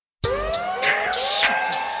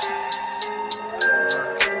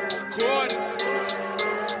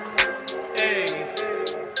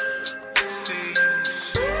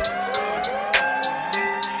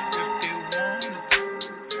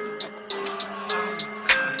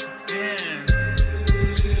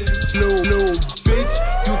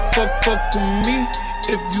fuck with me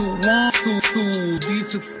if you want to.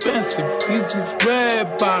 These expensive, these is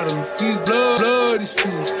red bottoms, these bloody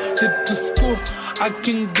shoes. Hit the school, I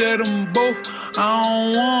can get them both. I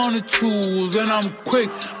don't wanna choose, and I'm quick.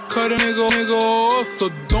 Cut a nigga off, so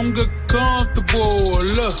don't get comfortable.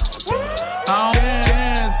 Look, I don't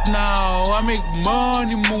dance now, I make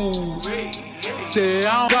money move. Say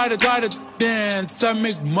I don't gotta dance, I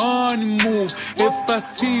make money move. If I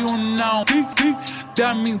see you now,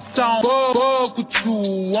 that means I don't fuck with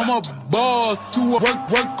you. I'm a boss, you a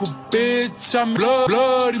work a bitch. I'm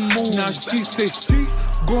bloody move. Now she say she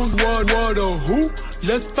gon' what a who?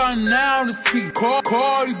 Let's find out and see.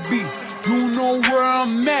 Cardi B, you know where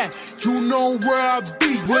I'm at, you know where I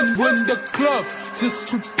be. When the club just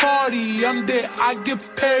to party, I'm there, I get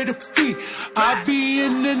paid a fee. I be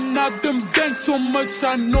in and out them banks so much,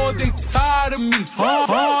 I know they tired of me.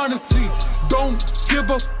 Honestly, don't give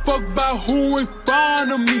a fuck about who in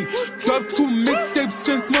front of me. Drop 2 mixtapes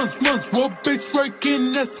since months. What bitch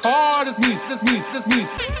working as hard as me? That's me.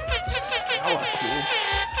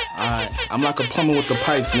 Alright, I'm like a plumber with the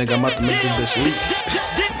pipes, nigga. I'm about to make this bitch leak.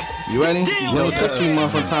 You ready? Women's History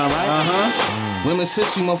Month one time, right? Women's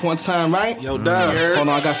History Month one time, right? Yo, dog. Hold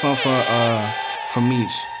on, I got something from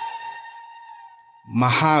Meech.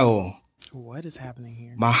 Mahalo. What is happening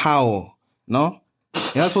here? Mahalo. No?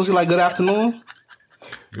 You're not supposed to be like good afternoon?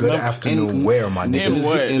 Good afternoon, where, my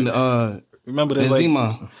nigga? Remember that,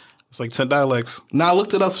 Zima. It's like 10 dialects. Now I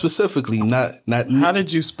looked it up specifically. Not. How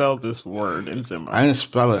did you spell this word in Zima? I didn't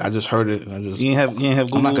spell it. I just heard it. And You ain't have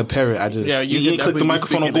Google? I'm not gonna parrot. I just. Yeah, you didn't click the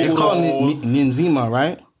microphone on Google. It's called Nzima,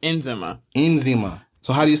 right? Nzima. Nzima.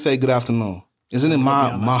 So how do you say good afternoon? Isn't it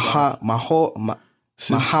Mahao?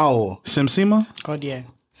 Simsima? God, yeah.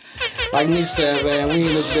 Like me said, man, we in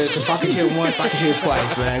this bitch. If I can hear once, I can hear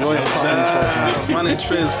twice, man. Go ahead and talk to these folks, man. Running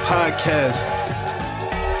Triz podcast.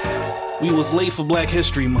 We was late for Black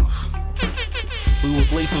History Month. We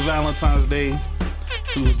was late for Valentine's Day.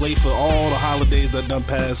 We was late for all the holidays that done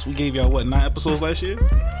passed. We gave y'all, 9 episodes last year?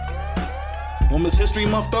 Women's History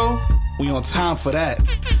Month, though? We on time for that.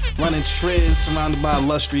 Running Triz, surrounded by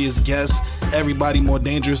illustrious guests. Everybody more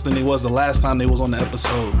dangerous than they was the last time they was on the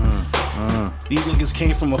episode. These niggas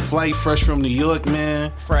came from a flight fresh from New York,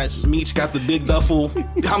 man. Fresh. Meech got the big duffel.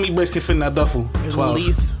 How many bricks can fit in that duffel? 12.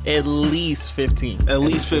 At least 15. At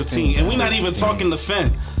least 15. And we not even talking the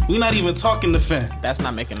Fen. That's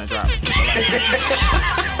not making a drop.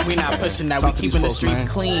 We not pushing that. Talk We to keeping the these streets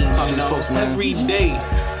folks, clean. Talk to these folks, man. Every day.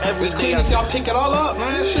 It's clean if y'all pick it all up,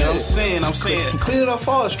 man. Shit. I'm saying. Clean it up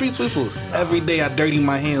for all street sweepers. Every day I dirty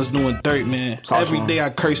my hands doing dirt, man. Every day I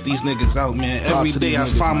curse these niggas out, man. Talk Every to day these I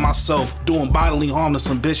niggas, find man. myself doing bodily harm to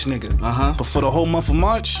some bitch nigga. But for the whole month of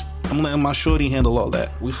March, I'm letting my shorty handle all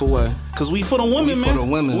that. We for what? Cause we for the women,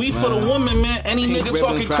 man. We for the women, man. Any Pink nigga ribbons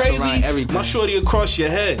talking wrapped around crazy, everything. my shorty across your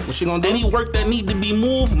head. What she gonna do? Any work that need to be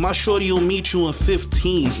moved, my shorty will meet you in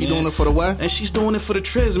 15. She doing it for the what? And she's doing it for the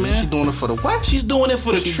Triz, man. She doing it for the what? She's doing it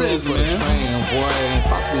for the She doing it Triz, for man. the train, boy.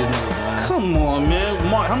 Talk to these niggas, man. Come on, man.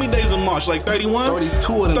 How many days in March? Like 31? 32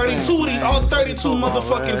 of them 32 things, of these, man. all 32 Talk about,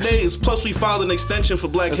 motherfucking man. days. Plus we filed an extension for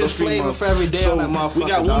Black There's a History flavor Month. for every day So on that motherfucker, we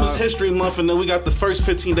got Women's dog. History Month, and then we got the first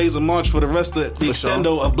 15 days of March for the rest of the For sure.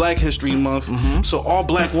 extendo of Black History Month. So all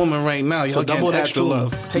black women right now, y'all So getting double that extra too.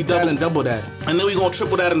 love. Take that and double that. And then we gonna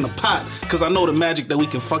triple that in the pot, cause I know the magic that we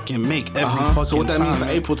can fucking make every fucking So what that time. mean for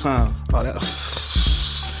man. April time? Oh, that.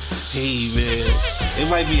 Hey, man. It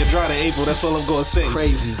might be a dry to April, that's all I'm gonna say.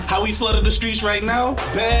 Crazy. How we flooded the streets right now?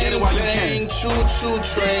 Bang, Get it while you bang, can. choo-choo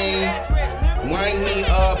train. Wind me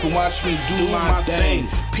up and watch me do my thing.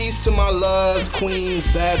 Peace to my loves, queens,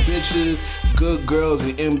 bad bitches, good girls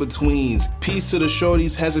and in-betweens. Peace to the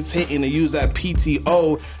shorties hesitating to use that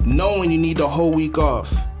PTO, knowing you need the whole week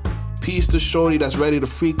off. Peace to shorty that's ready to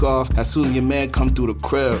freak off as soon as your man come through the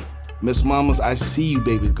crib. Miss Mamas, I see you,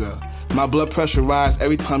 baby girl. My blood pressure rise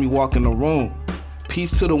every time you walk in the room.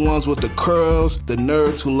 Peace to the ones with the curls, the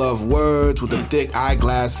nerds who love words with the thick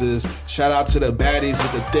eyeglasses. Shout out to the baddies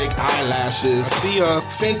with the thick eyelashes. See ya.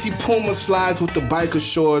 Fenty Puma slides with the biker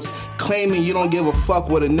shorts, claiming you don't give a fuck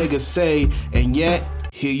what a nigga say, and yet,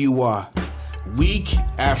 here you are. Week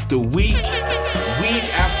after week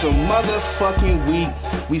after motherfucking week,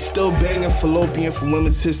 we still banging fallopian for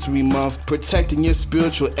Women's History Month, protecting your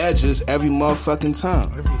spiritual edges every motherfucking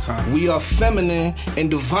time. Every time. We are feminine and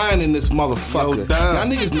divine in this motherfucker. Yo, damn.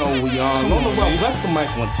 Y'all niggas know what we on. Come Don't on, know about man. bless the mic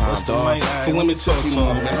one time, Bless the dog. mic. All right, For let Women's me talk History to him.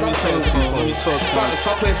 Month, man. Let Stop me playing talk with to these him. Let me folks. talk to him.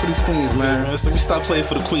 Stop playing for these queens, man. We stop playing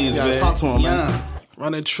for the queens, Yeah, man. talk to him, man. Yeah.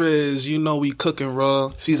 Running Triz, you know we cooking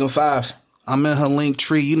raw. Season 5. I'm in her link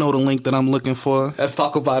tree. You know the link that I'm looking for. Let's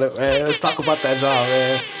talk about it, man. Let's talk about that job,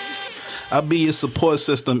 man. I'll be your support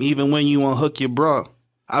system even when you unhook your bra.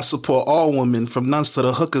 I support all women, from nuns to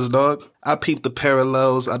the hookers, dog. I peep the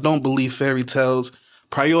parallels. I don't believe fairy tales.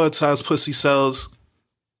 Prioritize pussy cells.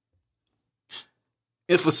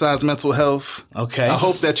 Emphasize mental health. Okay. I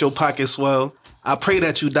hope that your pockets swell. I pray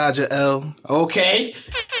that you dodge a L. Okay.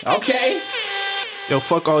 Yo,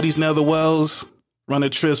 fuck all these nether wells. Run a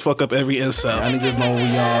trizz, fuck up every incel. Y'all niggas know who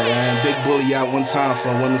we are, man. Big Bully out one time for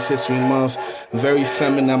Women's History Month. Very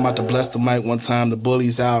feminine. I'm about to bless the mic one time. The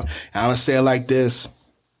Bully's out. I'm going to say it like this.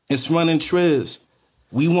 It's running trizz.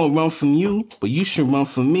 We won't run from you, but you should run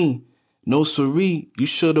from me. No siree, you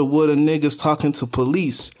shoulda woulda niggas talking to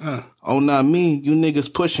police. Oh, not me, you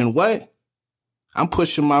niggas pushing what? I'm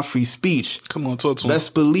pushing my free speech. Come on, talk to him. Let's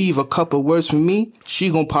believe a couple words from me,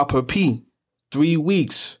 she gon' pop her pee. 3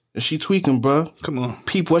 weeks, and she tweaking, bruh. Come on.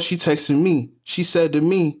 Peep what she texting me. She said to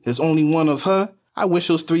me, there's only one of her. I wish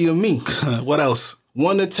it was 3 of me. What else?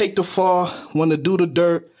 One to take the fall, one to do the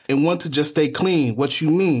dirt, and one to just stay clean. What you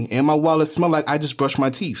mean? And my wallet smell like I just brushed my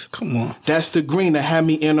teeth. Come on. That's the green that had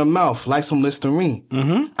me in her mouth like some Listerine.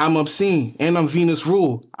 I'm obscene and I'm Venus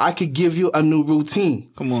rule. I could give you a new routine.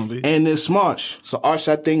 Come on, B. And it's March, so arch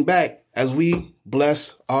that thing back as we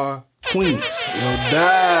bless our queens. Yo,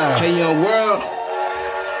 die. Hey, young world.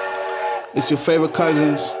 It's your favorite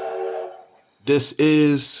cousins. This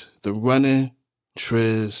is the Running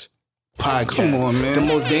Trizz podcast. Come on, man. The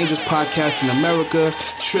most dangerous podcast in America.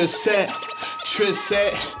 Trizz set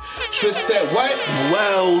what?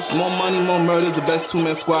 Wells. More money, more murders. The best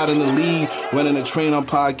 2-man squad in the league. Running a train on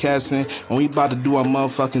podcasting. And we about to do our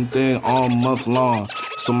motherfucking thing all month long.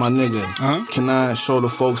 So my nigga, can I show the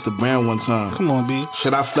folks the brand one time? Come on, B.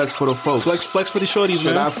 Should I flex for the folks? Flex for the shorties,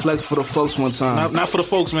 Should man. I flex for the folks one time? Not for the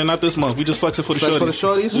folks, man. Not this month. We just flexing for the Flex shorties. for the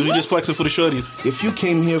shorties? We just flexing for the shorties. If you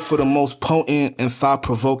came here for the most potent and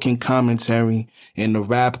thought-provoking commentary in the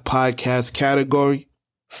rap podcast category,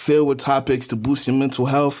 filled with topics to boost your mental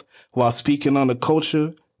health while speaking on the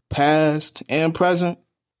culture, past and present,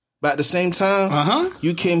 but at the same time,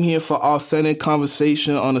 you came here for authentic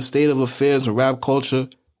conversation on the state of affairs in rap culture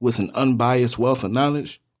with an unbiased wealth of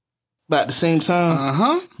knowledge, but at the same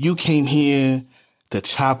time, you came here to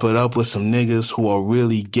chop it up with some niggas who are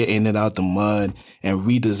really getting it out the mud and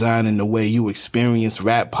redesigning the way you experience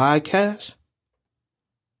rap podcasts.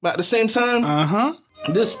 But at the same time,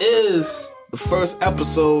 this is the first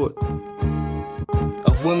episode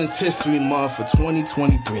of Women's History Month for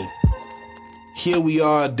 2023. Here we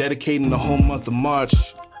are dedicating the whole month of March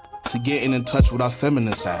to getting in touch with our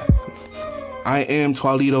feminine side. I am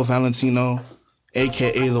Twalito Valentino,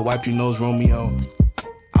 a.k.a. the Wipe Your Nose Romeo.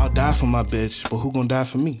 I'll die for my bitch, but who gonna die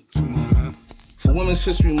for me? Come on, man. For Women's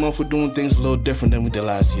History Month, we're doing things a little different than we did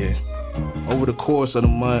last year. Over the course of the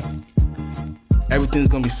month, everything's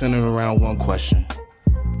gonna be centered around one question.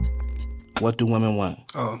 What do women want?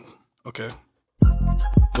 Oh, okay.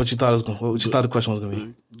 What you thought the question was gonna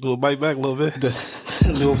be? Do a bite back a little bit. That's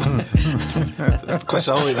the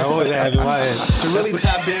question I always have in my head. To really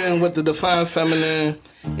tap in with the divine feminine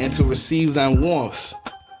and to receive that warmth.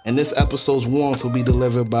 And this episode's warmth will be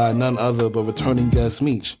delivered by none other but returning guest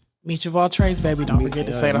Meech. Meech of all trades, baby. Don't forget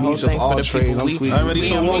to say the whole Meech thing of all for the trades. people. I'm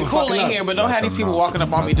tweeting. We cool in here, but don't have these people walking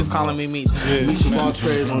up on me just calling me Meech. Meech of all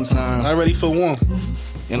trades on time. I'm ready for one.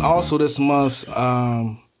 And also this month,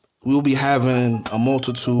 we'll be having a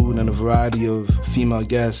multitude and a variety of female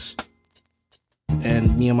guests.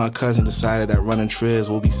 And me and my cousin decided that Running Trizz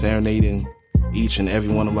will be serenading each and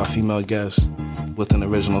every one of our female guests with an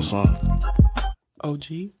original song. OG?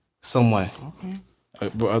 Some way. Okay.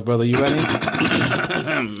 Brother, you ready?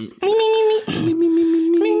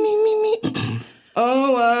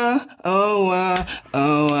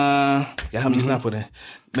 Yeah, how many snap with it?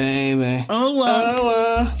 Baby.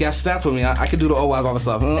 Yeah, snap with me. I can do the by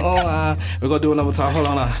myself. We're gonna do another time. Hold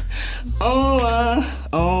on.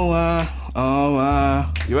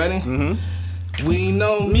 You ready? We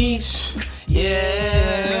know Meech.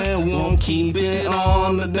 Yeah, we gon' keep it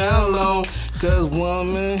on the down low. Cause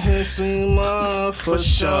Woman History Month for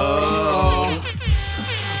sure.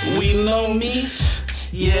 We know Meech.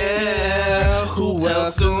 Yeah, who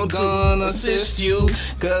else is gonna assist you?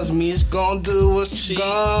 Cause Meech gonna do what she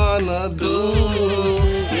gonna do.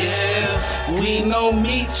 Yeah, we know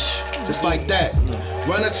Meech. Just like that.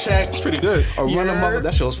 Run a check. It's pretty good. Or run a mother.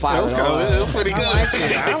 That shit was fire. That was pretty good.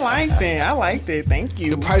 I liked it. Thank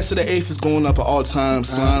you. The price of the eighth is going up at all times.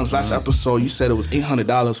 Slimes, last episode, you said it was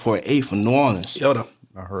 $800 for an eighth in New Orleans. Yoda.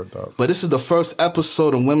 I heard that. But this is the first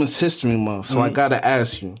episode of Women's History Month, so I gotta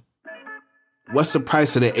ask you, what's the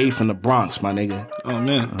price of the eighth in the Bronx, my nigga? Oh,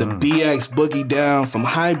 man. The BX Boogie Down from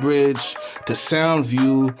High Bridge to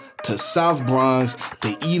Soundview, to South Bronx, to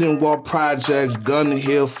Edenwald Projects, Gun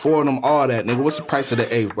Hill, Fordham, all that, nigga. What's the price of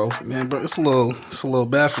the eighth, bro? Man, bro, it's a little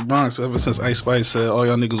bad for Bronx ever since Ice Spice said all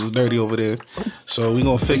y'all niggas was dirty over there. So we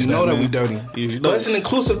gonna fix that. You know that man. we dirty. You know. But it's an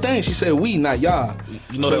inclusive thing. She said we, not y'all.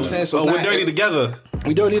 You know what I'm saying? So we're dirty together.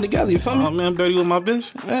 We dirty together, you feel me? Oh man, I'm dirty with my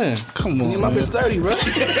bitch. Man, come on. Me and my bitch dirty, bro.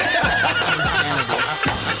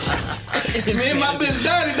 Me and my bitch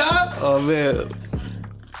dirty, dog. Oh man.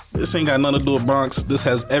 This ain't got nothing to do with Bronx. This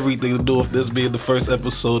has everything to do with this being the first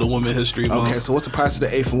episode of Women's History Month. Okay, so what's the price of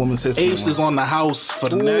the eighth for Women's History Month? Ace is on the house for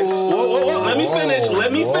the next... Whoa. Let me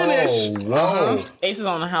finish. Whoa. Ace is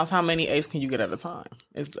on the house. How many Ace can you get at a time?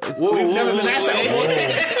 We've never been asked that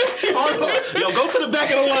before. Yo, go to the back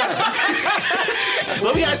of the line.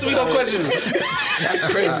 Let me ask you no questions. That's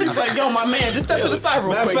crazy. It's like, yo, my man, just step to the side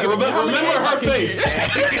real quick. Remember her face.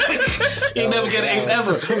 You ain't never get an eighth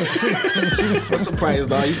ever. What's the price,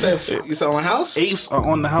 dog? You said on the house? Eighths are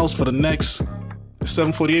on the house for the next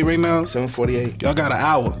 7:48 right now. 7:48. Y'all got an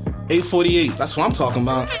hour. 8:48. That's what I'm talking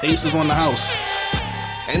about. Eighths is on the house.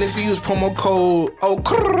 And if you use promo code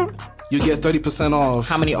OKR, you get 30% off.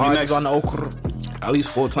 How many R's is on the Okr? At least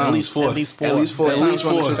 4 times. At least four. At least four. At least four times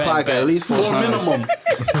on this podcast. At least 4 times.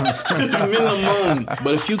 Minimum.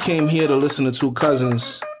 But if you came here to listen to two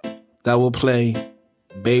cousins that will play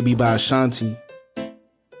Baby by Ashanti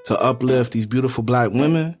to uplift these beautiful black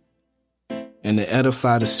women and to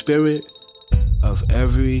edify the spirit of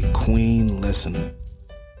every queen listener,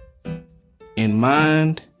 in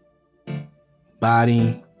mind,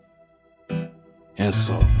 body, and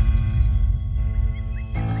soul.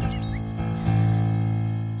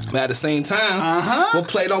 But at the same time, we'll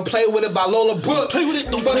play Don't Play With It by Lola Brooke. Play with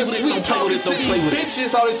it, don't For play the with it, sweet don't play talking with it, to don't these play with it.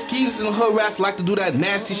 bitches, all the skeezers and hood rats like to do that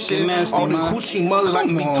nasty shit. Nasty, all the man. coochie mothers like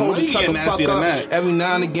to be Come on, told man. to You shut get the fuck nastier than up. that. Every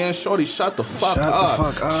now and again, shorty, shut the fuck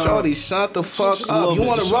up. Shorty, shut the fuck Just a up. little You bit.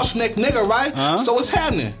 want a roughneck nigga, right? So what's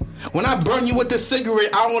happening? When I burn you with this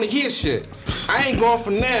cigarette, I don't want to hear shit. I ain't going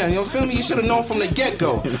from there. You know, feel me? You should have known from the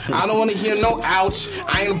get-go. I don't want to hear no ouch.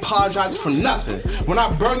 I ain't apologizing for nothing. When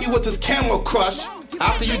I burn you with this Camel Crush,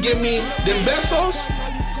 after you give me them besos,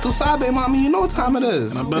 tu sabe, mami, you know what time it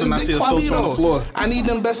is. I better not see a filter on the floor. I need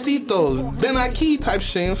them besitos, Ben Aki type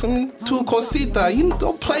shit, you feel me? Tu cosita, you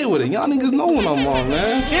don't play with it. Y'all niggas know what I'm on,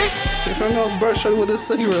 man. You feel me? I'll burn shorty with this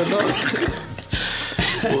cigarette, dog.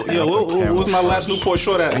 Yo, what was my last Newport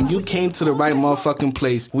short at? And you came to the right motherfucking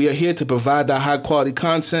place. We are here to provide that high quality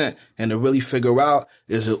content and to really figure out,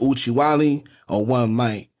 is it Uchiwali or one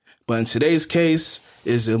mic? But in today's case,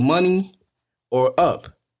 is it money or up?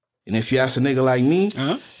 And if you ask a nigga like me,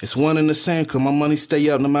 it's one and the same, because my money stay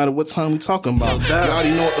up no matter what time we talking about. You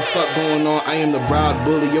already know what the fuck going on. I am the Broad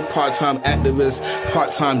Bully, your part-time activist,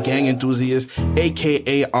 part-time gang enthusiast,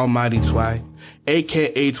 a.k.a. Almighty Twy,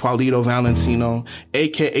 a.k.a. Twalito Valentino,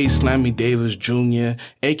 a.k.a. Slammy Davis Jr.,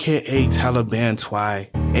 a.k.a. Taliban Twy,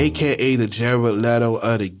 a.k.a. the Jared Leto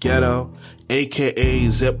of the ghetto, a.k.a.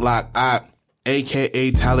 Ziploc Op,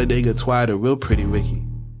 a.k.a. Talladega Twy, the real pretty Ricky,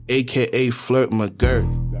 a.k.a. Flirt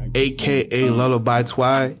McGirt, a.k.a. Lullaby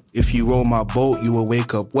Twy. If you roll my boat, you will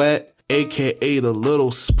wake up wet, a.k.a. the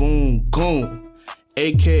Little Spoon Goon,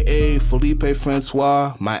 a.k.a. Felipe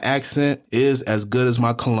Francois. My accent is as good as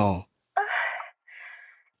my cologne.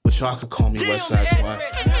 But y'all could call me Westside Twy.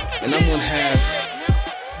 And I'm gonna have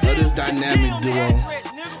this dynamic duo.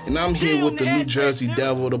 And I'm here with the New Jersey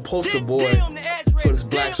Devil, the poster boy for this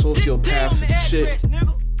black sociopath and shit.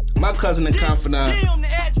 My cousin and confidant,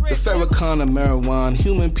 the Farrakhan of marijuana,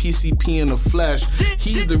 human PCP in the flesh.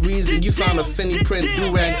 He's the reason you found a Fendi print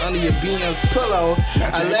do-rag under your BM's pillow.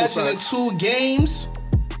 A legend in 2 games,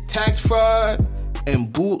 tax fraud,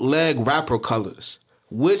 and bootleg rapper colors.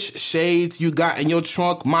 Which shades you got in your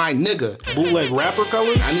trunk, my nigga? Bootleg rapper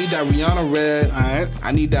colors? I need that Rihanna red. Alright.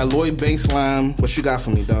 I need that Lloyd Banks lime. What you got for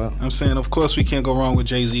me, dog? I'm saying, of course, we can't go wrong with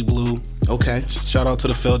Jay-Z Blue. Okay. Shout out to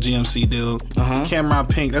the Fel GMC deal. Cameron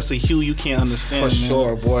Pink, that's a hue you can't understand, For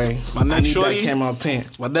sure, boy. My next I need shorty, that Cameron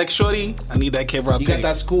Pink. My next shorty, I need that Cameron You Pink. got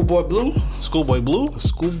that Schoolboy Blue? Schoolboy Blue?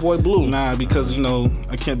 Schoolboy Blue. Nah, because, you know,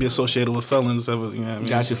 I can't be associated with felons ever, you know what I mean?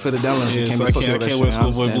 Got you, Fidelis. Yeah, You so I can't wear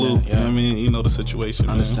Schoolboy Blue. That, yeah. You know what I mean? You know the situation,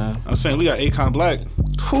 man. Understand. I'm saying, we got Akon Black.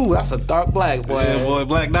 Whew, that's a dark black, boy. Yeah, boy,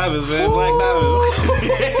 Black Diamonds, man. Ooh. Black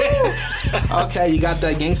Diamonds. Okay, you got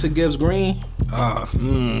that Gangsta Gibbs Green?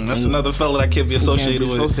 That's another fella that I can't be associated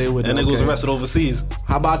with. That nigga was arrested overseas.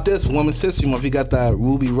 How about this? Women's History Month, you got that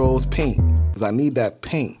Ruby Rose pink. Because I need that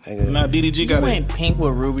pink. Nigga. Nah, DDG got You it. went pink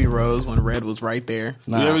with Ruby Rose when red was right there.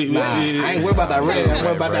 Nah, I ain't worried about that red. I ain't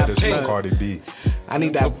worried about that Red is for pink. Cardi B. I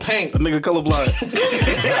need that pink. A nigga colorblind.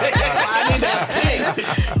 I need that pink.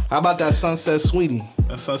 How about that Sunset Sweetie?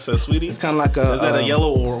 That Sunset Sweetie? It's kind of like a... Is that a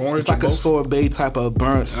yellow or orange? It's like a sorbet type of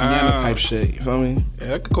burnt sienna type shit. You feel me?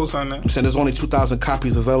 Yeah, I could co-sign that. I'm saying there's only 2,000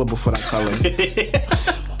 copies available for that color.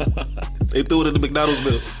 They threw it in the McDonald's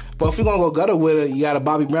bill. But if we're going to go gutter with it, you got a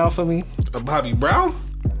Bobby Brown for me? A Bobby Brown?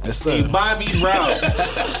 Yes, sir. A Bobby Brown.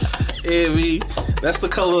 Yeah, me. That's the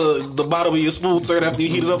color of the bottom of your spoon turn after you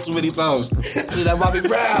heat it up too many times. That Bobby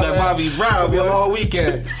Brown. That Bobby Brown. Be a long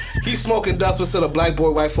weekend. He's smoking dust instead of black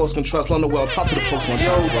boy, white folks can trust. London Well, talk to the folks one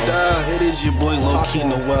time, bro. It is your boy Low Key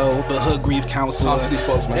Noel, the Hood Grief Counselor. Talk to these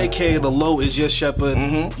folks, man. AKA the Low is your shepherd.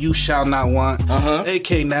 You shall not want.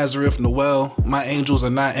 AKA Nazareth Noel. My angels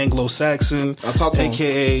are not Anglo-Saxon. I'll talk to him.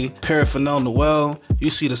 AKA Paraphernal Noel.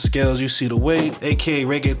 You see the scales, you see the weight. AKA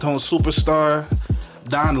Reggaeton Superstar.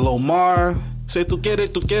 Don Lomar. Say tu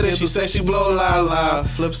quieres. She said she blow la la.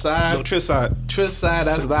 Flip side. No, Tris side. Tris side,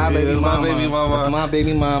 that's my baby mama. That's my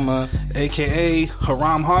baby mama. AKA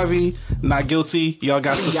Haram Harvey. Not guilty. Y'all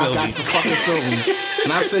got to feel me. Y'all got to fucking feel me.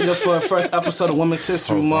 And I figure for the first episode of Women's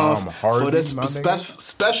History Month, for this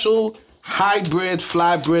special hybrid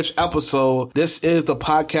flybridge episode, this is the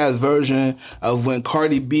podcast version of when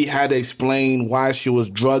Cardi B had to explain why she was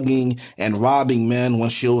drugging and robbing men when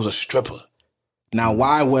she was a stripper. Now,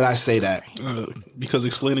 why would I say that? Because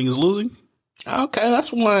explaining is losing? Okay,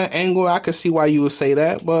 that's one angle. I could see why you would say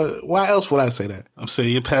that, but why else would I say that? I'm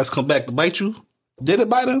saying your past come back to bite you. Did it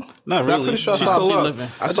bite him? Not really. I'm pretty sure I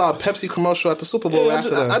saw a Pepsi commercial at the Super Bowl after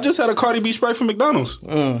that. I just had a Cardi B Sprite from McDonald's.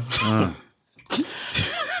 You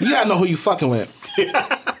gotta know who you fucking with.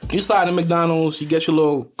 You slide in McDonald's, you get your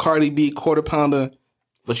little Cardi B quarter pounder,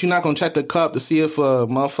 but you're not gonna check the cup to see if a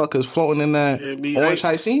motherfucker's floating in that orange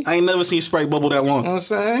Hi-C? I ain't never seen Sprite bubble that long. You know what I'm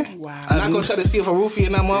saying? Wow. I'm not gonna check to see if a roofie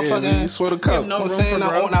in that motherfucker. Swear to cup. You know what I'm saying?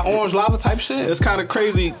 That orange lava type shit. It's kind of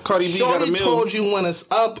crazy. Cardi B got a meal. Shorty told you when it's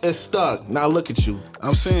up, it's stuck. Now look at you.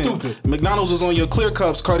 I'm saying, stupid. McDonald's was on your clear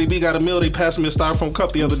cups. Cardi B got a meal. They passed me a styrofoam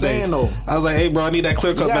cup the other day. Though. I was like, hey, bro, I need that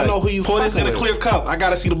clear cup back. Know who you pour this in a clear cup. I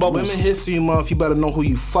gotta see the bubbles. Women History Month, you better know who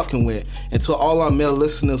you fucking with. And to all our male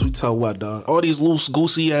listeners, we tell what, dog? All these loose,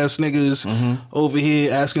 goosey ass niggas over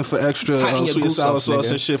here asking for extra sweet and sour sauce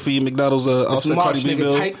and shit for your McDonald's offset Cardi B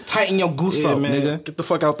bill. Tighten your goose up, man. Nigga. Get the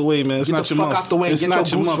fuck out the way, man. It's Get not the your fuck month. out the way and it's get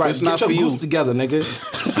not your your goose month. right. It's Get not your for goose you. together, nigga.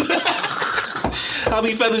 How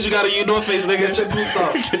many feathers you got on your North Face, nigga? Get your goose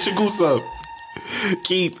up. Get your goose up.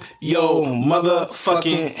 Keep your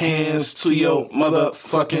motherfucking hands to your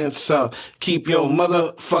motherfucking self. Keep your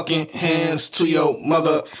motherfucking hands to your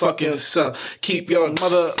motherfucking self. Keep your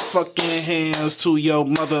motherfucking hands to your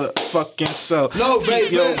motherfucking self. No Keep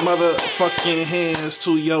rapists. your motherfucking hands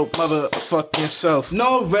to your motherfucking self.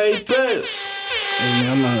 No rapists.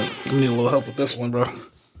 Hey man, I need a little help with this one, bro.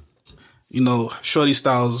 You know, Shorty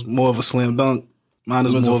style is more of a slam dunk. Mine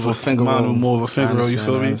is more of a finger roll. Mine is more of a finger roll. You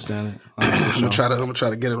feel me? I understand it. I'm gonna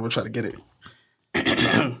try to get it.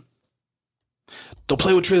 Don't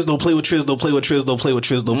play with Triz. Don't play with Triz. Don't play with Triz. Don't play with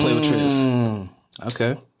Triz. Don't play with Triz.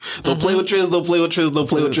 Okay. Don't play with Triz. Don't play with Triz. Don't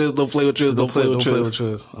play with Triz. Don't play with Triz. Don't play with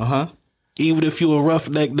Triz. Even if you a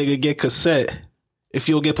roughneck nigga, get cassette. If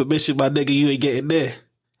you don't get permission, my nigga, you ain't getting there.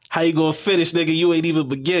 How you gonna finish, nigga? You ain't even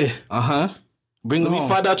begin. Bring Let me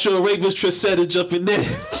find out your rapist Trisette is jumping in.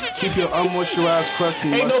 Keep your unmoisturized crusty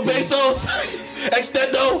Ain't no musty. Bezos.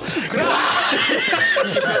 Extendo.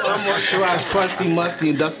 Keep your unmoisturized crusty, musty,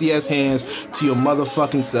 and dusty ass hands to your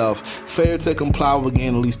motherfucking self. Failure to comply with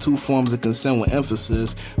getting at least 2 forms of consent with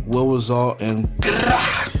emphasis will result in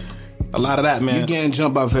a lot of that, man. You getting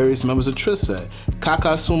jumped by various members of Trisette.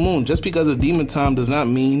 Kaka Sumoon. Just because it's demon time does not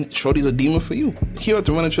mean Shorty's a demon for you. Here at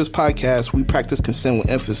the Run and Tris podcast, we practice consent with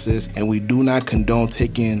emphasis, and we do not condone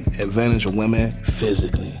taking advantage of women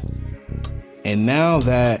physically. And now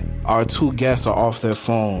that our 2 guests are off their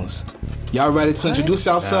phones, y'all ready to introduce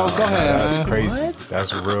yourselves? Go ahead, that's man. Crazy. What?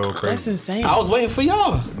 That's real crazy. That's insane. I was waiting for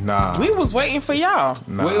y'all. Nah. We was waiting for y'all.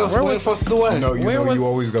 Waiting for us to do what? You know, Where was- you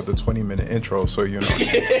always got the 20-minute intro, so you know.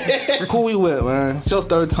 Who we with, man? It's your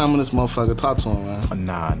 3rd time in this motherfucker. Talk to him, man.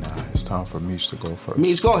 Nah. It's time for Meech to go first.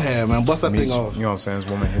 Meech, go ahead, man. Bust that Meech, thing off. you know what I'm saying? It's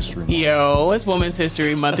Women's History Month. Yo, it's Women's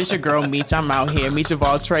History Month. It's your girl Meech. I'm out here. Meech of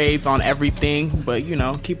all trades on everything, but you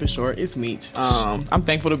know, keep it short. It's Meech. I'm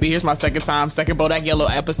thankful to be here. It's my 2nd time. Second Bodak Yellow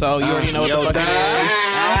episode. You already know what the fuck it is.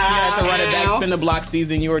 Yeah, to run it back. Spin the block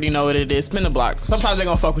season. You already know what it is. Spin the block. Sometimes they're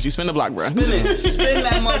gonna fuck with you. Spin the block, bro. Spin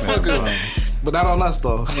that motherfucker. But not on us,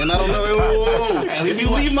 though. And I don't know. If you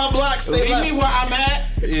leave my block, stay Leave me where I'm at.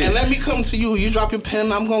 And let me come to you. You drop your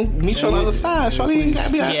pen, I'm gonna meet you on the other side. Shorty ain't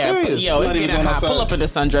gotta be that serious. Yo, it's getting hot. Pull up in the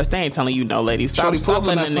sundress. They ain't telling you no, ladies. Stop letting the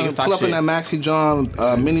niggas talk shit. Pull up in that maxi John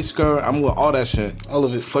mini skirt. I'm with all that shit. All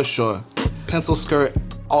of it for sure. Pencil skirt,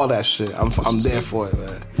 all that shit. I'm there for it,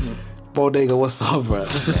 man. Bodega, what's up, bro?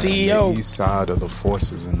 It's the CEO. The east side of the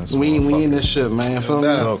forces in this. We in this shit, man. Feel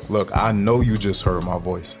me? Look, I know you just heard my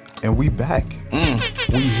voice, and we back.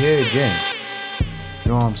 We here again.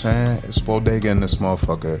 You know what I'm saying? It's Bodega in this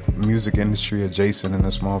motherfucker. Music industry adjacent in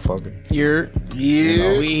this motherfucker. We here.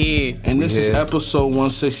 And this is episode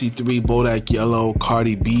 163, Bodak Yellow,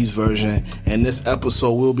 Cardi B's version. And this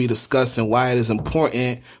episode we'll be discussing why it is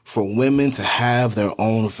important for women to have their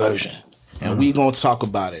own version. And we gonna talk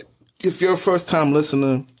about it. If you're a first-time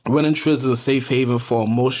listener, Running Triz is a safe haven for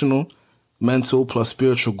emotional, mental, plus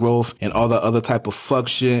spiritual growth and all the other type of fuck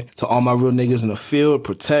shit. To all my real niggas in the field,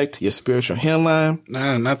 protect your spiritual hairline.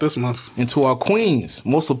 Nah, not this month. And to our queens,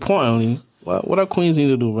 most importantly, what our queens need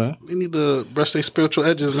to do, man? They need to brush their spiritual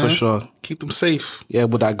edges, man. For sure. Keep them safe. Yeah,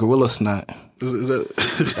 with that gorilla snot. Is that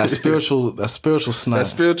that spiritual snot. That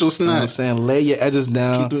spiritual snot. You know what I'm saying? Lay your edges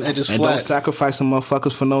down. Keep them edges and flat. Don't sacrifice some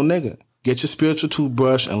motherfuckers for no nigga. Get your spiritual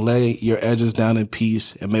toothbrush and lay your edges down in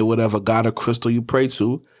peace, and may whatever God or crystal you pray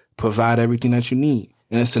to provide everything that you need.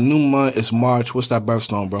 And it's a new month. It's March. What's that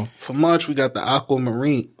birthstone, bro? For March, we got the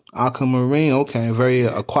aquamarine. Aquamarine, okay. Very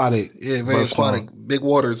aquatic. Yeah, very aquatic. Big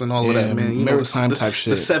waters and all of that, man. You maritime know, type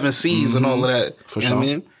shit. The 7 seas and all of that. For you sure. know what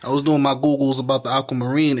I mean? I was doing my Googles about the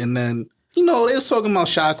aquamarine, and then, you know, they was talking about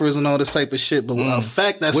chakras and all this type of shit, but a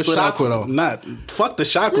fact that Which stood out chakra, to though? Not, fuck the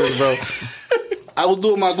chakras, bro. I was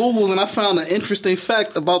doing my Googles and I found an interesting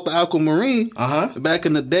fact about the aquamarine. Back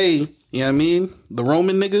in the day, you know what I mean? The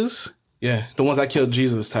Roman niggas. Yeah, the ones that killed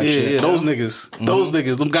Jesus type shit. Yeah, those niggas. Those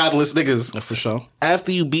niggas, them godless niggas. Yeah, for sure.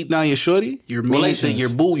 After you beat down your shorty, your main thing, your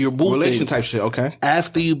boo relation thing. type shit, okay.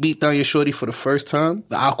 After you beat down your shorty for the first time,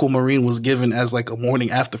 the aquamarine was given as like a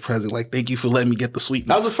morning after present. Like, thank you for letting me get the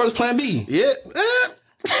sweetness. That was the first plan B. Yeah.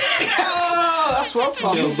 Oh, that's what I'm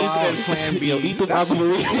talking about. Said plan B. Yo, eat this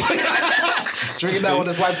aquamarine. Drinking that with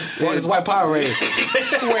his white Powerade.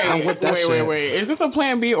 Wait. Is this a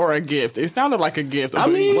plan B or a gift? It sounded like a gift. I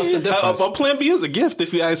mean, what's the difference? A plan B is a gift,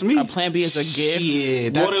 if you ask me. A plan B is a gift. Yeah,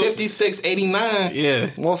 that 56.89. Yeah.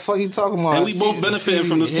 What the fuck you talking about? And we both benefited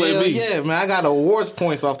from this plan B. Yeah, man, I got awards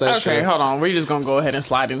points off that shit. Okay, hold on. We're just gonna go ahead and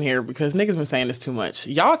slide in here because niggas been saying this too much.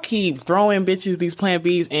 Y'all keep throwing bitches these plan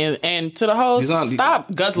Bs and to the hoes,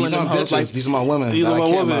 stop guzzling them hoes. Like, these are my women. These are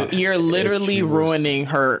my women. You're literally ruining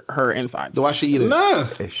her insides. Do I should eat it? Nah.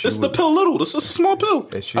 It's the pill little. This is a small pill.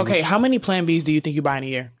 Okay, how many plan Bs do you think you buy in a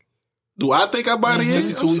year? Do I think I buy in a year?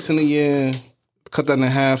 52 weeks in a year. Cut that in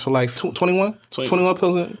half, so like 21? 21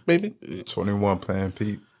 pills, baby? 21 Plan P.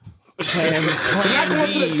 You're not going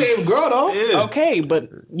to the same girl, though. Yeah. Okay, but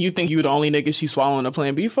you think you the only nigga she swallowing a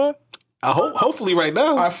plan B for? I hope, hopefully right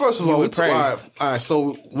now. All right, first of all, all right,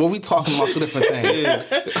 so when we talking about two different things.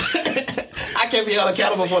 I can't be held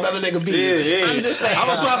accountable for another nigga beat. Yeah. I'm just saying. I'm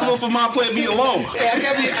responsible for my plan B alone. Yeah, I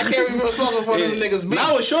can't be responsible for another nigga's beat.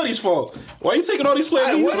 Now it's Shorty's fault. Why you taking all these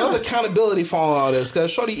plan Bs? Where does accountability fall on all this?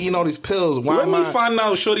 Because Shorty eating all these pills. Why Let am me I find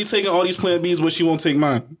out Shorty taking all these plan Bs, but she won't take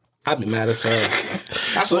mine. I'd be mad as hell.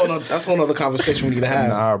 That's one other conversation we need to have.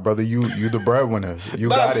 Nah, brother, you the breadwinner. You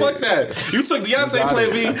got fuck it. that. You took Deontay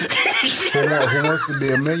plan B. Who wants to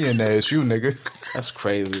be a millionaire? It's you, nigga. That's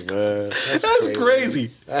crazy, man. That's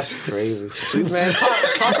crazy. That's crazy. Man,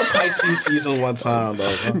 talk to Pisces season one time,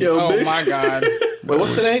 though. Huh? Yo, Oh my god. Wait,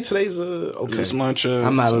 what's today? Today's okay. This month,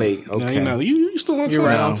 I'm not late. Okay, No, you still on time. You're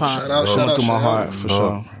right on time. Shout out, through my heart for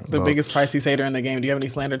sure. The biggest Pisces hater in the game. Do you have any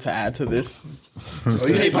slander to add to this? Oh,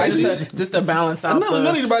 you hate Pisces? Just to balance out. I never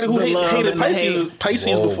met anybody who hated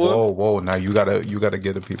Pisces before. Whoa! Now you gotta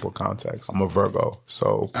give the people context. I'm a Virgo,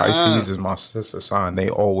 so Pisces is my sister sign. They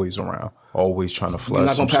always around, always trying to flush. You're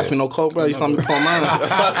not gonna pass me no coke, bro. You saw me call mine.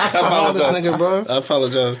 I this nigga, bro. I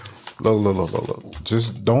apologize. Look.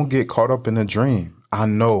 Just don't get caught up in a dream. I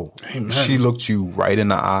know. Amen. She looked you right in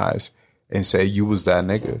the eyes and said you was that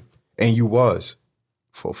nigga, and you was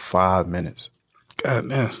for 5 minutes. God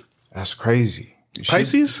damn, that's crazy.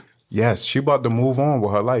 Pisces? Yes, she about to move on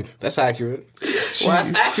with her life. That's accurate.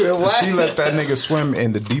 That's accurate. What? She let that nigga swim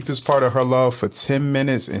in the deepest part of her love for 10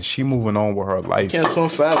 minutes, and she moving on with her life. Can't swim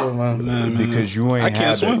forever, man. Because you ain't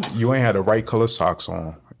had the right color socks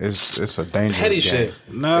on. It's a dangerous petty game. shit.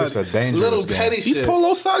 Nah, it's a dangerous little game. petty shit. These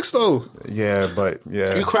polo socks though. Yeah, but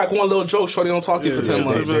yeah. You crack one little joke, Shorty don't talk to you for 10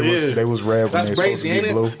 months. They was red when that's they crazy, ain't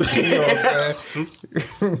it? blue. You know what I'm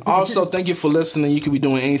saying? Also, thank you for listening. You could be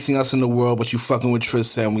doing anything else in the world, but you fucking with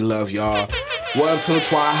Tristan. We love y'all. What up to the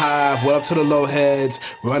Twilight Hive? What up to the low heads?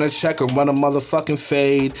 Run a check and run a motherfucking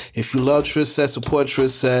fade. If you love Trisset, support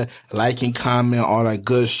Trisset. Like and comment, all that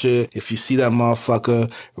good shit. If you see that motherfucker,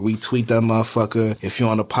 retweet that motherfucker. If you're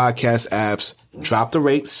on the podcast apps, drop the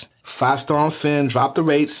rates. 5-star on Finn, drop the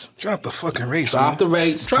rates. Drop the fucking rates, Drop man. the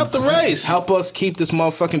rates. Drop the rates. Help us keep this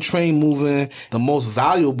motherfucking train moving. The most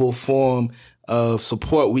valuable form of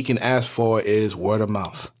support we can ask for is word of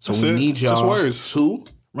mouth. So That's we it. need y'all Just words. to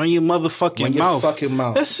Run your motherfucking Run your mouth. fucking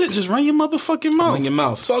mouth. That's it. Just run your motherfucking mouth. Run your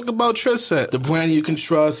mouth. Talk about Trisset. the brand you can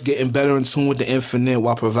trust, getting better in tune with the infinite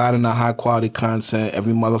while providing the high quality content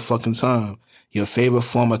every motherfucking time. Your favorite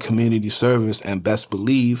form of community service, and best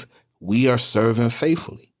believe we are serving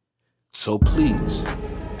faithfully. So please,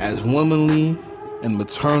 as womanly and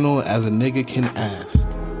maternal as a nigga can ask,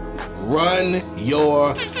 run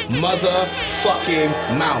your motherfucking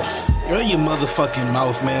mouth. Run your motherfucking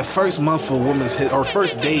mouth, man. First month for Women's or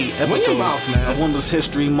first day episode your mouth, man. of Women's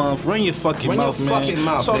History Month. Run your fucking Run your mouth, man. fucking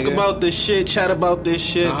mouth, Talk nigga. about this shit. Chat about this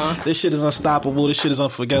shit. This shit is unstoppable. This shit is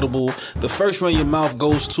unforgettable. The first run your mouth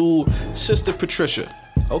goes to Sister Patricia.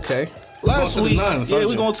 Okay. Last Going week, to the nuns, yeah, aren't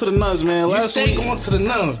we you? going to the nuns, man. You Last stay week, going to the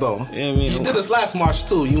nuns though. Yeah, I mean, you did this last March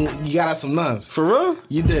too. You got out some nuns. for real?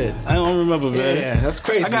 You did. I don't remember, man. Yeah, that's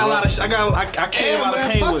crazy. I got a bro. lot of. I came Yeah, out of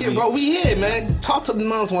man, pain fuck with it, me. bro. We here, man. Talk to the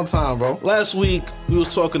nuns one time, bro. Last week, we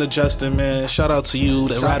was talking to Justin, man. Shout out to you,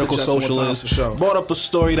 the Shout out to radical Justin one time, socialist. for sure. Brought up a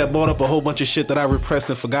story that brought up a whole bunch of shit that I repressed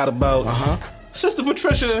and forgot about. Sister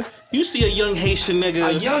Patricia, you see a young Haitian nigga,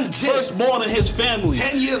 A young jit. firstborn in his family,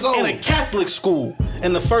 10 years old. in a Catholic school,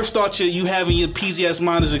 and the first thought you have in your peasy ass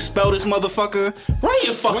mind is expel this motherfucker. Run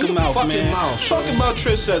your fucking your mouth, fucking man. mouth, Talk man. about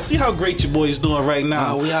Trisset. See how great your boy's doing right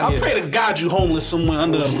now. Nah, we out I here. pray to God you homeless somewhere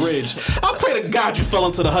under a bridge. I pray to God you fell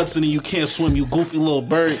into the Hudson and you can't swim, you goofy little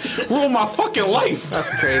bird. Ruin my fucking life.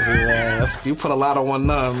 That's crazy, man. You put a lot on one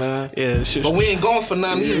nun, man. Yeah, shit. But we ain't going for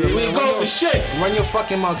none either. we man. ain't Run going your- for shit. Run your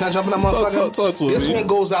fucking mouth. Can I jump in that motherfucker? talk to him, This man. one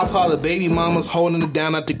goes out to all the baby mamas holding it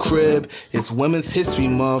down at the crib. It's Women's History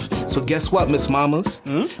Month. So guess what, Miss Mamas?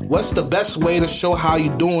 What's the best way to show how you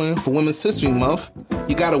doing for Women's History Month?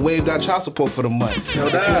 You gotta waive that child support for the month. You know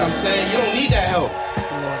what I'm saying? You don't need that help.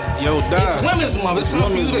 Yo, It's Women's Month. It's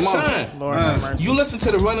time for you to Women's Month. shine. Lord have mercy. You listen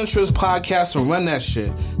to the Running Trips podcast and run that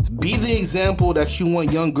shit. Be the example that you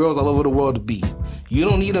want young girls all over the world to be. You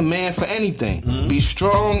don't need a man for anything. Be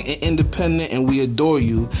strong and independent, and we adore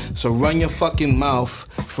you. So run your fucking mouth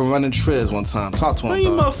for Running Trips one time. Talk to him, Run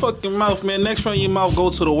your dog. motherfucking mouth, man. Next run your mouth, go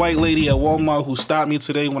to the white lady at Walmart who stopped me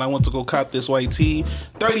today when I went to go cop this white tee.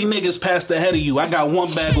 30 niggas passed ahead of you. I got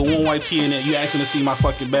one bag with one white tee in it. You asking to see my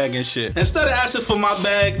fucking bag and shit. Instead of asking for my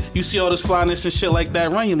bag, you see all this flyness and shit like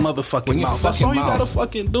that. Run your motherfucking Run your mouth. That's fucking all you mouth. gotta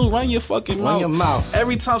fucking do. Run your fucking mouth. Run your mouth.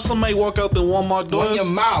 Every time somebody walk out the Walmart doors, Run your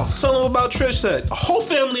mouth. Tell them about Trisset. A whole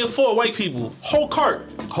family of 4 white people. Whole cart.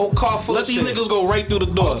 Whole car full Let of these shit. niggas go right through the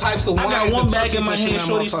door. All types of I got wines one and bag in turkeys my and shit hand. in that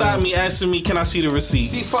Shorty motherfucker. stopped me, asking me, "Can I see the receipt?"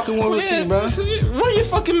 See fucking one receipt, bro. Run your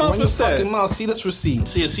fucking mouth Run your instead. fucking mouth. See this receipt.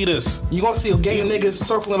 See this. You gonna see a gang of niggas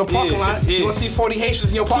circling the parking Yeah, lot. yeah. You gonna see 40 Haitians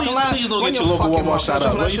in your parking Please- lot. please don't Run get your local fucking Walmart mouth. shout Can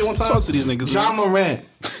I out. jump in that shit one time? Talk to these niggas, John man. Morant.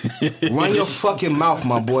 Run your fucking mouth,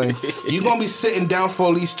 my boy. You gonna be sitting down for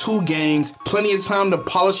at least 2 games. Plenty of time to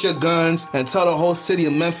polish your guns and tell the whole city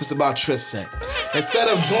of Memphis about Trisset. Instead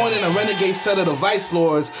of joining a renegade set of the Vice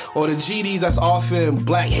Lords or the GDs that's off in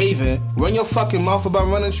Black Haven, run your fucking mouth about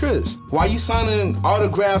running Tris. While you signing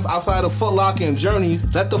autographs outside of Foot Locker and Journeys,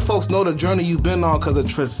 let the folks know the journey you've been on because of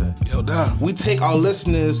Trisset. Yo, damn. We take our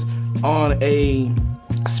listeners on a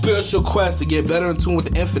spiritual quest to get better in tune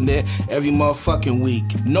with the infinite every motherfucking week.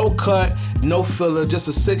 No cut, no filler, just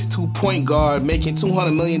a 6'2" point guard making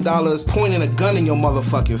 $200 million pointing a gun in your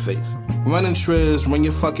motherfucking face. Running Triz, run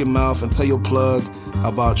your fucking mouth and tell your plug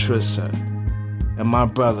about Trisset. And my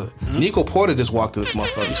brother, Nico Porter just walked to this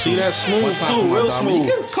motherfucker. See that smooth One time too, for my real dog. smooth.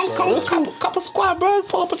 You can come, couple squad, bro.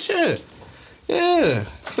 Pull up a chair. Yeah,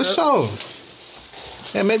 for sure.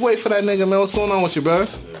 Yeah, make way for that nigga, man. What's going on with you, bro?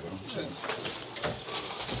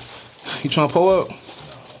 You trying to pull up?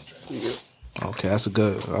 Okay, that's a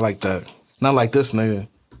good. I like that. Not like this nigga.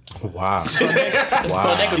 Wow.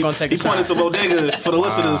 Bodega gonna take He a shot. pointed to Bodega for the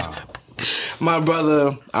listeners. My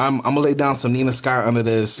brother, I'm gonna lay down some Nina Sky under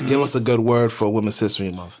this. Give us a good word for Women's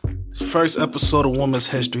History Month. First episode of Women's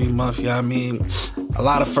History Month, yeah, I mean, a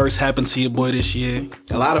lot of firsts happened to your boy this year.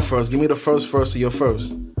 A lot of firsts. Give me the first of your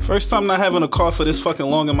first. First time not having a car for this fucking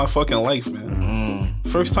long in my fucking life, man.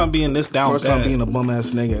 First time being this down First bad. time being a bum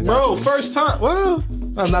ass nigga. I got Bro, you. first time, well,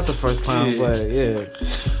 That's not the first time, but yeah.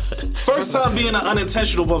 first time being an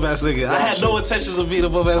unintentional buff ass nigga. I had no intentions of being a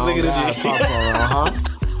buff ass nigga this year. Uh-huh.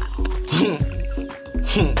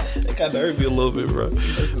 It kind of hurt me a little bit, bro.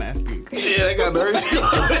 That's nasty. Yeah, they got nerve.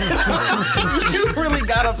 You really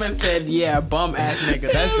got up and said, yeah, bum ass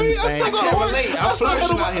nigga. That's insane. I can't relate. I'm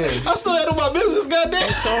flirting out here. I still handle my business, goddamn.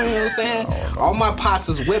 So, you know what I'm saying? All my pots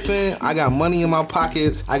is whipping. I got money in my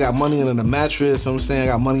pockets. I got money in the mattress. You know what I'm saying? I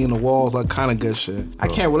got money in the walls. All kind of good shit. I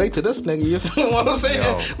can't relate to this nigga. You feel what I'm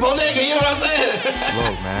saying? Bodega, you know what I'm saying?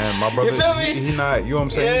 Look, man, my brother, You feel me? he not, you know what I'm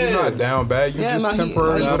saying? You're not down bad. You just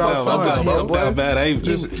temporarily without fun, bro. That bad. I ain't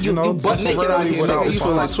just, You know, butt naked out here, without nigga. you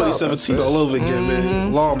feel like 2017 all over again,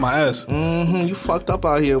 man. Law on my ass. You fucked up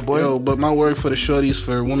out here, boy. Yo, but my word for the shorties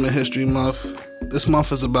for Women's History Month. This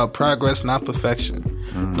month is about progress, not perfection.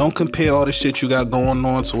 Don't compare all the shit you got going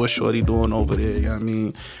on to what shorty doing over there. You know what I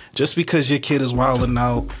mean? Just because your kid is wilding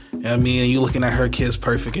out, you know what I mean, and you looking at her kids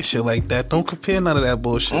perfect and shit like that, don't compare none of that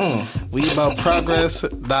bullshit. We about progress,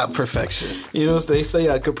 not perfection. You know, they say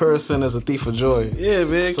a comparison is a thief of joy. Yeah,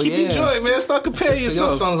 man. So, Keep your joy, man. Stop comparing Your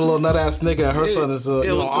yourself. son's a little nut ass nigga, and her son is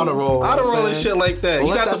a honor roll. Honor roll and saying? shit like that. Don't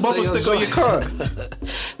You let got that the bumper stay sticker on your car.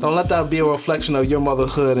 Don't let that be a reflection of your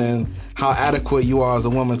motherhood and how adequate you are as a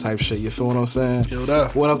woman type shit. You feel what I'm saying? Yo,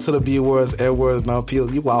 that. What up to the B words, N words, non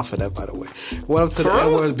POs? You wild for that, by the way. What up to the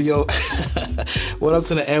N words, BO? What up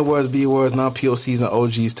to the N words, B words, non POCs, and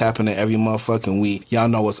OGs tapping in every motherfucking week? Y'all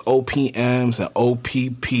know it's OPMs and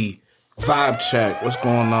OPP. Vibe check. What's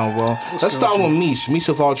going on, bro? Let's start with Meech. Meech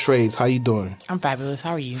of all trades. How you doing? I'm fabulous.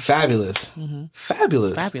 How are you? Fabulous.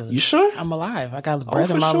 Fabulous. Fabulous. You sure? I'm alive. I got breath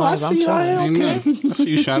for in my sure. lungs. I I'm see you. chilling. Okay. I see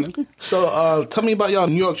you shining. So, tell me about y'all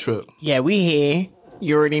New York trip. Yeah, we here.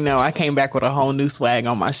 You already know. I came back with a whole new swag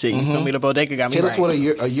on my shit. You feel me? The bodega got me Hit right. us with a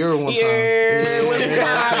year one time. Yeah, what's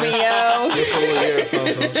poppin', yo?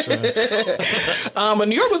 But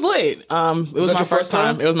New York was lit. It was that my your first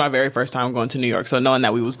time. It was my very first time going to New York. So knowing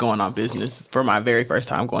that we was going on business for my very first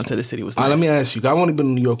time going to the city was nice. Let me ask you. I've only been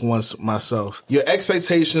to New York once myself. Your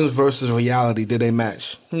expectations versus reality, did they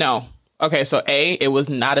match? No. Okay, so A, it was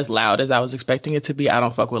not as loud as I was expecting it to be. I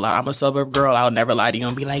don't fuck with loud. I'm a suburb girl. I'll never lie to you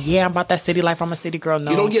and be like, yeah, I'm about that city life. I'm a city girl.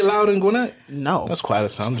 No. You don't get loud in Gwinnett? No. That's quiet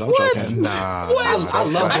as I'm joking. Nah. What? I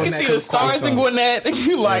love I can Gwinnett see 'cause the it's quiet stars in as Gwinnett.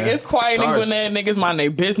 Like, it's quiet Stars. in Gwinnett. Niggas mind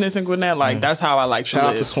their business in Gwinnett. Like, that's how I like Shout to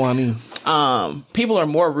out to live. Swanee. People are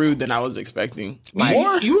more rude than I was expecting. Like,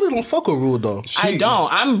 You really don't fuck with rude, though. I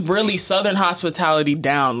don't. I'm really Southern hospitality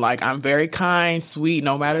down. Like, I'm very kind, sweet,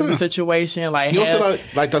 no matter the situation. Like, You don't hell, feel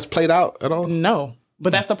like that's played out at all? no.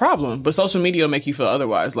 But that's the problem. But social media will make you feel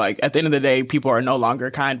otherwise. Like, at the end of the day, people are no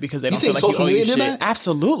longer kind because they don't feel think like you social owe you media shit. did that?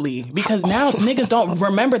 Absolutely. Because now niggas don't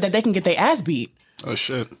remember that they can get their ass beat. Oh,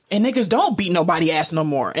 shit. And niggas don't beat nobody ass no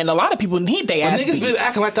more. And a lot of people need their ass Niggas beat. been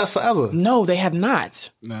acting like that forever. No, they have not.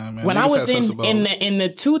 Nah, man. When I Niggas was had sense about in it. the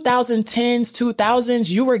 2010s, 2000s,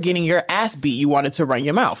 you were getting your ass beat. You wanted to run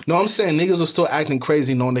your mouth. No, I'm saying niggas are still acting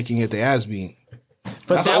crazy knowing they can get their ass beat.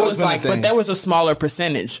 But That's that always was been a like, thing. but that was a smaller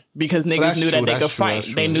percentage because niggas that's knew true, that they that's could true, fight. that's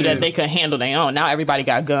true, They knew yeah. that they could handle their own. Now everybody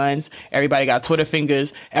got guns. Everybody got Twitter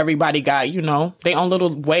fingers. Everybody got, they own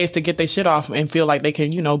little ways to get their shit off and feel like they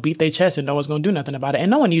can, beat their chest and no one's going to do nothing about it.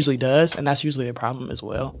 And no one usually does. And that's usually the problem as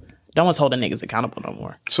well. No one's holding niggas accountable no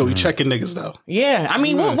more. So we checking niggas, though. Yeah. I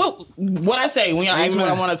mean, what I say when y'all ask me what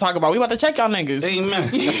I want to talk about, we about to check y'all niggas. Amen.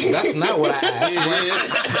 That's not what I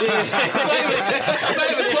asked.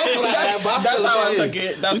 That's how I took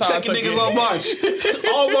it. That's We how I checking took niggas it. all March.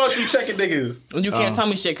 All March, we checking niggas. You can't tell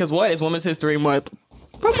me shit because what? It's Women's History Month.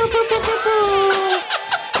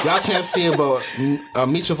 Y'all can't see it, but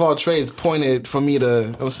Meech of all trades pointed for me to, you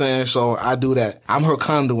know what I'm saying? So I do that. I'm her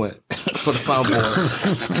conduit for the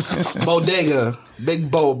soundboard. Bodega, Big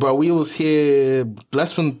Bo, bro. We was here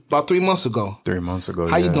less than about 3 months ago. 3 months ago.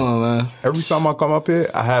 How you doing, man? Every time I come up here,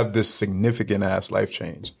 I have this significant ass life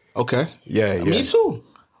change. Okay. Yeah. Me too.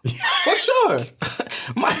 For sure.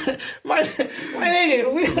 my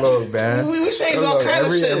nigga, Look, man. we changed all kind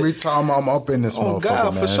of shit. Every time I'm up in this Oh motherfucker,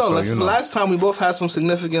 God, man. for sure. So, Last time we both had some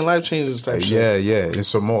significant life changes type shit. Yeah, it's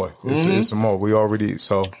some more. It's some more. We already,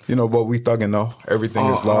 but we thugging though. Everything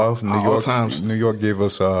is love. New all York, times. New York gave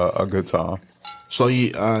us a good time. So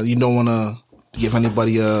you don't want to give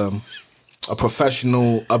anybody a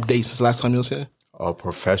professional update since last time you was here? A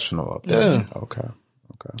professional update. Yeah. Okay.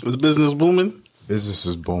 Is business booming? Business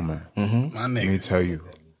is booming. My Let me nigga. tell you.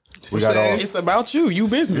 We got all. It's about you. You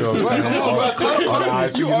business. You are the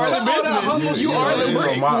business. You are the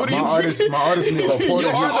brick. My artist nigga Porter.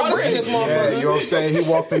 You are the brick in this motherfucker. Yeah, you know what I'm saying? He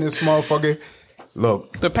walked in this motherfucker.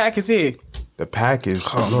 Look, The pack is here. the pack is.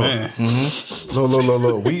 Man.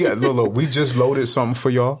 Look. We just loaded something for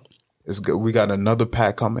y'all. It's good. We got another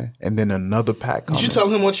pack coming, and then another pack coming. Did you tell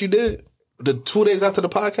him what you did? The 2 days after the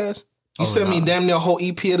podcast? You sent me damn near a whole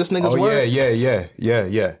EP of this nigga's work?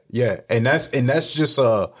 Yeah. And that's just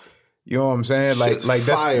You know what I'm saying? Shit's Like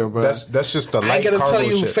that's fire, bro. That's just the I light ain't gonna cargo tell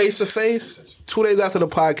you shit. face to face. 2 days after the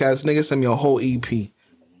podcast, nigga sent me a whole EP.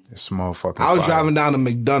 It's motherfucking I was fire. driving down to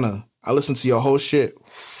McDonough. I listened to your whole shit.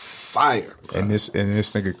 Fire. And this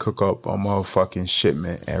nigga cook up a motherfucking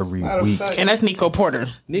shipment every Matter of week. fact, And that's Nico Porter.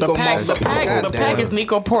 Nico the pack motherfucker. is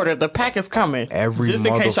Nico Porter. The pack is coming. Every Just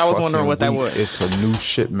in case I was wondering motherfucking what that week, was. It's a new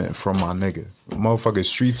shipment from my nigga. Motherfucking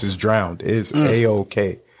streets is drowned. It's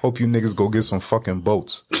A-OK. Hope you niggas go get some fucking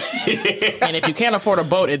boats. And if you can't afford a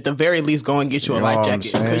boat, at the very least, go and get you a You know life what I'm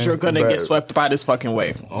jacket because saying? you're gonna But- get swept by this fucking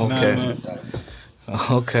wave. Okay.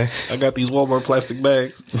 Okay. I got these Walmart plastic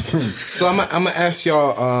bags. So I'm gonna ask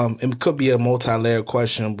y'all. It could be a multi-layered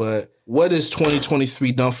question, but what has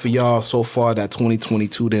 2023 done for y'all so far that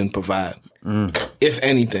 2022 didn't provide, if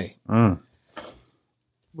anything?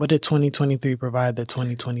 What did 2023 provide that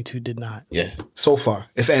 2022 did not? Yeah. So far,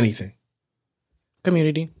 if anything,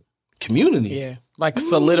 Community. community. Yeah. Like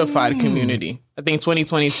solidified community. I think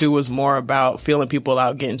 2022 was more about feeling people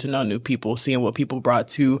out, getting to know new people, seeing what people brought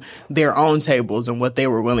to their own tables and what they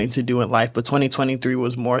were willing to do in life. But 2023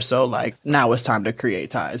 was more so like, now it's time to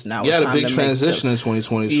create ties. Now You had it's a time big to transition in make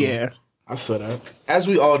 2022. Yeah. I feel that. As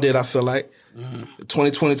we all did, I feel like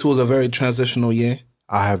 2022 was a very transitional year.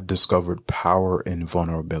 I have discovered power in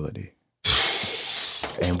vulnerability.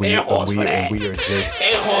 And we are just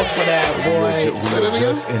Air horse for that, boy. we are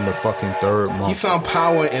just in the fucking third month. You found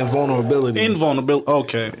power in vulnerability. Invulnerability.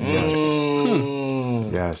 Okay.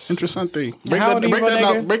 Yes. Interesting thing. How old are you, Break that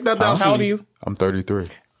Bodega? down. Break that down for How old me. are you? I'm 33.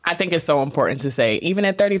 I think it's so important to say, even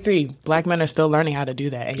at 33, black men are still learning how to do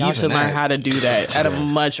that. And y'all Even should learn that. how to do that at a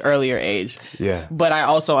much earlier age. Yeah. But I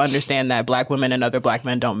also understand that black women and other black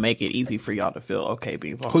men don't make it easy for y'all to feel okay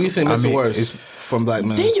being vulnerable. Who you think makes I mean, it worse it's- from black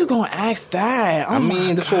men? Then you gonna ask that? Oh I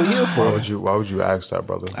mean, that's what we're here for. Why would you ask that,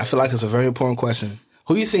 brother? I feel like it's a very important question.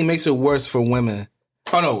 Who you think makes it worse for women?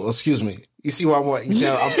 Oh no, excuse me. You see what I'm? You see,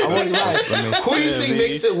 I'm already right. Who do you think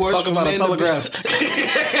makes it worse Talk for about a men?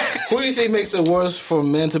 Who do you think makes it worse for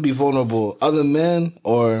men to be vulnerable? Other men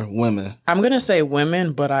or women? I'm gonna say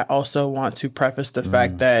women, but I also want to preface the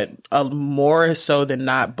fact that more so than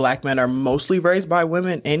not, black men are mostly raised by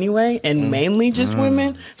women anyway, and mainly just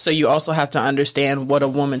women. So you also have to understand what a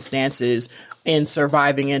woman's stance is in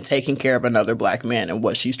surviving and taking care of another black man and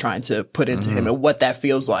what she's trying to put into him and what that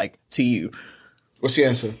feels like to you. What's the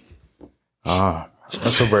answer?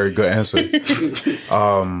 That's a very good answer.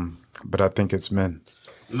 But I think it's men.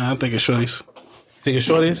 Nah, I think it's shorties. Think it's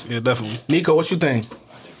shorties? Yeah, definitely. Nico, what you think?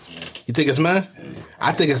 You think it's men?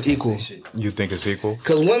 I think it's equal. You think it's equal?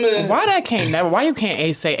 Because women, Why you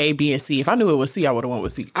can't say A, B, and C? If I knew it was C, I would have went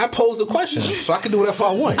with C. I pose the question, so I can do whatever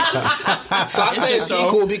I want. So I say it's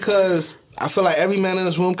equal because I feel like every man in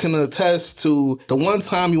this room can attest to the one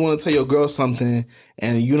time you want to tell your girl something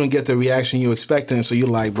and you don't get the reaction you're expecting, so you're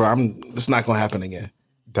like, bro, it's not going to happen again.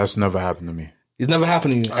 That's never happened to me. It's never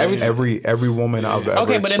happened to you. Every woman I've ever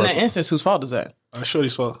Okay, but in that expressed- instance, whose fault is that?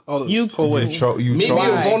 Shorty's fault. All the You- whole way. you chose Me being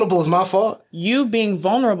vulnerable is my fault. You being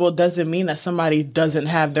vulnerable doesn't mean that somebody doesn't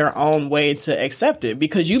have their own way to accept it,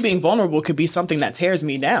 because you being vulnerable could be something that tears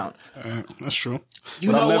me down. That's true.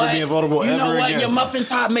 You But know I'm never what? being vulnerable you ever know what? again. Your muffin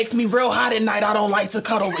top makes me real hot at night. I don't like to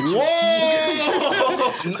cuddle with you.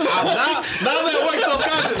 Now that works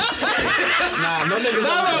subconscious. Nah, no niggas.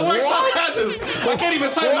 Now that works subconscious. I can't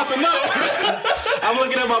even type nothing up. I'm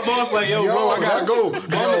looking at my boss like, yo, bro, I gotta go. On the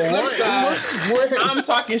flip side, I'm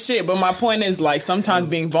talking shit, but my point is, like, sometimes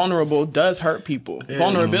being vulnerable does hurt people.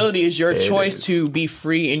 Vulnerability is your choice to be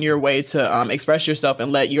free in your way to express yourself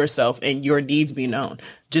and let yourself and your needs be known.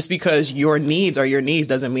 Just because your needs are your needs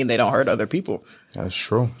doesn't mean they don't hurt other people. That's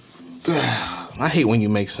true. I hate when you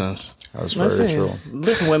make sense. That's very true.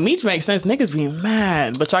 Listen, when Meech makes sense, niggas be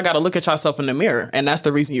mad, but y'all got to look at yourself in the mirror, and that's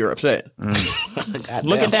the reason you're upset.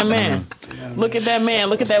 Look at that man. Look at that man.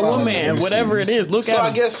 Look at that woman. Whatever it is, look So at I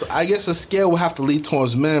him. guess the scale will have to lead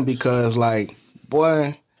towards men because, like,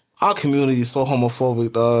 boy, our community is so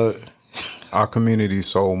homophobic, dog. Our community is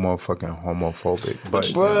so motherfucking homophobic. But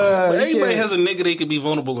Bruh, But you everybody can't- has a nigga they can be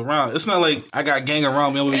vulnerable around. It's not like I got gang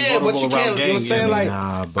around me. I'm gonna be Yeah, but vulnerable you around can't. You know gang. what I'm saying? Like,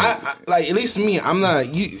 Nah, but- I, like at least me, I'm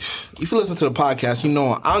not. You, if you listen to the podcast, you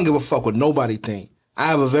know I don't give a fuck what nobody think. I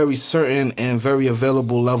have a very certain and very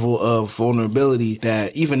available level of vulnerability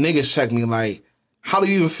that even niggas check me like, how do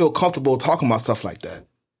you even feel comfortable talking about stuff like that?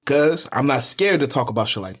 Because I'm not scared to talk about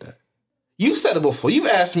shit like that. You've said it before. You've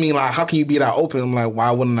asked me, like, how can you be that open? I'm like, why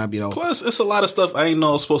wouldn't I be that open? Plus, it's a lot of stuff I ain't know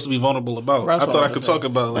I was supposed to be vulnerable about. That's I what thought I I was could saying. talk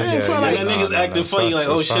about. Like, Yeah, like, yeah, that niggas acting funny. Like,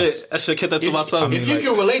 oh facts, facts. shit, I should keep that to myself. If you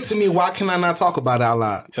can relate to me, why can I not talk about it out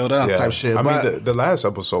loud? Yo, down. yeah. type shit, I but- mean, the last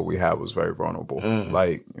episode we had was very vulnerable.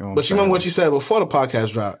 Like, you know But you remember what you said before the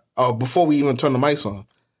podcast dropped? Or before we even turned the mics on?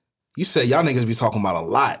 You said y'all niggas be talking about a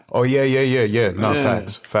lot. Oh, yeah. No,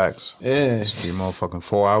 facts. Yeah. It's be motherfucking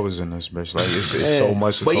 4 hours in this bitch. Like, it's so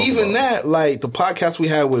much to But talk even about. that, like, the podcast we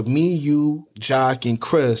had with me, you, Jock, and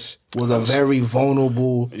Chris was a very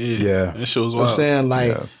vulnerable. Yeah. That shit was You know what I'm wild. saying?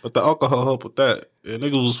 Like, But the alcohol helped with that. Yeah,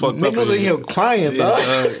 niggas was fucked up. niggas in here crying, Yeah,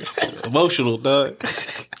 dog. emotional, dog.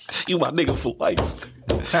 You my nigga for life.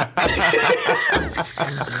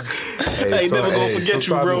 I ain't never gonna forget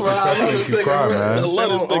you, bro. sometimes I love it's this make you cry, nigga, man. I love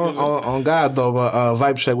this nigga, man. on God, though, but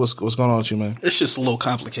Vibe Check, what's going on with you, man? It's just a little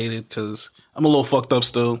complicated because I'm a little fucked up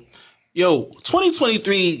still. Yo,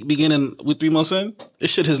 2023 beginning with 3 months in,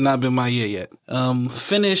 this shit has not been my year yet.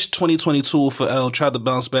 Finished 2022 for L, tried to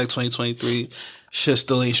bounce back 2023. Shit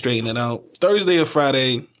still ain't straightening it out. Thursday or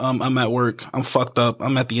Friday, I'm at work. I'm fucked up.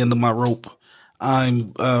 I'm at the end of my rope.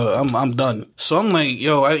 I'm done. So I'm like,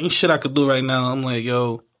 yo, I ain't shit I could do right now. I'm like,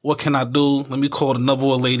 yo, what can I do? Let me call the number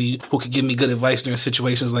one lady who could give me good advice during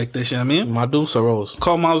situations like this. You know what I mean? My Deuce or Rose?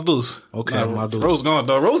 Call Miles Deuce. Okay, my Deuce. Rose gone,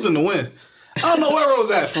 dog. Rose in the win. I don't know where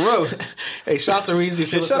Rose at, for real. Hey, shout out to Reezy.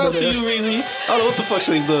 Shout out to you, Reezy. I don't know what the fuck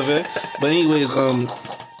she doing, man. But anyways,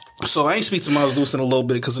 so I ain't speak to Miles Deuce in a little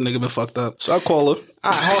bit because the nigga been fucked up. So I call her.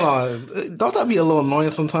 Hold on. Don't that be a little annoying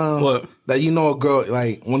sometimes? What? That you know a girl,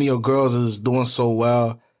 like, one of your girls is doing so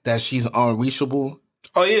well that she's unreachable.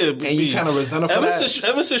 Oh yeah, And you kind of resent her for that?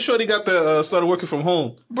 Ever since Shorty got started working from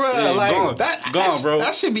home, Bruh, yeah, like, gone, bro.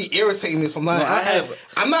 That should be irritating me sometimes. No,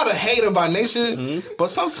 I'm not a hater by nature, but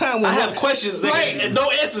sometimes when I have questions, nigga, and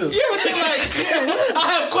no answers. You ever think like, damn,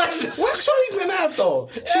 I have questions. what's Shorty been at though?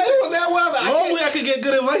 She doing that well. Normally I could get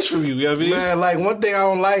good advice from you. You know what I mean? Man, like, one thing I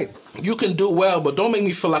don't like, you can do well, but don't make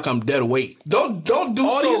me feel like I'm dead weight. Don't do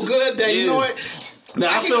so good that, you know what? Now,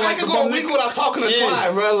 I feel like I can go a week without talking to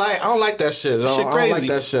Clyde, bro. Like, I don't like that shit. I don't like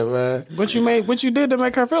that shit, man. What you did to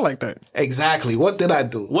make her feel like that? Exactly. What did I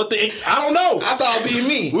do? I don't know. I thought it'd be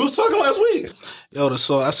me. We was talking last week. Yo,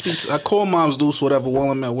 so I call Moms Deuce, whatever, while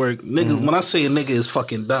I'm at work. Nigga, when I say a nigga is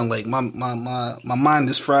fucking done, like my mind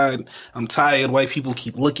is fried. I'm tired. White people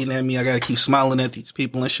keep looking at me. I gotta keep smiling at these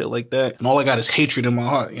people and shit like that. And all I got is hatred in my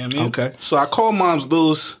heart. You know what I mean? Okay. So I call Moms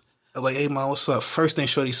Deuce. I'm like, hey, Mom, what's up? First thing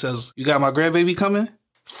Shorty says, you got my grandbaby coming?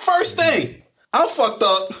 First thing. I'm fucked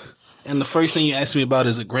up. And the first thing you ask me about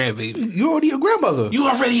is a grandbaby. You already a grandmother. You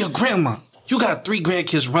already a grandma. You got 3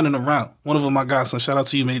 grandkids running around. One of them my godson. Shout out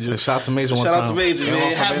to you, Major. Shout out to Major one Shout time. out to Major, Yeah,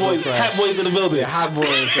 man. Hat boys in the building. Yeah, hot boys.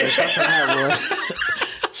 Shout out to Hat Boy.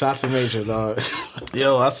 Shout out to Major, dog.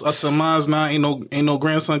 Yo, I said mine's now ain't no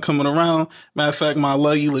grandson coming around. Matter of fact, I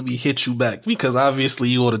love you. Let me hit you back because obviously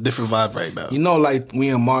you on a different vibe right now. You know, like, we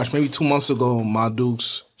in March, maybe 2 months ago, my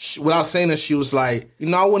Dukes, without saying that, she was like, you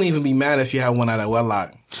know, I wouldn't even be mad if you had one out of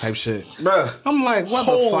wedlock type shit. Bruh. I'm like, what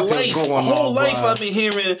the fuck is going on? Whole life bruh? I've been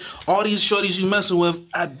hearing all these shorties you messing with.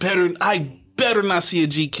 I better not see a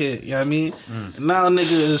G kid. You know what I mean? Now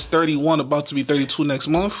nigga is 31, about to be 32 next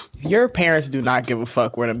month. Your parents do not give a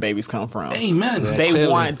fuck where the babies come from. Amen.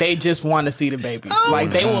 They just want to see the babies.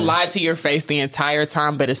 Like, they will lie to your face the entire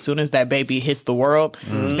time, but as soon as that baby hits the world,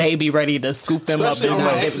 they be ready to scoop them Especially up. when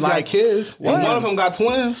my exes got kids. And one of them got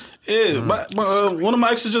twins. Yeah, one of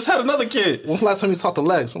my exes just had another kid. When's the last time you talked to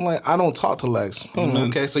Lex? I'm like, I don't talk to Lex.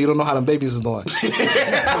 Okay, so you don't know how them babies is doing.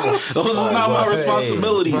 Those is not my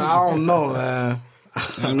responsibilities. Bro, I don't know, man.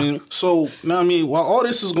 I mean, so now while all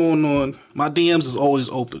this is going on, my DMs is always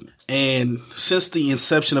open. And since the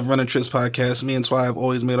inception of Running Trips podcast, me and Twy have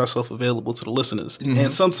always made ourselves available to the listeners. And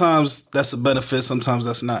sometimes that's a benefit, sometimes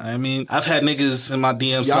that's not. I mean, I've had niggas in my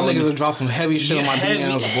DMs. Y'all niggas will drop some heavy shit on my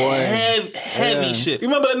DMs, boy. Heavy shit. You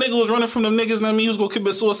remember that nigga was running from them niggas and he was gonna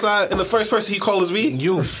commit suicide, and the first person he called is me?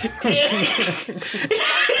 You.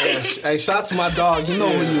 Hey, shout out to my dog. You know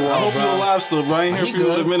who you are. I hope bro. you alive still, bro. I ain't here for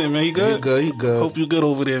you in a minute, man. He good? He good. Hope you good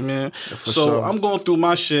over there, man. So sure. I'm going through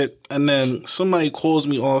my shit, and then somebody calls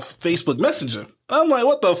me off Facebook Messenger. I'm like,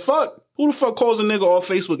 what the fuck? Who the fuck calls a nigga off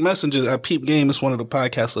Facebook Messenger at Peep Game? It's one of the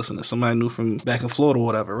podcast listeners, somebody I knew from back in Florida or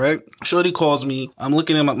whatever, right? Shorty calls me. I'm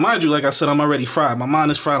looking at mind you, like I said, I'm already fried. My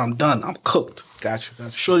mind is fried. I'm done. I'm cooked.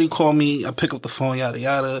 Gotcha. Shorty called me. I pick up the phone, yada,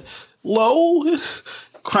 yada. Low.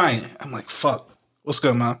 Crying. I'm like, fuck. What's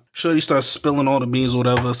good, man? Shorty starts spilling all the beans or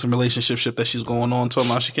whatever, some relationship shit that she's going on,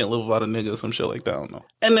 talking about she can't live without a nigga or some shit like that, I don't know.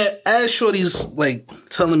 And then as Shorty's like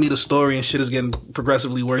telling me the story and shit is getting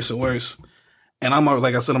progressively worse and worse, and I'm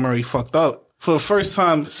like I said, I'm already fucked up. For the first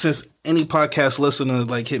time since any podcast listener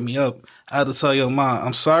like hit me up, I had to tell yo, Ma,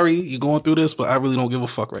 I'm sorry you're going through this, but I really don't give a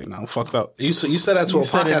fuck right now. I'm fucked up. You said that to a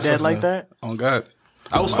podcast listener. like that? Oh God,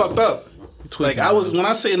 I was fucked up. Like I was when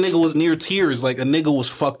I say a nigga was near tears, like a nigga was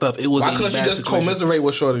fucked up. It was. Why couldn't you just commiserate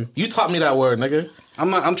with Shorty? You taught me that word, nigga.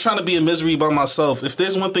 I'm trying to be in misery by myself. If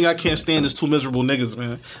there's one thing I can't stand, is two miserable niggas,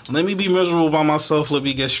 man. Let me be miserable by myself. Let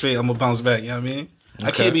me get straight. I'm gonna bounce back. You know what I mean? Okay.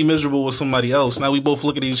 I can't be miserable with somebody else. Now we both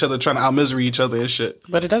look at each other trying to out-misery each other and shit.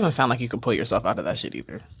 But it doesn't sound like you can pull yourself out of that shit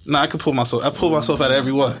either. Nah, I pull myself out of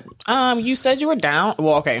everyone. You said you were down.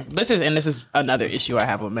 Well, okay. This is another issue I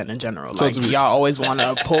have with men in general. Like, y'all always want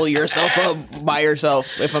to pull yourself up by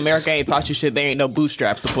yourself. If America ain't taught you shit, there ain't no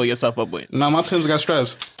bootstraps to pull yourself up with. Nah, my Tim's got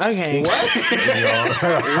straps. Okay. What?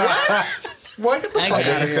 What? Get the fuck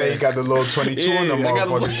out of here. You got the little 22 in the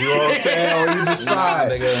motherfuckers. You know what I'm saying? On either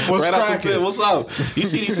side. What's cracking? What's up? You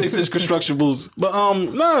see these 6-inch construction boots. But,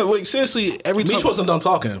 no, like, seriously, every time. Meech wasn't done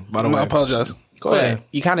talking, by the way. I apologize. Go ahead.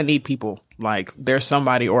 You kind of need people. Like, there's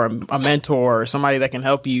somebody or a mentor or somebody that can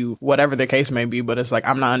help you, whatever the case may be. But it's like,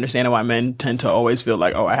 I'm not understanding why men tend to always feel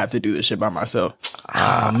like, oh, I have to do this shit by myself.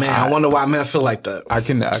 Man, I wonder why men feel like that. I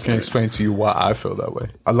can explain to you why I feel that way.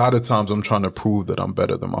 A lot of times I'm trying to prove that I'm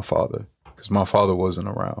better than my father. Because my father wasn't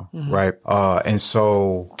around, right? And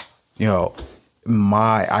so, you know,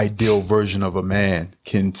 my ideal version of a man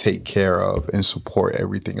can take care of and support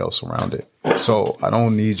everything else around it. So I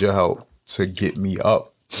don't need your help to get me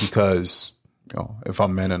up because, you know, if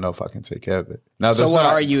I'm man enough, I can take care of it. Now, so what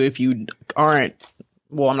are you if you aren't?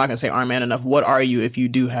 Well, I'm not going to say aren't man enough. What are you if you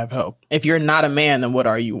do have help? If you're not a man, then what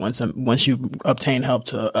are you once you've obtained help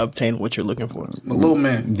to obtain what you're looking for? A little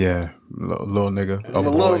man. Yeah, little nigga. A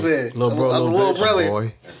little bit. Little bro, little brother.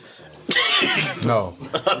 Boy. No.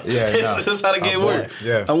 Yeah, This is how the game works.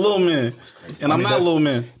 Yeah. I'm a little man. And I'm not a little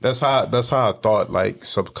man. That's how I thought, like,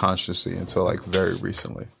 subconsciously until, like, very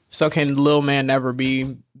recently. So can little man never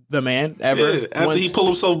be the man ever? Yeah, after he pull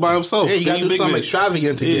himself by himself. Yeah, you gotta do something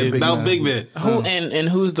extravagant to get big now man. Big man. Who and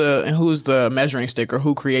who's the measuring stick or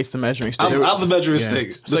who creates the measuring stick? I'm the measuring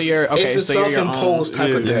stick. So you're okay. It's a so you're your self-imposed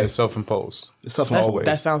type of Yeah, thing. self-imposed.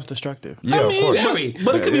 That sounds destructive. Yeah, of course.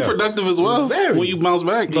 But it could be productive as well. When you bounce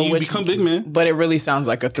back and you become big man. But it really sounds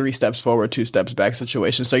like a 3 steps forward, 2 steps back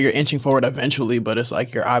situation. So you're inching forward eventually, but it's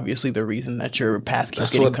like you're obviously the reason that your path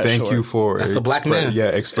keeps getting cut short. Thank you for a black man. Yeah,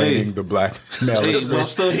 explaining the black male. I'm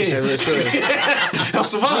still here. I'm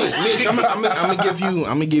surviving. I'm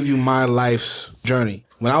gonna give you my life's journey.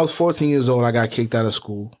 When I was 14 years old, I got kicked out of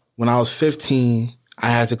school. When I was 15, I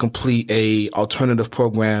had to complete a alternative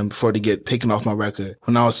program before to get taken off my record.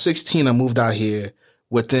 When I was 16, I moved out here.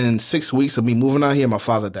 Within 6 weeks of me moving out here, my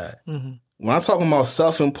father died. Mm-hmm. When I'm talking about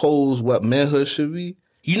self-imposed, what manhood should be,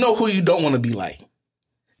 you know who you don't want to be like.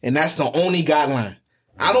 And that's the only guideline.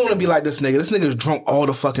 I don't want to be like this nigga. This nigga's drunk all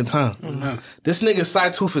the fucking time. Mm-hmm. This nigga's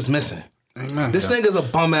side tooth is missing. Amen. This nigga's a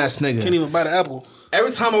bum ass nigga. Can't even buy the apple.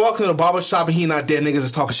 Every time I walk into the barber shop and he not there, niggas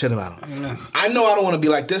is talking shit about him. Amen. I know I don't want to be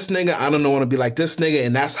like this nigga. I don't want to be like this nigga.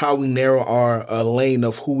 And that's how we narrow our lane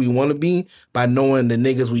of who we want to be, by knowing the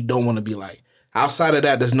niggas we don't want to be like. Outside of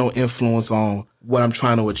that, there's no influence on what I'm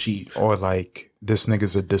trying to achieve. Or like, this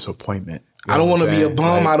nigga's a disappointment. I don't want to be a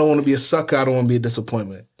bum. I don't want to be a sucker. I don't want to be a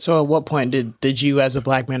disappointment. So at what point did you as a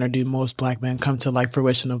black man, or do most black men, come to like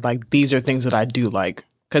fruition of like, these are things that I do like?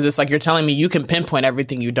 Because it's like you're telling me you can pinpoint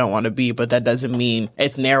everything you don't want to be, but that doesn't mean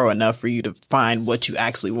it's narrow enough for you to find what you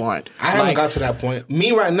actually want. I haven't got to that point.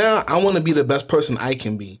 Me right now, I want to be the best person I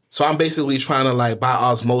can be. So I'm basically trying to, like, by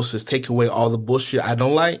osmosis, take away all the bullshit I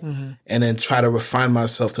don't like, and then try to refine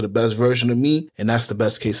myself to the best version of me. And that's the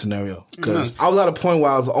best case scenario. Because I was at a point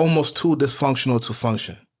where I was almost too dysfunctional to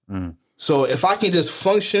function. So if I can just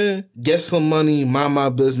function, get some money, mind my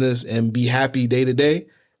business, and be happy day to day,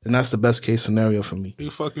 then that's the best case scenario for me. You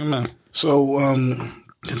fucking man. So,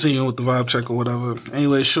 continuing with the vibe check or whatever.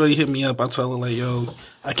 Anyway, shorty hit me up. I tell her, like, yo,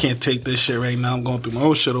 I can't take this shit right now. I'm going through my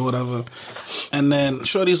own shit or whatever. And then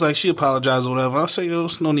shorty's like, she apologized or whatever. I say, yo,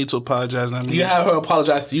 there's no need to apologize. I mean, you had her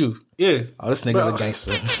apologize to you? Yeah. Oh, this nigga's a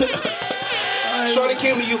gangster. Shorty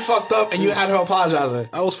came to you fucked up and you had her apologizing.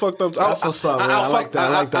 I was fucked up. That's what's up, man. I like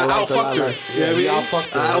that. I like that. I fucked her. Yeah, I fucked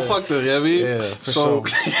her. I fucked her. Yeah, I mean? Yeah, for sure.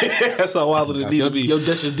 That's how wild it need to be. Your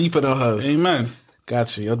dish is deeper than hers. Amen.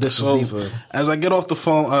 Gotcha. Your dish is deeper. As I get off the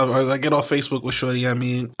phone, or as I get off Facebook with shorty, I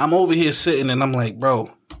mean, I'm over here sitting and I'm like, bro,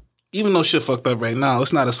 even though shit fucked up right now,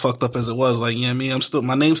 it's not as fucked up as it was. Like, you know what I mean?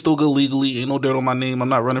 My name's still good legally. Ain't no dirt on my name. I'm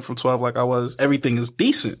not running from 12 like I was. Everything is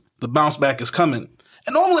decent. The bounce back is coming.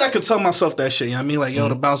 And normally I could tell myself that shit. You know what I mean? Like, yo,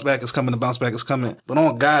 the bounce back is coming, the bounce back is coming. But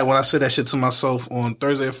on God, when I said that shit to myself on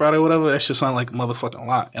Thursday or Friday or whatever, that shit sound like a motherfucking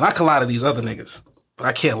lie. And I can lie to these other niggas, but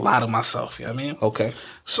I can't lie to myself. You know what I mean? Okay.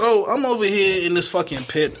 So I'm over here in this fucking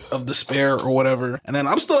pit of despair or whatever, and then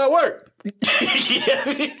I'm still at work. You know what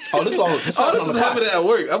I mean? This is happening at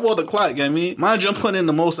work. I'm on the clock, you know what I mean? Mind you, I'm putting in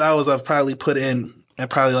the most hours I've probably put in and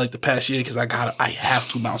probably like the past year because I have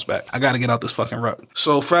to bounce back. I got to get out this fucking rut.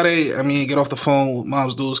 So Friday, get off the phone with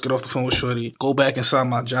mom's dudes, get off the phone with shorty, go back inside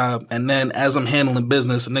my job, and then as I'm handling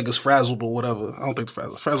business, the niggas frazzled or whatever. I don't think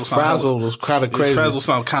the frazzled was kind of crazy. Frazzled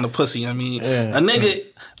sound kind of pussy. A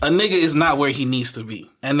nigga is not where he needs to be.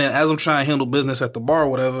 And then as I'm trying to handle business at the bar or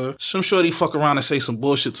whatever, some shorty fuck around and say some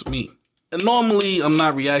bullshit to me. And normally, I'm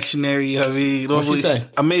not reactionary. What'd she say?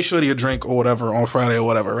 I made shorty a drink or whatever on Friday or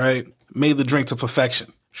whatever, right? Made the drink to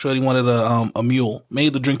perfection. Shorty wanted a mule.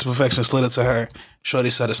 Made the drink to perfection, slid it to her. Shorty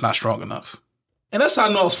said it's not strong enough. And that's how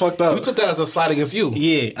I know I was fucked up. You took that as a slide against you.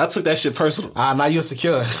 Yeah, I took that shit personal. Now you're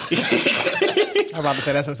secure. I'm about to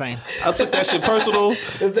say that's insane. I took that shit personal.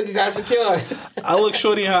 This nigga got secure. I looked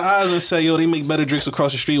shorty in her eyes and said, yo, they make better drinks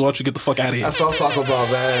across the street. Why don't you get the fuck out of here? That's what I'm talking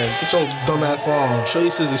about, man. Get your dumb ass on. Shorty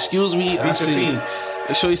says, excuse me.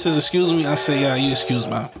 Shorty says, excuse me. I say, yeah, you excuse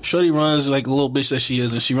me. Shorty runs like a little bitch that she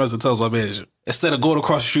is, and she runs and tells my manager. Instead of going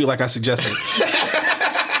across the street like I suggested.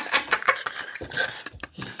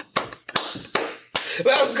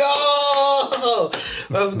 Let's go.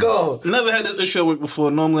 Let's go. Never had this issue at work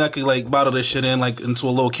before. Normally I could like bottle this shit in like into a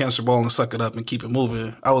little cancer ball and suck it up and keep it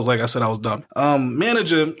moving. I was dumb.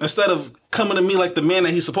 Manager, instead of coming to me like the man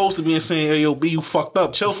that he's supposed to be and saying, hey, yo, B, you fucked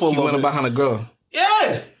up. Chill for a little bit. He went behind a girl.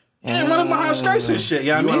 Yeah. Yeah, running behind skirts and shit. You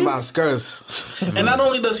know what I mean? Running behind skirts. And not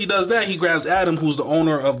only does he does that, he grabs Adam, who's the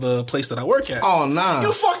owner of the place that I work at. Oh, nah.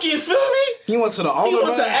 You fucking feel me? He went to the owner, He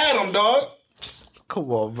went to Adam, dog.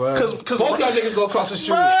 Come on, bro. Because both y'all niggas go across the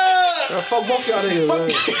street. Fuck both y'all niggas,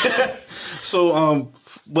 man. So,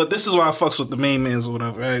 but this is why I fucks with the main mans or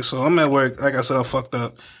whatever, right? So I'm at work. Like I said, I fucked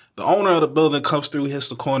up. The owner of the building comes through, hits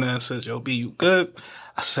the corner and says, yo, B, you good?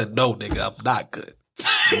 I said, no, nigga, I'm not good.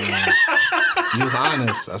 You was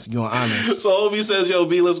honest. You were honest. So Obi says, yo,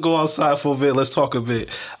 B, let's go outside for a bit. Let's talk a bit.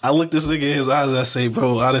 I look this nigga in his eyes and I say,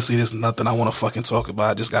 bro, honestly, there's nothing I want to fucking talk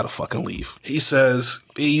about. I just got to fucking leave. He says,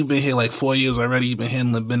 B, you've been here like 4 years already. You've been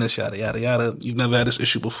handling business, yada, yada, yada. You've never had this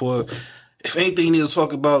issue before. If anything you need to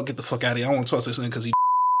talk about, get the fuck out of here. I don't want to talk to this nigga because he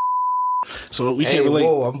so we can't relate.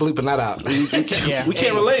 Whoa, I'm bleeping that out. We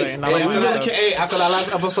can't relate. After that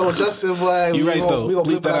last episode with Justin, boy, you right though. We gonna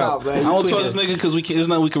bleep that out, man. I don't talk to this nigga because it's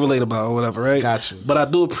nothing we can relate about or whatever, right? Gotcha. But I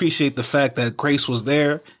do appreciate the fact that Grace was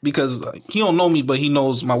there because he don't know me, but he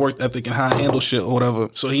knows my work ethic and how I handle shit or whatever.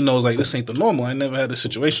 So he knows like this ain't the normal. I never had this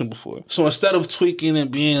situation before. So instead of tweaking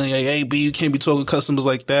and being like, hey, B, you can't be talking to customers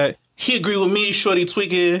like that. He agreed with me, shorty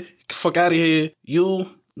tweaking, fuck out of here. You know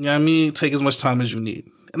what I mean? Take as much time as you need.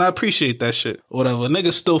 And I appreciate that shit. Whatever. A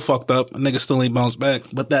nigga still fucked up. A nigga still ain't bounced back.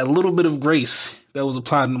 But that little bit of grace that was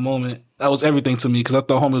applied in the moment, that was everything to me because I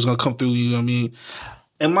thought homie was going to come through, you know what I mean?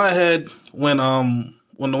 In my head, when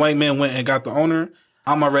the white man went and got the owner,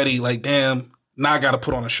 I'm already like, damn, now I got to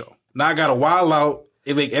put on a show. Now I got to wild out.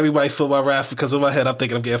 It make everybody feel my wrath because in my head I'm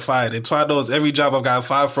thinking I'm getting fired. And so I know it's every job I've gotten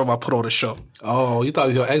fired from, I put on a show. Oh, you thought it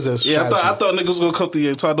was your exit strategy. Yeah, I thought niggas was going to come through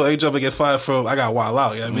here. So I know every job I get fired from, I got wild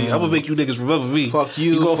out. You know what I mean? I'm going to make you niggas remember me. Fuck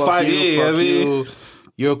you. You go fight you, fuck I mean? you.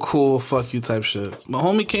 You're cool, fuck you type shit. My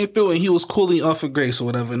homie came through and he was coolly offered grace or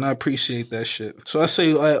whatever, and I appreciate that shit. So I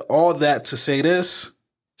say all that to say this.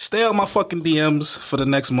 Stay out my fucking DMs for the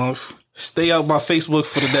next month. Stay out my Facebook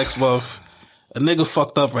for the next month. A nigga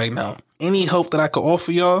fucked up right now. Any help that I could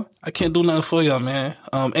offer y'all, I can't do nothing for y'all, man.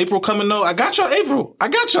 April coming though. I got y'all, April. I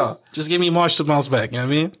got y'all. Just give me March to bounce back, you know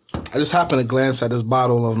what I mean? I just happened to glance at this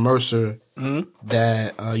bottle of Mercer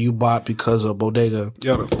that you bought because of Bodega.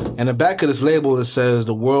 Yoda. And the back of this label, it says,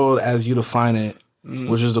 the world as you define it,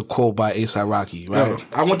 which is a quote by A$AP Rocky, right?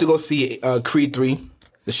 Yoda. I went to go see Creed 3.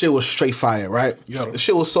 The shit was straight fire, right? Yoda. The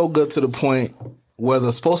shit was so good to the point where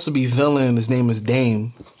the supposed to be villain, his name is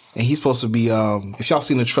Dame. And he's supposed to be, if y'all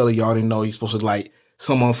seen the trailer, you already know he's supposed to like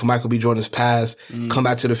someone from Michael B. Jordan's past, come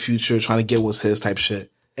back to the future, trying to get what's his type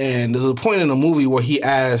shit. And there's a point in the movie where he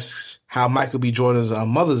asks how Michael B. Jordan's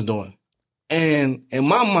mother's doing. And in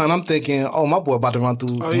my mind, I'm thinking, oh, my boy about to run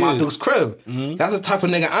through my Duke's crib. That's the type of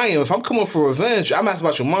nigga I am. If I'm coming for revenge, I'm asking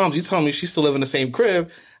about your mom's, you tell me she still live in the same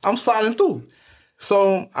crib, I'm sliding through.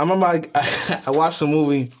 So I remember I watched the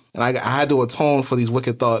movie and I had to atone for these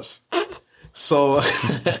wicked thoughts. So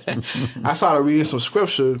I started reading some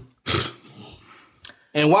scripture.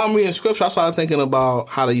 And while I'm reading scripture, I started thinking about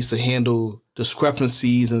how they used to handle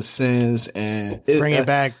discrepancies and sins and bring it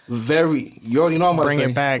back. You already know what I'm about to say. Bring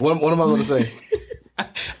it back. What am I going to say?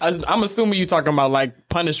 I'm assuming you're talking about like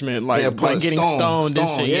punishment, like getting stoned and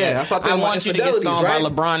shit. Yeah, that's what I want you to get stoned by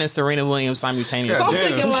LeBron and Serena Williams simultaneously. So I'm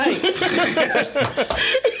thinking like,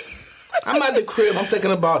 I'm at the crib. I'm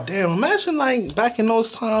thinking about, damn, imagine like back in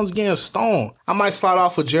those times getting stoned. I might slide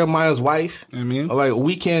off with Jeremiah's wife. I mean, or like a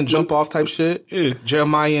weekend jump off type shit. Yeah.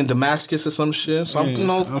 Jeremiah in Damascus or some shit. So I'm quick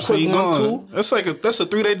 1, 2. That's a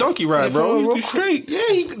 3-day donkey ride, bro. You straight.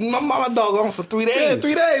 Yeah, my dog on for 3 days. Yeah,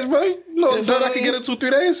 3 days, bro. You know You that feel I can me? get it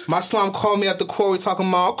 2-3 days. My slum called me at the quarry talking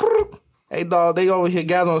about, hey dog, they over here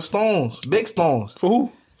gathering stones, big stones. For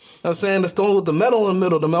who? You know what I'm saying? The stones with the metal in the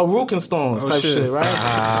middle, the Melrukin stones type shit,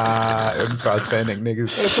 right? Them Titanic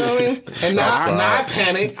niggas. You feel me? And now I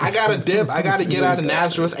panic. I gotta dip. I gotta get out of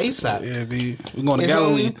Nazareth ASAP. Yeah, B. We're going to You feel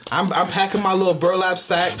Galilee. me? I'm packing my little burlap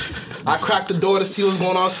sack. I crack the door to see what's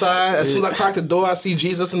going on outside. As soon as I crack the door, I see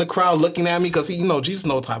Jesus in the crowd looking at me because Jesus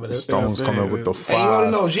know time of this. Stones coming with the And you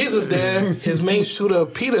already fire. know Jesus there. His main shooter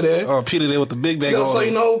Peter there. Oh, Peter there with the big bag on.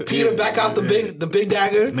 So Peter back out the big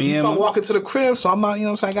dagger. He Yeah, start man. walking to the crib. So I'm out. You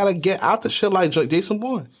know what I'm saying? I gotta get out the shit like Jason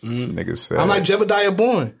Bourne. Niggas said. I'm like Jebediah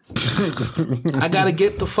Bourne. I gotta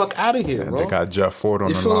get the fuck out of here, And bro. they got Jeff Ford on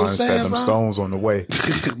You the feel what line. I'm Said saying, them bro? stones on the way.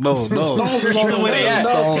 No. Stones is on the way.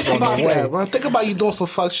 Stones Think on the about way. that, bro. Think about you doing some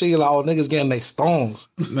fuck shit. You're like, oh, niggas getting their stones.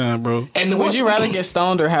 Nah, bro. And Would you rather get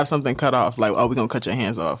stoned or have something cut off? Like, oh, we gonna cut your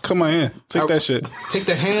hands off. Come on in. Take that shit. take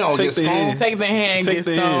the hand or Take get the stoned? hand. Take the hand, Take get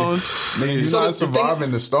the hand. stoned. Nigga, you're So not the thing-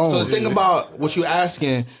 surviving the stones. So the thing about what you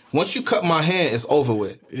asking, once you cut my hand, it's over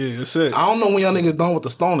with. Yeah, that's it. I don't know when y'all niggas done with the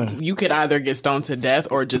stoning. You could either get stoned to death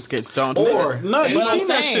or just get stoned. Or No, you But I'm seen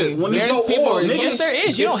that saying, shit. When there's there's people. or, Yes, niggas. there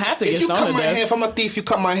is. You don't have to If get you stoned cut to my death. hand, if I'm a thief, you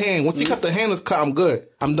cut my hand. Once you cut the hand is cut, I'm good.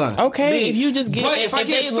 I'm done. Okay, if you just get, But if I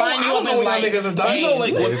get they stoned, line I you don't up know and when y'all like, niggas is done. hey, You know,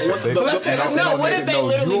 like, Let's say that's no, not what if they no,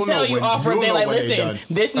 literally you'll tell know you when- off rip? you'll They know like, when they listen, done.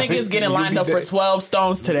 this nigga's getting You lined be up for dead. 12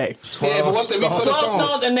 stones today. Yeah, but what's the reason for the 12 stones?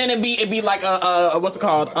 stones, and then it'd be like a what's it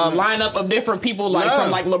called? A lineup of different people, like Yeah.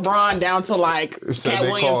 from like LeBron down to like So Cat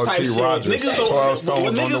they Williams call type T. shit. Rogers. Niggas 12 don't, stones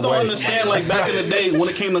what on niggas the don't way. understand, like back in the day when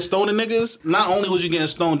it came to stoning niggas, not only was you getting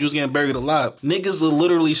stoned, you was getting buried alive. Niggas would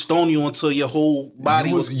literally stone you until your whole body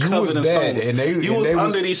You was was covered in dead, stones. and they- you and was they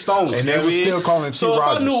was- under these stones. and you they know was what I mean? still calling T. So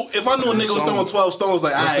Rogers. if I knew a nigga was throwing 12 stones,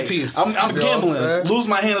 like, all Rest in right, peace. I'm You know what I'm gambling. saying? Lose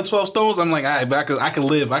my hand at 12 stones, I'm like, all right, but I can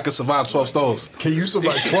live. I can survive 12 stones. Can you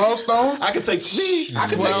survive 12 stones? I can take I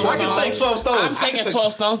can take 12 stones. I'm taking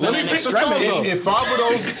 12 stones. Let down me in pick the extremity. stones, If 5 of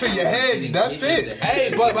those to your head, that's it.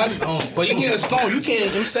 Hey, but you getting stoned, you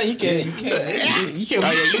can't. I'm saying you can't. You can't.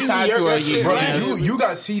 You tied to her, you Bro, man. you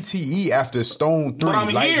got CTE after Stone 3. But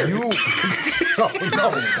I'm like here. you. no, you're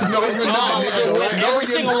not, nigga. With No, every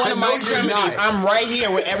single one of my extremities, I'm right here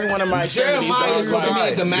with every one of my extremities. Jeremiah dog. is supposed to be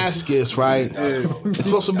in Damascus, right? It's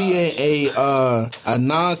supposed to be a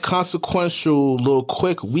non-consequential little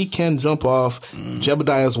quick weekend jump off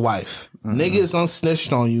Jebediah's wife. Niggas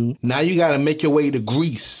unsnitched on you. Now you got to make your way to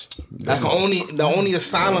Greece. That's the only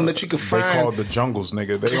asylum that you can They find. called the jungles,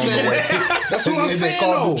 nigga. They on the way. That's what I'm They saying,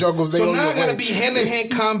 called though. the jungles, they So on now the I gotta way. be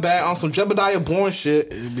hand-to-hand combat on some Jebediah Bourne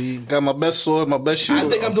shit. Got my best sword, my best shield. I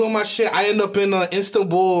think I'm doing my shit. I end up in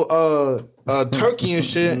Istanbul, Turkey and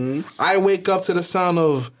shit. I wake up to the sound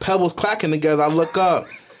of pebbles clacking together. I look up.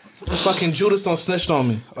 Fucking Judas done snitched on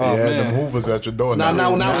me. Yeah, them Hoovers at your door. Now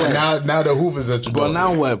the Hoovers at your door. But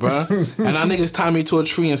now what, bro? And now niggas tie me to a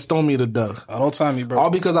tree and stone me to death. Oh, don't time me, bro.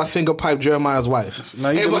 All because I finger piped Jeremiah's wife. Now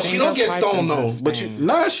you Hey, can- but she don't get stoned though. But you,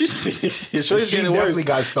 nah, she's she getting definitely worse.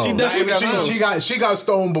 got stoned. She definitely got stoned. She got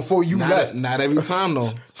stoned before you left. Not every time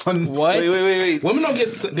though. What? Wait. Women don't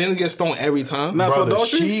didn't get stoned every time. Nah, for Brother,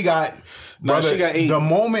 adultery? she got. Brother, she got 8. The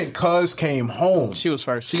moment Cuz came home, She was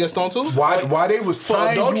first. She get stoned too? why they was For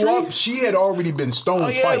tying you adultery? up, she had already been stoned Oh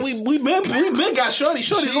yeah, twice. we been got Shorty.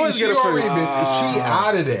 Shorty's always she getting already first. been. She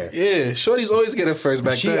out of there. Yeah, Shorty's always getting first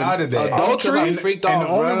back She then. out of there. Adultery? And, Freaked and off,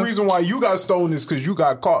 the only bruh. reason why you got stoned is because you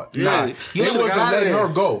got caught. Yeah. Nah, You they should've wasn't got outta letting there.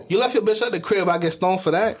 her go. You left your bitch at the crib. I get stoned for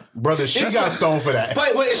that. Brother, she got stoned for that. But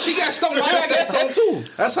if she got stoned, why did I get stoned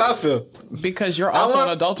too? That's how I feel. Because you're also learned-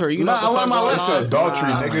 an adulterer. You Nah, know I learned my lesson. Adultery,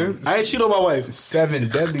 nigga. I ain't cheat on my wife. 7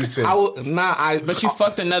 deadly sins. But you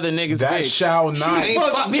fucked another nigga's That bitch. shall I not.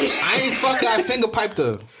 ain't fuck her. I finger piped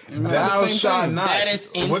her. Thou shalt not. That is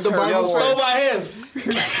What the Bible internal. Stole says? my hands.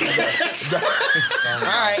 All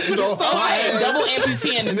right, you just stole my head. Double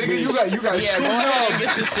amputee in this Nigga, bitch. you got Yeah, two go ahead and nubs.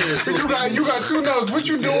 get this shit. You got 2 nubs. What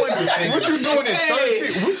you doing? What you doing at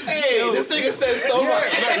 13? Hey, this nigga said stole my.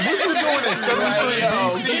 What you doing at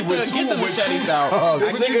 73 BC with Get the machetes out. What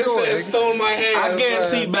This you nigga doing? said stole my hand. I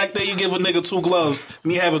guarantee back there you give a nigga 2 gloves.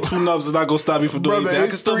 Me having 2 nubs is not gonna stop me from doing Brother, anything. I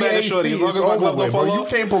can it's still 3 bang a AC. shorty as long It's as my over glove with, don't bro. fall You off.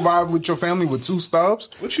 can't provide with your family with 2 stubs.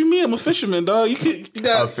 What you mean? I'm a fisherman, dog. You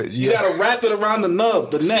gotta wrap it around the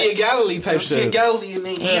nub, the Sea of neck. Galilee type See a shit. Galilee and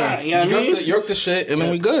then you know what I mean? Yerk the shit, and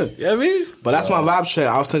then we good. You know what I mean? But that's my vibe check.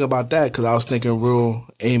 I was thinking about that because I was thinking real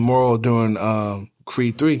amoral during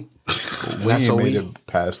Creed 3. We ain't made it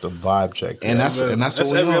past the vibe check. And that's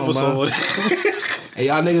what we every on, episode. Hey,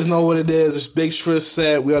 y'all niggas know what it is. It's Big Triz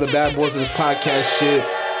said. We are the bad boys of this podcast shit.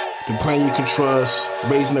 The brand you can trust.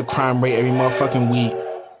 Raising the crime rate every motherfucking week.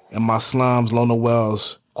 And my slums, Lona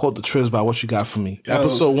Wells. Quote the Triz by what you got for me.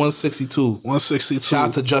 Episode 162. 162. Shout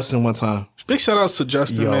out to Justin one time. Big shout outs to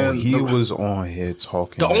Justin, man. He was on here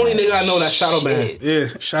talking. The only nigga I know that shadow banned. Yeah,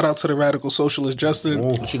 shout out to the radical socialist Justin. Ooh.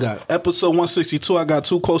 What you got? Episode 162, I got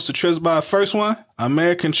 2 quotes to Triz by. First one,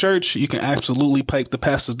 American church, you can absolutely pipe the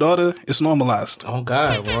pastor's daughter. It's normalized. Oh,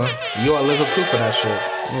 God, bro. You are living proof of that shit.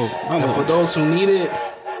 Oh, and for those who need it...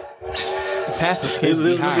 Pastor's kids.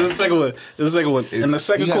 This is the second one. And the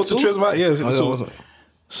second quote to Triz by, yeah.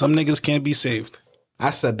 Some niggas can't be saved. I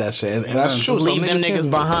said that shit, and that's true. Leave them niggas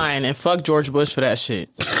behind and fuck George Bush for that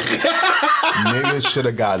shit. Niggas should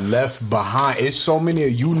have got left behind. It's so many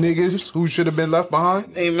of you niggas who should have been left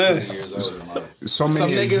behind. Amen. So many Some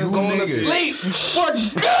niggas going to sleep for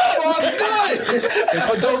good. And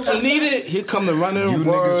for those who need it, here come the running you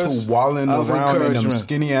words niggas who wallin' around in them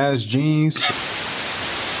skinny ass jeans.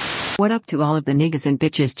 What up to all of the niggas and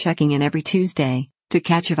bitches checking in every Tuesday to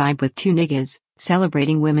catch a vibe with 2 niggas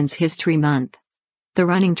celebrating Women's History Month. The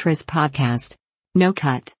Running Triz podcast. No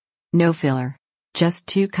cut. No filler. Just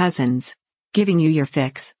 2 cousins. Giving you your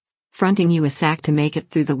fix. Fronting you a sack to make it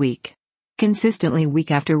through the week. Consistently week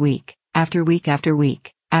after week, after week after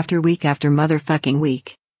week, after week after motherfucking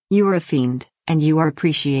week. You are a fiend, and you are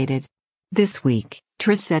appreciated. This week,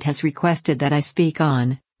 Triz has requested that I speak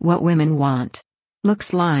on what women want. Look,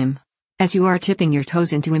 slime. As you are tipping your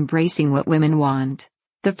toes into embracing what women want,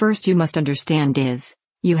 the first you must understand is,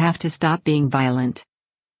 you have to stop being violent.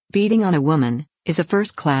 Beating on a woman is a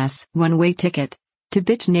first-class, one-way ticket to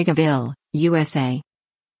Bitch Niggaville, USA.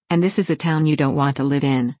 And this is a town you don't want to live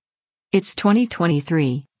in. It's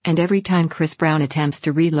 2023, and every time Chris Brown attempts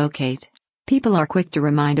to relocate, people are quick to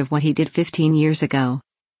remind of what he did 15 years ago.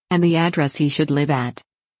 And the address he should live at.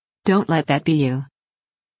 Don't let that be you.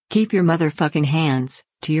 Keep your motherfucking hands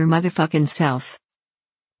to your motherfucking self.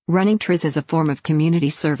 Running Triz is a form of community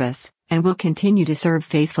service, and will continue to serve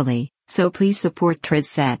faithfully, so please support Triz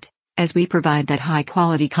Set, as we provide that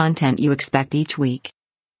high-quality content you expect each week.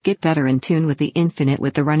 Get better in tune with the infinite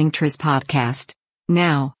with the Running Triz podcast.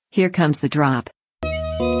 Now, here comes the drop. You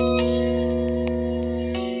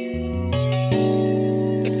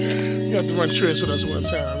have to run Triz with us one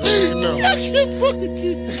time, man. You know. I can't fuck with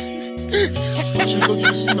you. But you look,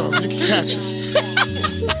 you can catch us. I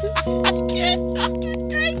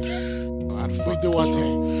can't take it. We do our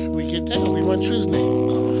thing. We get down. We run Triz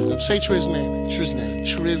name. Say Triz name. Triz name.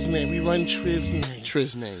 Triz name. We run Triz name.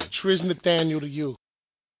 Triz name. Triz Nathaniel to you.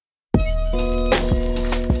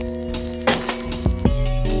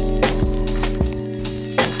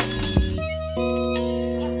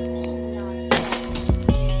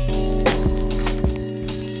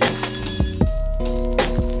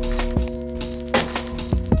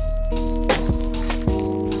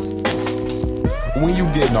 When you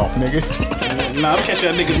getting off, nigga? Nah, I'm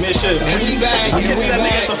catching that nigga mid-shift. And we back. I'm catching that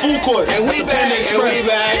nigga at the food court. And we back. And we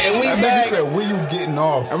back. And we That nigga back. said, when you getting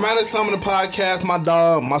off? Around this time of the podcast, my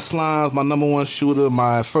dog, my slimes, my number one shooter,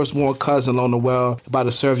 my firstborn cousin, Lona Well, about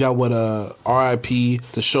to serve y'all with a RIP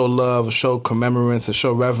to show love, to show commemorance, to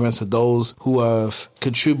show reverence to those who have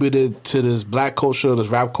contributed to this black culture, this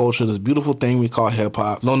rap culture, this beautiful thing we call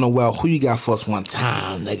hip-hop. Lona Well, who you got for us one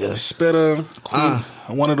time, nigga? Spitter, queen,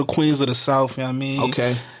 one of the queens of the South, you know what I mean?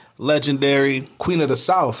 Okay. Legendary. Queen of the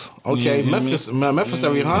South. Okay. Yeah, Memphis area,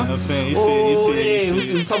 huh? You know what I'm saying? You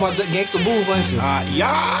see. We talking about Gangsta Boo, ain't you?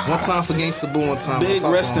 Yeah. One time for Gangsta Boo, one time. Big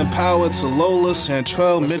rest in power to Lola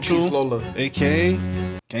Chantrell Rest in Mitchell, peace, Lola. a.k.a.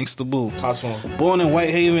 Gangsta Boo. Talk to him. Born in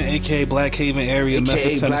Whitehaven, a.k.a. Black Haven area, AKA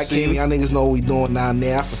Memphis, Black Tennessee. Haven, y'all niggas know what we doing down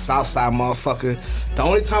there. That's the South Side motherfucker. The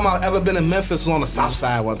only time I've ever been in Memphis was on the South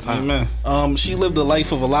Side one time. Amen. She lived the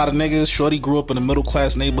life of a lot of niggas. Shorty grew up in a middle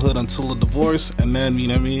class neighborhood until the divorce, and then, you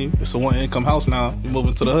know what I mean, it's a one income house now. We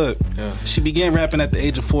moving to the hood. Yeah. She began rapping at the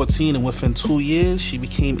age of 14, and within 2 years, she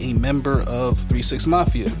became a member of 3 6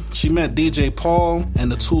 Mafia. She met DJ Paul, and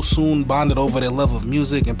the two soon bonded over their love of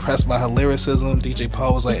music. Impressed by her lyricism, DJ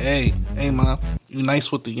Paul was like, hey man, you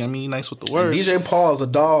nice with the, you nice with the words. DJ Paul is a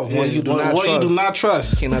dog. What you do not trust. You do not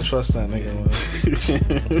trust. Cannot trust that nigga.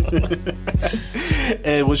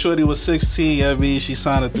 And when Shorty was 16, I mean, she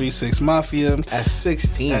signed a 3 6 Mafia. At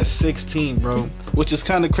 16. At 16, bro. which is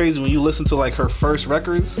kind of crazy when you listen to like her first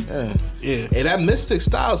records. Yeah. Yeah. And that Mystic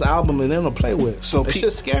Styles album and then to play with. So it's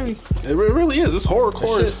just scary. It really is. It's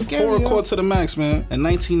horrorcore. That shit's scary, Horrorcore to the max, man. In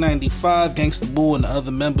 1995, Gangsta Boo and the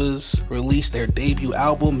other members released their debut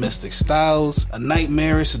album, Mystic Styles, a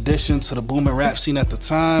nightmarish addition to the booming rap scene at the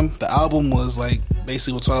time. The album was like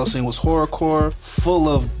basically what I was saying was horrorcore, full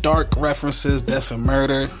of dark references, death and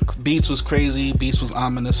murder. Beats was crazy, beats was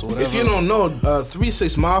ominous or whatever. If you don't know,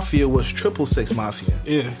 3-6 Mafia was 666 Mafia.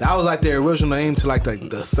 Yeah. That was like their original name to like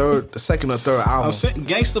the second or third album. I'm saying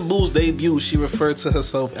Gangsta Boo's debut, she referred to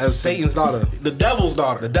herself as Satan's daughter. The devil's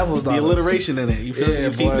daughter. The devil's daughter. The alliteration in it. You feel Yeah,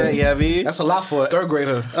 me? Beat boy. that, you know what I mean? That's a lot for a third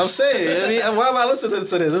grader. I'm saying, I mean, why am I listening to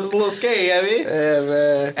this? This is a little scary, you know what I mean? Yeah,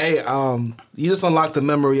 man. Hey, you just unlocked the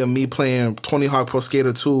memory of me playing Tony Hawk Pro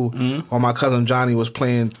Skater 2 while my cousin Johnny was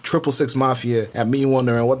playing 666 Mafia and me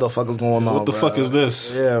wondering what the fuck is going on. What the fuck is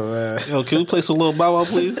this? Yeah, man. Yo, can we play some Lil Bow Wow,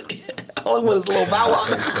 please? All I want is Lil Bow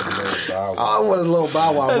Wow. All I want is Lil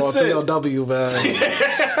Bow Wow, bro. That's it. 3LW,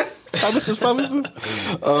 man.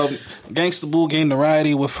 Gangsta Boo gained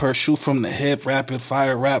notoriety with her shoot from the hip, rapid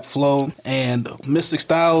fire rap flow, and Mystic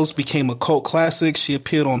Styles became a cult classic. She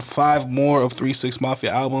appeared on 5 more of 3-6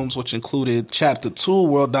 Mafia albums, which included Chapter 2,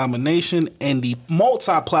 World Domination, and the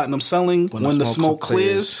multi-platinum selling When the Smoke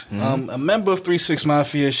Clears. A member of 3-6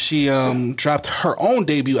 Mafia, she dropped her own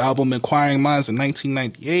debut album, Inquiring Minds, in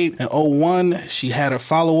 1998. In 2001, she had her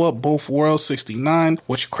follow-up, Both Worlds 69,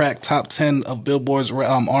 which cracked top 10 of Billboard's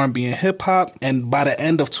R&B and hip-hop. And by the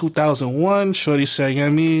end of 2001, shorty said, yeah,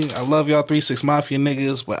 I love y'all 3-6 Mafia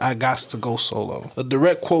niggas, but I got to go solo. A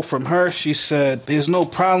direct quote from her, she said, there's no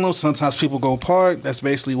problem, sometimes people go apart, that's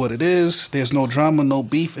basically what it is. There's no drama, no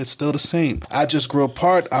beef, it's still the same. I just grew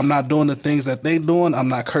apart, I'm not doing the things that they doing, I'm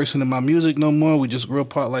not cursing in my music no more, we just grew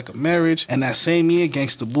apart like a marriage. And that same year,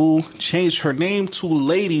 Gangsta Boo changed her name to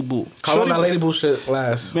Lady Boo. How long that Lady Boo shit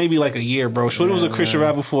last? Maybe like a year, bro. Shorty was a Christian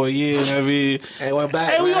rapper for a year, you know what I mean? Hey, went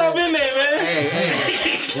back, Hey, we man. all been there, man. Hey.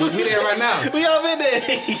 We there right now. We all been there.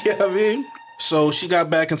 You know what I mean? So she got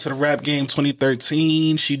back into the rap game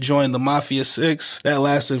 2013. She joined the Mafia 6. That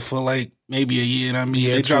lasted for like maybe a year. I mean,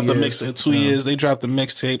 they dropped the mixtape. 2 years. They dropped the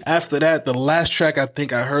mixtape. After that, the last track I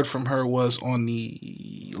think I heard from her was on the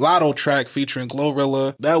Lotto track featuring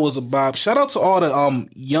Glorilla. That was a bop. Shout out to all the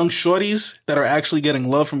young shorties that are actually getting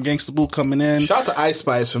love from Gangsta Boo coming in. Shout out to Ice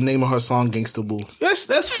Spice for naming her song Gangsta Boo.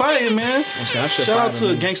 That's fire, man. Shout out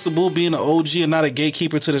to Gangsta Boo being an OG and not a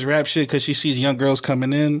gatekeeper to this rap shit because she sees young girls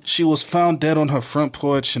coming in. She was found dead on her front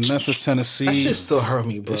porch in Memphis, Tennessee. That shit still hurt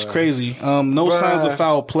me, bro. It's crazy. No signs of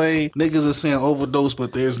foul play. Niggas are saying overdose,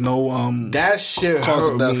 but there's no that shit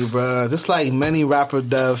hurt me, bro. Just like many rapper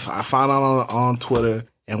death, I found out on Twitter.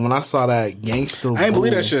 And when I saw that Gangsta I ain't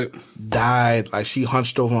believe that shit. Died, like she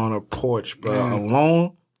hunched over on her porch, bro,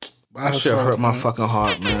 alone. That shit hurt my fucking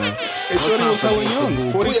heart, man. Shorty was hella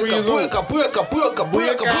young, 43 years old.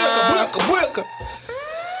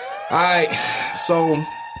 Alright, so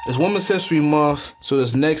it's Women's History Month. So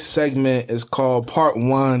this next segment is called Part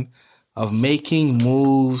 1 of Making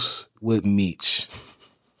Moves with Meech.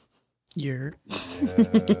 Yeah.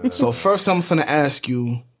 So first I'm finna ask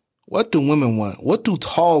you, what do women want? What do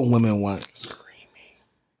tall women want? Screaming.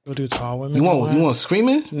 What do tall women You want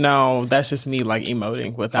screaming? No, that's just me like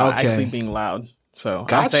emoting without actually being loud. So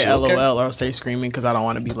I say LOL or say screaming because I don't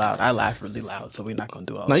want to be loud. I laugh really loud, so we're not gonna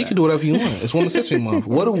do all that. No, you can do whatever you want. It's Women's History Month.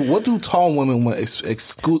 What do tall women want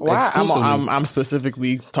exclusively? I'm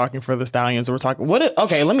specifically talking for the Stallions. We're talking.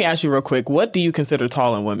 Okay, let me ask you real quick. What do you consider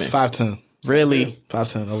tall in women? 5'10". Really?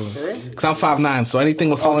 5'10". Because I'm 5'9", so anything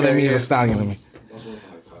was taller than me is a stallion to me.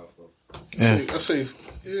 I say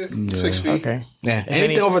 6 feet. Okay. Yeah.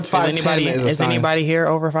 Anything over 5'10" is a stallion. Is anybody here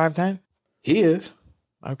over 5'10"? He is.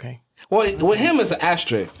 Okay. Well, with him, it's an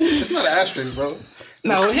asterisk. It's not an asterisk, bro.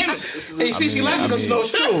 No, with him, she laughing because you know it's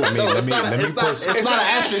true. It's not an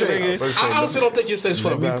asterisk. I honestly don't think you're 6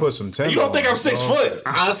 foot. Let me put some 10. You don't think I'm 6 foot?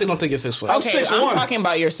 I honestly don't think you're 6 foot. Okay, I'm talking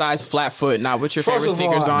about your size flat foot, not with your favorite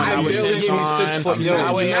sneakers on. I barely give you 6 foot. Yo,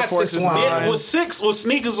 not with you're Air not Forces 6'1". With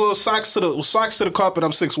sneakers or socks to the carpet,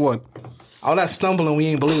 I'm 6'1". All that stumbling, we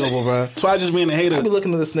ain't believable, bro. So I just being a hater. I be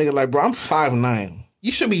looking at this nigga like, bro, I'm 5'9".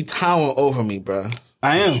 You should be towering over me, bro.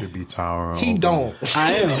 I am. Should be towering. He don't.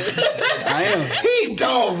 I am. He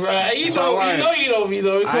don't, bro. You don't be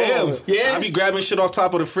though. I am. Yeah. I be grabbing shit off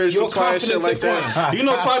top of the fridge You're for Twy and shit like that. You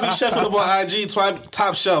know Twy be chefing up on IG, Twy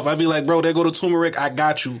top shelf. I be like, bro, there go the turmeric. I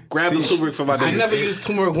got you. Grab the turmeric for my nigga. I never used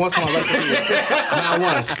turmeric once in my recipe. Not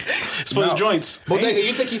once. It's for his joints. But nigga,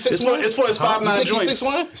 you think he's 6'1"? It's for his 5'9" joints.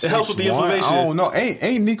 6'1"? It helps with the inflammation. I don't know.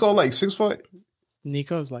 Ain't Nico like 6 foot?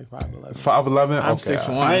 Nico's like 5'11". 5'11"? I'm Okay.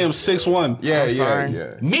 6'1". I am 6'1". Yeah, sorry.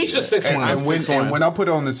 yeah. Misha 6'1". And when I put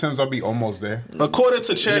it on the Sims, I'll be almost there. According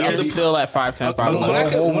to Chat, You're still at 5'10",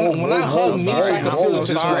 5'11". When I hug Misha, I can feel I'm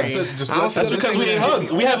sorry. that's because we ain't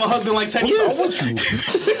hugged. We haven't hugged in like 10 years.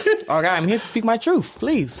 Okay, I'm here to speak my truth,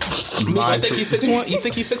 please. You think he's 6'1"? You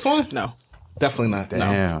think he's 6'1"? No. Definitely not.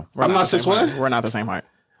 Damn. I'm not 6'1". We're not the same height.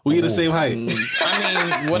 We the same height. I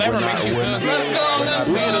mean, whatever makes you feel good. Let's go.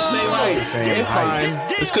 We the same height. It's fine.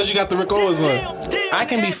 It's because you got the Rick Owens on. I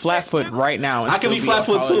can be flat foot right now. And I can still be flat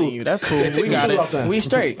foot taller too. than you. That's cool. Take We them got shoes it. off then. We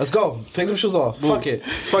straight. Let's go. Take them shoes off. Fuck it.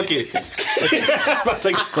 Fuck it.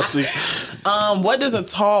 Take the pussy. What does a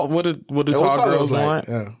tall? What do tall tall girls girls like? want?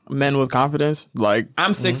 Yeah. Men with confidence. Like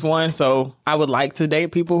I'm 6'1", so I would like to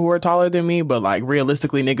date people who are taller than me. But like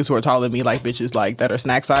realistically, niggas who are taller than me like bitches like that are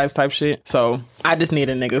snack size type shit. So I just need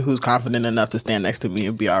a nigga who's confident enough to stand next to me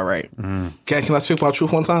and be all right. Okay, can I speak my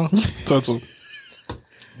truth one time? Total.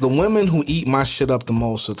 The women who eat my shit up the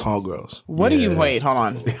most are tall girls. What do you wait? Hold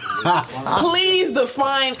on. Please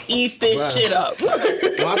define eat this shit up.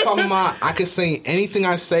 When I'm talking about, I can say anything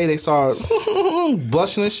I say, they start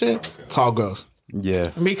blushing and shit. Tall girls.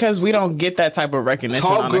 Yeah. Because we don't get that type of recognition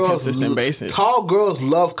Tall on a girls, consistent basis. Tall girls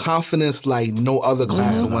love confidence like no other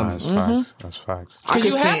class of women. That's facts. That's facts. I Because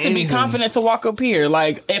can you say have to be anything. confident to walk up here.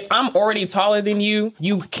 Like, if I'm already taller than you,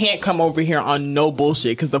 you can't come over here on no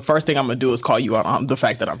bullshit. Because the first thing I'm going to do is call you out on the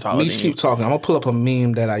fact that I'm taller Me than you. keep talking. I'm gonna pull up a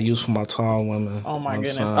meme that I use for my tall women. Oh my I'm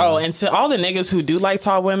goodness. sorry. Oh, and to all the niggas who do like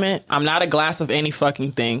tall women, I'm not a glass of any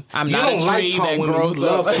fucking thing. I'm You not don't a like tree tall that women. grows You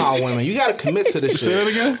love up. tall women. You gotta commit to this shit. Say that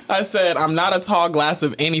again? I said, I'm not a tall glass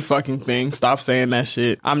of any fucking thing. Stop saying that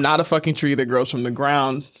shit. I'm not a fucking tree that grows from the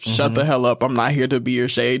ground. Shut the hell up. I'm not here to be your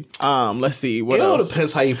shade. Let's see. What It all else?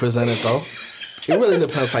 depends how you present it, though. It really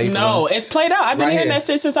depends how you No, present it. it's played out. I've been Right hearing here. that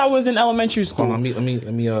shit since I was in elementary school. Hold on,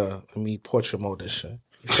 let me portrait mode this shit.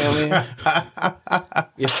 You feel me?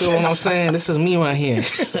 You feel what I'm saying? This is me right here.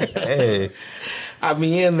 Hey. I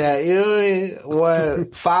be in that. You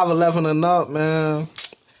what? 5'11" and up, man.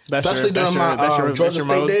 Especially during my Georgia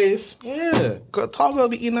State days. Yeah. Tall girl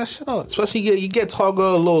be eating that shit up. Especially you get tall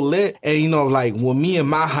girl a little lit. And you know, like with me and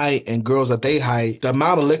my height and girls at they height, the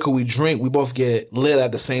amount of liquor we drink, we both get lit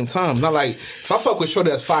at the same time. Not like, if I fuck with Shorty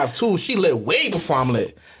that's 5'2", she lit way before I'm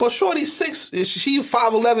lit. But Shorty she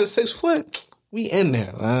 5'11", 6 foot. We in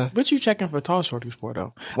there, man. What you checking for tall shorties for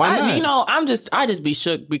though? Why not? You know, I just be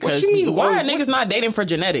shook because you mean? why are What- niggas not dating for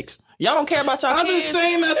genetics? Y'all don't care about y'all I've been kids.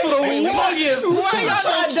 saying that for the longest. Why y'all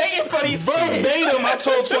not dating for these kids? Verbatim, I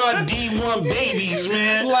told you I D1 babies,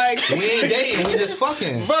 man. Like We ain't dating, we just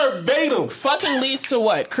fucking. Verbatim. fucking leads to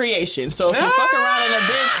what? Creation. So if you fuck around in a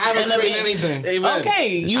bitch, I haven't and a created bitch- anything. Amen.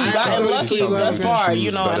 Okay, you I gotten chose lucky to thus choose far, better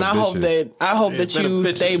you know, and I hope bitches. that better you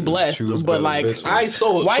bitches. stay blessed. Choose But better like, bitches. All right,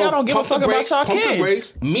 so Why y'all don't give a pump the fuck about brakes, y'all pump the kids?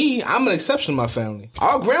 brakes. Me, I'm an exception in my family.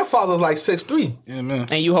 Our grandfather's like 6'3". Yeah, man.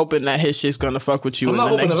 and you hoping that his shit's gonna fuck with you I'm in not the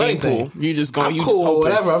hoping next of gene anything. pool. You just going, I'm you cool just or hoping.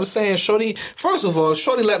 whatever. I'm saying, Shorty, first of all,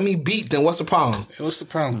 Shorty let me beat, then what's the problem? What's the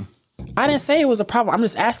problem? I didn't say it was a problem. I'm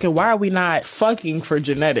just asking, why are we not fucking for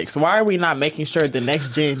genetics? Why are we not making sure the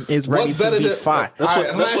next gen is ready What's better to be than fine? All right,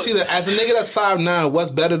 let me ask you that. As a nigga that's 5'9", what's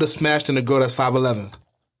better to smash than a girl that's 5'11"?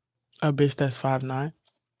 A bitch that's 5'9".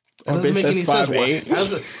 That doesn't make any sense. Why-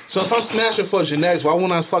 So if I'm smashing for genetics, why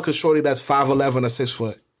wouldn't I fuck a Shorty that's 5'11" or 6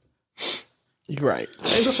 foot? You're right.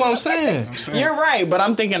 Ain't that's what I'm saying. You're right, but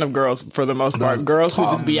I'm thinking of girls for the most part. Girls who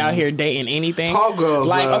just be out here dating anything. Tall girls,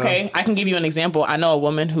 Like, bruh. okay, I can give you an example. I know a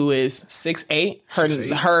woman who is 6'8".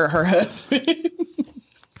 Her husband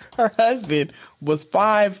her husband was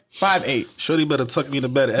 5'8". Shorty better tuck me to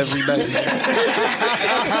bed every night.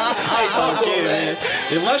 I don't care, man.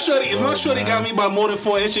 If my shorty got me by more than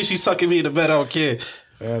 4 inches, she's sucking me in the bed. I don't care.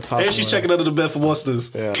 And she's checking under the bed for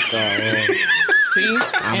monsters. Yeah, God, See?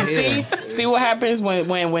 And see what happens when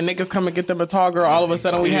niggas come and get them a tall girl, all of a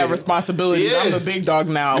sudden we have responsibilities. Yeah. I'm the big dog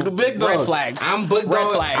now. You're the big dog. Red flag. I'm big Red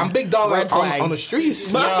dog. flag. I'm big dog Red flag. on the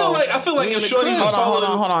streets. But I feel like we in if the shorties crib. are taller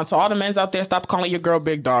Hold on. To all the men's out there, stop calling your girl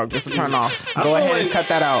big dog. It's a turn off. Go feel ahead and like- cut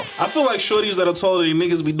that out. I feel like shorties that are taller than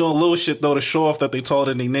niggas be doing little shit though to show off that they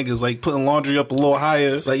taller than they niggas, like putting laundry up a little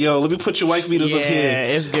higher. Like, yo, let me put your wife beaters up here. Yeah,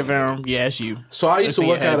 it's giving. Yeah, it's you. So I used to It's in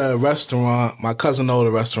work your at head. a restaurant. My cousin owned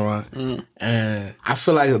a restaurant, and I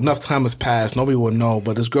feel like enough time has passed. Nobody would know,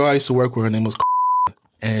 but this girl I used to work with, her name was,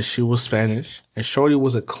 and she was Spanish, and Shorty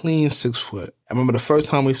was a clean 6 foot. I remember the first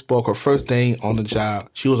time we spoke, her first day on the job.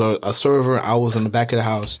 She was a server. I was in the back of the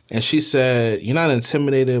house, and she said, "You're not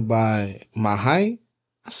intimidated by my height?"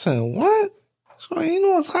 I said, "What? So you know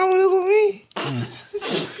what time it is with me?"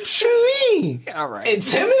 What you mean? All right.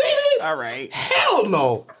 Intimidated? All right. Hell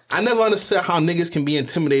no. I never understood how niggas can be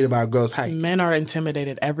intimidated by a girl's height. Men are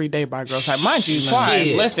intimidated every day by girls' height. Mind you,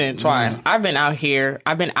 Twy, listen, Twy, I've been out here,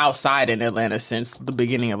 I've been outside in Atlanta since the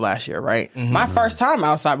beginning of last year, right? My first time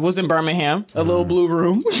outside was in Birmingham, a little blue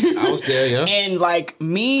room. I was there, yeah. And like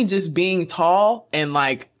me just being tall and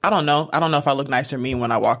like, I don't know if I look nice or mean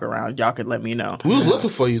when I walk around. Y'all could let me know. We was looking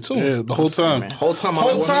for you too. Yeah, the whole time. Whole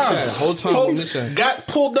time. Got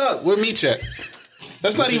pulled up. Where Meech at?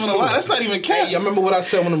 That's not even a lie. That's not even cap. Hey, you remember what I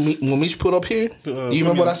said when Meech pulled up here? You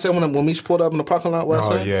remember what I said when Meech pulled up in the parking lot? What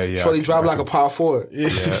I said? Yeah. Shorty drive like a power forward. Yeah. You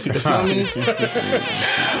feel me?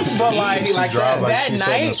 But like that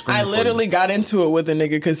night, I literally got into it with a nigga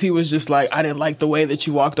because he was just like, I didn't like the way that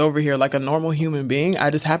you walked over here like a normal human being. I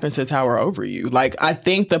just happened to tower over you. Like, I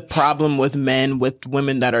think the problem with men with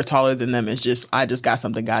women that are taller than them is just, I just got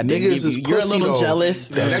something God didn't give you. You're a little jealous.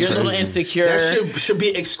 You're a little insecure. That should be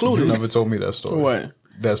excluded. You never told me that story. What?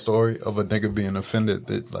 That story of a nigga being offended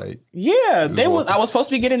that like I was supposed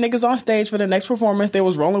to be getting niggas on stage for the next performance. They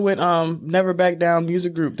was rolling with Never Back Down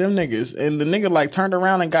music group, them niggas, and the nigga like turned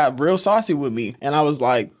around and got real saucy with me, and I was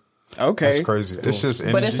like, okay, that's crazy. It's just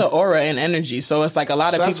energy. But it's an aura and energy, so it's like a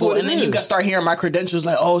lot of people, and then you start hearing my credentials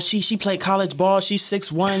like, oh, she played college ball, she's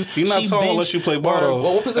 6'1". You're not tall unless you play ball.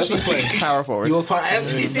 Well, what position you play? Power forward. You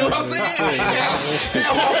see what I'm saying?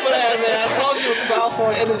 I'm all for that, man. I told you it was power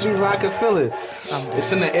forward energy, bro. I can feel it.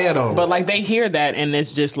 It's in the air though. But like they hear that and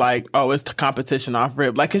it's just like, oh, it's the competition off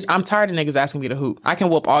rip. Like, cause I'm tired of niggas asking me to hoop. I can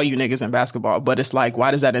whoop all you niggas in basketball, but it's like,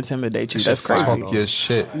 why does that intimidate you? That's crazy. Talk your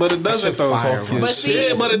shit. But it doesn't though. But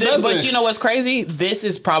see, but it doesn't. But you know what's crazy? This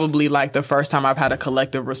is probably like the first time I've had a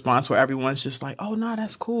collective response where everyone's just like, oh, nah,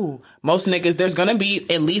 that's cool. Most niggas, there's gonna be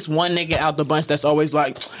at least one nigga out the bunch that's always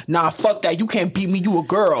like, nah, fuck that. You can't beat me. You a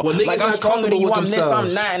girl. Well, like, I'm stronger than you. I'm this,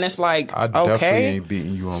 I'm that. And it's like, I definitely ain't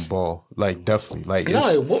beating you on ball. Like, definitely. Like,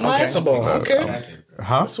 whoop my ass on ball. Okay.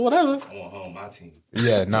 Huh? So whatever. I want home my team.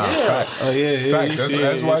 Yeah, nah. Facts. Oh yeah. Facts.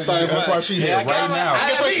 That's why she here right now.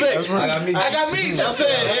 I got me. I'm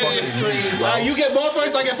saying, you get ball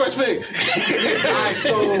first, I get first pick. All right,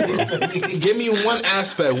 so give me one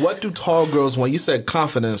aspect. What do tall girls want? You said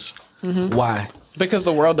confidence. Why? Because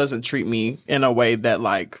the world doesn't treat me in a way that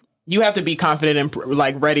like, you have to be confident and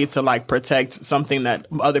like ready to like protect something that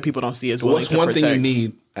other people don't see as willing to protect. What's one thing you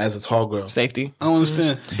need as a tall girl? Safety. I don't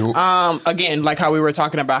understand. Again, like how we were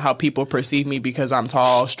talking about how people perceive me because I'm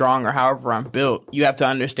tall, strong, or however I'm built. You have to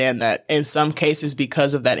understand that in some cases,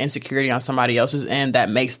 because of that insecurity on somebody else's end, that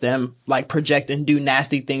makes them like project and do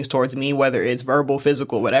nasty things towards me, whether it's verbal,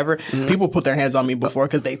 physical, whatever. People put their hands on me before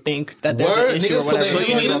because they think that there's an issue or whatever. So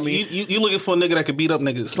you looking for a nigga that could beat up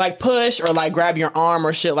niggas? Like push or like grab your arm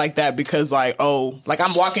or shit like that because like, oh, like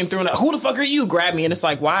I'm walking through and who the fuck are you? Grab me. And it's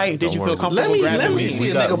like, why did you feel comfortable grabbing me? Let me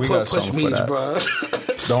see a nigga push me, bro.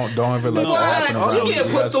 Don't ever let that happen around me. You get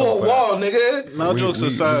put through a wall, nigga. No jokes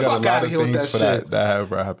aside. Fuck out of here with that shit. That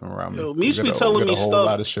ever happen around me. Yo, Meech be telling me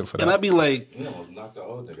stuff, and I be like, knock the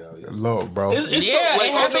old nigga out. Look, bro.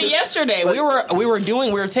 It happened yesterday. We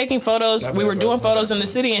were taking photos. We were doing photos in the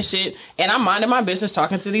city and shit. And I'm minding my business,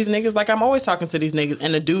 talking to these niggas like I'm always talking to these niggas.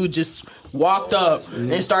 And the dude just walked up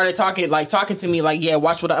and started talking to me like, yeah,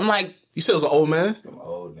 watch what I'm like. You said it was an old man?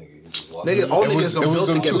 Old nigga. Old niggas don't build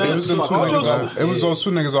together. It was those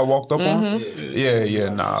two niggas I walked up on.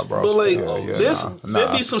 Yeah, nah, bro. But like, there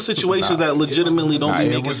be some situations that legitimately don't be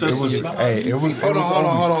making sense to me. Hold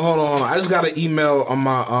on. I just got an email on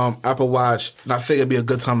my Apple Watch, and I figured it'd be a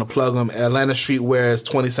good time to plug them. Atlanta Streetwear is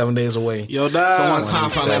 27 days away. Yo, dog. So one time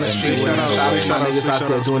for Atlanta Streetwear. Shout out to my niggas out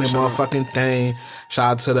there doing their motherfucking thing.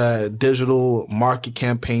 Shout out to the digital market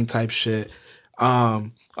campaign type shit. All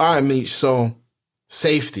right, Meech. So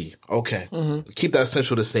safety. Okay. Keep that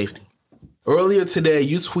central to safety. Earlier today,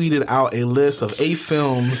 you tweeted out a list of 8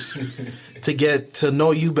 films to get to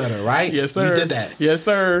know you better, right? Yes, sir. You did that. Yes,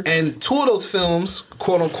 sir. And 2 of those films,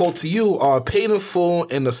 quote unquote, to you are Paid in Full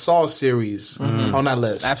and the Saw series on that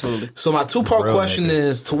list. Absolutely. So my 2-part question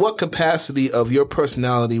is, to what capacity of your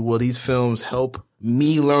personality will these films help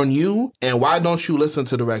me learn you? And why don't you listen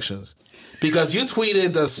to directions? Because you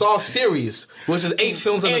tweeted the Saw series, which is 8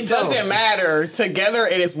 films in itself. It doesn't matter. Together,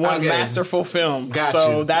 it is one masterful film.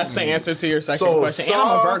 So that's the answer to your second question. Saw, and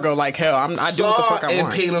I'm a Virgo, like hell. I do what the fuck I want.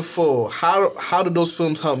 And Paid in Full. How do those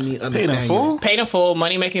films help me understand you? Paid in Full,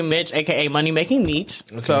 Money Making Mitch, aka Money Making Meech.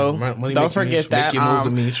 Okay. So don't forget that.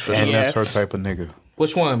 And that's her type of nigga.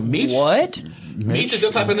 Which one? Meech? What? Meech is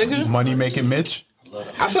your type of nigga? Money Making Mitch?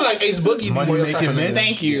 I feel like Ace Boogie Money Making Mitch.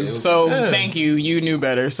 Thank you. So thank you. You knew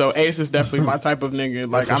better. So Ace is definitely my type of nigga.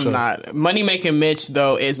 Like I'm not. Money Making Mitch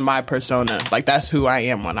though is my persona. Like that's who I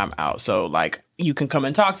am when I'm out. So like you can come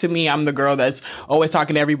and talk to me. I'm the girl that's always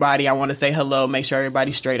talking to everybody. I want to say hello, make sure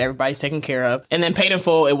everybody's straight, everybody's taken care of. And then Paid in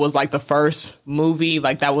Full, it was like the first movie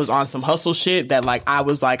like that was on some hustle shit that like I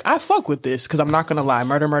was like, I fuck with this, because I'm not gonna lie,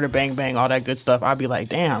 murder, murder, bang, bang, all that good stuff. I'd be like,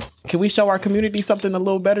 damn, can we show our community something a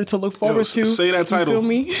little better to look forward to? Say that title. You feel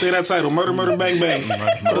me? Say that title. Murder, murder, bang, bang.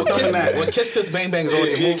 Kiss Kiss Bang Bang is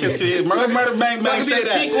already a movie. Murder, murder, bang, bang. Say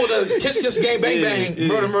that. Sequel to Kiss Kiss Gang Bang Bang.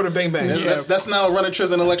 Murder, murder, bang, bang. That's now Running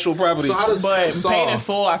Triz intellectual property. So how does Paid in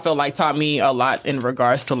Full, I feel like taught me a lot in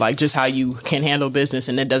regards to like just how you can handle business,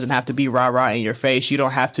 and it doesn't have to be rah-rah in your face. You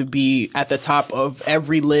don't have to be at the top of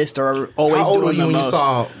every list or always How old doing were you the when you most.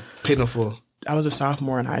 saw Paid in Full? I was a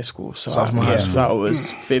sophomore in high school, so Sophomore I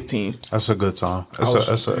was 15. That's a good time.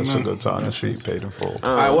 That's a good time to see Paid in Full.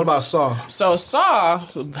 All right, what about Saw? So Saw,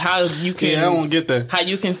 how you can I don't get that. How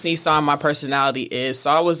you can see Saw in my personality is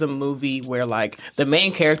Saw was a movie where like the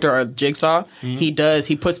main character of Jigsaw,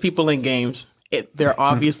 he puts people in games. They're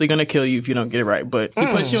obviously going to kill you if you don't get it right, but he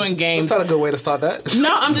puts you in games. That's not a good way to start that. No,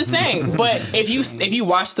 I'm just saying. But if you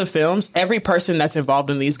watch the films, every person that's involved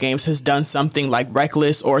in these games has done something like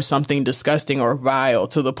reckless or something disgusting or vile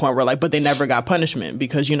to the point where like, but they never got punishment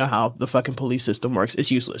because you know how the fucking police system works.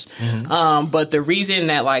 It's useless. But the reason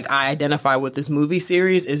that like I identify with this movie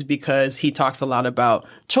series is because he talks a lot about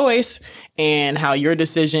choice and how your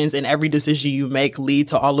decisions and every decision you make lead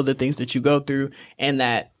to all of the things that you go through, and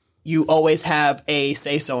that you always have a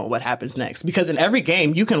say-so in what happens next. Because in every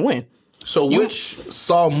game, you can win. So which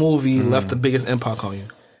Saw movie left the biggest impact on you?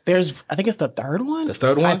 I think it's the third one. The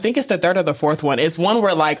third one? I think it's the third or the fourth one. It's one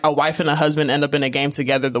where like a wife and a husband end up in a game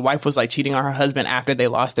together. The wife was like cheating on her husband after they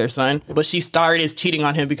lost their son, but she started cheating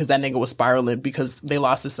on him because that nigga was spiraling because they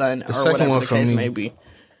lost his son or second whatever one the for case me. may be.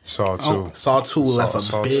 Saw 2. Saw 2 left a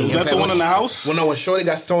Saw big 2. Is that impact. the one in the house? When Shorty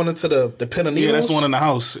got thrown into the pit of needles? Yeah, that's the one in the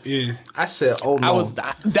house. Yeah. I said, oh no.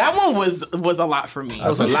 That one was a lot for me. That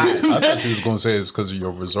was a lot. I thought you was going to say it's because of your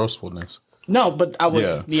resourcefulness. No, but I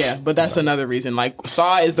would. Yeah. But that's another reason. Like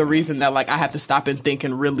Saw is the reason that like I have to stop and think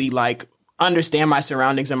and really like understand my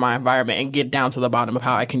surroundings and my environment and get down to the bottom of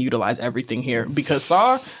how I can utilize everything here. Because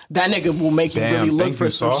Saw, that nigga will make you really look for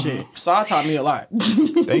some shit. Saw taught me a lot.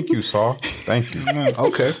 Thank you, Saw. Thank you.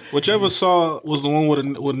 Okay. Whichever Saw was the one where the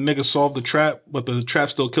nigga solved the trap, but the trap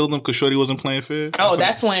still killed him because Shorty wasn't playing fair. Oh,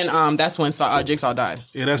 that's when Jigsaw died.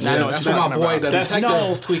 Yeah, that's my boy. That's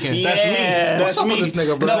detective tweaking. That's me. That's me. This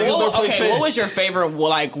nigga, bro. What was your favorite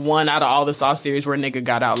like one out of all the Saw series where nigga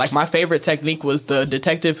got out? Like my favorite technique was the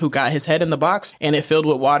detective who got his head in the box and it filled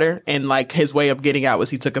with water, and like his way of getting out was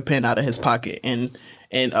he took a pen out of his pocket and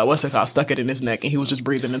what's it called, stuck it in his neck, and he was just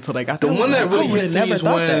breathing until they got the there. one that really hits me is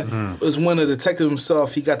when the that. detective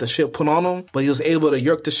himself, he got the shit put on him, but he was able to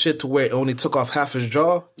yerk the shit to where it only took off half his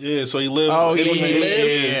jaw. Yeah, so he lived. Oh, he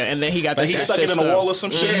lived. Yeah, and then he got like he stuck it in the wall or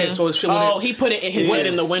some shit. Yeah, so his shit he put it in his head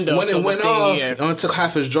in the window. When it went off, it only took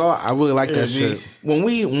half his jaw. I really like that shit. When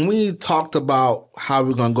we talked about how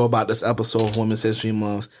we're gonna go about this episode of Women's History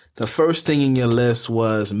Month, the first thing in your list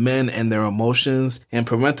was men and their emotions. In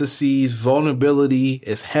parentheses, vulnerability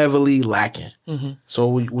is heavily lacking. So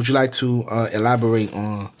would you like to elaborate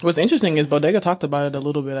on? What's interesting is Bodega talked about it a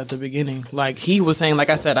little bit at the beginning. Like he was saying, like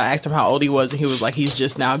I said, I asked him how old he was, and he was like, he's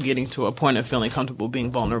just now getting to a point of feeling comfortable being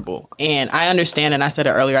vulnerable. And I understand, and I said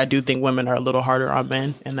it earlier, I do think women are a little harder on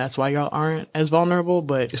men, and that's why y'all aren't as vulnerable.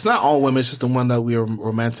 But it's not all women; it's just the one that we are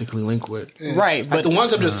romantically linked with. Right, but the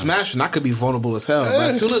ones I'm just smashing, I could be vulnerable as hell. But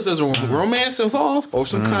as soon as there's a romance involved or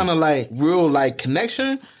some kind of like real like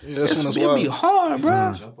connection, it'll be hard,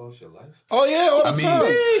 bro. Jump off your life. Oh yeah, all the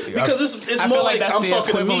time. Because it's I more feel like that's I'm the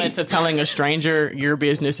talking equivalent to to telling a stranger your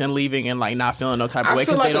business and leaving and like not feeling no type of way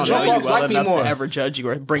because like they don't the know you jump-offs well like me enough more. to ever judge you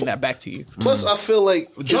or bring that back to you. Plus, I feel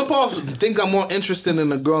like jump off. Think I'm more interested in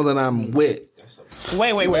the girl that I'm with.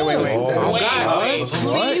 Wait. Please repeat the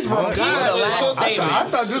last statement. I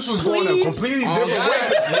thought this was going a completely different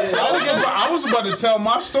way. So I was about to tell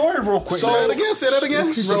my story real quick. Say that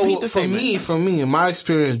again. So for me, in my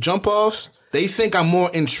experience, jump offs, they think I'm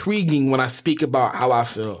more intriguing when I speak about how I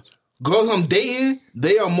feel. Girls I'm dating,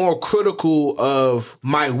 they are more critical of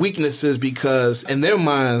my weaknesses because in their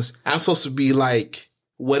minds, I'm supposed to be like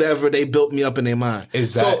whatever they built me up in their mind.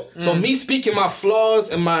 So me speaking my flaws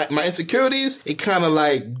and my insecurities, it kind of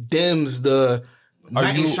like dims the. Are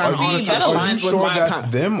you sure that's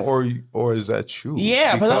them or is that you?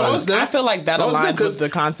 Yeah, because I feel like that aligns with the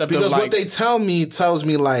concept because of like, what they tell me tells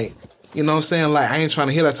me like, you know what I'm saying? Like I ain't trying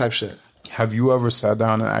to hear that type of shit. Have you ever sat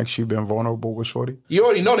down and actually been vulnerable with Shorty? You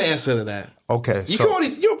already know the answer to that. Okay,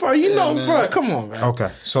 bro. Come on, man.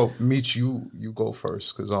 Okay, so Meech, you go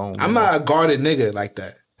first because I'm not a guarded nigga like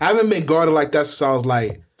that. I haven't been guarded like that since I was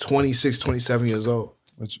like 26, 27 years old.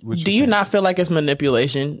 Do you not feel like it's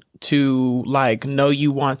manipulation to like know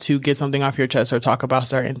you want to get something off your chest or talk about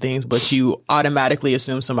certain things, but you automatically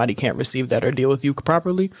assume somebody can't receive that or deal with you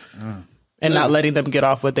properly, and not letting them get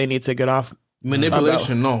off what they need to get off?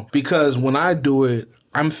 Manipulation, no. Because when I do it,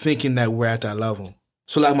 I'm thinking that we're at that level.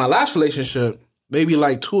 So like my last relationship, maybe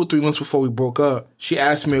like 2 or 3 months before we broke up, she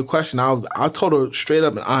asked me a question. I told her straight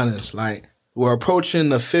up and honest, like, we're approaching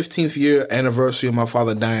the 15th year anniversary of my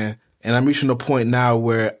father dying. And I'm reaching a point now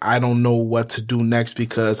where I don't know what to do next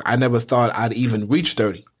because I never thought I'd even reach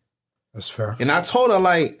 30. That's fair. And I told her,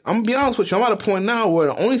 like, I'm going to be honest with you, I'm at a point now where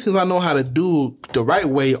the only things I know how to do the right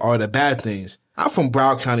way are the bad things. I'm from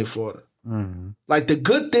Broward County, Florida. Mm-hmm. Like, the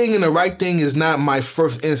good thing and the right thing is not my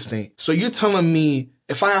first instinct. So you're telling me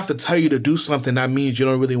if I have to tell you to do something, that means you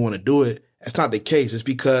don't really want to do it. That's not the case. It's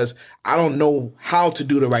because I don't know how to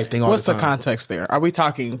do the right thing all the time. What's the context there? Are we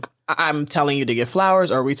talking, I'm telling you to get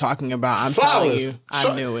flowers, or are we talking about, I'm telling you,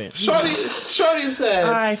 I knew it? Shorty said.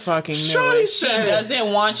 I fucking knew it. She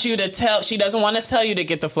doesn't want to tell you to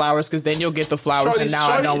get the flowers because then you'll get the flowers and now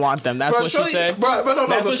I don't want them. That's what she said?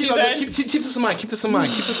 That's what she said? Keep this in mind. Keep this in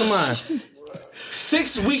mind.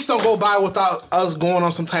 6 weeks don't go by without us going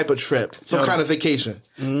on some type of trip, some kind of vacation.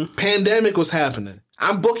 Mm-hmm. Pandemic was happening.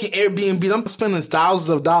 I'm booking Airbnb. I'm spending thousands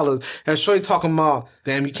of dollars. And Shorty talking about,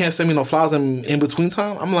 damn, you can't send me no flowers in between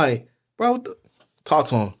time. I'm like, bro, talk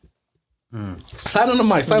to him. Slide on the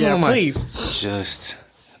mic. Please. Just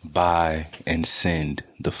buy and send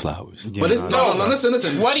the flowers. Yeah, but it's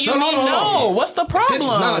listen. What do you mean? No. What's the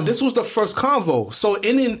problem? This was the first convo. So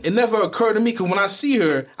it never occurred to me because when I see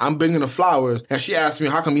her, I'm bringing the flowers, and she asked me,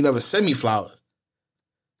 "How come you never send me flowers?"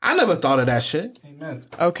 I never thought of that shit. Amen.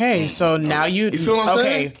 Okay, so now you feel what I'm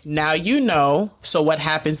saying? Okay, now you know. So what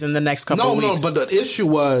happens in the next couple of weeks? No, but the issue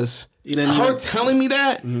was her telling me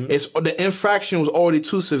that the infraction was already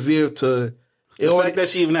too severe to. The fact that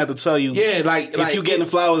she even had to tell you, if you getting the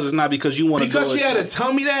flowers, is not because you want to. Because she had to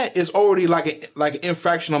tell me that, it's already like an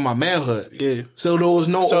infraction on my manhood. Yeah. So there was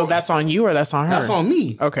no. So that's on you or that's on her? That's on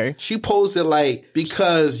me. Okay. She posted like,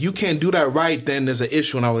 because you can't do that right, then there's an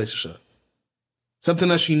issue in our relationship. Something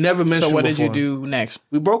that she never mentioned. So what before. did you do next?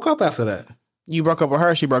 We broke up after that. You broke up with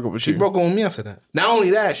her. She broke up with you. She broke up with me after that. Not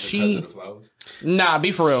only that, Nah,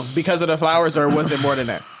 be for real. Because of the flowers, or was it more than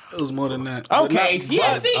that? It was more than that. Okay, you see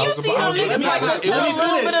how niggas like to tell a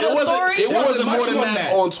little bit of the story? It wasn't more than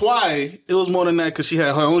that on Twy. It was more than that because she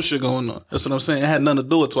had her own shit going on. That's what I'm saying. It had nothing to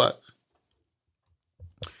do with Twy.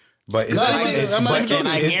 But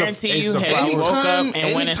I guarantee you, had you woke up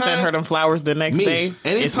and went and sent her them flowers the next day.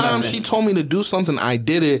 Anytime she told me to do something, I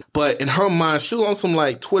did it. But in her mind, she was on some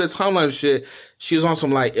like Twitter timeline shit. She was on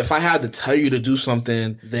some like, if I had to tell you to do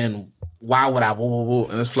something, then why would I?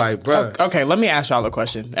 And it's like, bro. Okay, let me ask y'all a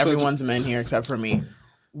question. Everyone's men here except for me.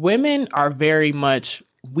 Women are very much.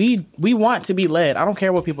 We want to be led. I don't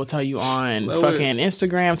care what people tell you on fucking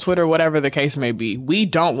Instagram, Twitter, whatever the case may be. We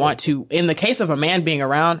don't want to. In the case of a man being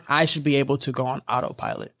around, I should be able to go on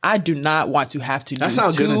autopilot. I do not want to have to. That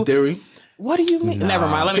sounds good in theory. What do you mean? Nah. Never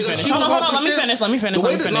mind. Let me finish. Hold on.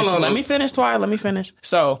 Let me finish. Twy. Let me finish.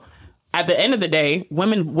 So. At the end of the day,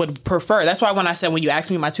 women would prefer. That's why when I said, when you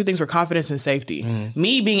asked me, my two things were confidence and safety.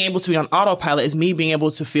 Me being able to be on autopilot is me being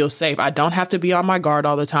able to feel safe. I don't have to be on my guard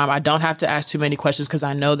all the time. I don't have to ask too many questions because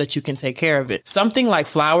I know that you can take care of it. Something like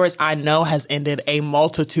flowers, I know, has ended a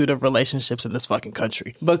multitude of relationships in this fucking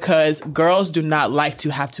country because girls do not like to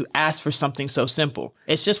have to ask for something so simple.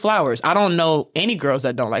 It's just flowers. I don't know any girls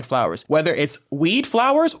that don't like flowers, whether it's weed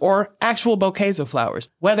flowers or actual bouquets of flowers,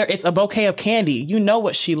 whether it's a bouquet of candy. You know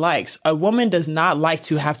what she likes. A woman does not like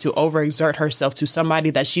to have to overexert herself to somebody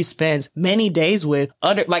that she spends many days with.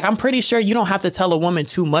 I'm pretty sure you don't have to tell a woman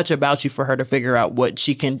too much about you for her to figure out what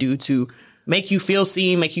she can do to make you feel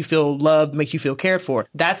seen, make you feel loved, make you feel cared for.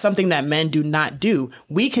 That's something that men do not do.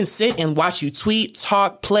 We can sit and watch you tweet,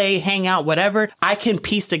 talk, play, hang out, whatever. I can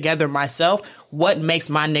piece together myself what makes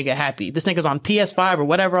my nigga happy. This nigga's on PS5 or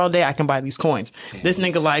whatever all day. I can buy these coins. This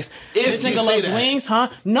nigga likes wings, huh?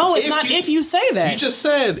 No, it's not if you say that. You just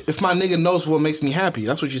said, if my nigga knows what makes me happy.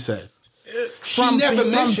 That's what you said. She never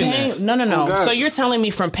mentioned that. No. Oh, so you're telling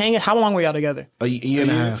me from paying, how long were y'all together? A year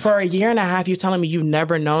and a half. For a year and a half, you're telling me you've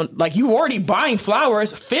never known, like you already buying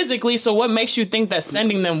flowers physically, so what makes you think that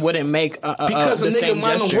sending them wouldn't make because a nigga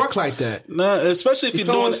mind don't work like that. No, especially if you're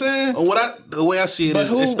doing, what I'm saying? The way I see it is,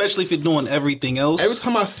 especially if you're doing everything else. Every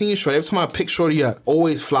time I seen Shorty, every time I pick Shorty up,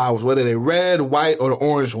 always flowers, whether they're red, white, or the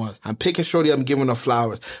orange ones. I'm picking Shorty up and giving her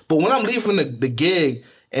flowers. But when I'm leaving the gig,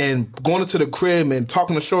 and going into the crib and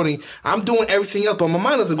talking to shorty, I'm doing everything else, but my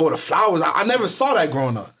mind doesn't go to flowers. I never saw that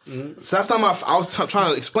growing up. So that's not my. I was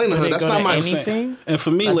trying to explain to her. That's not my anything. And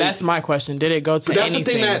for me, like, that's my question. Did it go to that's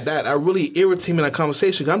anything? the thing that really irritates me in that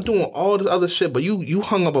conversation. I'm doing all this other shit, but you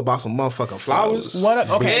hung up about some motherfucking flowers. What?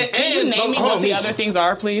 Okay, can you name me what the other things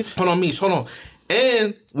are, please? Hold on, Mish. Hold on.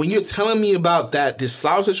 And when you're telling me about this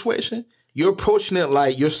flower situation, you're approaching it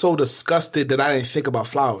like you're so disgusted that I didn't think about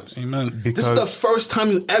flowers. Amen. This is the first time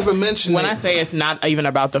you ever mentioned When I say it's not even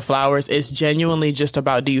about the flowers, it's genuinely just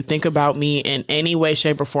about, do you think about me in any way,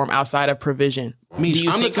 shape, or form outside of provision? Mish, do you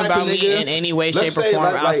I'm think the type about of me nigga, in any way, shape, or say, form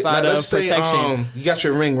outside of let's say, protection? you got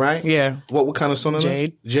your ring, right? Yeah. What kind of stone is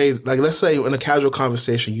it? Jade. Like, let's say in a casual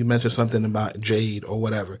conversation, you mentioned something about jade or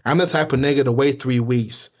whatever. I'm the type of nigga to wait 3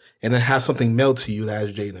 weeks and then have something mailed to you that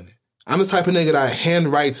has jade in it. I'm the type of nigga that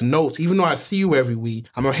handwrites notes, even though I see you every week.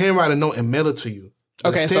 I'm gonna handwrite a note and mail it to you.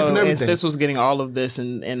 Okay, so and Sis was getting all of this, but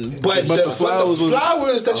the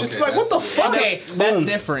flowers that you're like, what the fuck? Okay, that's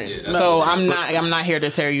different. Yeah, so I'm not here to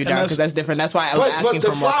tear you down because that's different. That's why I was asking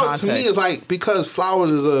for more context. To me is like, because flowers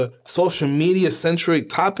is a social media centric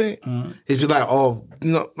topic. It's just like, oh,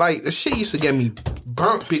 like the shit used to get me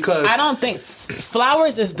burnt because I don't think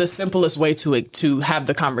flowers is the simplest way to have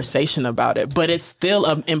the conversation about it, but it's still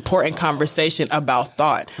an important conversation about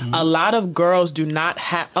thought. A lot of girls do not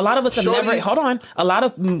have. A lot of us have never. Hold on. A lot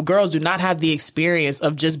of girls do not have the experience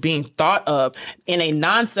of just being thought of in a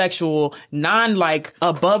non-sexual, like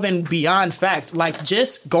above and beyond fact, like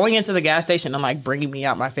just going into the gas station and like bringing me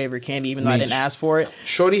out my favorite candy, even though I didn't ask for it.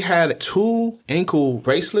 Shorty had 2 ankle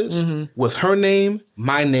bracelets with her name,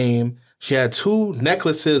 my name. She had 2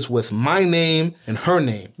 necklaces with my name and her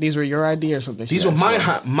name. These were your ideas or something? These were my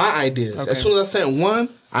ideas. Okay. As soon as I sent one,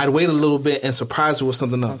 I'd wait a little bit and surprise her with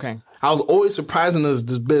something else. Okay. I was always surprising this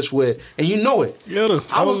bitch with, and you know it. Yeah,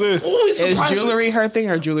 I was always surprising. Is jewelry her thing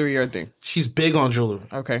or jewelry your thing? She's big on jewelry.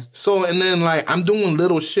 Okay. So, and then like, I'm doing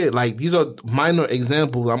little shit. Like, these are minor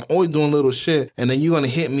examples. I'm always doing little shit. And then you're going to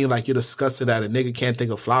hit me like you're disgusted that a nigga can't think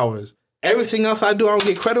of flowers. Everything else I do, I don't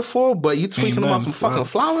get credit for, but you tweaking about some fucking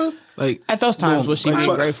flowers? Like, at those times, was she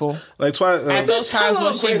being grateful? At those times,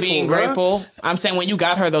 was she being grateful? I'm saying when you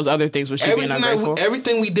got her those other things, was she being ungrateful?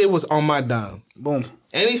 Everything we did was on my dime. Boom.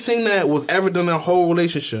 Anything that was ever done in a whole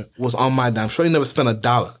relationship was on my dime. Shorty never spent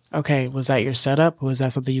 $1. Okay, was that your setup? Was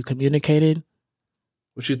that something you communicated?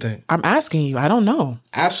 What you think? I'm asking you. I don't know.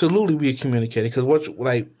 Absolutely, we communicated because this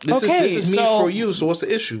is me for you. So what's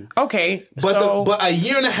the issue? Okay, but a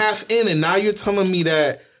year and a half in, and now you're telling me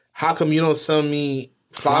that how come you don't send me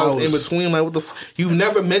flowers in between? Like, what the? You've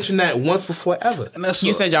never mentioned that once before ever. And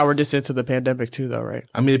you said y'all were just into the pandemic too, though, right?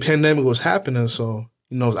 I mean, the pandemic was happening, so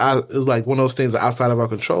it was like one of those things outside of our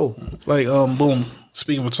control. Like, boom.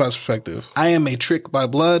 Speaking from Twice perspective, I am a trick by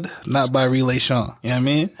blood, not by relation. You know what I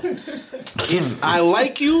mean? If I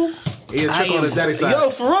like you, on his daddy side. Yo,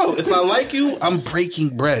 for real. If I like you, I'm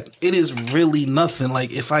breaking bread. It is really nothing.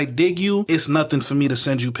 Like, if I dig you, it's nothing for me to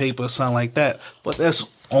send you paper or something like that. But that's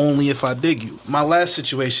only if I dig you. My last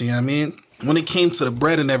situation, you know what I mean? When it came to the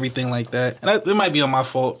bread and everything like that, and it might be on my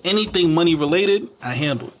fault. Anything money related, I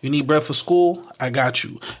handle. You need bread for school, I got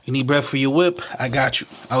you. You need bread for your whip, I got you.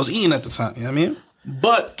 I was eating at the time, you know what I mean?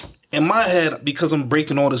 But in my head, because I'm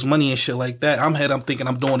breaking all this money and shit like that, I'm thinking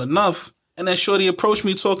I'm doing enough. And then Shorty approached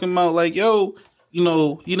me talking about like, yo, you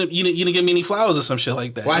didn't give me any flowers or some shit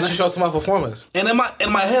like that. Why didn't you show up to my performance? And in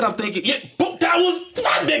my head, I'm thinking, yeah, that was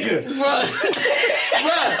my nigga.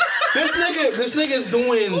 Bruh, this nigga's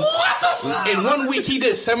doing, what the fuck? In 1 week, he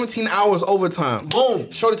did 17 hours overtime.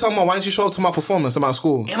 Boom. Shorty talking about, why didn't you show up to my performance at my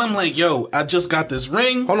school? And I'm like, yo, I just got this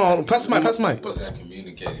ring. Hold on, pass the mic. Was that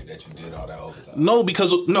communicated that you did all that overtime? No,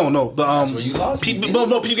 because, no. That's where you lost me. Peep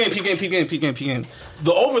game.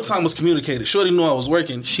 The overtime was communicated. Shorty knew I was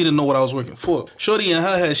working. She didn't know what I was working for. Shorty in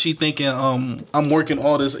her head, she thinking, I'm working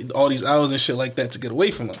all these hours and shit like that to get away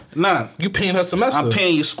from her. Nah. You paying her semester. I'm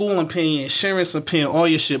paying your school, I'm paying your insurance, I'm paying all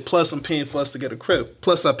your shit, plus I'm paying for us to get a crib.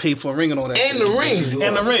 Plus I paid for a ring and all that and shit.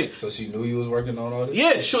 The ring. So she knew you was working on all this?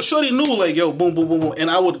 Yeah, Shorty knew, like, yo, boom, boom, boom, boom. And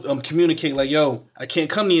I would communicate, like, yo, I can't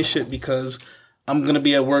come to your shit because I'm going to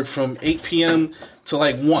be at work from 8 p.m. to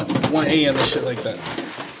like 1 a.m. and shit like that.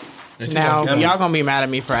 Now, y'all gonna be mad at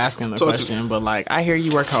me for asking the question, but like, I hear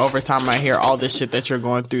you work overtime. I hear all this shit that you're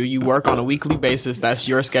going through. You work on a weekly basis. That's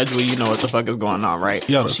your schedule. You know what the fuck is going on, right?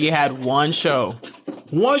 Yeah. She had one show.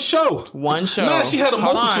 One show? Nah, she had a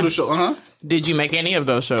multitude of shows. Did you make any of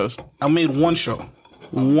those shows? I made one show.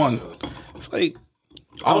 One. It's like,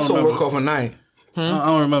 also work overnight. I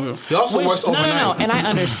don't remember. He also works overnight. No. And I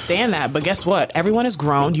understand that. But guess what? Everyone is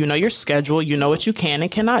grown. You know your schedule. You know what you can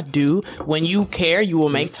and cannot do. When you care, you will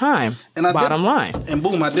make time. And I Bottom line. And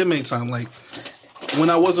boom, I did make time. Like, when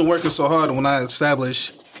I wasn't working so hard, when I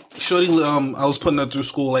established, Shorty, I was putting her through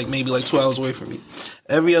school like maybe like 2 hours away from me.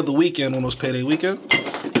 Every other weekend, when it was payday weekend,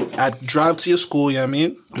 I'd drive to your school, you know what I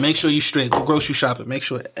mean? Make sure you straight. Go grocery shopping. Make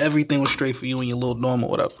sure everything was straight for you and your little dorm or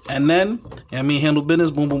whatever. And then, you know what I mean, handle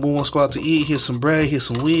business. Boom, boom, boom. Let's go out to eat. Here's some bread. Here's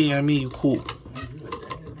some weed. You know what I mean? You cool.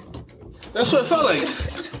 That's what it felt like.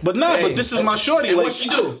 But but this is my shorty. Hey, like, what she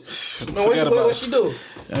do? No, what she do?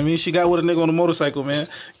 I mean, she got with a nigga on a motorcycle, man.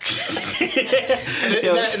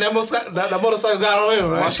 that motorcycle got on him,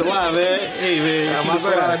 man. Mashallah, man. Hey, man.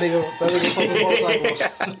 Mashallah, that nigga fucking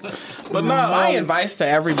motorcycle. But my advice to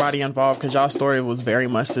everybody involved, because y'all's story was very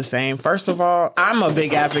much the same. First of all, I'm a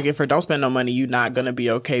big advocate for don't spend no money you're not going to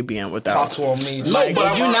be okay being without. Talk to him, me. Like,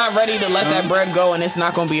 if you're not ready to let that bread go and it's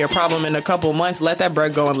not going to be a problem in a couple months, let that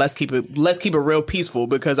bread go and let's keep it real peaceful,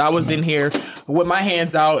 because I was in here with my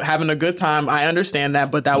hands out having a good time. I understand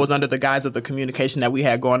that, but that was under the guise of the communication that we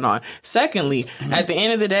had going on. Secondly, at the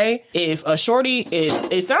end of the day, if a shorty,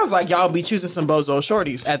 it sounds like y'all be choosing some bozo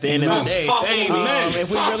shorties at the end of the day.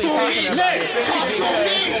 If we really talking about it.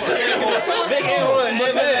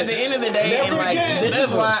 Because at the end of the day, and like, this is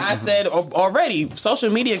why I said already, social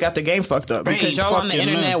media got the game fucked up. Because y'all on the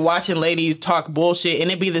internet watching ladies talk bullshit, and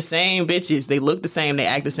it be the same bitches. They look the same, they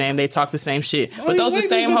act the same, they talk the same shit. But those are the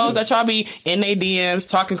same hoes that y'all be in their DMs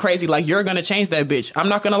talking crazy like you're gonna change that bitch. I'm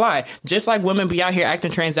not gonna lie. Just like women be out here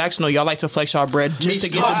acting transactional, y'all like to flex y'all bread just to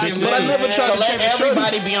get the bitches. But I never try to let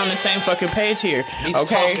everybody be on the same fucking page here.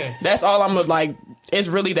 Okay? That's all I'm like. It's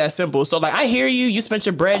really that simple. So like, I hear you. You spent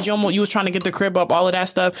your bread. You was trying to get the crib up, all of that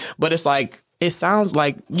stuff. But it's like, it sounds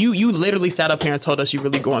like you literally sat up here and told us you're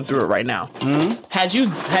really going through it right now. Mm-hmm. Had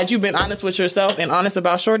you been honest with yourself and honest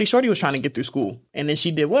about Shorty was trying to get through school, and then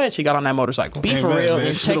she did what? She got on that motorcycle. Be for real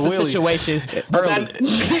and check the situations early. That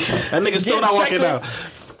nigga still not walking out.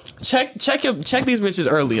 Check these bitches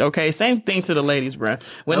early, okay? Same thing to the ladies, bruh.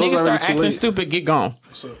 When niggas start acting stupid, get gone.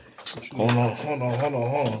 Hold on.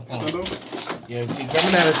 Yeah, give me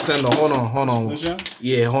that extender. Hold on.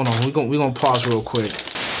 Yeah, hold on. We gonna pause real quick.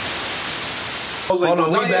 Hold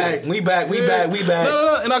on, we back.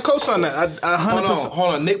 No, and I co-sign that. I 100%.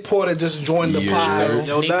 Hold on. Nick Porter just joined the pod.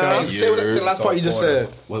 Yo, dog. Say the last part you just said.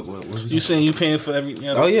 What was you saying? You paying for every?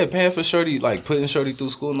 Oh yeah, paying for Shorty, like putting Shorty through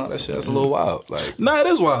school and all that shit. That's a little wild. Like, no, it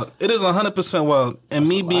is wild. It is 100% wild. And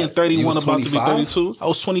me being 31, about to be 32, I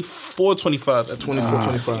was 24, 25 at 24,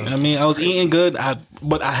 25. I mean, I was eating good.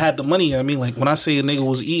 But I had the money. I mean, like, when I say a nigga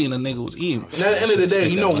was eating, a nigga was eating. And at the end of the day,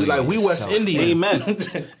 you know, like, we West Indian. Amen.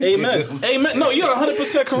 No, you're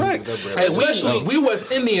 100% correct. Especially, we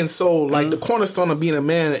West Indian, so, like, the cornerstone of being a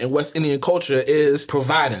man in West Indian culture is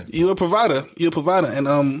providing. You're a provider.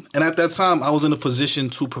 And at that time, I was in a position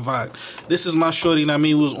to provide. This is my shorty, and I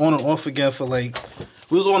mean, we was on and off again for, like...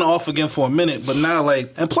 We was on and off again for a minute, but now,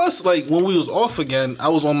 like... And plus, like, when we was off again, I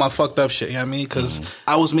was on my fucked up shit, you know what I mean? Because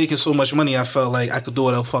I was making so much money, I felt like I could do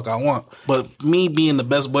whatever the fuck I want. But me being the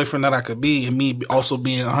best boyfriend that I could be, and me also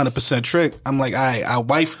being 100% trick, I'm like, I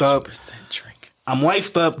wifed up. I'm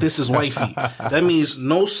wifed up. This is wifey. That means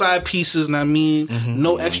no side pieces, know what I mean?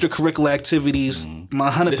 No extracurricular activities. My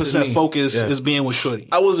 100% focus is being with shorty.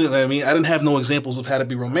 I didn't have no examples of how to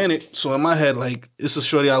be romantic. So in my head, like, this is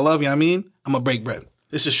shorty I love, you know what I mean? I'm gonna break bread.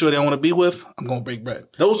 This is shorty I want to be with, I'm going to break bread.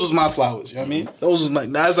 Those was my flowers, you know what I mean? Those was my,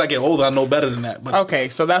 now as I get older, I know better than that. But. Okay,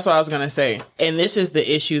 so that's what I was going to say. And this is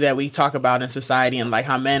the issue that we talk about in society, and like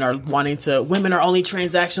how men are women are only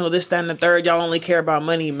transactional, this, that, and the third. Y'all only care about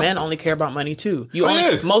money. Men only care about money too.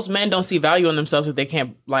 Most men don't see value in themselves if they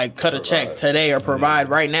can't like cut a check today or provide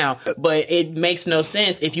right now. But it makes no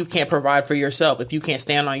sense if you can't provide for yourself, if you can't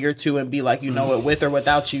stand on your two and be like, you know what, with or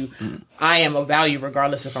without you, I am of value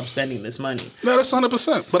regardless if I'm spending this money. No, that's 100%.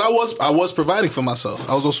 But I was providing for myself.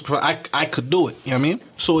 I was also I could do it. You know what I mean?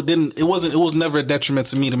 So it was never a detriment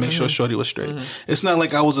to me to make sure shorty was straight. It's not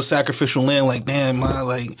like I was a sacrificial lamb. Like, damn,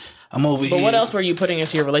 I'm over here. But what else were you putting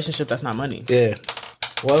into your relationship that's not money? Yeah.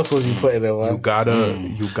 What else was you putting in? You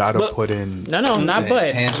gotta put in. No, not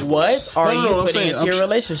but. What are you putting into your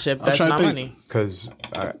relationship that's not money? Because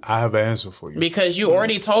I have an answer for you. Because you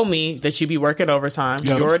already told me that you be working overtime.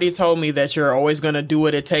 You already told me that you're always going to do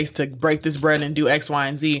what it takes to break this bread and do X, Y,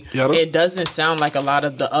 and Z. It doesn't sound like a lot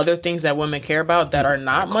of the other things that women care about that are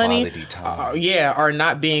not money. Are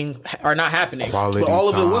not happening. But all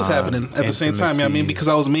of it was happening at the same time. You know what I mean? Because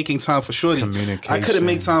I was making time for shorty. I couldn't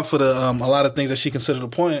make time for the a lot of things that she considered a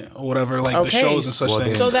point or whatever, like the shows and such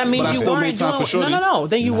things. So that means you weren't doing. No.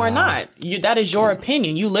 Then you were not. That is your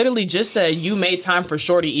opinion. You literally just said you made time for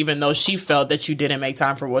shorty even though she felt that you didn't make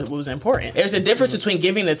time for what was important. There's a difference between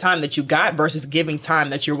giving the time that you got versus giving time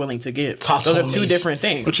that you're willing to give. Those are two different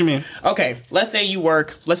things. What you mean? Okay, let's say you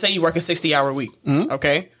work a 60-hour week.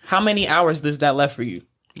 Okay, how many hours does that left for you?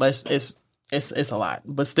 It's a lot,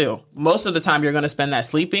 but still, most of the time you're going to spend that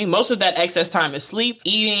sleeping. Most of that excess time is sleep,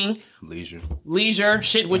 eating, leisure,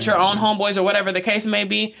 shit with your own homeboys or whatever the case may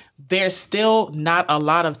be. There's still not a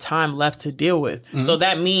lot of time left to deal with. So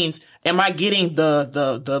that means, am I getting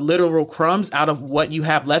the literal crumbs out of what you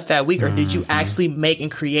have left that week, or did you actually make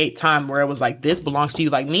and create time where it was like, this belongs to you?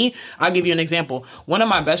 Like me, I'll give you an example. One of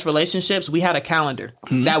my best relationships, we had a calendar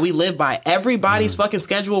that we lived by. Everybody's fucking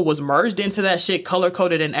schedule was merged into that shit,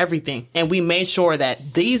 color-coded and everything. And we made sure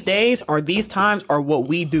that these days or these times are what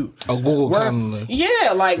we do. A Google calendar.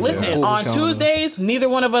 Yeah, like, listen, Google on calendar. Tuesdays, neither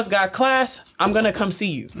one of us got class. I'm going to come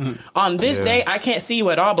see you. On this day, I can't see you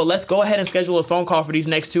at all, but let's go ahead and schedule a phone call for these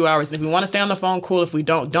next 2 hours. If we want to stay on the phone, cool. If we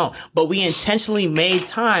don't. But we intentionally made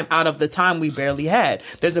time out of the time we barely had.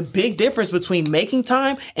 There's a big difference between making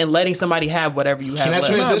time and letting somebody have whatever you have Can I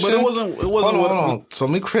left. transition? But it wasn't. Hold on. So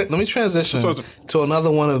let me transition to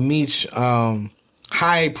another one of Meech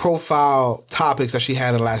high profile topics that she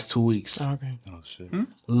had in the last 2 weeks. Okay. Oh shit.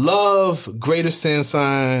 Love, greater sin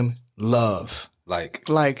sign, love. Like. It's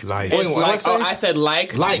Wait, like, what did I say? I said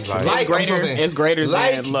like. Like, It's greater, I'm saying. it's greater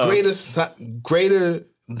like than love. greater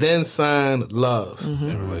than sign love.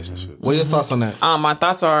 In relationship. What are your thoughts on that? My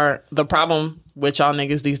thoughts are, the problem with y'all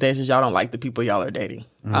niggas these days is y'all don't like the people y'all are dating.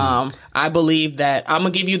 I believe that, I'm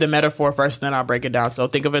gonna give you the metaphor first, then I'll break it down. So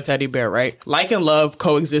think of a teddy bear, right? Like and love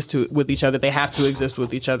coexist with each other. They have to exist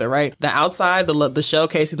with each other, right? The outside, the shell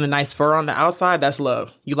casing, the nice fur on the outside, that's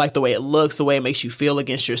love. You like the way it looks, the way it makes you feel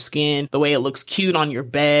against your skin, the way it looks cute on your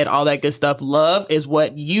bed, all that good stuff. Love is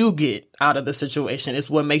what you get out of the situation. It's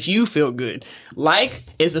what makes you feel good. Like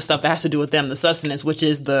is the stuff that has to do with them, the sustenance, which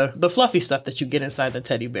is the fluffy stuff that you get inside the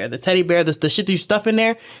teddy bear. The teddy bear, the shit that you stuff in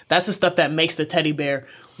there, that's the stuff that makes the teddy bear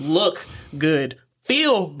look good,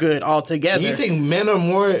 feel good altogether. You think men are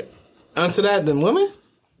more onto that than women?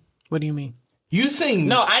 What do you mean? You think?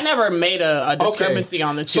 No, I never made a discrepancy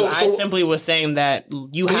on the two. I simply was saying that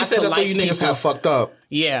you have said to that's like what you niggas people. have fucked up.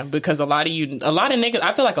 Yeah, because a lot of niggas,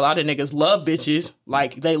 I feel like a lot of niggas love bitches.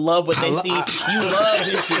 Like, they love what they see. You love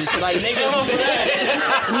bitches. Like,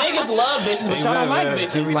 niggas love bitches, but y'all don't like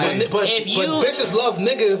bitches. Like, But bitches love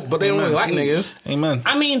niggas, but they don't really like niggas. Amen.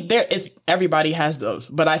 I mean, everybody has those,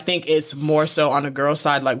 but I think it's more so on the girl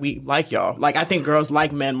side. Like, we like y'all. Like, I think girls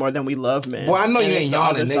like men more than we love men. Well, I know And you it's ain't the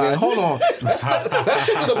yawning, other nigga. side. Hold on. That's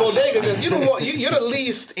shit to the bodega because you're the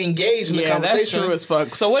least engaged in the Yeah, conversation. that's true as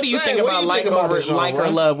fuck. So what do you Say, think what do about you like think about over this, John, like bro? or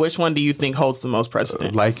love? Which one do you think holds the most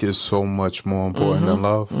precedent? Like is so much more important than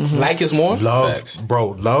love. Like is more? Love, Facts. bro,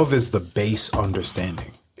 love is the base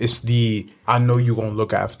understanding. It's the, I know you're going to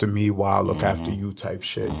look after me while I look after you type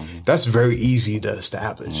shit. That's very easy to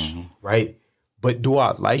establish, right? But do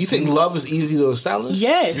I like You think love is easy to establish?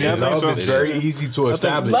 Yes. love is very easy to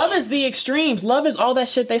establish. Love is the extremes. Love is all that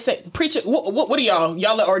shit they say. Preach it. What are y'all?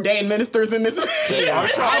 Y'all are ordained ministers in this? What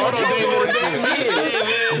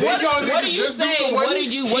do you say?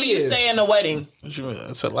 What do you say in the wedding?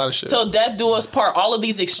 That's a lot of shit. Till death do us part. All of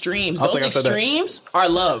these extremes. Those think I said that. extremes are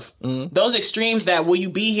love. Those extremes that will you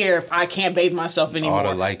be here if I can't bathe myself anymore? All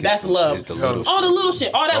the like That's is, love. is the little All shit. the little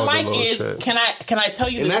shit. All that All the like little is shit. can I tell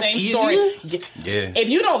you And the that's same easier? story? Yeah. If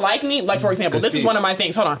you don't like me, like for example, this is one of my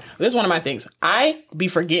things. Hold on. This is one of my things. I be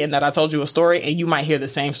forgetting that I told you a story and you might hear the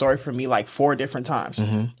same story from me like 4 different times.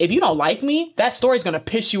 If you don't like me, that story's gonna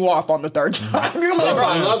piss you off on the 3rd time. You're But like, if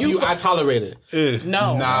I bro, love you, I tolerate it.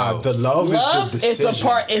 no. Nah, the love Love is the is decision. the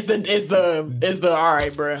part is the all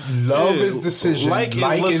right, bro. Love is decision. Like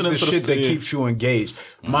Like, is is the listening to the shit that yeah. keeps you engaged.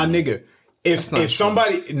 My nigga, if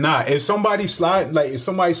somebody sliding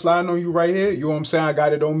on you right here, you know what I'm saying? I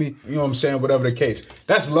got it on me, you know what I'm saying? Whatever the case.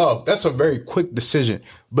 That's love. That's a very quick decision.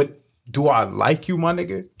 But do I like you, my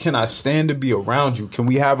nigga? Can I stand to be around you? Can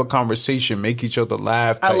we have a conversation, make each other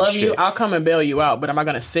laugh? I type love shit? you. I'll come and bail you out, but am I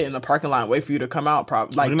gonna sit in the parking lot and wait for you to come out?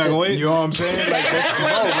 Probably. Like You're not gonna wait? You know what I'm saying? Like That's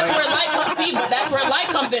where light comes. See, but that's where light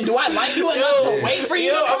comes in. Do I like you enough to wait for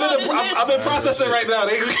you? to come out this bitch? I'm in processing right now.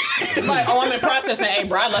 Nigga. Like, oh, I'm in processing. Hey,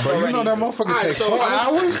 bro, I left But already. you know that motherfucker Alright, take so 4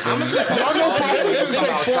 I'm- hours? Y'all know processing take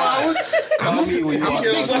 4 hours? I'm gonna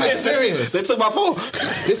speak from experience. They took my phone.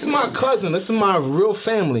 This is my cousin. This is my real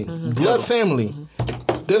family, blood family.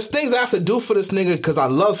 There's things I have to do for this nigga because I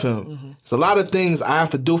love him. It's a lot of things I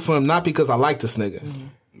have to do for him, not because I like this nigga.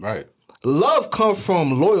 Right. Love comes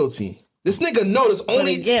from loyalty. This nigga know there's But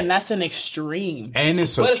only, again, that's an extreme. And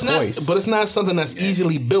it's a but it's choice. not. But it's not something that's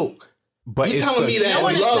easily built. But You it's telling the me that No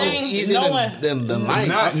one is love saying- is easier no one- than life?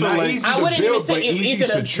 not easy I to wouldn't even build, say but it's easy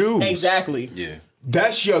to choose. Exactly. Yeah.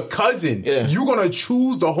 That's your cousin. Yeah. You're gonna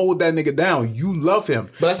choose to hold that nigga down. You love him.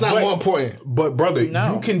 But that's not more important. But brother,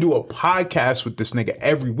 No. you can do a podcast with this nigga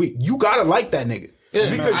every week. You gotta like that nigga. Yeah,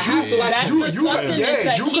 because I have to like That's him. the sustenance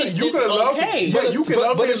that keeps you this could love okay. him. Yeah, you can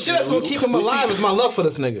love But him. the shit that's gonna keep him alive is my love for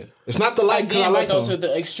this nigga. It's not the like because I Again, like but those him. are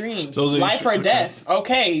the extremes. Those are Life or extreme- death.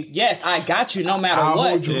 Okay, yes, I got you no matter I'll what.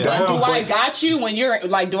 hold you But down, do I but- got you when you're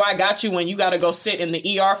like? Do I got you when you got to go sit in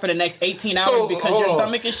the ER for the next 18 hours So, because hold your on.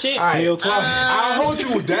 stomach is shit? All right. Hell, twice. I'll hold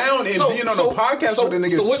you down, and being on a podcast with a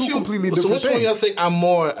nigga is two completely so different which one things. you think I'm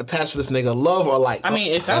more attached to this nigga, love or like? I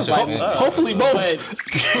mean, it sounds That's like your love. Hopefully both. But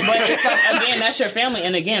it's like, again, that's your family,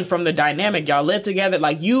 and again, from the dynamic, y'all live together.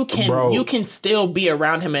 Like you Bro. can still be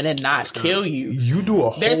around him and it not kill you. You do a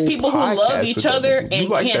whole There's people who podcast love with each that other nigga. You and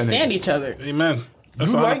like can't that stand nigga. each other. Amen.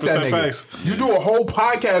 That's You 100% like that nigga. facts. You do a whole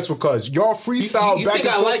podcast with cuz. Y'all freestyle you back think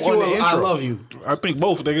and I forth like on you the or I intro. love you? I think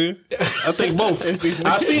both, nigga. I think both.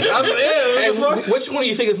 I've seen. Hey, which one do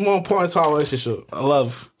you think is more important to our relationship?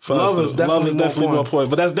 Love. Love is definitely more more important. important.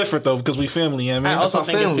 But that's different though because we family. You know what I I mean? also our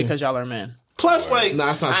think it's family. because y'all are men. Plus, like, Nah,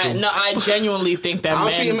 that's not true. I genuinely think that I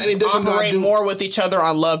don't treat him any men different than I operate do. more with each other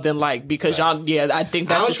on love than like because y'all. Yeah, I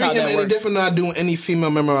think I that's don't just treat how him that any works. different than I do any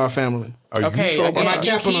female member of our family. Are Okay, you sure? again, Am I you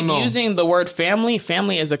capping or keep no? using the word family.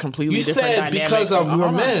 Family is a completely You different said dynamic. because of we're Hold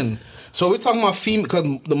on. men. So we're talking about female because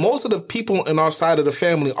the most of the people in our side of the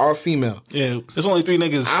family are female. yeah, there's only 3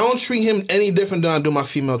 niggas. I don't treat him any different than I do my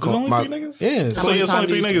female. There's only my, 3 niggas? Yeah. So How yeah, much it's time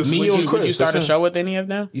only do 3 you- niggas. Me Would and you Chris, start a that's it. show with any of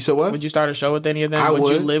them? You said what? Would you start a show with any of them? I would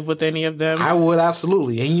you would. live with any of them? I would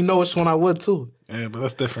absolutely, and you know which one I would too. Yeah, but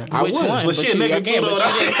that's different. I Which would. one? But she a nigga again, too, but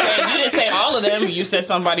though. you didn't say all of them. You said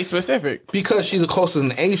somebody specific. Because she's the closest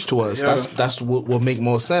in age to us. Yeah. That's what will make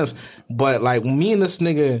more sense. But like me and this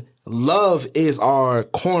nigga, love is our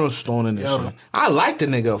cornerstone in this shit. I like the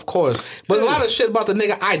nigga, of course, but there's a lot of shit about the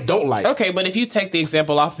nigga I don't like. Okay, but if you take the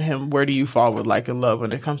example off of him, where do you fall with like in love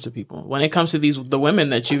when it comes to people? When it comes to the women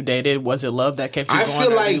that you dated, was it love that kept you I going?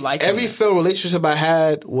 feel or do you like them? every failed relationship I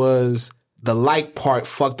had was the like part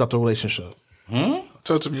fucked up the relationship.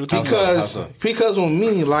 Talk to me. Because with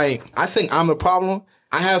me, like I think I'm the problem.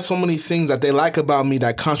 I have so many things that they like about me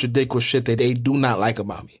that contradict with shit that they do not like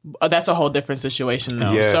about me. That's a whole different situation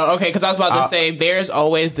though. Yeah. So okay, because I was about to say there's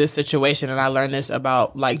always this situation, and I learned this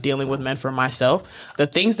about like dealing with men for myself. The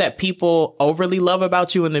things that people overly love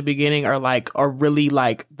about you in the beginning are really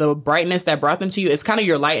like the brightness that brought them to you. It's kind of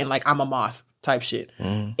your light and like I'm a moth type shit.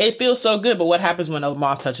 It feels so good, but what happens when a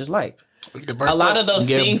moth touches light? A lot of those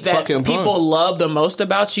Get things that fucking people burned. love the most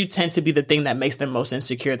about you tend to be the thing that makes them most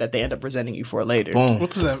insecure that they end up resenting you for later.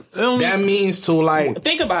 What does that? That means to like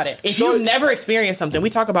Think about it. If So you've it's- never experienced something, we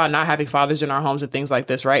talk about not having fathers in our homes and things like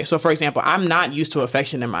this, right? So, for example, I'm not used to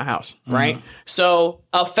affection in my house, right? So,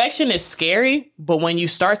 affection is scary, but when you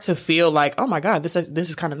start to feel like, oh my God, this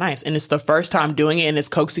is kind of nice, and it's the first time doing it and it's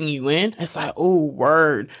coaxing you in, it's like, oh,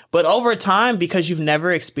 word. But over time, because you've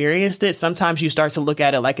never experienced it, sometimes you start to look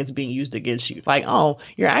at it like it's being used against you. Like, oh,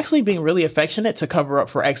 you're actually being really affectionate to cover up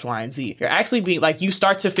for X, Y, and Z. You're actually being like, you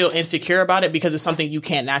start to feel insecure about it because it's something you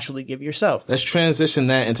can't naturally give yourself. let's transition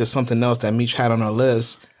that into something else that Meech had on our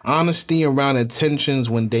list. Honesty around intentions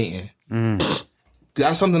when dating.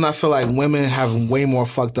 That's something I feel like women have way more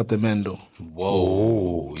fucked up than men do.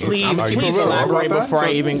 Whoa. Please keeping it real elaborate about that? before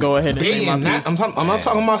I even go ahead and say my Dating, piece. I'm not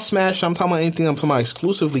talking about smash. I'm talking about anything. I'm talking about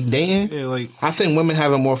exclusively dating. Yeah, like I think women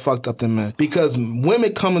have it more fucked up than men because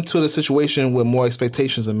women come into the situation with more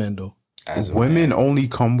expectations than men do. Women only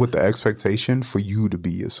come with the expectation for you to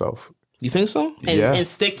be yourself You think so? and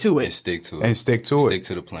stick to And it. stick to it. and stick to Stick it.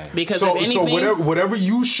 to the plan. Because So, if anything, whatever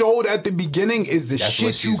you showed at the beginning is the That's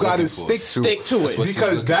what shit you she's got to looking for. stick to. Stick to it. what she's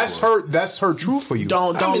Because looking that's her truth for you.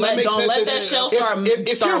 don't I mean, let makes sense. that If- shell if- start if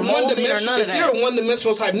start you're molding or one-dimensional, none of if you're that. a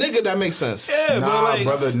one-dimensional type nigga, that makes sense. yeah, Nah, but like,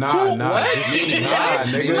 brother, nah.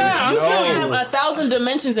 Nigga, You have no. 1,000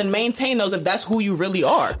 dimensions and maintain those if that's who you really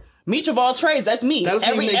are. Meet of all trades, that's me. That doesn't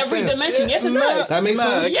every make sense. dimension, yes it does. That makes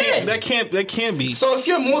sense. Yes. that can't be. So if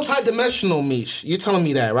you're multi-dimensional, Meech, you're telling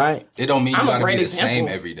me that, right? It don't mean you I'm a gotta great be the example. same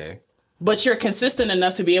every day. But you're consistent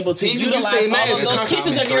enough to be able to Even you utilize saying that all is of a those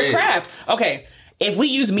pieces of your thread. craft. Okay. If we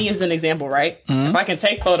use me as an example, right? If I can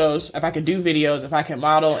take photos, if I can do videos, if I can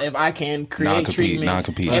model, if I can create Non-compete, treatments,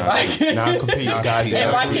 non-compete, if I can, Non-compete, goddamn.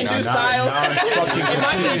 if I can do styles, Non-fucking if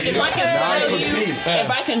I can style you, Non-compete.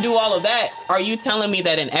 if I can do all of that, are you telling me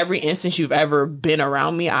that in every instance you've ever been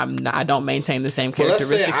around me, I don't maintain the same But let's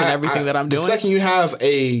say characteristics in everything that I'm doing? The second you have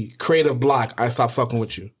a creative block, I stop fucking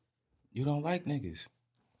with you. You don't like niggas.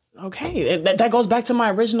 Okay, that goes back to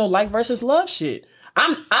my original like versus love shit.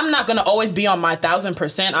 I'm not gonna always be on my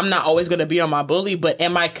 1,000%. I'm not always gonna be on my bully, but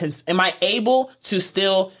am I able to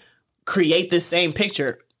still create this same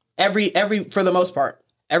picture every for the most part?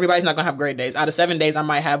 Everybody's not gonna have great days. Out of 7 days, I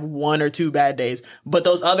might have 1 or 2 bad days. But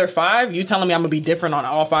those other 5, you telling me I'm gonna be different on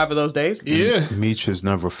all 5 of those days? Yeah. Meech has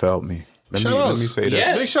never failed me. Let me say that.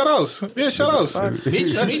 Yeah. Big shout outs. Yeah, shout outs.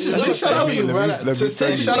 Meech is never shout out to you, bro.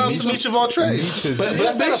 Shout out to Meech of all trades. But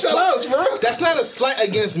that's not a slight, bro. That's not a slight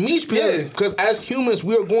against Meech because as humans,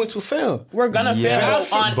 we are going to fail. We're gonna fail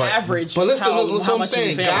on average. But listen, that's what I'm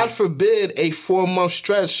saying. God forbid a 4-month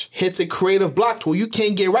stretch hits a creative block to where you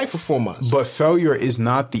can't get right for 4 months. But failure is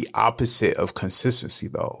not the opposite of consistency,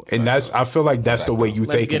 though, and I feel like that's the way you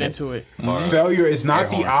take it. Let's get into it. Failure is not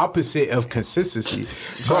the opposite of consistency.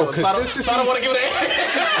 Bro, consistency. So I don't want to give it an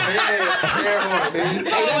air horn.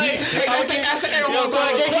 That's an air horn.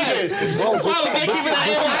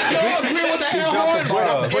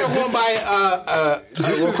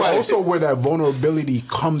 This is also where that vulnerability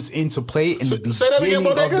comes into play in the beginning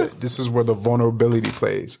of the. This is where the vulnerability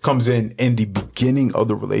comes in the beginning of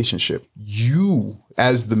the relationship. You,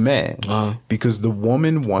 as the man, because the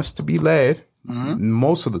woman wants to be led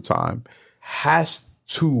most of the time, has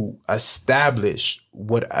to establish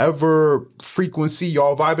whatever frequency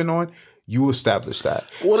y'all vibing on, you establish that.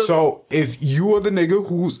 So if you are the nigga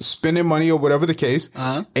who's spending money or whatever the case,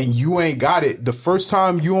 and you ain't got it, the first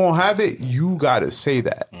time you don't have it, you gotta say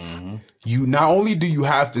that. You not only do you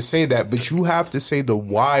have to say that, but you have to say the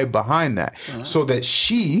why behind that, so that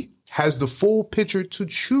she has the full picture to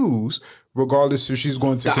choose, regardless if she's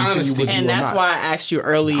going to continue with you or not. And that's why I asked you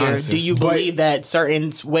earlier, do you believe that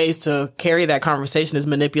certain ways to carry that conversation is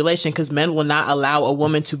manipulation? Because men will not allow a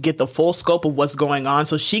woman to get the full scope of what's going on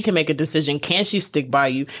so she can make a decision. Can she stick by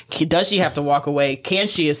you? Does she have to walk away? Can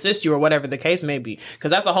she assist you, or whatever the case may be?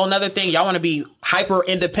 Because that's a whole nother thing. Y'all want to be hyper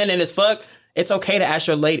independent as fuck. It's okay to ask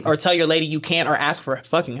your lady or tell your lady you can't, or ask for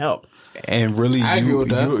fucking help. And really,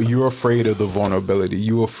 you're afraid of the vulnerability.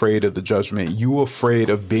 You're afraid of the judgment. You're afraid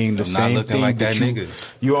of being the same thing like that nigga.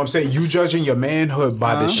 You know what I'm saying? You judging your manhood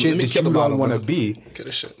by the shit that you don't want to be.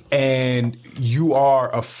 And you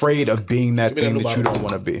are afraid of being that thing that you don't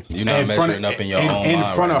want to be. You're not measuring up in your own mind. In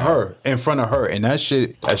front of her. And that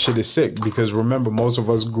shit is sick, because remember, most of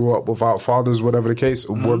us grew up without fathers, whatever the case.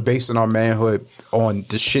 We're basing our manhood on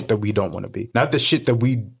the shit that we don't want to be. Not the shit that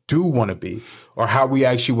we do want to be, or how we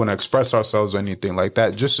actually want to express ourselves or anything like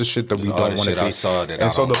that. Just the shit that we don't want to be.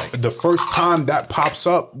 And so the first time that pops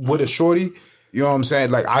up with a shorty, you know what I'm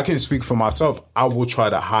saying? Like, I can speak for myself. I will try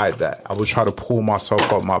to hide that. I will try to pull myself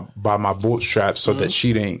up by my bootstraps so that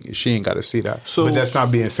she ain't got to see that. So, but that's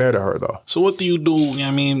not being fair to her, though. So what do you do? You know what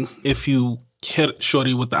I mean, if you hit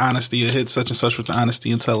shorty with the honesty, or hit such and such with the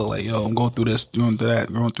honesty, and tell her like, yo, I'm going through this, going through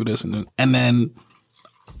that, going through this, and then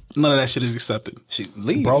none of that shit is accepted. She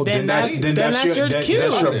leaves. Bro, then that's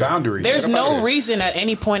your boundary. There's no reason at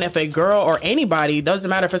any point, if a girl or anybody, doesn't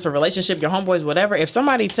matter if it's a relationship, your homeboys, whatever, if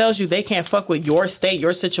somebody tells you they can't fuck with your state,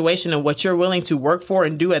 your situation, and what you're willing to work for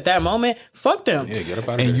and do at that moment, fuck them. Yeah, get up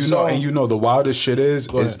out of and there. you know the wildest shit is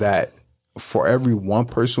that for every one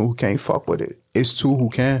person who can't fuck with it, it's 2 who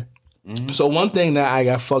can. So one thing that I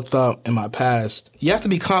got fucked up in my past, you have to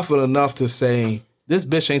be confident enough to say, this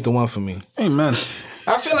bitch ain't the one for me. Amen.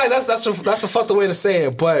 I feel like that's a fucked up way to say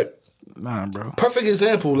it, but nah, bro. Perfect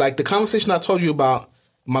example, like the conversation I told you about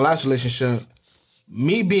my last relationship.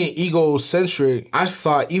 Me being egocentric, I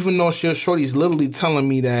thought, even though shorty's literally telling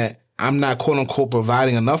me that I'm not quote unquote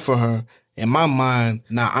providing enough for her, in my mind,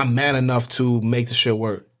 I'm man enough to make the shit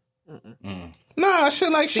work. Nah, I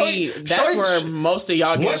should like shorty. See, that's where most of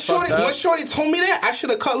y'all get fucked up. When shorty told me that, I should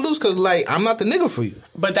have cut loose, because like, I'm not the nigga for you.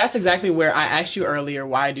 But that's exactly where I asked you earlier,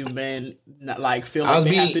 why do men like feel like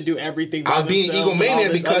they have to do everything by themselves? I was being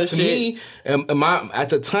egomaniac, because to me, at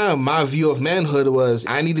the time, my view of manhood was,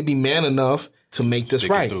 I need to be man enough to make this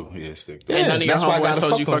right. And none of your homeboys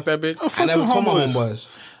told you fuck that bitch? I never told my homeboys.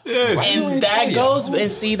 Yeah. And that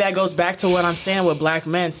goes back to what I'm saying with black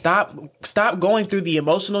men. Stop going through the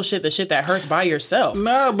emotional shit, the shit that hurts by yourself.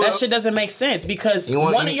 Nah, but that shit doesn't make sense, because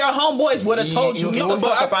one of your homeboys would have told you, get the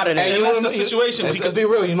fuck up out of there. And that's the situation. Because be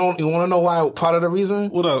real, you want to know why part of the reason?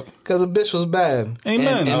 What up? Because the bitch was bad.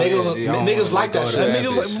 Amen. And niggas like that shit.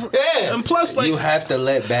 Yeah. And plus, like, you have to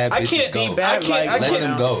let bad bitches go. Be bad. Let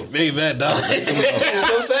them go. Be bad, dog. You know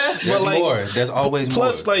what I'm saying? There's more. There's always more.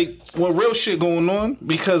 Plus, like, when real shit going on,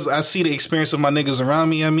 because because I see the experience of my niggas around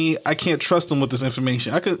me. I mean, I can't trust them with this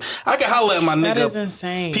information. I could holler at my nigga. That is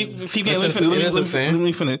insane. Let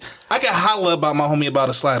me finish. I could holler about my homie about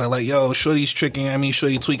a slider. Like, yo, shorty's tricking. I mean,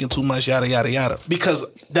 shorty tweaking too much, yada, yada, yada. Because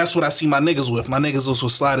that's what I see my niggas with. My niggas was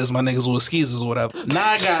with sliders. My niggas with skeezers or whatever. Now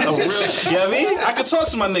I got a real, you know what I mean? I could talk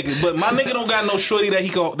to my nigga, but my nigga don't got no shorty that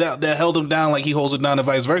held him down like he holds it down and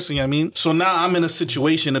vice versa, you know what I mean? So now I'm in a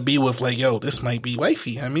situation to be with like, yo, this might be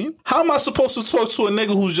wifey, I mean? How am I supposed to talk to a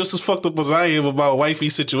nigga who's just as fucked up as I am about wifey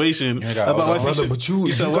situation? About wifey shit? But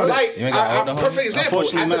you said got, like, perfect example.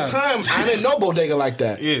 At the time, I didn't know Bodega like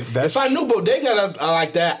that. Yeah, if I knew Bodega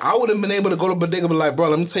like that, I would have been able to go to Bodega and be like, bro,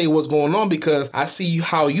 let me tell you what's going on because I see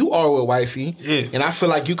how you are with wifey. Yeah. And I feel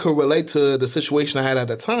like you could relate to the situation I had at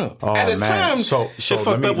the time. Oh, at the time, shit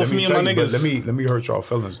fucked up with me and my niggas. Let me hurt y'all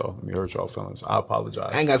feelings though. Let me hurt y'all feelings. I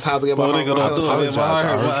apologize. I ain't got time to get my I'm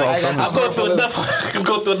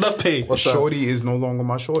going through enough pain. Shorty is no longer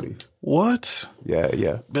my shorty. What?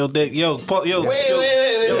 Yeah. Bill Dick, wait, shut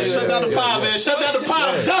down the pod, man. Shut down the pod.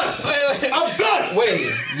 I'm done. I'm done.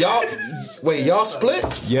 Y'all split?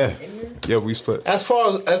 Yeah, we split. As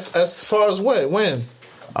far as what? When?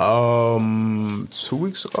 2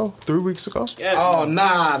 weeks ago, 3 weeks ago. Yeah, oh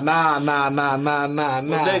nah.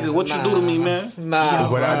 Bodega, what you do to me, man? Nah.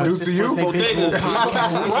 What I do to you? Bodega.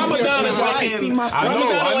 Ramadan is like in. I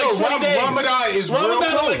know. Ramadan is real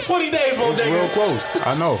close. Like 20 days, Bodega. It's real close.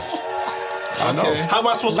 I know. How am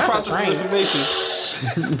I supposed to process this information?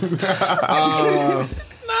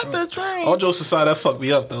 Not the train. All jokes aside, that fucked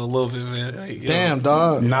me up though a little bit, man. Like, damn,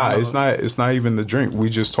 dog. Nah, it's not even the drink. We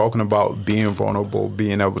just talking about being vulnerable,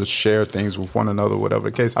 being able to share things with one another, whatever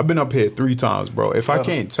the case. I've been up here 3 times, bro. If I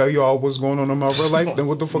can't tell y'all what's going on in my real life, then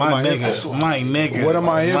what the fuck am I here for? My nigga. What am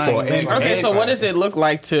I here for? Okay, so what does it look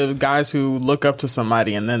like to guys who look up to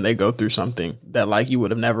somebody and then they go through something that like you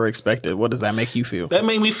would have never expected? What does that make you feel? That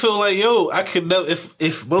made me feel like, yo, I could never,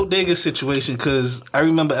 if Bodega's situation, because I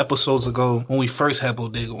remember episodes ago when we first had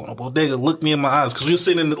Bodega on. Bodega looked me in my eyes because we were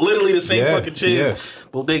sitting in literally the same fucking chair. Yeah.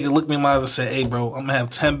 Bodega looked me in my eyes and said, hey, bro, I'm gonna have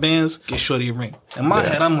 10 bands, get shorty a ring. In my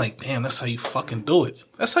head, I'm like, damn, that's how you fucking do it.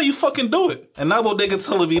 That's how you fucking do it. And now Bodega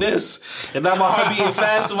telling me this, and now my heart beating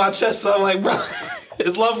fast in my chest, so I'm like, bro,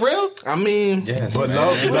 is love real? I mean, yes, but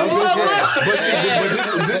love is real. But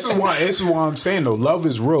this is why I'm saying though, love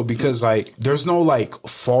is real because like there's no like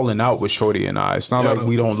falling out with Shorty and I. It's not like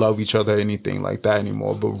we don't love each other or anything like that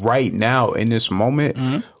anymore. But right now in this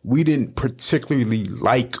moment, we didn't particularly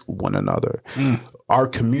like one another. Our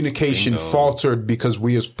communication faltered because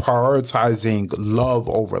we was prioritizing love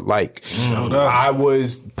over like. I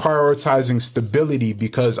was prioritizing stability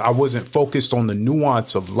because I wasn't focused on the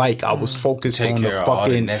nuance of like. I was focused on the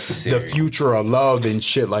fucking the future of love and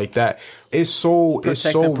shit like that. It's so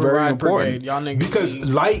very important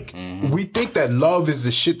because like we think that love is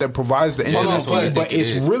the shit that provides the intimacy, but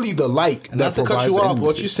it's really the like that not to provides cut you the off. intimacy.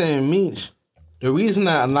 What you saying means the reason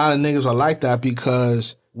that a lot of niggas are like that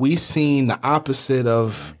because we seen the opposite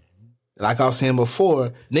of, like I was saying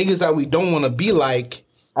before, niggas that we don't want to be like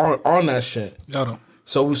aren't on that shit.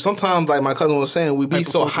 So sometimes, like my cousin was saying, we be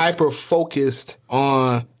so hyper focused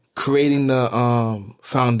on creating the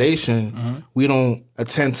foundation, we don't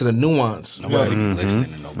attend to the nuance. Nobody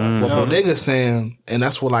listening to nobody. What Bodega's saying, and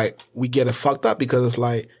that's what like we get it fucked up because it's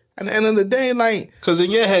like at the end of the day, like because in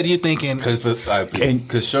your head you're thinking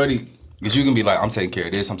because Shorty. Because you can be like, I'm taking care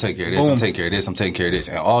of this, I'm taking care of this, I'm taking care of this, I'm taking care of this.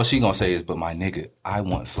 And all she gonna say is, but my nigga, I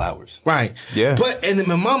want flowers. Right. Yeah. But in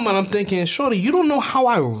my mind, I'm thinking, Shorty, you don't know how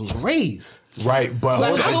I was raised. Right,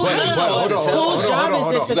 but whose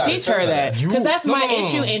job is it to teach her that? Because that's my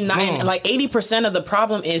issue. In like 80% of the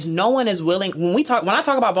problem is no one is willing. When I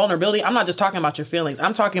talk about vulnerability, I'm not just talking about your feelings.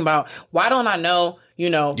 I'm talking about why don't I know?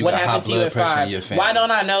 What happened to you at 5? Why don't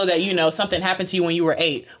I know that, something happened to you when you were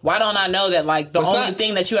 8? Why don't I know that, like, the only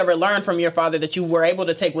thing that you ever learned from your father that you were able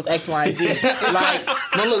to take was X, Y, and Z? Like,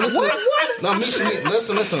 no, look, listen. No,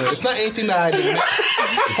 listen. It's not anything that I demand.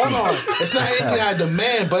 Hold on. It's not anything I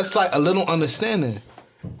demand, but it's like a little understanding.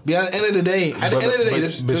 But at the end of the day, she's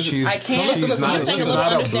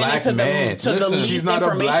not a black man. She's not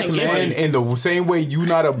a black man in the same way you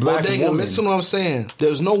not a black woman. Listen to what I'm saying.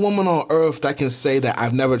 There's no woman on earth that can say that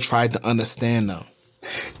I've never tried to understand them.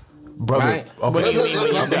 Brother, right? What do you mean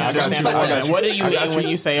when you say understand a woman? What do you mean when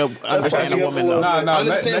you say understand a woman, though?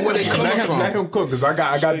 Understand where they coming from. Let him cook, because I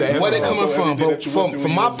got the answer. Where they coming from. But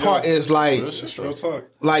from my part is like this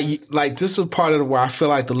is part of where I feel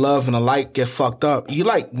like the love and the like get fucked up. You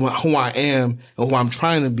like who I am and who I'm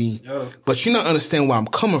trying to be, but you don't understand where I'm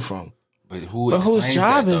coming from. But whose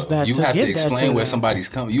job that, is that? You to have give to explain that where them? somebody's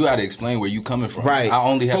coming. You got to explain where you coming from. Right. I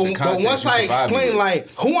only have the context. But once I explain like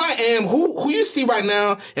who I am, who you see right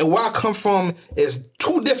now, and where I come from is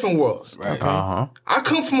two different worlds. Right. Uh-huh. I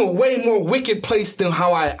come from a way more wicked place than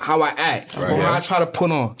how I act or how I try to put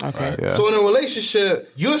on. Okay. Right. Yeah. So in a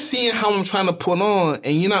relationship, you're seeing how I'm trying to put on,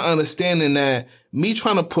 and you're not understanding that me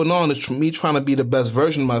trying to put on is me trying to be the best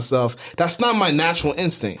version of myself. That's not my natural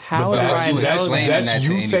instinct. How But do that's I you know explaining that? That's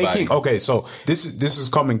to you anybody. taking. Okay, so this is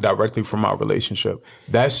coming directly from our relationship.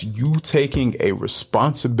 That's you taking a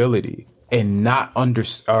responsibility and not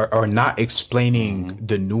or not explaining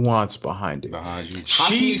the nuance behind it. Behind you. How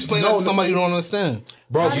can you explain that to somebody who don't understand?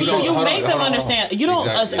 Bro, You make them understand. You don't.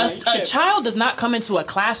 A child does not come into a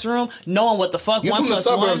classroom knowing what the fuck. You're 1 from the plus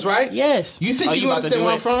suburbs, 1. right? Yes. You think Oh, you you about to understand do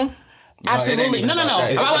where I'm it? from? Absolutely. No. I'm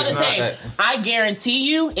about to say, that. I guarantee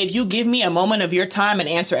you, if you give me a moment of your time and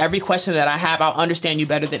answer every question that I have, I'll understand you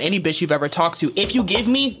better than any bitch you've ever talked to. If you give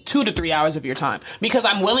me 2 to 3 hours of your time, because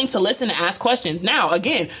I'm willing to listen and ask questions. Now,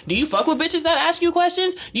 again, do you fuck with bitches that ask you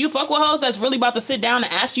questions? Do you fuck with hoes that's really about to sit down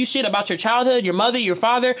and ask you shit about your childhood, your mother, your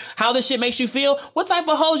father, how this shit makes you feel? What type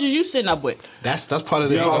of hoes is you sitting up with? That's part of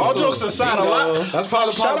the Yo, problem, all too. jokes aside, a lot. That's part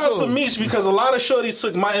of the Shout problem, out to too. Meech because a lot of shorties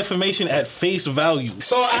took my information at face value.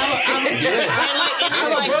 So I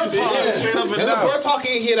bird talking. straight up and There's a down. bird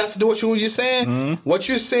talking in here that's to do what you're saying. What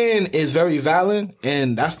you're saying is very valid,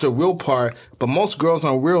 and that's the real part. But most girls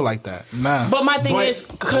aren't real like that. Nah. But my thing is,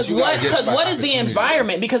 because you gotta get what is the opportunity.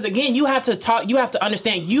 environment? Because again, you have to talk. You have to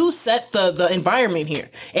understand. You set the environment here.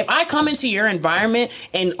 If I come into your environment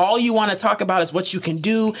and all you want to talk about is what you can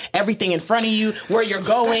do, everything in front of you, where you're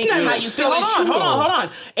going, That's not how you feel. necessarily Hold true, on.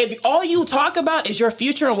 If all you talk about is your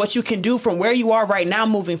future and what you can do from where you are right now,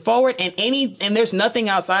 moving forward, and there's nothing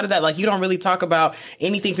outside of that. Like you don't really talk about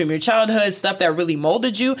anything from your childhood, stuff that really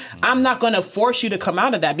molded you. I'm not going to force you to come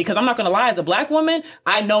out of that because I'm not going to lie. As a black woman,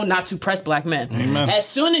 I know not to press black men. Amen. As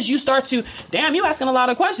soon as you start to, damn, you asking a lot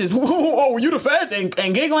of questions. Oh, you the feds and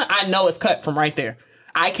giggling. I know it's cut from right there.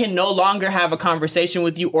 I can no longer have a conversation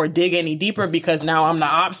with you or dig any deeper because now I'm the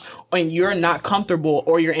ops and you're not comfortable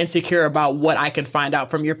or you're insecure about what I can find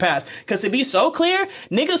out from your past. Because to be so clear,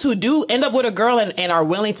 niggas who do end up with a girl and are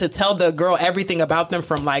willing to tell the girl everything about them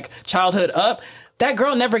from like childhood up, that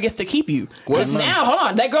girl never gets to keep you. Because now, hold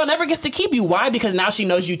on, that girl never gets to keep you. Why? Because now she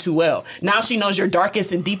knows you too well. Now she knows your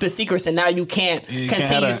darkest and deepest secrets, and now you can't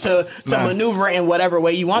continue to maneuver in whatever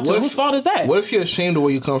way you want to. Whose fault is that? What if you're ashamed of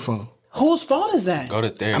where you come from? Whose fault is that? Go to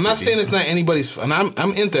therapy. I'm not saying it's not anybody's, and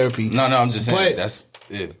I'm in therapy. No, I'm just saying But- that's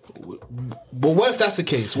it. But what if that's the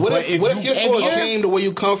case? What But if you're so if you're- ashamed of where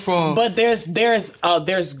you come from? But there's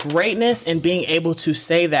greatness in being able to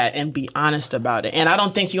say that and be honest about it. And I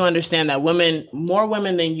don't think you understand that more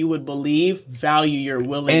women than you would believe, value your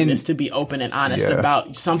willingness to be open and honest Yeah.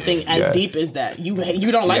 about something as Yeah. deep as that. You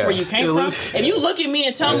don't like Yeah. where you came from. If you look at me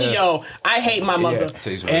and tell me, yo, I hate my mother.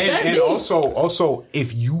 Takes And deep. also,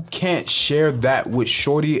 if you can't share that with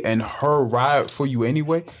Shorty and her ride for you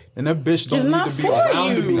anyway, then that bitch don't It's need not to be for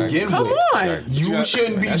around you. to begin Come with. on. You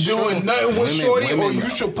shouldn't be That's doing true. nothing with Shorty, or you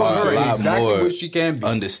should put are a her lot exactly more where she can be.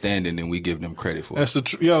 understanding than we give them credit for. That's the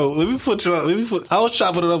truth. Yo, let me put. I was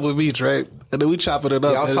chopping it up with Meech, right? And then we chopping it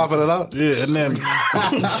up. Y'all chopping it up? Yeah, and then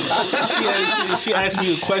she asked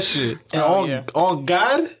me a question. And on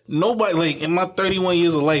God, nobody, like, in my 31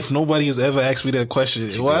 years of life, nobody has ever asked me that question.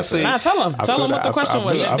 Well, I say, Nah, tell him feel what that. the question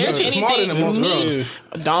was. If there's you're smarter than most anything,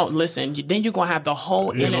 girls. don't listen. Then you're gonna have the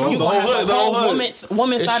whole internet. true. You're The gonna whole have the hood, whole the whole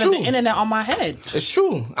woman It's side of the true. internet on my head. It's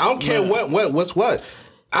true. I don't care what's what.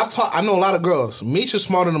 I know a lot of girls. Meech is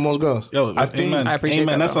smarter than most girls. yo, I think- amen. I appreciate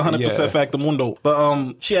Amen. that, That's though. 100% fact, the mundo.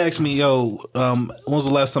 But she asked me, yo, when was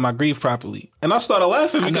the last time I grieved properly? And I started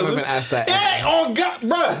laughing because never been asked that. Yeah, oh God,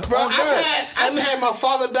 bruh. Bro, Oh, God. I've had my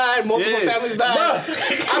father died, multiple Yeah. families died.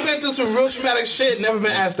 Bruh. I've been through some real traumatic shit, never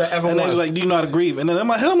been asked that ever And they once. was like, "Do you know how to grieve?" And then in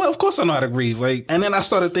my head, I'm like, "Of course I know how to grieve." Like, and then I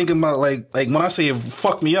started thinking about like when I say it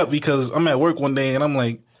fucked me up because I'm at work one day and I'm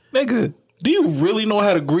like, "Nigga, do you really know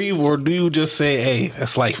how to grieve, or do you just say, hey,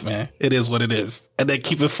 that's life, man. It is what it is,' and then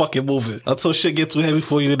keep it fucking moving until shit gets too heavy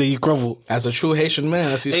for you and then you crumble?" As a true Haitian man,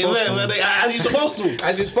 that's what you're supposed to. As you supposed to.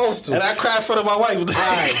 As you're supposed to. And I cried in front of my wife. All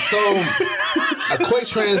right, so a quick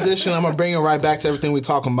transition. I'm gonna bring it right back to everything we're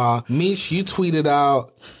talking about. Mish, you tweeted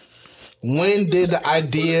out, when did the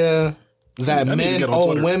idea that I need to men get on owe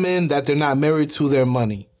Twitter. women that they're not married to their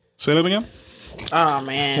money? Say that again. Oh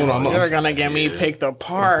man, Hold on, you're gonna get me picked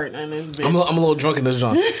apart in this bitch. I'm a little drunk in this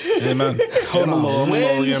joint. Amen. Hold on. I'm a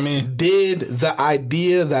little, you know what I mean? Did the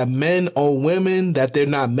idea that men owe women that they're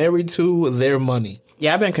not married to their money?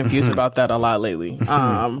 Yeah, I've been confused about that a lot lately.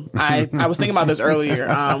 I was thinking about this earlier.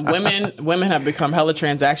 Women have become hella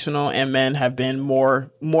transactional, and men have been more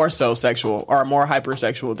so sexual or more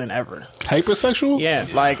hypersexual than ever. Hypersexual? Yeah,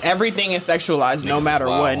 like everything is sexualized no matter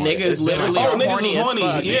what. Niggas literally are horny as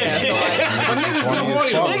fuck. Yeah. So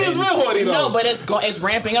Niggas real horny though. no, but it's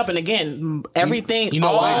ramping up, and again, everything. You know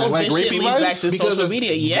all why? this Like shit rapey leads back vibes? to social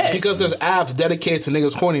media. Yes, Because there's apps dedicated to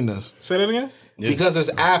niggas' horniness. Say that again? Because there's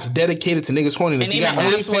apps dedicated to niggas' horniness. and You even got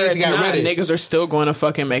apps where OnlyFans, it's you got not, Reddit. niggas are still going to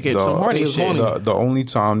fucking make it some horny shit. The only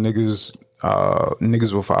time niggas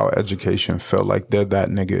without education feel like they're that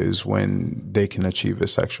nigga is when they can achieve it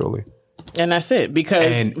sexually. And that's it,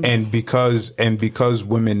 because because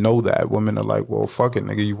women know that, women are like, well, fuck it,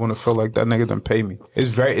 nigga. You want to feel like that nigga? Then pay me.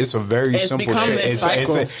 It's a very simple become shit. this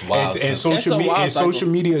cycle. And social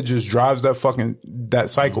media just drives that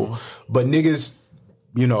cycle. But niggas,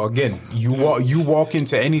 you know, again, you walk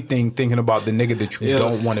into anything thinking about the nigga that you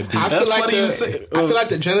don't want to be. I feel like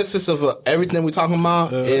the genesis of everything we're talking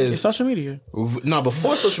about is social media. No,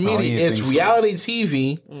 before social media, it's reality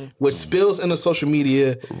TV, which spills into social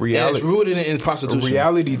media. And it's rooted in prostitution.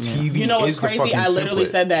 Reality TV. You know what's is the crazy? fucking I literally template.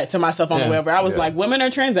 said that to myself on the way over. I was like, women are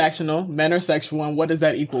transactional, men are sexual, and what does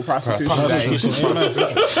that equal? Prostitution.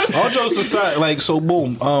 All jokes aside, like, so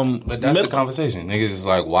boom. But that's the conversation. Niggas is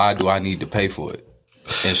like, why do I need to pay for it?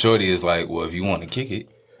 And shorty is like, well, if you want to kick it,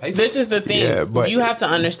 pay for This it. is the thing. Yeah, but you have to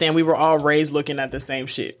understand, we were all raised looking at the same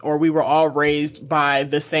shit, or we were all raised by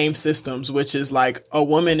the same systems, which is like a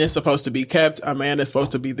woman is supposed to be kept, a man is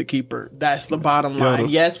supposed to be the keeper. That's the bottom line.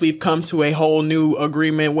 Yes, we've come to a whole new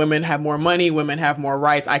agreement. Women have more money. Women have more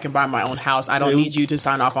rights. I can buy my own house. I don't need you to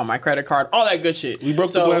sign off on my credit card. All that good shit. We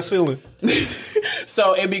broke the glass ceiling.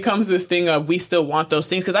 So it becomes this thing of we still want those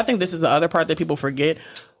things, because I think this is the other part that people forget.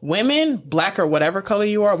 Women, black or whatever color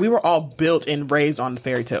you are, we were all built and raised on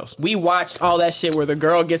fairy tales. We watched all that shit where the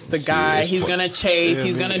girl gets the guy, he's gonna chase,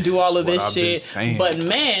 he's gonna do all of this shit. But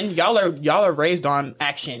men, y'all are raised on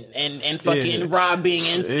action and fucking robbing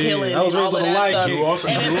and killing and all of that stuff.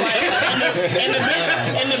 And it's like,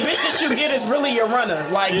 and the bitch that you get is really your runner.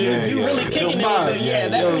 Like you really kicking it.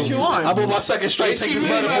 That's what you on. I'm on my second straight. She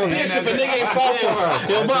really my bitch if a nigga ain't fall for her.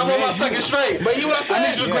 Yo, I'm on my second straight. But you what I said? I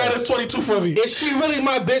need you to grab this 22 from me. Is she really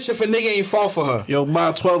my bitch if a nigga ain't fall for her? Yo,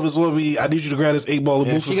 my 12 is on me. I need you to grab this 8-ball of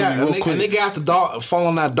If booster she for got me real quick. a nigga have to fall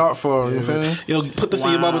on that dart for her. You feel me? Yo, put this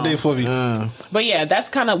in your mama day for me. But yeah, that's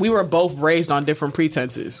kind of, we were both raised on different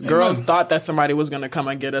pretenses. Girls thought that somebody was going to come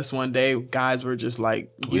and get us one day. Guys were just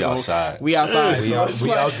like, We outside. We outside. We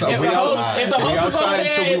outside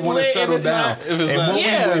until we want to settle down.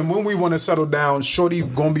 And when we want to settle down, shorty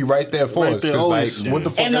gonna be right there for us. Because like, what the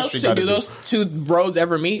fuck And else those she two, gotta do do? those two roads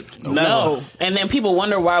ever meet? No. And then people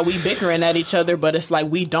wonder why we bickering at each other, but it's like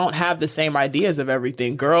we don't have the same ideas of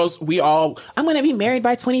everything. Girls, I'm going to be married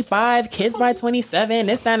by 25, kids by 27,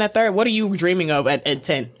 this, that, and the third. What are you dreaming of at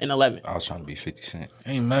 10 and 11? I was trying to be 50 Cent.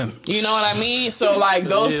 Amen. You know what I mean? So like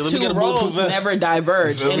those let me two get a bulletproof roads vest. never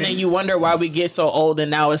diverge. And then you wonder why we get so old and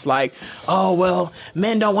now it's like, oh, well,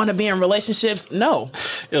 men don't want to be in relationships. No.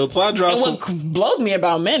 Yo, so I dropped And what blows me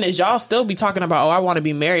about men is y'all still be talking about, oh, I want to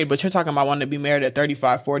be married, but you're talking about wanting to be married at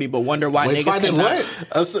 35, 40, but wonder why niggas cannot.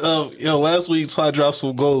 Yo, last week Twy dropped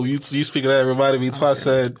some gold. You speaking of that reminded me. Twy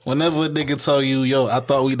said, whenever a nigga tell you, yo, I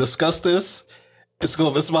thought we discussed this, it's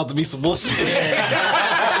about to be some bullshit. We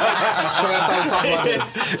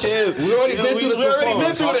already been through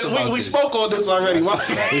this before. We spoke on this already.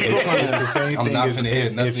 It's the same I'm thing not as finna hear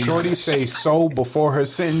nothing if you Shorty say so before her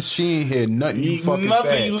sentence, she ain't hear nothing you fucking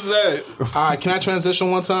said. you said. All right, can I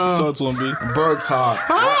transition one time? Talk to him, B. Bird Talk.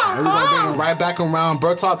 We're gonna bring it right back around.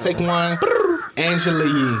 Bird Talk, take one. Angela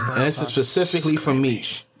Yee, and this is specifically for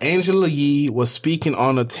Meech. Angela Yee was speaking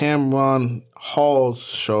on the Tamron Hall's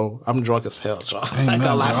show. I'm drunk as hell, y'all. I'm not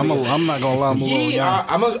gonna lie, Yee,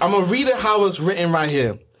 I'm gonna read it how it's written right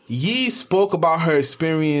here. Yee spoke about her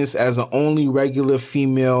experience as the only regular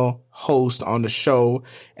female host on the show,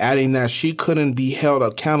 adding that she couldn't be held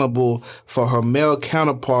accountable for her male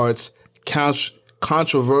counterparts'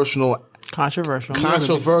 controversial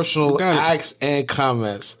acts and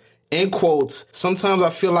comments. In quotes, sometimes I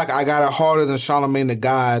feel like I got it harder than Charlamagne the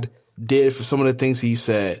God did for some of the things he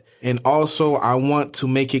said. And also, I want to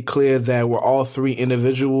make it clear that we're all three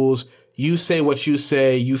individuals. You say what you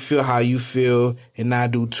say, you feel how you feel, and I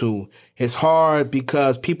do too. It's hard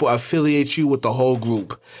because people affiliate you with the whole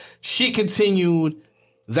group. She continued,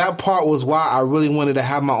 that part was why I really wanted to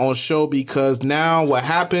have my own show, because now what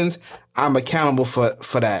happens, I'm accountable for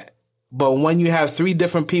that. But when you have 3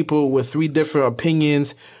 different people with 3 different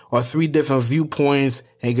opinions or 3 different viewpoints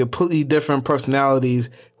and completely different personalities,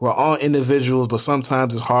 we're all individuals, but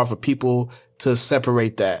sometimes it's hard for people to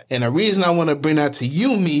separate that. And the reason I want to bring that to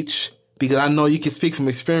you, Meech, because I know you can speak from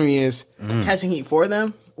experience. Catching heat for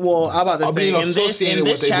them? Well, I'm about to say, in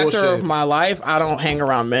this chapter of my life, I don't hang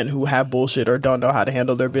around men who have bullshit or don't know how to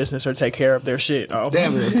handle their business or take care of their shit. Oh.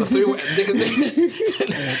 Damn it. The 3-way.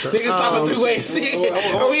 Niggas stop at 3-way. See?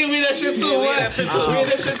 We read that shit too.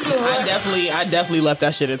 I definitely left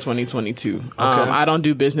that shit in 2022. Okay. I don't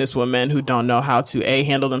do business with men who don't know how to, A,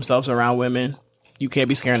 handle themselves around women. You can't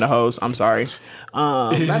be scaring the hoes. I'm sorry.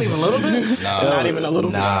 Not even a little bit? Not even a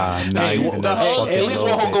little bit. At least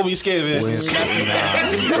one hoe gonna be scared, man.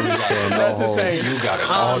 That's insane. You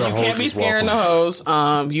can't be scaring the hoes.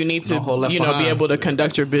 You need to, be able to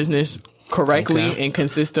conduct your business correctly and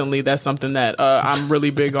consistently. That's something that I'm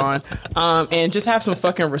really big on. And just have some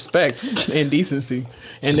fucking respect and decency.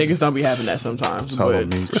 And niggas don't be having that sometimes.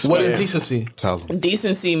 What is decency? Tell them.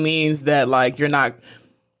 Decency means that like you're not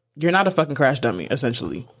a fucking crash dummy,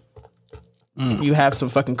 essentially. You have some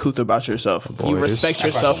fucking couth about yourself. You respect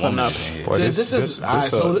yourself enough. I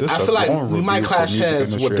feel like we might clash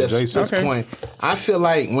heads with this point. I feel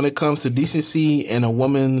like when it comes to decency and a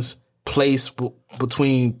woman's place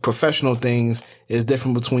between professional things is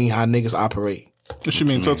different between how niggas operate. What you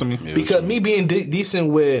mean? Talk to me. Because me being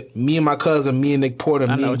decent with me and my cousin, me and Nick Porter,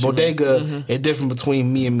 me and Bodega, is different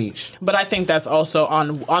between me and Meech. But I think that's also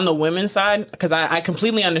on the women's side, because I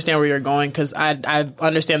completely understand where you're going, because I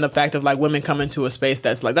understand the fact of like women come into a space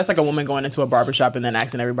that's like a woman going into a barbershop and then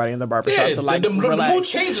asking everybody in the barbershop to like relax. The mood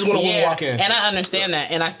changes when a woman walk in. And I understand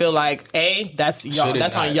that, and I feel like that's y'all.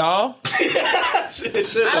 That's on y'all. It should.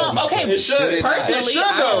 It should. Personally,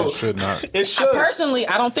 It should not. It should. Personally,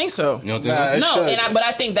 I don't think so. You don't think so? No. But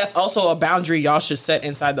I think that's also a boundary y'all should set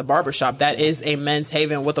inside the barbershop. That is a men's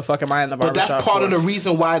haven. What the fuck am I in the barbershop? But that's part of the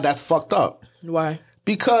reason why that's fucked up. Why?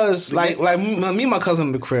 Because like me and my cousin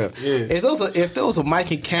in the crib. Yeah. If there was a mic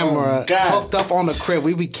and camera hooked up on the crib,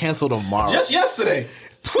 we'd be canceled tomorrow. Just yesterday.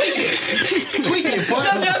 Tweaking.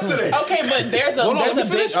 Just yesterday. Okay, but there's a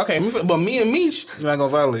big. Okay, but me and Meech, you're not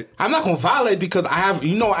gonna violate. I'm not gonna violate because I have.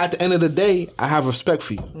 At the end of the day, I have respect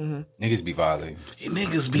for you. Mm-hmm. Niggas be violating.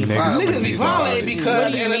 Niggas be violating because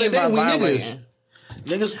at the end of the day, we niggas.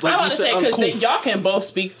 Niggas, like I'm about to say, because y'all can both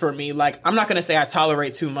speak for me. Like, I'm not gonna say I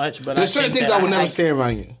tolerate too much, but there's certain things I would never say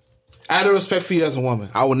around you. Out of respect for you as a woman,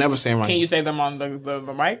 I would never say around you. Can you say them on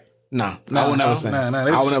the mic? No, I would never say. I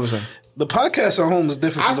would never say. The podcast at home is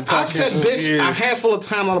different from the podcast. I've said bitch a handful of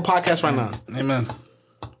times on the podcast right now. Amen.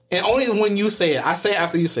 And only when you say it. I say it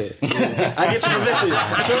after you say it. I get your permission.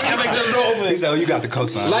 I make your door open. He said, you got the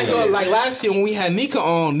cosign. Like last year when we had Nika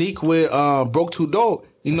on, Nika with Broke Too Dope,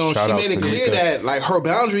 she made it clear that like her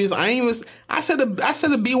boundaries, I said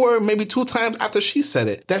the B word maybe 2 times after she said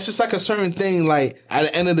it. That's just like a certain thing. Like at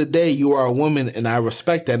the end of the day, you are a woman and I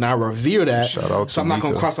respect that and I revere that. So I'm not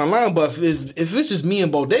gonna cross the line. But if it's just me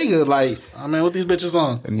and Bodega, like what these bitches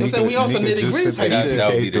on? You know what I'm saying? We on some nitty gritty type shit.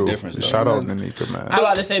 That would be the difference though. Shout out to Nika, man. I'm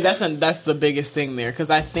about to say that's the biggest thing there,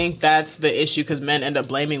 because I think that's the issue, because men end up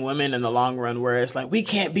blaming women in the long run, where it's like we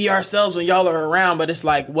can't be ourselves when y'all are around, but it's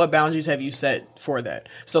like what boundaries have you set for that?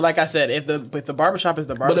 So like I said, if the barbershop is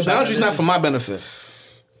the barbershop, but the boundary's not for my benefit.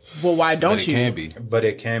 Well, why don't you? But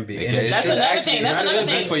it can be. That's another thing. That's another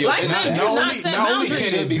thing. Black men do not set boundaries. It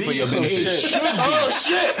should be for your benefit. Oh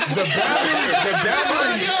shit! The boundary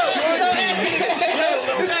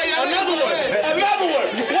Another one.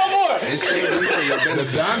 One more. It should be for your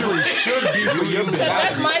benefit. The boundary should be for your benefit.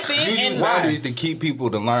 That's my thing. You use boundaries to keep people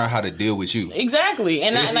to learn how to deal with you. Exactly,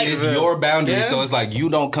 and it's your boundary, so it's like you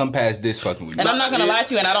don't come past this fucking with me. And I'm not gonna lie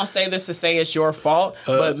to you, and I don't say this to say it's your fault,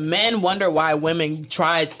 but men wonder why women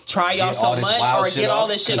try y'all so much or get all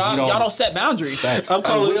this shit off. Y'all don't set boundaries.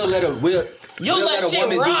 You'll let a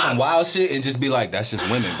woman do some wild shit and just be like, that's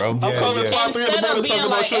just women, bro. I'm calling top 3 in the morning talking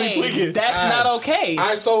about Shorty tweaking. That's not okay. All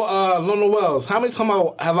right, so Lona Wells, how many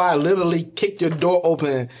times have I literally kicked your door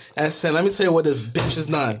open and said, let me tell you what this bitch has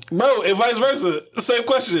done? Bro, and vice versa. Same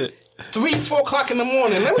question. 3-4 o'clock in the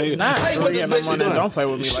morning. Let me tell you what this bitch has done. Don't play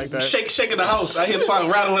with me like that. Shaking the house. I hear twine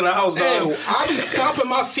rattling the house, dog. I be stomping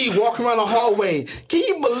my feet, walking around the hallway. Can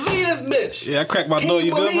you believe this bitch? Yeah, I cracked my door.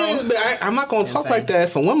 You good, bro? I'm not going to talk like that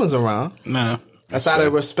if a woman's around. Nah. That's out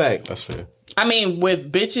of respect. That's fair. I mean,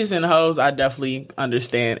 with bitches and hoes, I definitely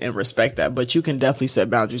understand and respect that. But you can definitely set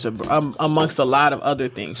boundaries amongst a lot of other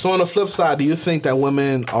things. So on the flip side, do you think that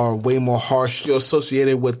women are way more harshly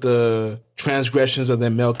associated with the transgressions of their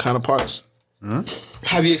male counterparts?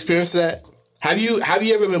 Have you experienced that? Have you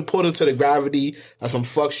ever been pulled into the gravity of some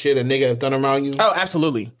fuck shit a nigga has done around you? Oh,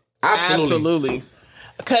 absolutely. Absolutely.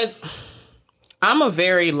 Because I'm a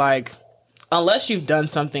very, like, unless you've done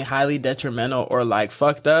something highly detrimental or, like,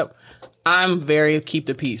 fucked up, I'm very keep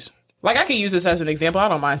the peace. Like, I can use this as an example. I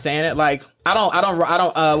don't mind saying it. Like,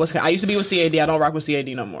 I used to be with CAD. I don't rock with CAD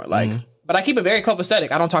no more. Like, but I keep it very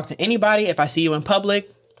copacetic. I don't talk to anybody. If I see you in public,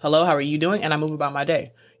 hello, how are you doing? And I move about my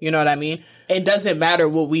day. You know what I mean? It doesn't matter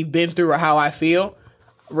what we've been through or how I feel.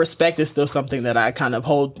 Respect is still something that I kind of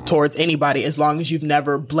hold towards anybody as long as you've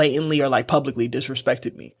never blatantly or like publicly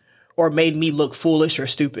disrespected me or made me look foolish or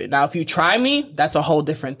stupid. Now, if you try me, that's a whole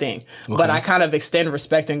different thing. Okay. But I kind of extend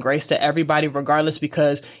respect and grace to everybody regardless,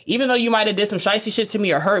 because even though you might have did some shicey shit to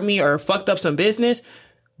me or hurt me or fucked up some business,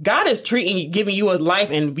 God is giving you a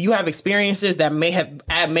life, and you have experiences that may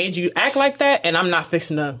have made you act like that, and I'm not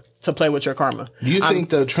fixing to play with your karma. Do you think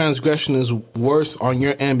the transgression is worse on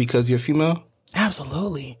your end because you're female?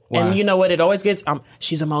 Absolutely. Why? And you know what? It always gets,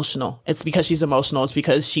 she's emotional. It's because she's emotional. It's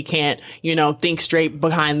because she can't, think straight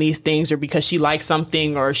behind these things, or because she likes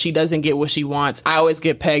something or she doesn't get what she wants. I always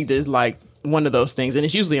get pegged as like one of those things. And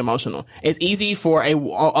it's usually emotional. It's easy for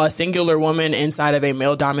a singular woman inside of a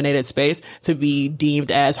male dominated space to be deemed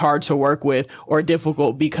as hard to work with or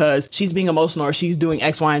difficult because she's being emotional or she's doing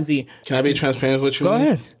X, Y, and Z. Can I be transparent with you? Go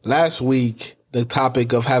ahead. Last week, the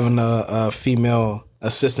topic of having a female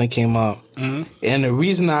assistant came up. Mm-hmm. And the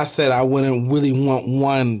reason I said I wouldn't really want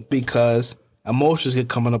one because emotions could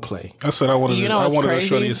come into play. I said I wanted a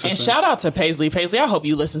shorty assistant. And shout out to Paisley. Paisley, I hope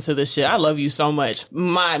you listen to this shit. I love you so much.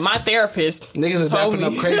 My therapist niggas is dapping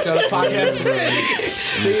up crazy on the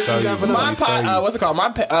podcast.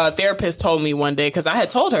 My therapist told me one day, because I had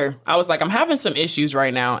told her, I was like, I'm having some issues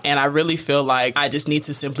right now, and I really feel like I just need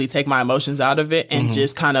to simply take my emotions out of it and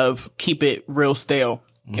just kind of keep it real stale.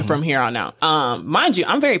 Mm-hmm. From here on out. Mind you,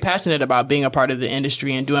 I'm very passionate about being a part of the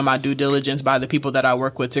industry and doing my due diligence by the people that I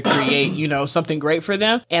work with to create, something great for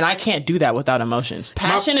them. And I can't do that without emotions.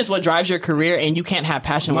 Passion is what drives your career, and you can't have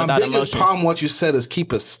passion without emotions. My biggest problem, what you said, is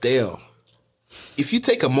keep it stale. If you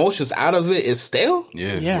take emotions out of it, it's stale?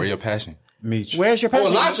 Yeah. Where's your passion? Meech. Where's your passion?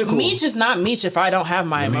 Oh, logical. Meech is not Meech if I don't have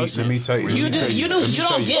my emotions. Let me tell you. You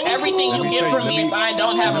don't get everything you get from me if I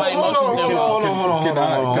don't have my emotions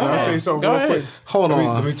involved. Can I say something real quick? Hold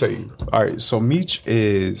on. Let me tell you. All right. So Meech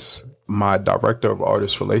is my director of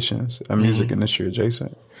artist relations at Music Industry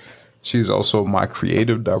Adjacent. She's also my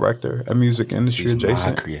creative director at Music Industry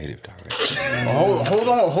Adjacent. My creative director. Hold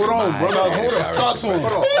on, brother. Hold on. Talk to him.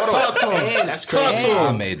 Talk to him. That's crazy.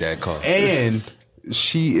 I made that call. And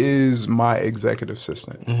she is my executive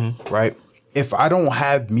assistant, right? If I don't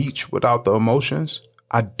have Meech without the emotions,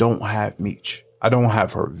 I don't have Meech. I don't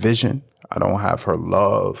have her vision. I don't have her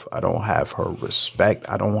love. I don't have her respect.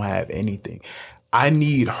 I don't have anything. I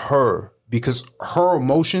need her because her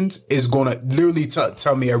emotions is going to literally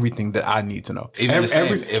tell me everything that I need to know. Even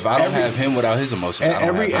if I don't have him without his emotions,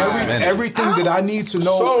 everything that I need to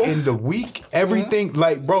know in the week, everything,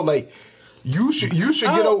 like, bro, like, You should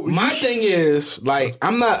get over. My thing is, like,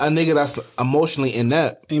 I'm not a nigga that's emotionally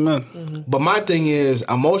inept. Amen. Mm-hmm. But my thing is,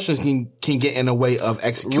 emotions can get in the way of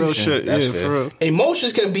execution. Real shit, that's for real.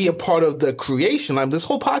 Emotions can be a part of the creation. Like, this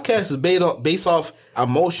whole podcast is based off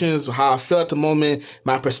emotions, how I feel at the moment,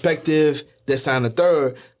 my perspective, this, that, and the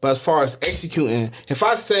third. But as far as executing, if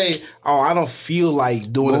I say, I don't feel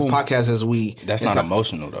like doing this podcast this week. That's not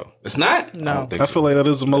emotional, though. It's not? No. I feel like that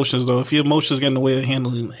is emotions, though. If your emotions get in the way of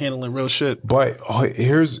handling real shit. But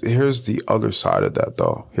here's the other side of that,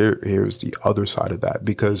 though. Here's the other side of that.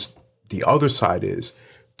 Because the other side is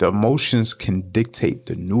the emotions can dictate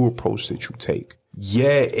the new approach that you take.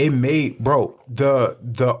 Yeah, it may, bro.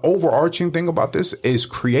 The overarching thing about this is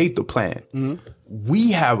create the plan. Mm-hmm.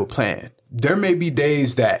 We have a plan. There may be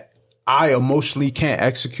days that I emotionally can't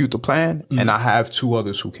execute the plan and I have two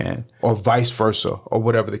others who can, or vice versa, or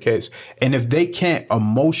whatever the case. And if they can't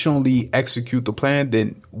emotionally execute the plan,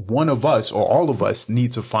 then one of us or all of us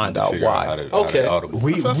need to find out why.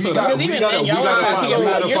 We got you're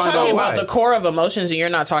talking about the core of emotions, and you're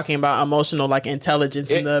not talking about emotional like intelligence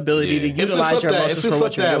and the ability to utilize your emotions for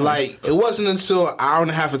what you're doing. Like, it wasn't until an hour and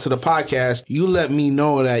a half into the podcast you let me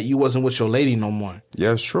know that you wasn't with your lady no more.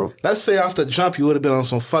 Yeah, it's true. Let's say off the jump you would have been on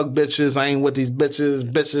some fuck bitches, I ain't with these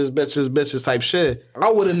bitches type shit. I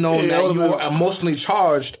would have known that you were emotionally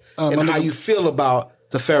charged in how you feel about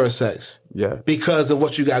the fairer sex. Yeah. Because of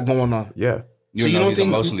what you got going on. Yeah. You know he's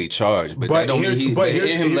emotionally charged, but that don't mean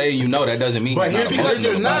him letting you know that doesn't mean he's not because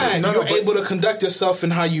you're not. You're able to conduct yourself in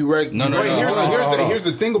how you regulate. Here's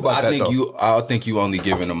the thing about that. I think you only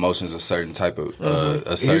giving emotions a certain type of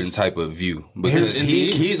type of view because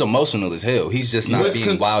he's emotional as hell. He's just not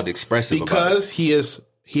being wild expressive because he is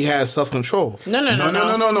he has self-control.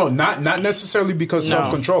 No. Not necessarily because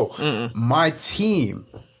self-control. My team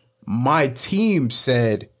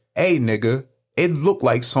said, "Hey, nigga, it looked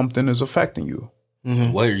like something is affecting you.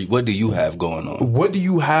 What do you have going on? What do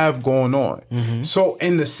you have going on?" So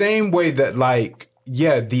in the same way that, like,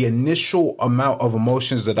 yeah, the initial amount of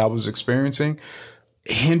emotions that I was experiencing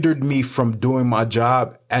hindered me from doing my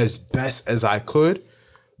job as best as I could,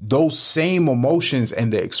 those same emotions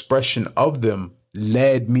and the expression of them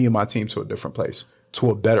led me and my team to a different place, to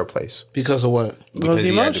a better place. Because of what? Because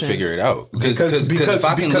he had to figure it out. Because if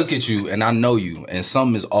I can look at you and I know you and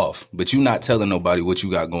something is off, but you not telling nobody what you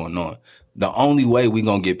got going on, the only way we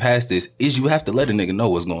gonna get past this is you have to let a nigga know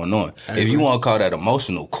what's going on. If you want to call that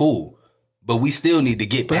emotional, cool. But we still need to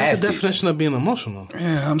get past that's the definition of being emotional.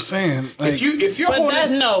 Yeah, I'm saying. Like, if you're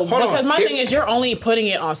because my thing is you're only putting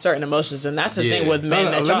it on certain emotions, and that's the thing with men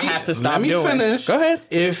that y'all have to stop doing. Let me finish. Go ahead.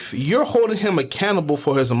 If you're holding him accountable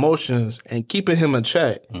for his emotions and keeping him in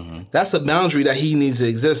check, that's a boundary that he needs to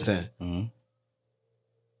exist in.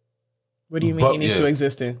 What do you mean he needs to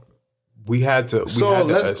exist in? We had to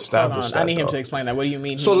establish that. I need him to explain that. What do you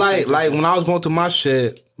mean? So like when I was going through my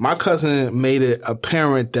shit, my cousin made it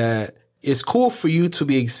apparent that it's cool for you to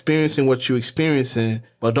be experiencing what you're experiencing,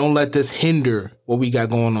 but don't let this hinder what we got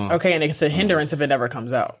going on. Okay, and it's a hindrance if it never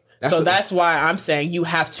comes out. That's why I'm saying you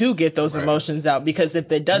have to get those emotions out, because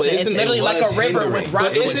if it doesn't, it's literally like a river with rocks.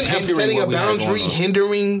 But isn't setting a boundary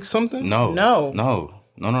hindering something? No.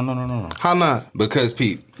 How not? Because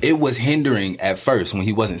Pete, it was hindering at first when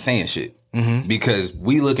he wasn't saying shit. Because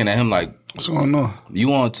we looking at him like, what's going on? You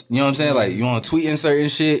know what I'm saying? Like, you on tweeting certain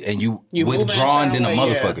shit and you withdrawn than a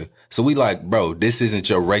motherfucker. Yeah. So we like, bro, this isn't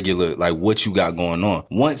your regular, like, what you got going on.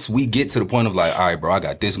 Once we get to the point of like, all right, bro, I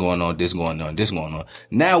got this going on, this going on, this going on.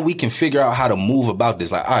 Now we can figure out how to move about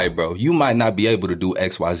this. Like, all right, bro, you might not be able to do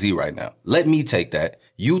X, Y, Z right now. Let me take that.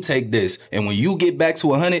 You take this. And when you get back to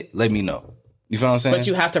 100, let me know. You feel what I'm saying? But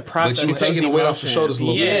you have to process. But you're taking the weight off the shoulders a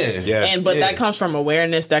little bit. Yeah. But that comes from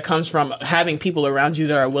awareness. That comes from having people around you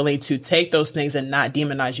that are willing to take those things and not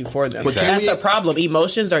demonize you for them. Exactly. That's the problem.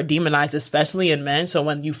 Emotions are demonized, especially in men. So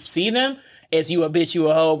when you see them, it's you a bitch, you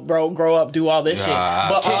a hoe, bro, grow up, do all this shit.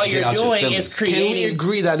 But all you're doing is creating. Can we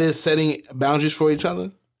agree that is setting boundaries for each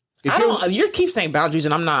other? You keep saying boundaries,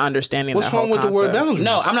 and I'm not understanding. What's wrong with the word boundaries?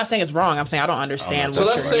 No, I'm not saying it's wrong. I'm saying I don't understand. So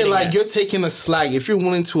let's say like you're taking a slack. If you're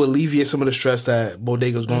willing to alleviate some of the stress that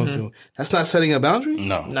Bodega's going through, that's not setting a boundary.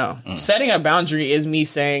 No. Setting a boundary is me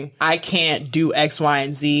saying I can't do X, Y,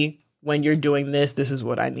 and Z. When you're doing this, this is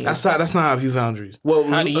what I need. That's not how I view boundaries. Well,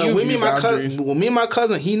 how do you me and my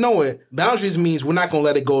cousin, he know it. Boundaries means we're not gonna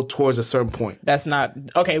let it go towards a certain point. That's not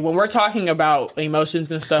okay. When we're talking about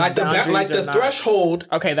emotions and stuff, like the threshold.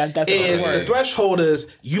 Okay, that's the threshold is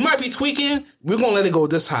you might be tweaking. We're gonna let it go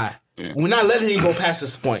this high. We're not letting it go past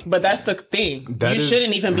this point. But that's the thing. You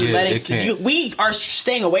shouldn't even be letting... we are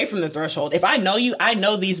staying away from the threshold. If I know you, I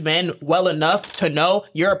know these men well enough to know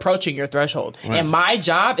you're approaching your threshold. Right. And my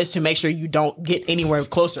job is to make sure you don't get anywhere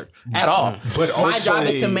closer at all. But my job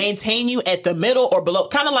is to maintain you at the middle or below.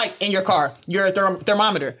 Kind of like in your car, your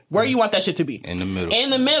thermometer. Where you want that shit to be. In the middle. In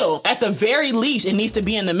the middle. At the very least, it needs to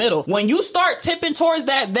be in the middle. When you start tipping towards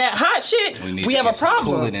that hot shit, we have a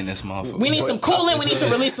problem. Cooling in this motherfucker. We need some cooling. We need to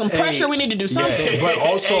release some pressure. We need to do something. Yeah,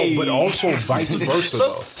 but also vice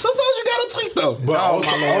versa. Sometimes you gotta tweak though. But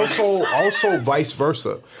also vice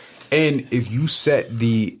versa. And if you set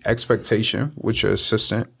the expectation with your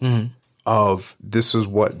assistant of this is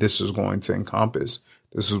what this is going to encompass,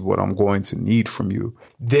 this is what I'm going to need from you,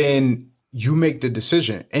 then you make the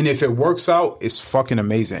decision. And if it works out, it's fucking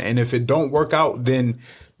amazing. And if it don't work out, then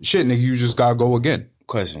shit, nigga, you just gotta go again.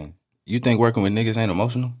 Question. You think working with niggas ain't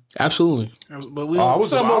emotional? Absolutely. But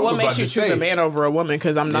what makes you choose a man over a woman?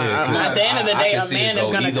 Because I'm not. At the end of the day, a man is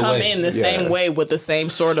going to come in the same way with the same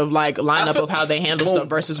sort of like lineup of how they handle stuff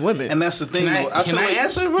versus women. And that's the thing. Can I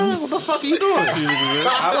answer, bro? What the fuck are you doing?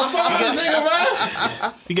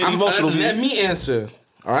 You get emotional. Let me answer.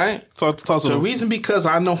 All right. Talk to the reason because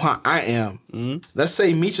I know how I am. Let's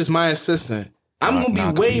say Meech is my assistant. I'm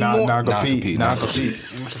gonna be way more. Not compete.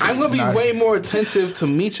 I'm gonna be way more attentive to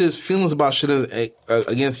Meech's feelings about shit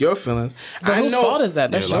against your feelings. But whose fault is that?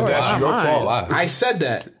 That's yours. That's your fault. I said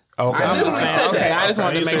that. Okay. I literally said that. I just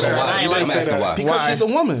wanted to make sure. I ain't like that because she's a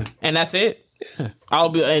woman, and that's it. Yeah.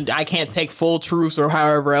 I can't take full truths or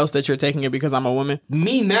however else that you're taking it because I'm a woman.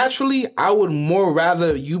 Me naturally, I would more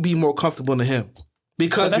rather you be more comfortable than him.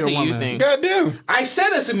 because that's you're a a you woman. thing. Goddamn. I said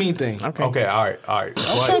it's a me thing. Okay, all right. I'm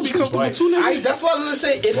trying to be comfortable too, nigga. That's what I'm gonna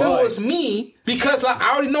say. If it was me, because like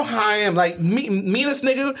I already know how I am. Like me and this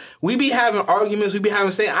nigga, we be having arguments. We be having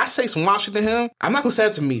I say some wild shit to him. I'm not gonna say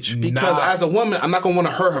it to Meech because as a woman, I'm not gonna want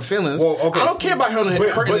to hurt her feelings. Well, okay. I don't care about hurting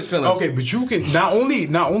his feelings. Okay, but you can not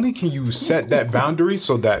only can you set that boundary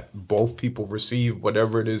so that both people receive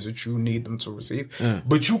whatever it is that you need them to receive,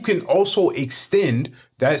 but you can also extend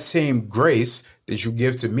that same grace that you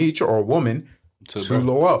give to Meech or a woman to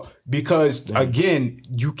Lowell. Because again,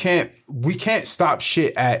 we can't stop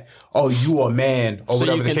shit at you a man or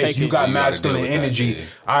whatever the case. You got masculine energy.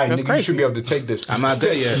 All right, nigga, you should be able to take this. I'm not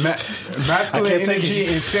there yet. Masculine energy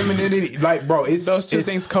and femininity, like bro, those two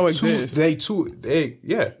things coexist. They coexist.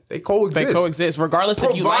 They coexist, regardless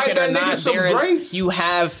if you like it or not. You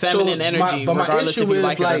have feminine energy, regardless if you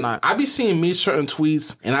like it or not. I be seeing me certain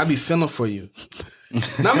tweets, and I be feeling for you.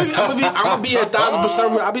 Now, I'm gonna be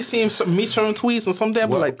 1,000% real. I be seeing me certain tweets, and some day I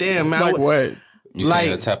be like, "Damn, man, like what? You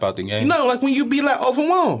like tap out the game? No, like when you be like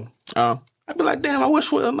overwhelmed. Oh. I'd be like, damn, I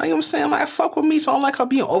wish, like, you know what I'm saying? Like, fuck with me, so I don't like her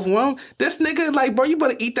being overwhelmed. This nigga, like, bro, you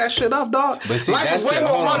better eat that shit up, dog. But see, life is way more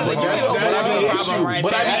harder than you get overwhelmed.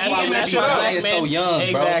 But I be eating that shit up. Dying so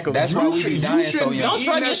young, bro. That's why we be dying so young. Don't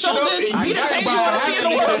shrug your shoulders. Be the change you want to see in the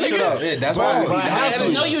world, nigga. Yeah, that's why we be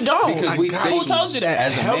dying. No, you don't. Who told you that?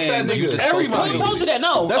 As a man, you just everybody. Who told you that?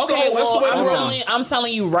 No. Okay, well, I'm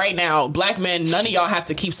telling you right now, black men, none of y'all have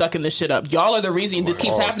to keep sucking this shit up. Y'all are the reason this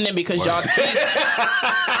keeps happening because y'all keep.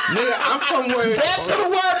 Nigga, I'm from where. To the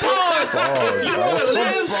word pause. If you want to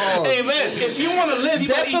live, hey man, if you want to live, you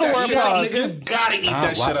gotta eat that shit up, nigga. You gotta eat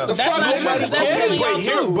that shit up. That's not true. That's killing y'all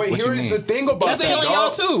too. But here's the thing about that. That's killing y'all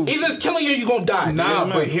too. Either it's killing you, you gonna die.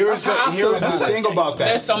 Nah, but here's the thing about that.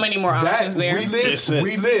 There's so many more options there. We live.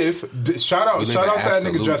 Shout out to that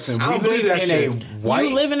nigga Justin. We live in a white.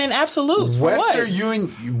 You living in absolutes. Western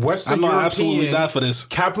European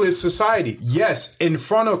capitalist society. Yes, in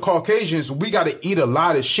front of Caucasians, we got to eat a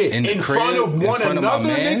lot of shit in front of one another,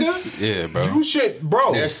 nigga. Yeah, bro. You should,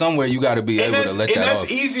 bro. There's somewhere you got to be able to let that off. And that's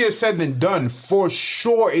easier said than done. For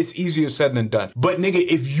sure, it's easier said than done. But nigga,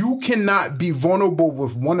 if you cannot be vulnerable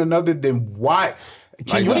with one another, then why?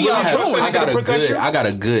 Like, what do y'all trust? I got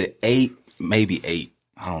a good 8, maybe 8.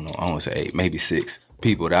 I don't know. I don't want to say 8, maybe 6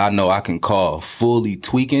 people that I know I can call fully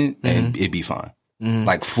tweaking and it'd be fine.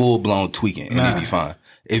 Like full blown tweaking and it'd be fine.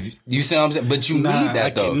 If you see what I'm saying, but you need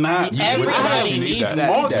that though. Everybody needs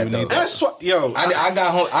that. That's what, yo. I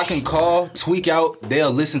got home. I can call, tweak out.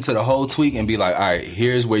 They'll listen to the whole tweak and be like, "All right,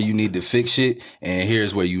 here's where you need to fix shit, and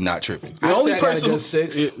here's where you not tripping." The only person who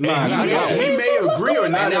 6, he may agree or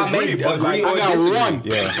not agree, but agree I got disagree. one.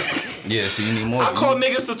 Yeah, so you need more. I call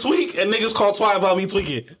niggas to tweak, and niggas call Twy about me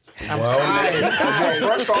tweaking.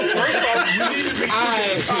 First off, you need to be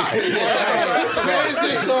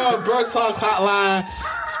Bro Talk Hotline.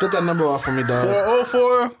 Spit that number off for me, dog.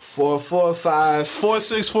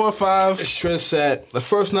 404-445-4645. Trish said the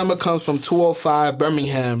first number comes from 205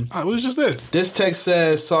 Birmingham. What was just this? This text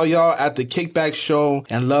says, saw y'all at the Kickback show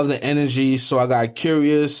and love the energy, so I got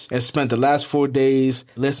curious and spent the last 4 days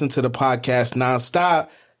listening to the podcast nonstop.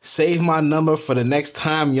 Save my number for the next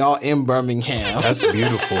time y'all in Birmingham. That's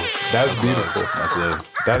beautiful. That's beautiful.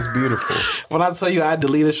 That's beautiful. When I tell you I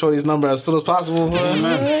deleted Shorty's number as soon as possible, bro.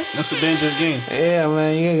 That's a dangerous game. Yeah,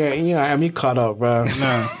 man. You gonna have me caught up, bro. Nah.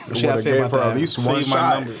 What I say about that? At least one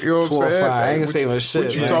shot. You know what I'm saying? I ain't gonna say no shit.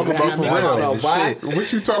 What you talking about for real?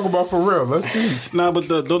 What you talking about for real? Let's see. Nah, but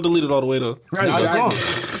don't delete it all the way though. No, it's gone.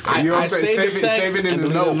 You know what I'm saying? Save it in the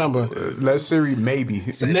note number. Let's see, maybe.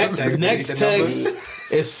 Next text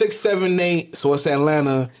is 678. So it's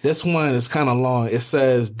Atlanta. This one is kind of long. It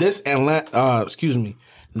says this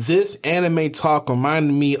anime talk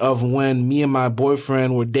reminded me of when me and my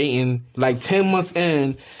boyfriend were dating like 10 months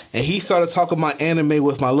in, and he started talking about anime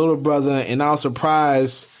with my little brother, and I was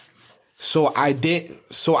surprised. So I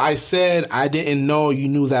said I didn't know you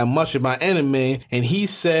knew that much about anime, and he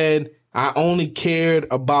said I only cared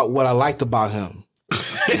about what I liked about him.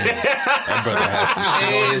 That brother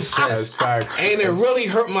has some shit. Facts. And it really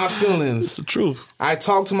hurt my feelings. It's the truth. I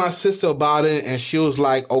talked to my sister about it, and she was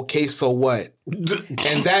like, "Okay, so what?"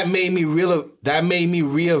 And that made me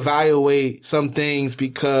reevaluate some things,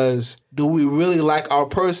 because do we really like our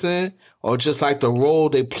person or just like the role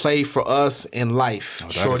they play for us in life?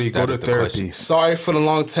 Shorty, go to therapy. Sorry for the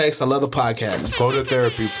long text. I love the podcast. Go to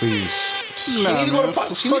therapy, please. She need to go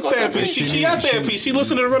to therapy. She got therapy. She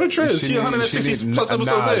listened to the Runner Triz. She 160 plus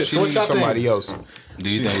episodes in. She needs somebody else. Do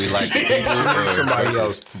you think we like somebody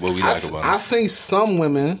else? What we like about it? I think some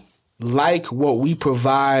women like what we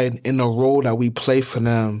provide in the role that we play for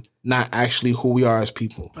them, not actually who we are as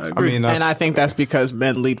people. I mean, and I think that's because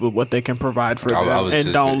men lead with what they can provide for them,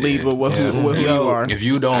 and don't lead with who you are. If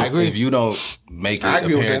you don't make it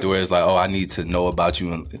apparent to where it's like, oh, I need to know about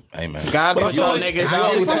you, and hey man, God put y'all niggas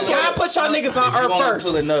on. God put y'all niggas on earth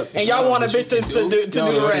first, and y'all want a bitch to do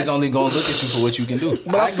the rest. He's only gonna look at you for what you can do.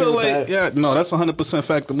 But I feel like that's 100%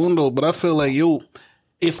 factamundo. But I feel like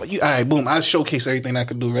if you, all right, boom, I showcase everything I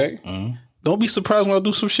can do, right? Mm-hmm. Don't be surprised when I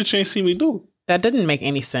do some shit you ain't seen me do. That didn't make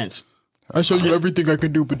any sense. I show you everything I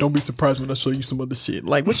can do, but don't be surprised when I show you some other shit.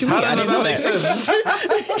 Like, what you mean? I didn't know that.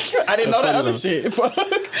 I didn't know that other shit. Yeah,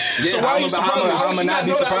 so why are you surprised? How am I not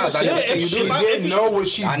be surprised? I never seen you do it. She didn't know what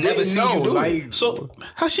she didn't know. Like, so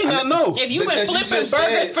how she not know? If you been flipping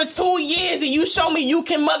burgers for 2 years and you show me you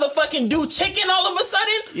can motherfucking do chicken all of a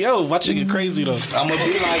sudden, yo, my chicken crazy though. I'm gonna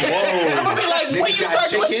be like, whoa. I'm gonna be like, when you start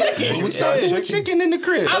doing chicken? We started doing chicken in the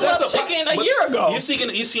crib. I love chicken a year ago. You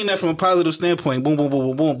seen that from a positive standpoint. Boom, boom, boom,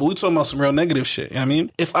 boom, boom. But we talking about some real negative shit. You know what I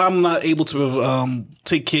mean, if I'm not able to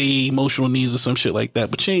take care of your emotional needs or some shit like that,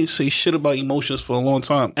 but you ain't say shit about emotions for a long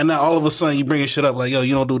time, and now all of a sudden you bringing shit up like, yo,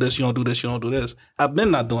 you don't do this, you don't do this, you don't do this. I've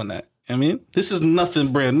been not doing that. I mean, this is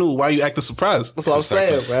nothing brand new. Why are you acting surprised? That's what I'm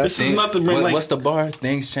saying, bro. This is nothing brand new. What's the bar?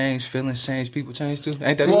 Things change, feelings change, people change too.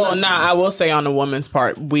 Ain't that? Well, I will say on the woman's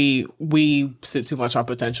part, we sit too much on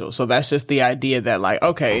potential. So that's just the idea that like,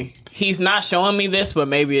 okay, he's not showing me this, but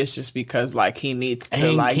maybe it's just because like he needs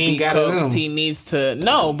to like be coaxed. He needs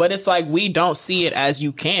to but it's like we don't see it as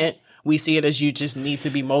you can't. We see it as you just need to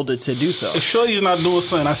be molded to do so. If Shorty's not doing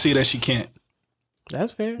something, I see that she can't.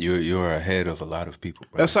 That's fair. You're ahead of a lot of people,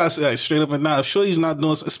 bro. That's how I say, like, straight up and down. If Shorty's not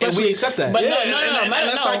doing something, especially, and we accept that. But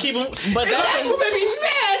that's how I keep him. But that's what made me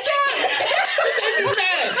mad, John. That's what made me mad.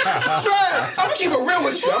 I'm gonna keep it real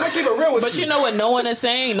with you. But you know what no one is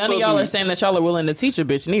saying? None of y'all are saying that y'all are willing to teach a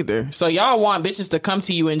bitch neither. So y'all want bitches to come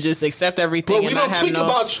to you and just accept everything. But we don't speak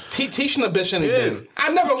about teaching a bitch anything. Yeah.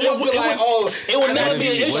 I never want to like, it would never be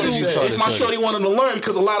an issue if my shorty wanted to learn,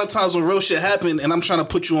 because a lot of times when real shit happen and I'm trying to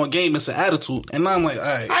put you on game, it's an attitude. And I'm like, all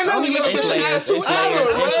right. I know you it's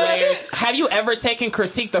layers. Have you ever taken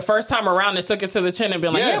critique the first time around and took it to the chin and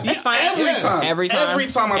been like, yeah, that's fine? Every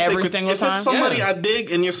time I take critique. If it's somebody I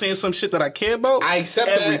dig and you're saying some shit that I care about, I accept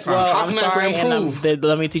every that. time. Well, I'm sorry, and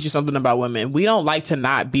let me teach you something about women. We don't like to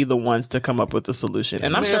not be the ones to come up with the solution,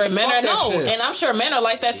 and I'm sure men are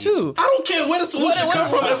like that too. I don't care where the solution comes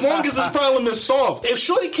from, as long as this problem is solved. If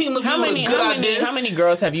Shorty came to me with a good idea, how many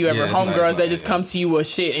girls have you ever homegirls that just come to you with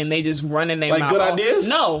shit and they just run in their mouth? Like good ideas?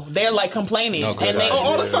 No, they're like complaining all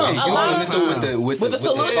the time. With the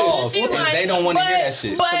solution, they don't want to hear that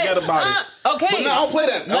shit. Forget about it. Okay, but no, I don't play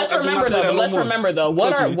that. Let's remember though.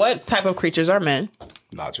 What type of creatures are men?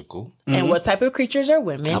 Logical. And what type of creatures are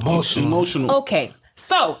women? Emotional. Okay.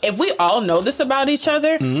 So, if we all know this about each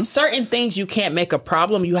other, certain things you can't make a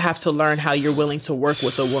problem. You have to learn how you're willing to work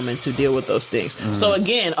with a woman to deal with those things. So,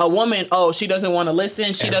 again, a woman, she doesn't want to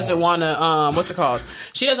listen. She doesn't want to, what's it called?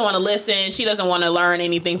 She doesn't want to listen. She doesn't want to learn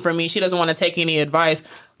anything from me. She doesn't want to take any advice.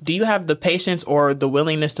 Do you have the patience or the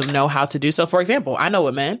willingness to know how to do so? For example, I know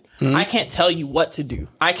a man. I can't tell you what to do.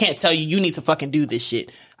 I can't tell you need to fucking do this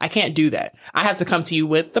shit. I can't do that. I have to come to you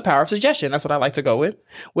with the power of suggestion. That's what I like to go with.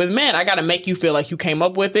 With men, I got to make you feel like you came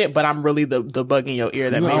up with it, but I'm really the bug in your ear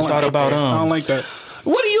that made you thought about. I don't like that.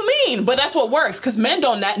 What do you mean? But that's what works, because men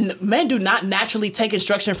do not naturally take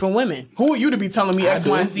instruction from women. Who are you to be telling me X,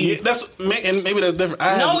 Y, and Z? Yeah, and maybe that's different.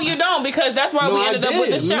 You don't, because that's why we ended up with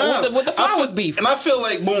this shit with the flowers beef. And I feel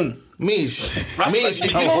like, boom. Mish, hold on.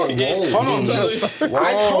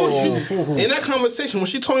 I told you in that conversation when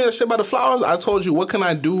she told me that shit about the flowers. I told you, what can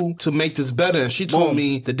I do to make this better? And she told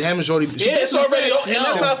me the damage already. It's already. And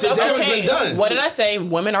that's how the damage been done. What did I say?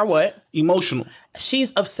 Women are what? Emotional.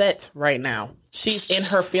 She's upset right now. She's in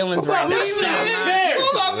her feelings right now.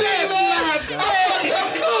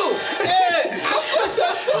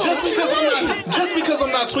 Just because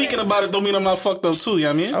I'm not tweaking about it don't mean I'm not fucked up too, you know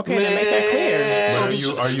what I mean? Okay, then make that clear.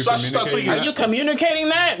 Are you communicating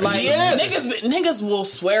that? Like, yes. Niggas will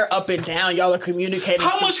swear up and down y'all are communicating.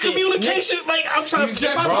 How much communication? Like, I'm trying to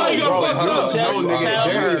tell you I'm fucked up.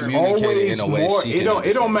 There is always more.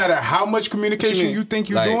 It don't matter how much communication you think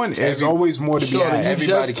you're doing. There's always more to be had.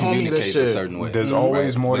 Everybody communicates a certain way. There's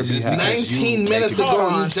always more to be had. 19 minutes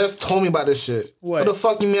ago, you just told me about this shit. What the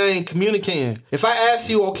fuck you mean I ain't communicating? If I ask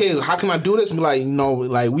you, okay, how can I do this? Be like,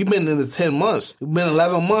 we've been in the 10 months. We've been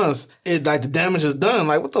 11 months. The damage is done.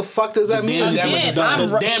 Like, what the fuck does that mean? Damage is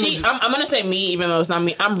done. I'm gonna say me, even though it's not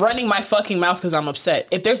me. I'm running my fucking mouth because I'm upset.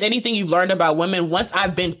 If there's anything you've learned about women, once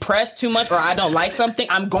I've been pressed too much or I don't like something,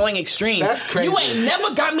 I'm going extremes. That's crazy. You ain't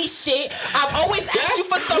never got me shit. I've always asked you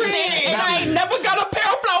for something, and I ain't never got a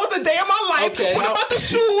pair of flowers. $1,000 a day of my life. Okay, What now- about the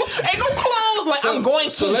shoes? Ain't no clothes. Like, I'm going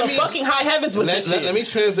to the fucking high heavens with this shit. Let me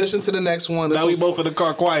transition to the next one. Now we both in the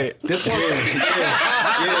car quiet. This one. And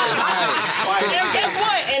guess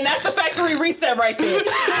what? And that's the factory reset right there.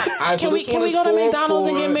 Can we go to McDonald's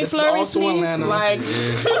and get McFlurries, please?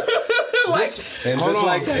 Like, And just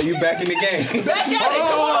like that, you back in the game. back at it.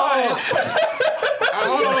 Come on.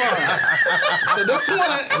 Hold on. So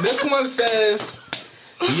this one says,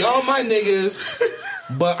 y'all my niggas,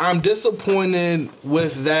 but I'm disappointed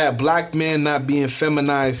with that black man not being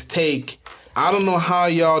feminized take. I don't know how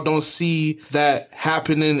y'all don't see that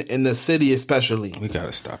happening in the city, especially. We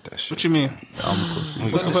gotta stop that shit. What you mean?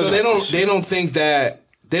 So they don't think that.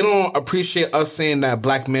 They don't appreciate us saying that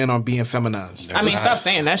black men are being feminized. I mean, stop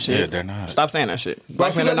saying that shit. Yeah, they're not. Stop saying that shit.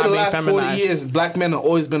 Black Black men men are look not at the being last 40 feminized. years, black men have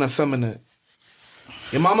always been effeminate.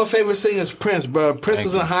 Your mama favorite singer is Prince, bro. Prince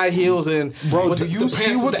is in high heels and Bro, do you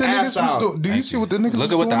see what the niggas was doing? Do you see what the niggas was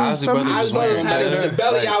Look at what doing the in Ozzy the brothers 70s? was Eyes brothers wearing. had the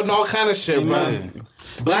belly out and all kind of shit, bro.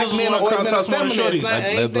 Black Niggas men was are always wearing been crop tops for effeminate. shorties. It's not Let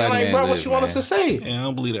anything black like, men bro, what live, you want us man. to say? Yeah, I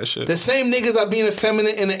don't believe that shit. The same niggas are being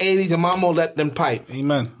effeminate in the 80s and mama let them pipe.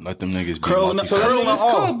 Amen. Let them niggas be Curling up- So that Curling niggas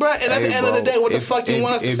all. cool, bro. And at the end of the day, what the fuck you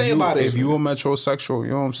want us to say about it? If you a metrosexual,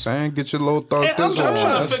 you know what I'm saying? Get your little thug I'm thizzle trying on. to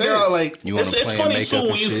That's figure it. out, like, You wanna it's play funny makeup too and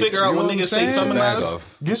when you shit. figure out You when know niggas what say I'm saying? feminized. Bag off.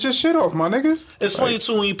 Get your shit off, my nigga. It's funny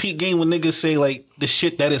too when you peep game when niggas say like the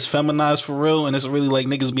shit that is feminized for real and it's really like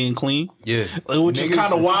niggas being clean. Yeah. Like, which is Niggas-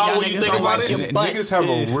 kind of wild Y'all when you niggas think don't about like it. your butts. Niggas have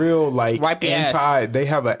a real like Wipe your ass. anti. They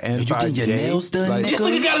have an anti. getting your nails done, like, This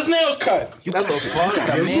nigga got his nails cut. What the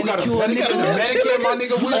fuck? You got a manicure, my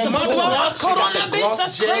nigga. With the Mother gloss coat on that bitch.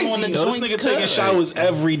 That's crazy. Yo, this nigga taking showers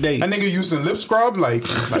every day. That nigga using lip scrub, like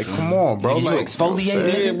come on, bro. Nigga, you Like,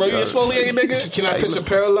 exfoliate, Yeah, bro, you exfoliating nigga? Can I pitch a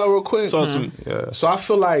parallel real quick? Talk to me. So I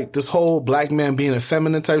feel like this whole black man being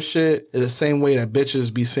effeminate type shit is the same way that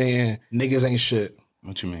bitches be saying niggas ain't shit.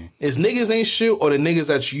 What you mean? Is niggas ain't shit or the niggas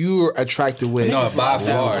that you're attracted with? No, by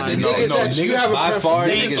far. The niggas that you have a by far,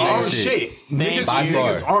 niggas niggas aren't ain't shit. Niggas, By far.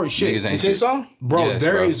 niggas aren't shit. Niggas ain't You think shit. so? Bro, Yes,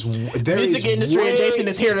 there bro. is Music industry and Jason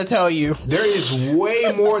is here to tell you. there is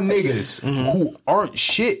way more niggas who aren't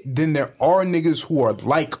shit than there are niggas who are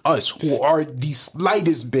like us, who are the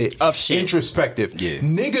slightest bit Of shit. introspective. Yeah.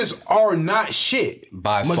 Niggas are not shit.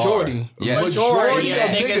 By Majority. far. Yes. Majority of of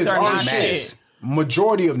niggas niggas are aren't not shit. shit.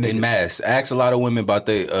 Majority of In niggas. mass. Ask a lot of women about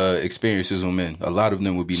their experiences with men. A lot of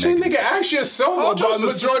them would be Shit, negative. nigga, ask yourself All about jokes the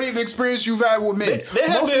aside- majority of the experience you've had with men. They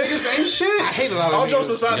have Most been- niggas ain't shit. I hate a lot of All niggas. jokes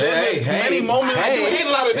aside, Yeah, there's been hey, many moments. I hate a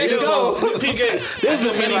lot of niggas, though. There's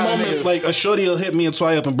been many moments like a shorty will hit me and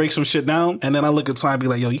Twy up and break some shit down, and then I look at Twy and be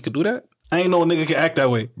like, "Yo, you could do that." I ain't know a nigga can act that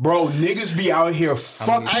way. Bro, niggas be out here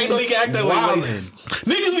fucking I ain't know he can act that way. Like, wildin'.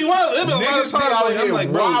 niggas be wild. There been a lot of Niggas be times out like, I'm here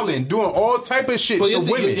like, bro, wildin', doing all type of shit But to you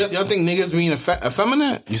think, women. y'all think niggas being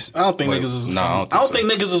effeminate? I don't think Wait, niggas is. no, Effeminate. I don't think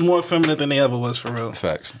niggas is more effeminate than they ever was for real.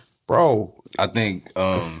 Facts. Bro, I think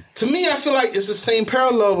To me, I feel like it's the same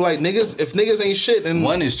parallel. Like niggas, if niggas ain't shit, then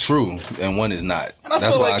one is true and one is not. I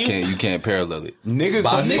That's feel why like you can't parallel it. niggas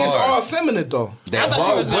By are niggas far. are effeminate though. That, I thought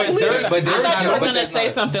you was gonna say there's something. I thought you not- were but gonna there's say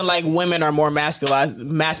not- something like women are more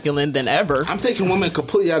masculine than ever. I'm taking women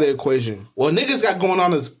completely out of the equation. What niggas got going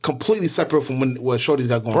on is completely separate from what shorty's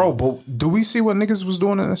got going on. bro, but do we see what niggas was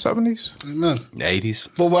doing in the 70s? Amen. 80s.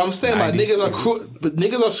 But what I'm saying, like 90s.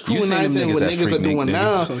 niggas are scrutinizing niggas what that niggas are freak doing niggas.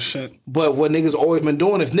 now. So shit. But what niggas always been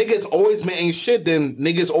doing, if niggas always been ain't shit, then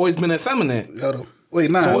niggas always been effeminate. Wait,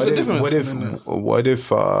 nah. So what's the What if, difference? what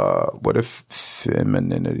if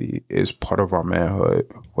femininity is part of our manhood?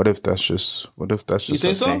 What if that's just You think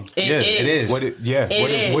a so? thing? Yeah, it is. What if, yeah. It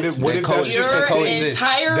What if, what if, is. what if That that's just Your a thing? coexist.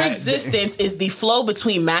 entire That- existence is the flow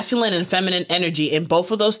between masculine and feminine energy, and both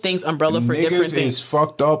of those things umbrella for different Niggas things. is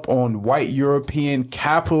fucked up on white European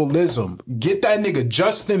capitalism. Get that nigga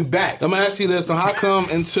Justin back. I'm gonna ask you this: now, how come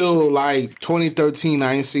until like 2013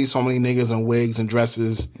 I ain't see so many niggas in wigs and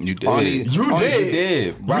dresses? You did. On the- You on the-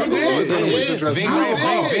 did. Right. You did. Ving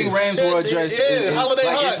Rhames wore a dress. Yeah, Holiday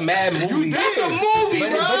like Hut. it's mad movies. That's a movie, But,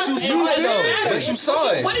 bro. but you saw it though. But you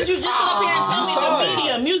saw it. What did you just sit up here and tell You saw me? it. The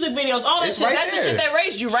media, music videos, all that It's shit. right That's the there. shit that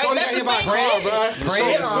raised you, right? Shorty That's got the hit by same car, thing.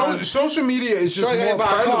 bro. Social media is just Sure, more about a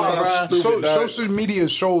car, prevalent. bro. Social media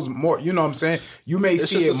shows more. You know what I'm saying? You may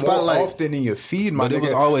see just it a more spotlight. often in your feed, my But nigga. it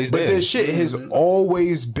was always but there. this shit has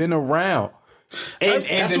always been around.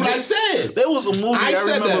 That's what I said. There was a movie I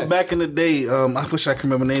remember back in the day. I wish I could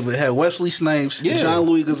remember the name, but it had Wesley Snipes, John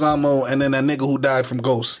Louis Guzamo, and then that nigga who died from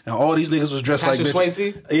Ghost. And all these niggas was dressed Patrick like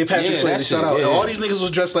bitches. Swayze? Yeah, Patrick Swayze. Shout out. And all these niggas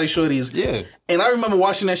was dressed like shorties. Yeah. And I remember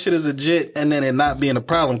watching that shit as a jit, and then it not being a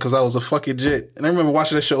problem because I was a fucking jit. And I remember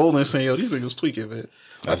watching that shit older and saying, "Yo, these niggas tweaking, man."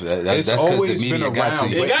 That's always the media got to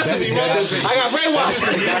you. It got to be, man. I got brainwashed.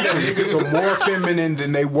 Niggas are more feminine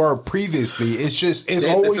than they were previously. It's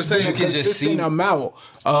always been a consistent amount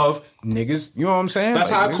of niggas. You know what I'm saying?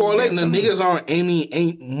 That's how I correlate. The niggas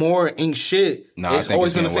ain't shit. Nah, it's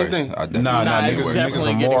always been the same thing. Niggas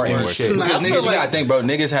are more ain't shit. Because niggas, you gotta think, bro.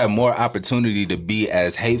 Niggas have more opportunity to be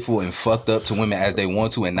as hateful and fucked up to women as they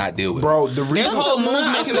want to and not deal with. Bro, the reason there's whole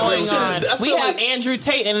movement going on. We have Andrew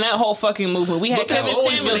Tate and that whole fucking movement. We had Kevin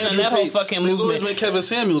Samuels and that whole fucking movement. There's always been Kevin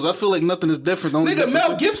Samuels. I feel like nothing is different. Nigga,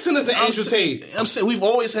 Mel Gibson is an Andrew Tate. I'm saying we've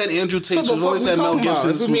always had Andrew Tate. We've always had Mel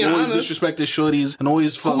Gibson. We've always disrespected shorties and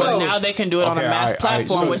always felt like. Now they can do it on a mass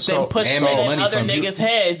platform, which then puts it in other niggas'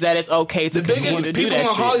 heads that it's okay to continue to do that shit. The biggest people in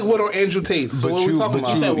Hollywood are Andrew Tates. So what are we talking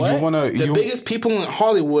about? The biggest people in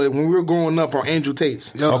Hollywood when we were growing up are Andrew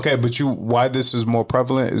Tates. Okay, but why this is more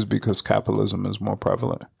prevalent is because capitalism is more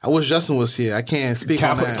prevalent. I wish Justin was here. I can't speak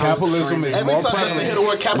on that. Capitalism is more prevalent. Every time Justin hear the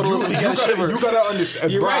word capitalism, you gotta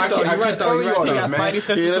understand. You're right, though. I can tell you all this, man.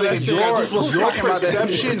 Your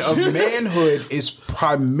perception of manhood is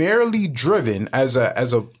primarily driven as a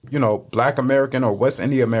Black American or West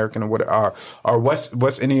Indian American or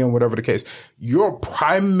West Indian, whatever the case. Your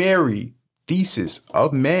primary thesis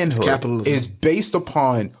of manhood is based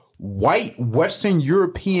upon white Western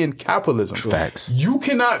European capitalism. Facts. You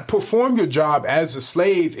cannot perform your job as a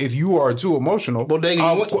slave if you are too emotional. I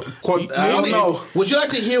don't know. Would you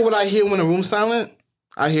like to hear what I hear when the room's silent?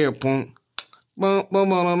 I hear boom, boom, boom,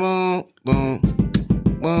 boom, boom, boom.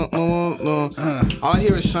 All I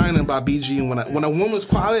hear is Shining by BG. And when a woman's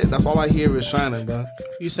quiet, that's all I hear is Shining, bro.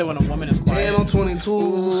 You said when a woman is quiet. And I'm 22.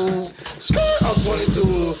 I'm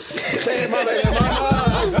 22. Say my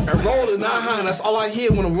mind. And rolling, nah. That's all I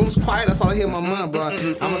hear when the room's quiet. That's all I hear in my mind, bro.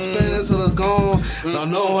 I'ma spend it till it's gone.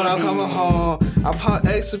 Don't know when I'm coming home. I pop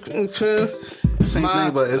extra. Same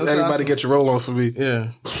thing, but everybody get your roll on for me. Yeah.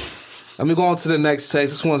 Let me go on to the next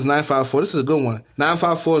text. This one's 954. This is a good one.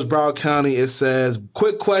 954 is Broward County. It says,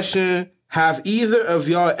 quick question. Have either of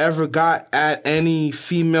y'all ever got at any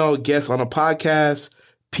female guests on a podcast?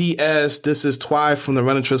 P.S. This is Twy from the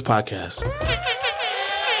Running Trist podcast.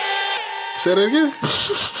 Say that again.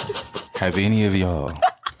 Have any of y'all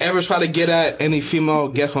ever tried to get at any female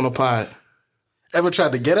guests on a pod? Ever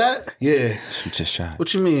tried to get at? Yeah. Shoot your shot.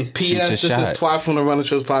 What you mean? P.S. This is Twy from the Running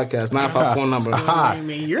Trist podcast. 954 number. I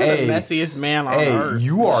mean, you're the messiest man on earth.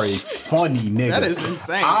 You are a funny nigga. That is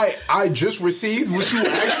insane. I just received what you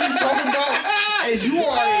actually talking about, and you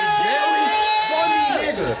are a very funny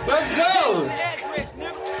nigga. Let's go.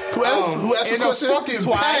 Who else in a fucking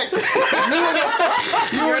pack?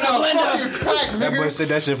 You're in a fucking pack, nigga. That boy said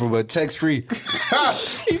that shit from a text free. He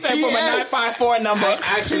said from a 954 number.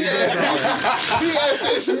 Actually, P.S.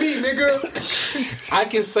 It's me, nigga. I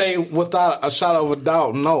can say without a shadow of a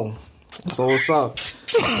doubt, no. So what's up?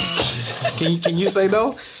 Can you say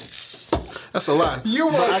no? That's a lie. You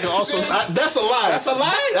were that's a lie. That's a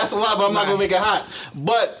lie? That's a lie, but I'm not going to make it hot.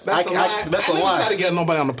 But that's a lie. That's a lie. I never try to get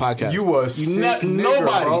nobody on the podcast. You was sick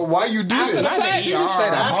nobody. Bro. Why you do after this? After the fact. You just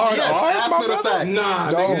said after the fact.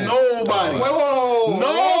 Nah, nigga. Nobody. Whoa.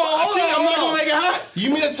 No. I'm not going to make it hot.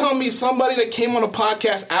 You mean to tell me somebody that came on the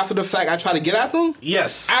podcast after the fact, I try to get at them?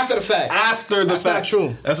 Yes. After the fact. That's not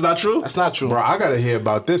true. That's not true? That's not true. Bro, I got to hear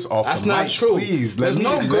about this off that's the mic. That's not true. Please. There's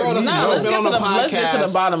no girl that's never been on the podcast. Let's get to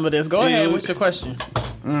the bottom of this. Go ahead with your question.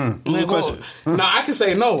 No, I can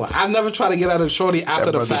say no. I've never tried to get at a shorty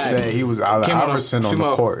after the fact. Said he was Allen Iverson on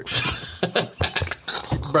the court.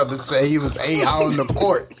 Brother said he was out on the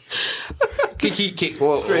court. See,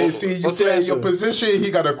 you play your position,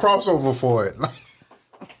 he got a crossover for it.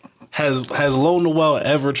 Has Lone Noel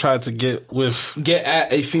ever tried to get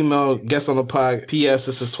at a female guest on the pod? P.S.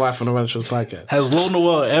 This is Twy from the Running Trist podcast. Has Lone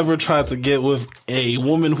Noel ever tried to get with a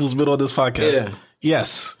woman who's been on this podcast? Yeah.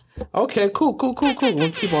 Yes. Okay, cool. We'll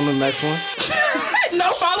keep on the next one. No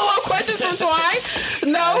follow-up questions from Twy?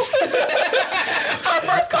 No? Our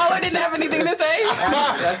first caller didn't have anything to say?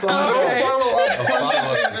 That's all. Okay. No follow-up questions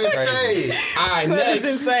is insane. All right, that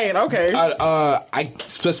is insane. Okay. I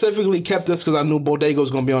specifically kept this because I knew Bodega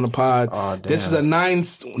was going to be on the pod. Oh, damn. This is a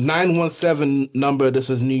 917 number. This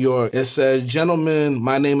is New York. It said, gentlemen,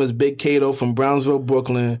 my name is Big Cato from Brownsville,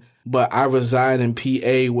 Brooklyn, but I reside in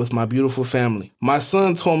PA with my beautiful family. My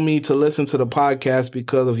son told me to listen to the podcast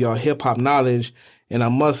because of your hip-hop knowledge and I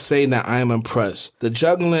must say that I am impressed. The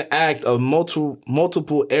juggling act of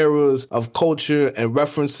multiple eras of culture and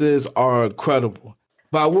references are incredible.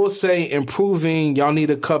 But I will say, improving, y'all need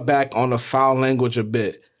to cut back on the foul language a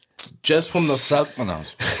bit. Just from the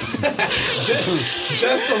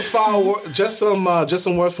just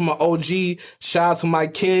some words from an OG. Shout out to my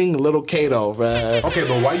king, Little Kato, man. Okay,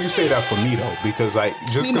 but why you say that for me though? Because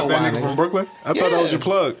just because that nigga from Brooklyn, I thought that was your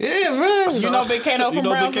plug. Yeah, man. You know Big Kato from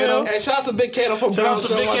Brownsville? Hey, shout out to Big Kato from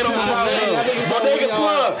Brownsville.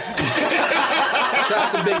 Shout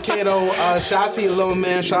out to Big Kato. Shout out to your little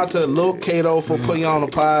man. Shout out to Lil Kato for putting you on the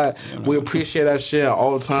pod. We appreciate that shit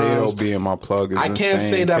all the time. Kato being my plug is I can't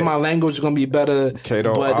say that my language is gonna be better,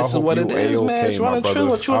 Kato, but this is what it is, man. You want to chill?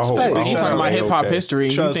 What you expect? He's talking about hip hop history.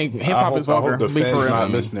 You think hip hop is vulgar? I hope the fans not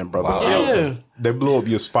listening, brother. Yeah. They blew up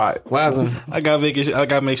your spot. I gotta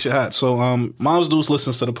make shit hot. So, Miles Deuce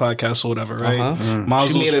listens to the podcast or whatever, right?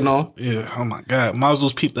 Miles She made it on. Yeah. Oh my God. Miles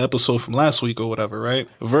Deuce peeped the episode from last week or whatever, right?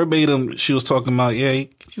 Verbatim, she was talking about, you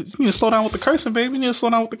need to slow down with the cursing, baby. You need to slow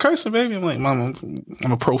down with the cursing, baby. I'm like, Mama,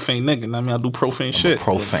 I'm a profane nigga. I mean, I do profane shit.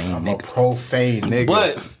 I'm a profane nigga.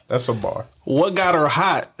 But that's a bar. What got her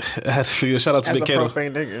hot? Shout out to Big Kato. As a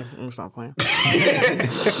profane nigga. I'm not playing.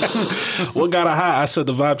 What got her hot? I said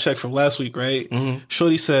the vibe check from last week, right?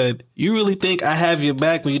 Shorty said, "You really think I have your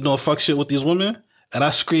back when you doing fuck shit with these women?" And I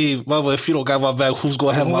screamed, "Mother, if you don't got my back, who's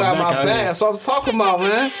gonna have my back?" Who got my back? That's what I'm talking about,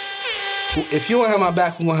 man. If you don't have my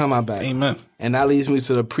back, who gonna have my back? Amen. And that leads me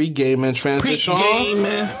to the pre-gaming transition.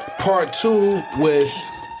 Pre-gaming. Part 2 with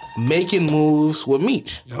making moves with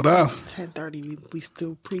Meech. 10:30. We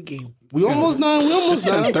still pregame. We almost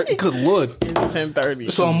done. Good Lord. It's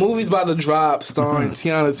 10:30. So a movie's about to drop starring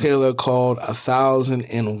Tiana Taylor called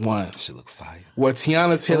 1001. She look fire. Where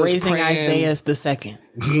Tiana Taylor's Raising playing, Isaiah's the second.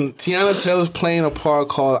 Tiana Taylor's playing a part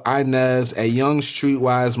called Inez, a young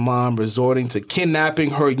streetwise mom resorting to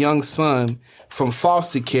kidnapping her young son from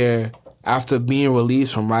foster care after being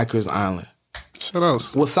released from Rikers Island. Shut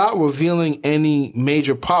up. Without revealing any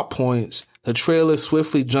major plot points, the trailer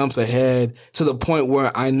swiftly jumps ahead to the point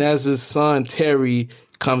where Inez's son, Terry,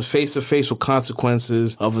 comes face to face with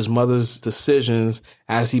consequences of his mother's decisions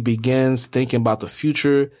as he begins thinking about the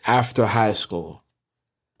future after high school.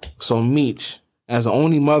 So, Meech, as the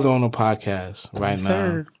only mother on the podcast right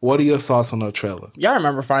now, what are your thoughts on the trailer? Y'all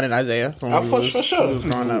remember finding Isaiah? For sure. Was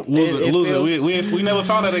growing up. Loser. We never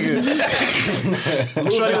found that nigga.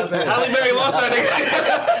 Halle Berry lost that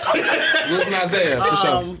nigga. Losing Isaiah, for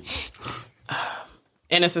sure.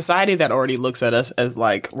 In a society that already looks at us as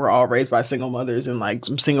like we're all raised by single mothers and like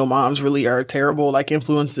some single moms really are terrible like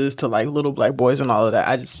influences to like little black boys and all of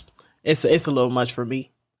that, it's a little much for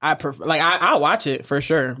me. I prefer I'll watch it for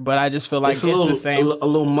sure, but I just feel like it's the same. A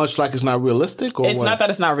little much like it's not realistic, or it's what? not that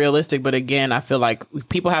it's not realistic, but again, I feel like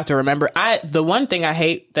people have to remember. The one thing I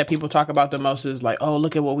hate that people talk about the most is like, oh,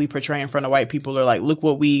 look at what we portray in front of white people, or like, look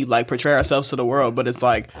what we like portray ourselves to the world. But it's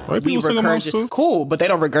like white people regurgitate, cool, but they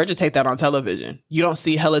don't regurgitate that on television. You don't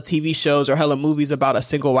see hella TV shows or hella movies about a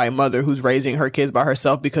single white mother who's raising her kids by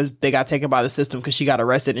herself because they got taken by the system because she got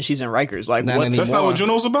arrested and she's in Rikers. Like, that's not what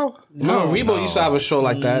Juno's about. No, Rebo used to have a show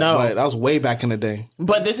like that. No. But that was way back in the day.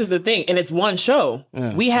 But this is the thing, and it's one show.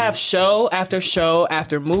 Yeah. We have show after show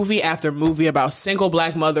after movie about single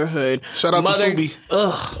black motherhood. Shout out to Tubi.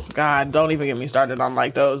 Ugh, God, don't even get me started on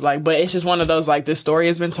like those. Like, but it's just one of those like this story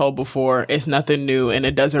has been told before. It's nothing new, and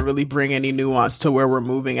it doesn't really bring any nuance to where we're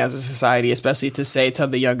moving as a society, especially to say to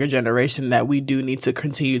the younger generation that we do need to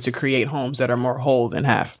continue to create homes that are more whole than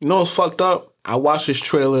half. You know what's fucked up? I watched this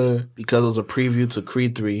trailer because it was a preview to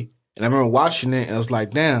Creed 3. And I remember watching it and I was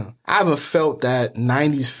like, damn, I haven't felt that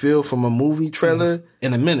 90s feel from a movie trailer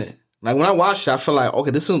in a minute. Like when I watched it, I felt like,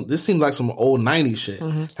 okay, this seems like some old 90s shit.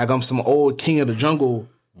 Like I'm some old King of the Jungle.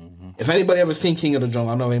 If anybody ever seen King of the Jungle,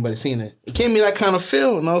 I don't know if anybody's seen it. It gave me that kind of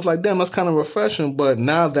feel. And I was like, damn, that's kind of refreshing. But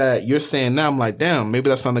now that you're saying now, I'm like, damn, maybe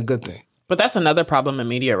that's not a good thing. But that's another problem in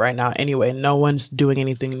media right now anyway. No one's doing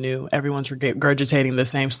anything new. Everyone's regurgitating the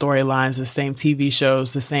same storylines, the same TV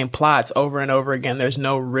shows, the same plots over and over again. There's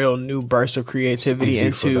no real new burst of creativity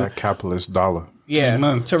into for that capitalist dollar. Yeah,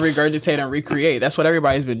 to regurgitate and recreate. That's what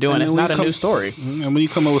everybody's been doing. It's not a new story. And when you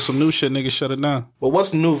come up with some new shit, niggas shut it down. Well,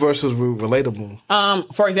 what's new versus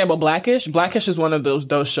relatable? For example, Blackish. Blackish is one of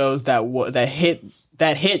those shows that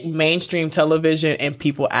hit mainstream television and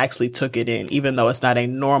people actually took it in, even though it's not a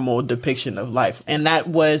normal depiction of life. And that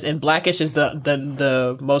was, and Blackish is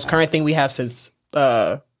the most current thing we have since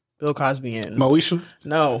Bill Cosby and Moesha?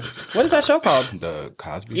 No. What is that show called? The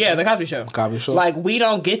Cosby Show? Yeah, The Cosby Show. Cosby Show. Like, we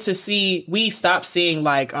don't get to see, we stopped seeing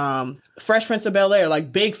like Fresh Prince of Bel-Air,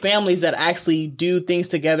 like big families that actually do things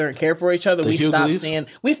together and care for each other. We stopped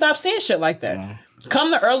seeing shit like that.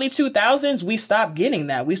 Come the early 2000s, we stopped getting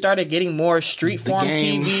that. We started getting more street form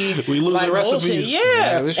TV. We losing recipes.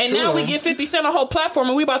 Yeah. And now we get 50 Cent a whole platform,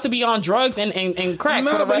 and we about to be on drugs and crack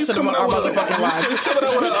for the rest of our motherfucking lives. He's coming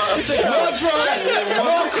out with a sitcom. More drugs,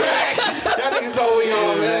 more crack. That niggas know we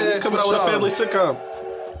on, man. Coming out with a family sitcom.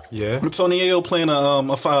 Yeah. Tony Ayo playing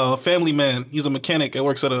a family man. He's a mechanic that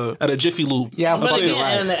works at a Jiffy Lube. Yeah, But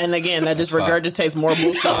again, that just regurgitates more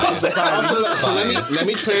bullshit. So let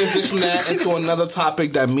me transition that into another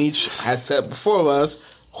topic that Meech has said before us.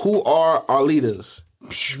 Who are our leaders?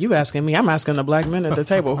 You asking me? I'm asking the black men at the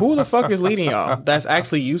table. Who the fuck is leading y'all? That's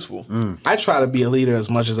actually useful. I try to be a leader as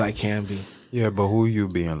much as I can be. Yeah, but who you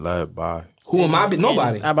being led by? Who am I?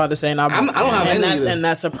 Nobody. I'm about to say, I don't have any. And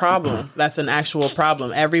that's a problem. That's an actual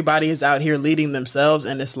problem. Everybody is out here leading themselves,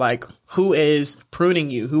 and it's like, who is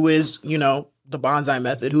pruning you? Who is, the bonsai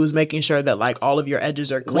method? Who is making sure that like all of your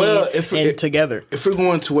edges are clean and together? If we're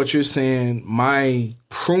going to what you're saying, my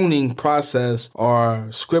pruning process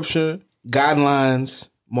are scripture, guidelines,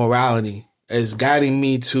 morality. Is guiding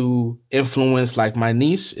me to influence, like my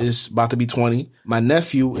niece is about to be 20. My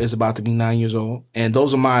nephew is about to be 9 years old. And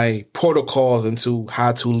those are my protocols into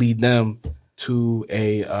how to lead them to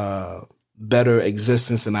a better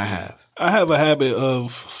existence than I have. I have a habit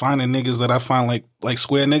of finding niggas that I find like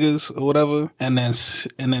square niggas or whatever. And then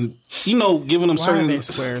giving them certain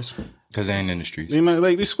squares. Because they ain't in the streets.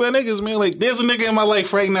 Like these square niggas, man. Like there's a nigga in my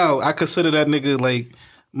life right now. I consider that nigga like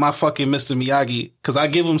my fucking Mr. Miyagi, because I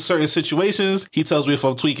give him certain situations, he tells me if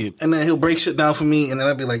I'm tweaking, and then he'll break shit down for me, and then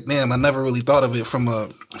I'll be like, damn, I never really thought of it from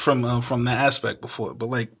that aspect before. But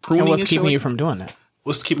like pruning, and what's keeping you from doing that?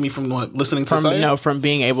 What's keeping me from listening to society? From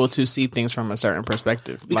being able to see things from a certain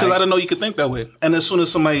perspective. Because I didn't know you could think that way. And as soon as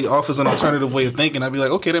somebody offers an alternative way of thinking, I'd be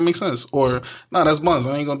like, okay, that makes sense. Or nah, that's buns.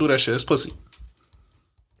 I ain't gonna do that shit. It's pussy.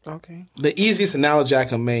 Okay. The easiest analogy I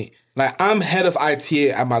can make, like I'm head of IT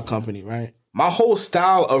at my company, right? My whole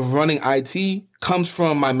style of running IT comes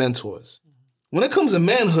from my mentors. When it comes to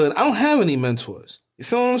manhood, I don't have any mentors. You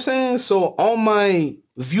feel what I'm saying? So all my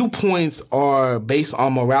viewpoints are based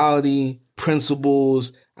on morality,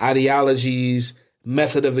 principles, ideologies,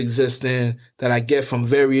 method of existing that I get from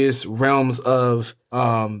various realms of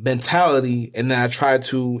mentality, and then I try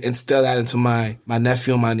to instill that into my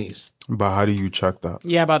nephew and my niece. But how do you check that?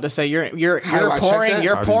 Yeah, about to say you're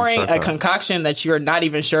pouring a concoction that you're not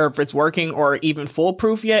even sure if it's working or even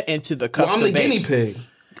foolproof yet into the cups. Well, I'm the guinea pig.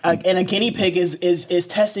 And a guinea pig is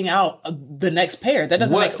testing out the next pair. That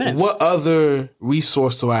doesn't make sense. What other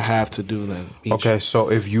resource do I have to do then? Okay,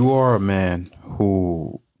 so if you are a man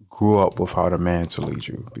who grew up without a man to lead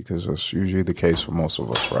you, because that's usually the case for most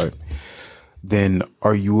of us, right? Then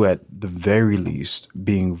are you at the very least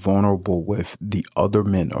being vulnerable with the other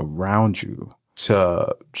men around you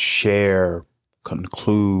to share,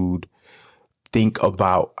 conclude, think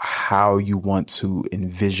about how you want to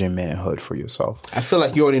envision manhood for yourself? I feel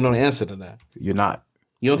like you already know the answer to that. You're not.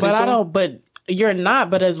 You don't think so? But you're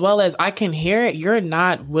not. But as well as I can hear it, you're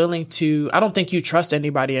not willing to. I don't think you trust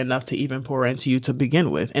anybody enough to even pour into you to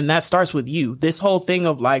begin with. And that starts with you. This whole thing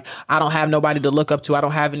of like, I don't have nobody to look up to, I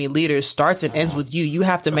don't have any leaders, starts and ends with you. You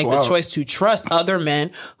have to make the choice to trust other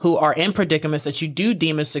men who are in predicaments that you do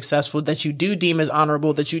deem as successful, that you do deem as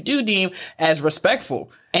honorable, that you do deem as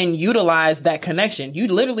respectful, and utilize that connection. You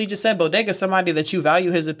literally just said Bodega, somebody that you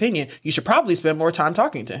value his opinion. You should probably spend more time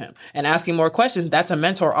talking to him and asking more questions. That's a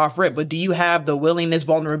mentor off rip. But do you have the willingness,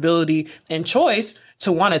 vulnerability, and choice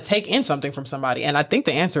to want to take in something from somebody? And I think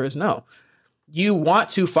the answer is no. You want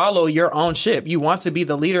to follow your own ship. You want to be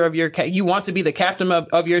the leader of your you want to be the captain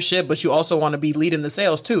of your ship, but you also want to be leading the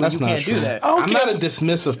sails too. That's you can't true. Do that. I'm not a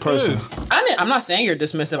dismissive person. I'm not saying you're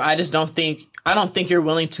dismissive. I don't think you're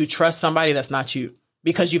willing to trust somebody that's not you,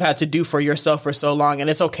 because you've had to do for yourself for so long. And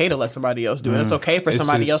it's okay to let somebody else do it. It's okay for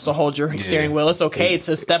somebody else to hold your steering wheel. It's okay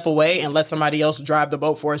to step away and let somebody else drive the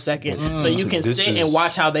boat for a second so you can sit and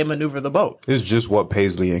watch how they maneuver the boat. It's just what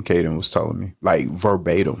Paisley and Caden was telling me. Like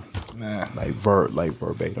verbatim. Like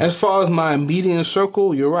verbatim. As far as my immediate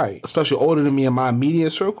circle, you're right. Especially older than me in my immediate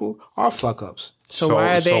circle are fuck ups. So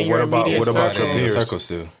why are they in your immediate circle? What about your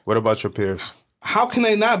peers? What about your peers? How can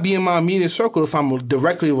they not be in my immediate circle if I'm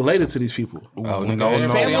directly related to these people?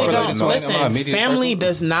 Family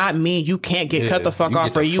does not mean you can't get cut the fuck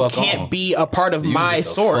off or you can't be a part of my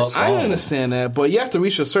source. I understand that, but you have to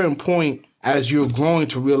reach a certain point as you're growing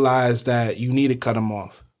to realize that you need to cut them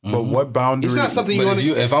off. But what boundaries? It's not something you want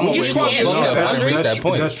to. If I'm away, that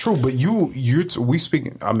point. That's true. But you're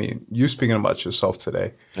speaking about yourself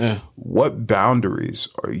today. Yeah. What boundaries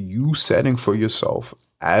are you setting for yourself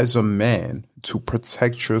as a man to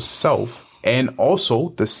protect yourself? And also,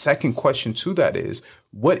 the second question to that is,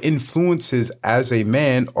 what influences as a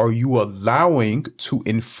man are you allowing to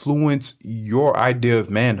influence your idea of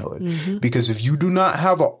manhood? Mm-hmm. Because if you do not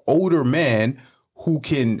have an older man who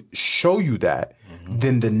can show you that,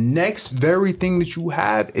 then the next very thing that you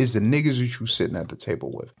have is the niggas that you sitting at the table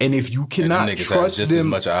with. And if you cannot trust just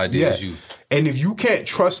them, as much idea as you. And if you can't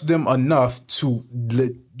trust them enough to,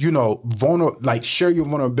 share your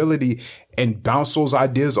vulnerability and bounce those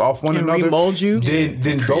ideas off one another, remold you, then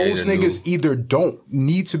those niggas either don't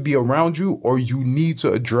need to be around you, or you need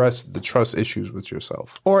to address the trust issues with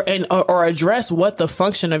yourself, or address what the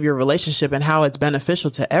function of your relationship and how it's beneficial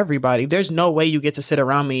to everybody. There's no way you get to sit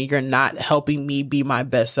around me. You're not helping me be my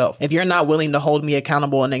best self. If you're not willing to hold me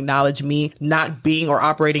accountable and acknowledge me not being or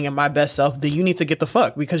operating in my best self, then you need to get the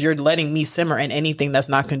fuck, because you're letting me simmer in anything that's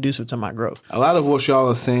not conducive to my growth. A lot of what y'all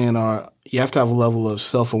are saying are you have to have a level of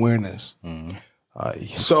self-awareness. Mm-hmm. A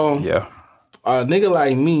nigga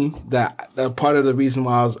like me, that part of the reason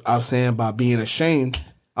why I was saying about being ashamed,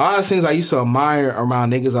 a lot of things I used to admire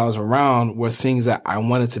around niggas I was around were things that I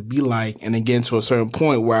wanted to be like, and then get to a certain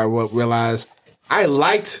point where I realized I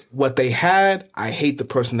liked what they had, I hate the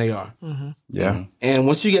person they are. Mm-hmm. Yeah. And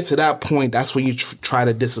once you get to that point, that's when you try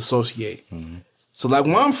to disassociate. Mm-hmm. So like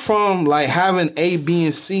where I'm from, like having A, B,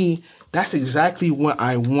 and C, that's exactly what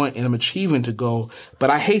I want and I'm achieving to go. But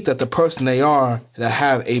I hate that the person they are that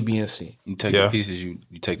have A, B, and C. You take the pieces you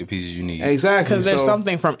take the pieces you need. Exactly. Because there's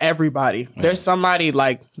something from everybody. There's somebody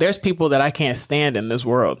there's people that I can't stand in this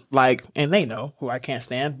world. And they know who I can't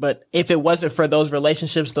stand. But if it wasn't for those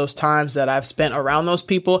relationships, those times that I've spent around those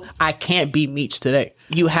people, I can't be Meech today.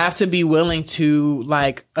 You have to be willing to,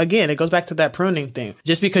 again, it goes back to that pruning thing.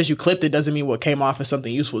 Just because you clipped it doesn't mean what came off is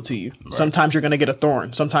something useful to you. Right. Sometimes you're going to get a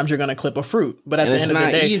thorn. Sometimes you're going to clip a fruit. But at the end of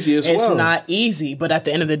the day, it's not easy. But at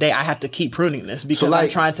the end of the day, I have to keep pruning this because I'm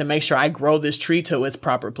trying to make sure I grow this tree to its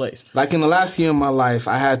proper place. Like in the last year of my life,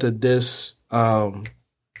 I had to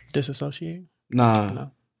disassociate?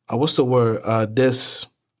 No. What's the word? Disown.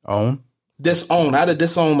 I had to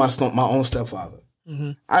disown my own stepfather.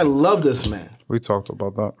 Mm-hmm. I love this man. We talked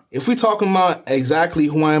about that. If we're talking about exactly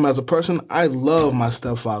who I am as a person, I love my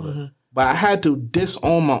stepfather. Mm-hmm. But I had to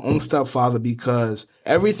disown my own stepfather because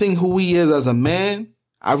everything who he is as a man,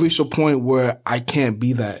 I reached a point where I can't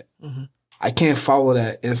be that. Mm-hmm. I can't follow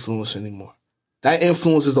that influence anymore. That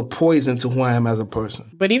influence is a poison to who I am as a person.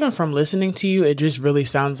 But even from listening to you, it just really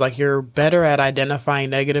sounds like you're better at identifying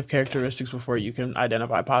negative characteristics before you can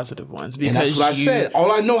identify positive ones. Because and that's what I said.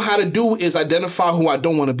 All I know how to do is identify who I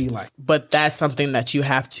don't want to be like. But that's something that you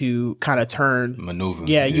have to kind of maneuver.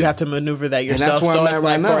 Yeah, you have to maneuver that yourself. So it's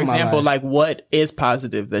like, for example, what is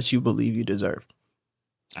positive that you believe you deserve?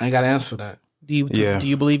 I ain't got to answer for that. Do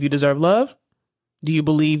you believe you deserve love? Do you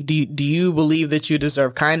believe that you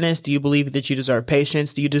deserve kindness? Do you believe that you deserve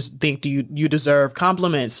patience? Do you just think you deserve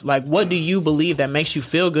compliments? What do you believe that makes you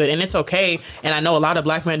feel good? And it's okay. And I know a lot of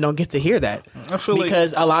black men don't get to hear that. I feel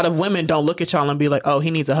because a lot of women don't look at y'all and be like, "Oh,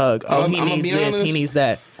 he needs a hug. Oh, he needs this. He needs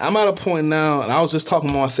that." I'm at a point now, and I was just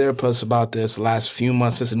talking to my therapist about this the last few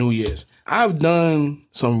months since the New Year's. I've done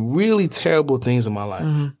some really terrible things in my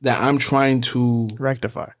life that I'm trying to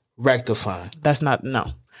rectify. That's not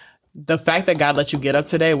The fact that God let you get up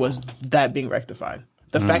today was that being rectified.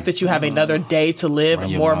 The fact that you have another day to live,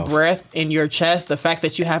 more breath in your chest, the fact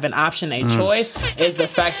that you have an option, a choice, is the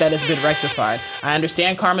fact that it's been rectified. I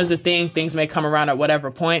understand karma's a thing. Things may come around at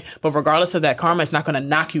whatever point, but regardless of that karma, it's not going to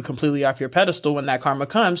knock you completely off your pedestal when that karma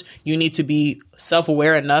comes. You need to be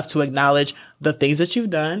self-aware enough to acknowledge the things that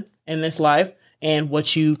you've done in this life and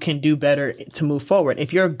what you can do better to move forward.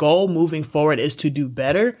 If your goal moving forward is to do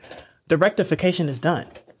better, the rectification is done.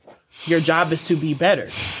 Your job is to be better.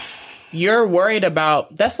 You're worried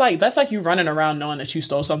about that's like you running around knowing that you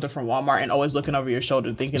stole something from Walmart and always looking over your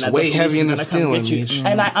shoulder thinking it's that way the heavier than police is going to come get you.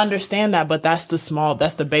 And I understand that, but that's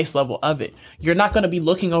the base level of it. You're not going to be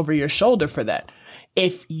looking over your shoulder for that.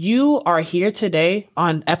 If you are here today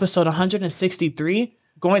on episode 163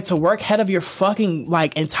 going to work head of your fucking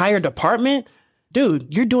entire department,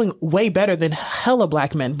 dude, you're doing way better than hella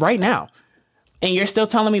black men right now. And you're still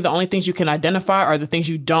telling me the only things you can identify are the things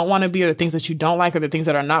you don't want to be, or the things that you don't like, or the things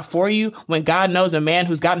that are not for you, when God knows a man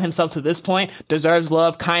who's gotten himself to this point deserves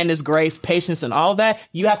love, kindness, grace, patience, and all that.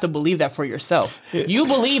 You have to believe that for yourself. You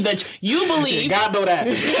believe. God know that.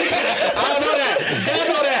 I don't know that. God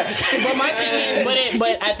know that. But my thing is,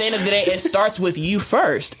 but at the end of the day, it starts with you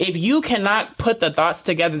first. If you cannot put the thoughts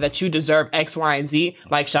together that you deserve X, Y, and Z,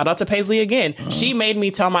 shout out to Paisley again. She made me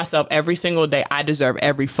tell myself every single day, I deserve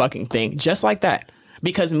every fucking thing. Just like that.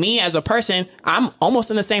 Because me as a person, I'm almost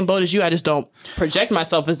in the same boat as you. I just don't project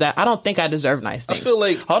myself as that. I don't think I deserve nice things. I feel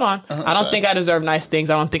like... Hold on. I don't think I deserve nice things.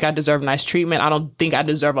 I don't think I deserve nice treatment. I don't think I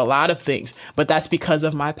deserve a lot of things. But that's because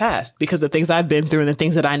of my past. Because the things I've been through and the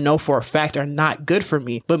things that I know for a fact are not good for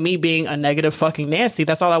me. But me being a negative fucking Nancy,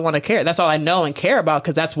 that's all I want to care. That's all I know and care about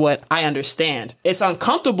because that's what I understand. It's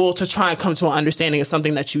uncomfortable to try and come to an understanding of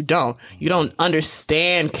something that you don't. You don't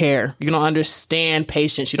understand care. You don't understand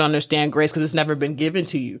patience. You don't understand grace because it's never been given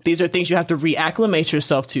to you. These are things you have to reacclimate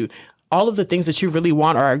yourself to. All of the things that you really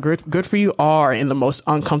want or are good for you are in the most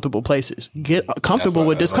uncomfortable places. Get comfortable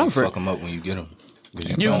with discomfort. Fuck them up when you get them.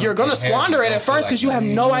 You're going to squander it at first because you have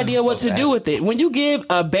no idea what to do with it. When you give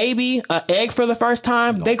a baby an egg for the first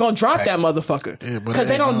time, they going to drop that motherfucker because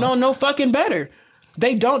they don't know no fucking better.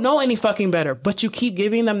 They don't know any fucking better, but you keep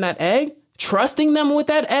giving them that egg, trusting them with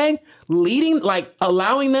that egg,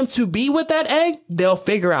 allowing them to be with that egg, they'll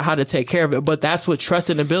figure out how to take care of it. But that's what trust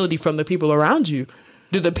and ability from the people around you.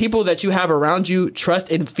 Do the people that you have around you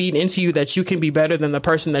trust and feed into you that you can be better than the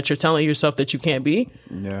person that you're telling yourself that you can't be?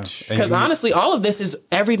 Yeah. Because honestly, all of this is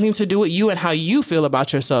everything to do with you and how you feel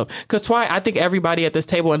about yourself. Because I think everybody at this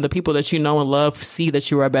table and the people that you know and love see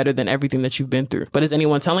that you are better than everything that you've been through. But is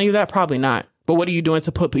anyone telling you that? Probably not. But what are you doing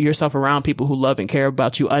to put yourself around people who love and care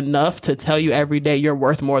about you enough to tell you every day you're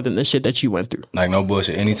worth more than the shit that you went through? Like, no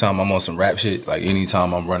bullshit. Anytime I'm on some rap shit, like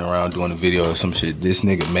anytime I'm running around doing a video or some shit, this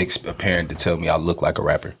nigga makes a parent to tell me I look like a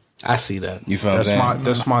rapper. I see that. You feel what I'm saying?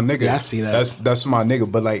 That's my nigga. Yeah, I see that. That's my nigga.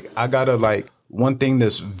 But like, I gotta one thing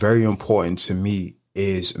that's very important to me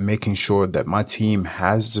is making sure that my team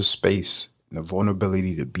has the space and the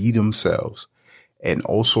vulnerability to be themselves and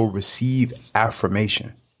also receive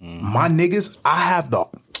affirmation. My niggas, I have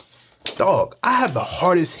the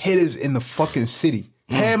hardest hitters in the fucking city.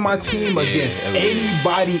 Had my team against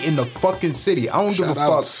anybody in the fucking city. I don't give a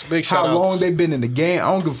fuck how long they've been in the game. I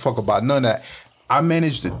don't give a fuck about none of that. I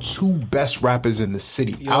manage the two best rappers in the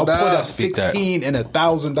city. I'll put a $16 and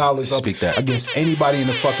 $1,000 up against anybody in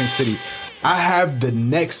the fucking city. I have the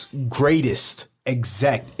next greatest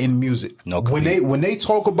exec in music. When they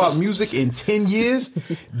talk about music in 10 years,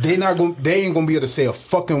 they ain't gonna be able to say a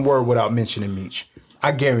fucking word without mentioning Meech.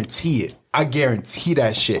 I guarantee it. I guarantee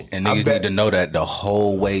that shit. And niggas need to know that the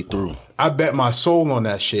whole way through. I bet my soul on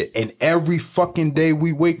that shit. And every fucking day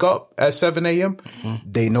we wake up at 7 a.m.,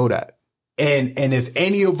 they know that. And if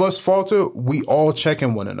any of us falter, we all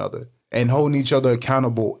checking one another and holding each other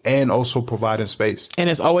accountable and also providing space. And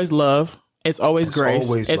it's always love. It's always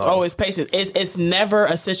grace. It's always patience. It's never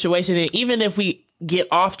a situation that even if we get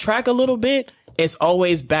off track a little bit, it's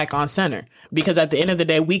always back on center. Because at the end of the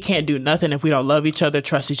day, we can't do nothing if we don't love each other,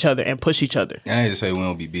 trust each other, and push each other. I hate to say we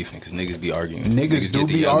don't be beefing because niggas be arguing. Niggas do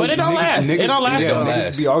be arguing. But it don't last. It don't last.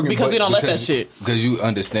 Niggas be arguing because we don't let that shit. Because you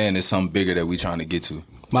understand there's something bigger that we trying to get to.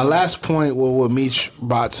 My last point, what Meech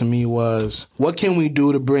brought to me was, what can we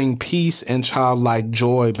do to bring peace and childlike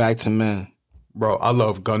joy back to men? Bro, I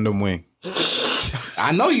love Gundam Wing.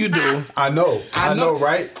 I know you do. I know,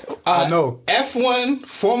 right? I know. F1,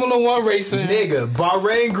 Formula 1 racing. Nigga,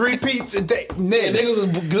 Bahrain Grand Prix today. Nigga,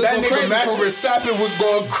 that nigga Max Verstappen was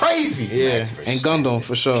going crazy. Yeah, and Gundam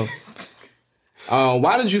for sure.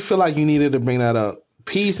 Why did you feel like you needed to bring that up?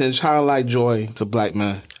 Peace and childlike joy to black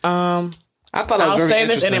men. I thought I'll say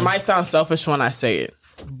this, and it might sound selfish when I say it,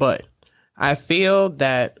 but I feel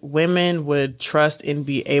that women would trust and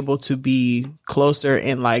be able to be closer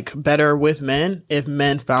and better with men if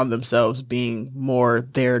men found themselves being more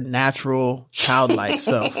their natural childlike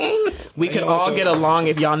self. We could all get along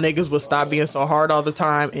if y'all niggas would stop being so hard all the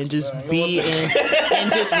time and just be in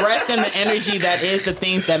and just rest in the energy that is the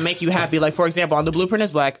things that make you happy. Like, for example, on The Blueprint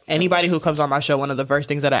is Black, anybody who comes on my show, one of the first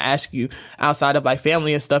things that I ask you outside of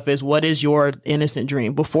family and stuff is, what is your innocent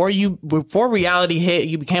dream? Before reality hit,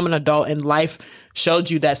 you became an adult and life showed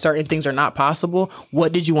you that certain things are not possible.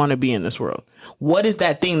 What did you want to be in this world? What is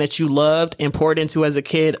that thing that you loved and poured into as a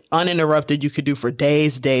kid, uninterrupted, you could do for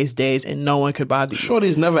days, and no one could bother you?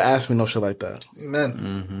 Shorty's never asked me no shit like that. Amen.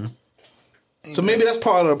 Mm-hmm. So maybe that's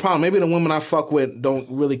part of the problem. Maybe the women I fuck with don't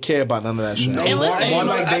really care about none of that shit. No, and listen,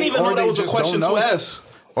 I didn't even know that was a question to ask.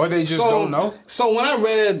 Or they just don't know. So when I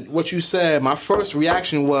read what you said, my first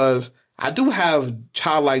reaction was, I do have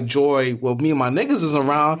childlike joy when me and my niggas is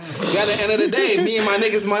around. At the end of the day, me and my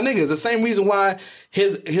niggas. The same reason why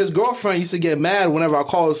his girlfriend used to get mad whenever I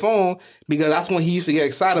call his phone, because that's when he used to get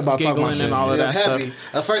excited about talking about shit. And all of that heavy.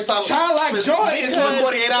 stuff. The first time, childlike joy is when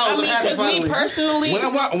 48 hours of happy. Because me personally, when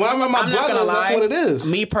I'm with my brothers, that's what it is.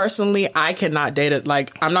 Me personally, I cannot date it.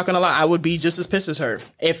 I'm not gonna lie, I would be just as pissed as her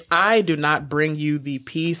if I do not bring you the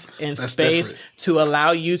peace and space to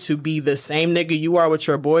allow you to be the same nigga you are with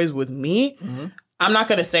your boys with me. Mm-hmm. I'm not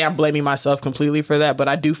going to say I'm blaming myself completely for that, but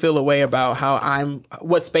I do feel a way about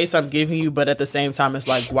what space I'm giving you. But at the same time, it's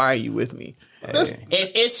like, why are you with me?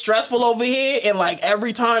 It's stressful over here. And like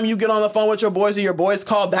every time you get on the phone with your boys or your boys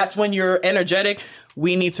call, that's when you're energetic.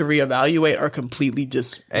 We need to reevaluate or completely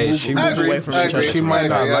just move away from each other. She might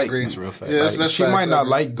not like She might not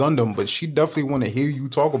like Gundam, but she definitely want to hear you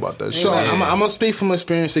talk about that shit. So I'm gonna speak from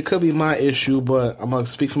experience. It could be my issue, but I'm gonna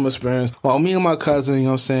speak from experience. Well, me and my cousin, you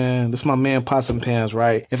know what I'm saying? This is my man Pots and Pans,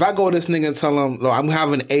 right? If I go to this nigga and tell him, look, I'm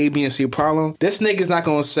having an A, B, and C problem, this nigga's not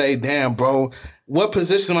gonna say, damn, bro, what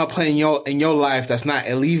position am I playing in your life that's not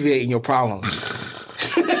alleviating your problems?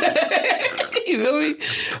 You feel me?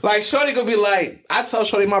 Like, Shorty gonna be like, I tell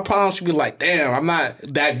Shorty my problems, she be like, damn, I'm not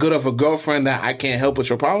that good of a girlfriend that I can't help with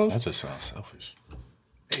your problems. That just sounds selfish.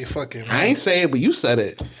 Hey, fucking. I ain't saying it, but you said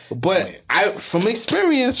it. But from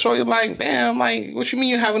experience, Shorty like, damn, like, what you mean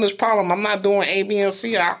you having this problem? I'm not doing A, B, and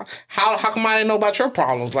C. How come I didn't know about your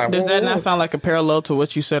problems? Like, does that not sound like a parallel to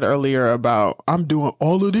what you said earlier about I'm doing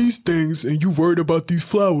all of these things and you worried about these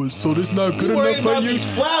flowers, so that's not good enough for you? These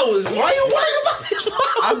flowers? Why are you worried about these flowers?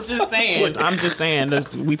 I'm just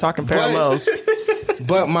saying. We talking parallels.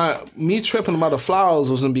 But me tripping about the flowers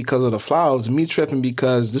wasn't because of the flowers. Me tripping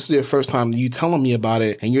because this is your first time you telling me about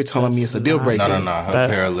it, and you're telling me it's a deal breaker. No. Her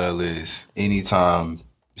parallel is anytime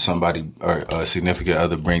somebody or a significant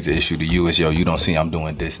other brings an issue to you, is you don't see I'm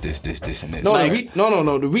doing this, and this. No,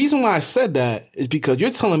 no. The reason why I said that is because you're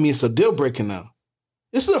telling me it's a deal breaker now.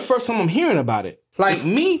 This is the first time I'm hearing about it. Like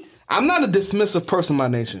me, I'm not a dismissive person by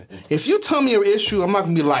nature. If you tell me your issue, I'm not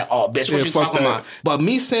gonna be like, oh, bitch, what you talking about? But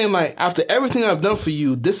me saying, like, after everything I've done for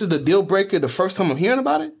you, this is the deal breaker the first time I'm hearing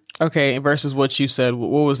about it? Okay, versus what you said. What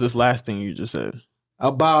was this last thing you just said?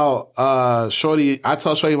 About Shorty, I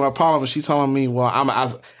tell Shorty my problem, and she telling me, well, I'm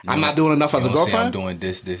not doing enough as a girlfriend. I'm doing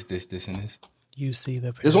this, and this. You see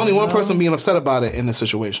the There's only one person being upset about it in this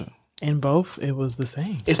situation. In both, it was the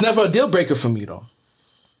same. It's never a deal breaker for me, though.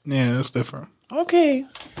 Yeah, that's different. Okay.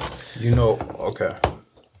 Okay.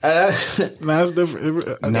 That's different.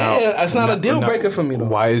 It's not a deal breaker for me, though.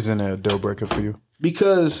 Why isn't it a deal breaker for you?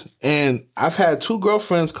 Because, and I've had 2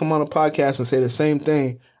 girlfriends come on a podcast and say the same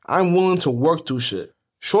thing. I'm willing to work through shit.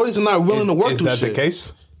 Shorties are not willing to work through shit. Is that the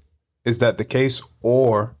case? Is that the case?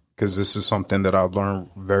 Or, because this is something that I've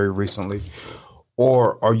learned very recently,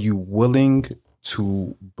 or are you willing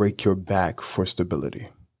to break your back for stability?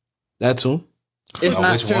 That too. It's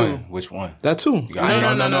not true. Which one? That too.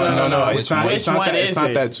 No. It's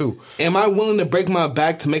not that too. Am I willing to break my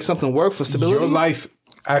back to make something work for stability? Your life.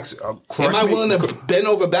 Am I willing to bend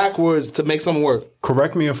over backwards to make something work?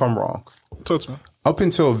 Correct me if I'm wrong. Touch me. Up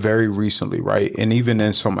until very recently, right? And even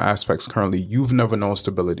in some aspects currently, you've never known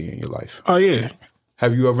stability in your life. Oh, yeah.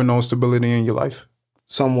 Have you ever known stability in your life?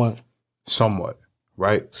 Somewhat.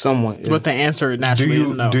 Right? Somewhat. Yeah. But the answer naturally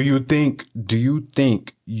is no. Do you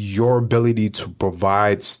think your ability to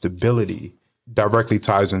provide stability directly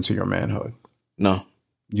ties into your manhood? No.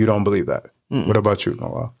 You don't believe that? Mm-mm. What about you,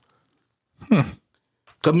 Noah?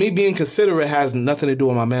 Because me being considerate has nothing to do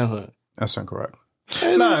with my manhood. That's incorrect.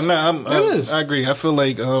 It is. I agree. I feel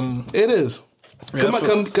like it is.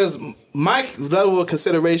 Because my level of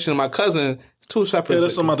consideration, my cousin, is 2 separate. Yeah,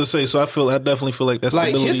 that's what I'm about to say. So I definitely feel like that's like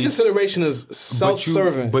stability. His consideration is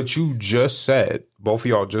self-serving. But you just said, both of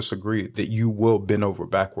y'all just agreed that you will bend over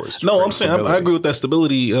backwards. No, I'm saying I agree with that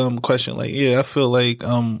stability question. Like, yeah, I feel like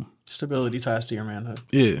stability ties to your manhood.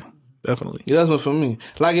 Yeah, definitely. Yeah, that's what for me.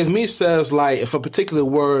 Like if me says like if a particular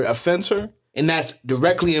word offends her and that's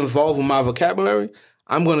directly involved with my vocabulary,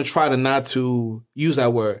 I'm going to try to not to use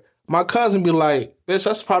that word. My cousin be like, bitch,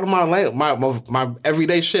 that's part of my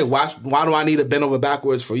everyday shit. Why do I need to bend over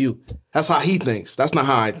backwards for you? That's how he thinks. That's not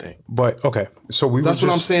how I think. But okay, so that's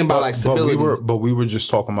what I'm saying about like stability. But we were just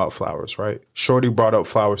talking about flowers, right? Shorty brought up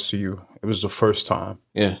flowers to you. It was the first time.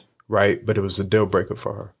 Yeah. Right? But it was a deal breaker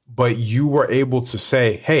for her. But you were able to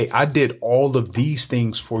say, hey, I did all of these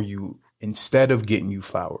things for you instead of getting you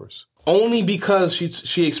flowers. Only because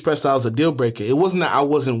she expressed that was a deal breaker. It wasn't that I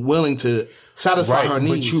wasn't willing to satisfy her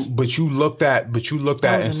needs. But you looked at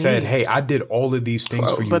and said, "Hey, I did all of these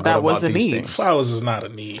things for you." But that was a need. Things? Flowers is not a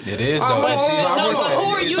need. It is though. Who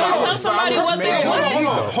are you to tell somebody what they want?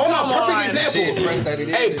 Hold on. Perfect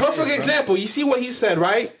example. Hey, perfect example. You see what he said,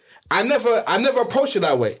 right? I never approach it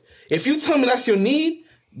that way. If you tell me that's your need,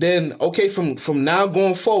 then okay, from now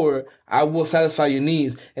going forward, I will satisfy your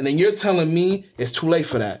needs. And then you're telling me it's too late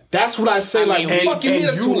for that. That's what I say. Fuck you mean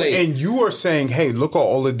it's too late. And you are saying, hey, look at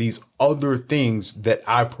all of these other things that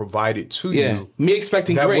I provided to you. Me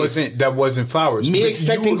expecting grace. That wasn't flowers. Me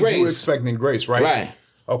expecting grace. You were expecting grace, right? Right.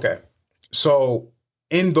 Okay. So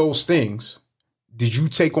in those things, did you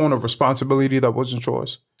take on a responsibility that wasn't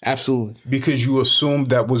yours? Absolutely. Because you assumed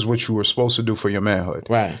that was what you were supposed to do for your manhood.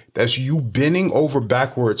 Right. That's you bending over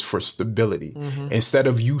backwards for stability instead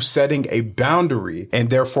of you setting a boundary and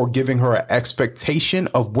therefore giving her an expectation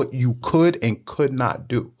of what you could and could not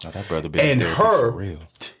do. Oh, that brother been there for real.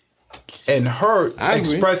 And her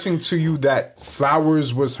expressing to you that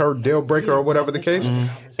flowers was her deal breaker or whatever the case,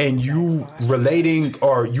 and you relating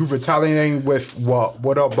or you retaliating with what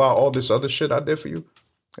about all this other shit I did for you?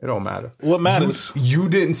 It don't matter. What matters? You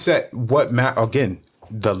didn't set what again,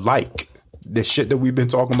 the shit that we've been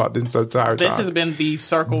talking about this entire time. This has been the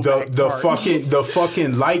circle. The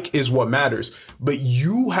fucking like is what matters. But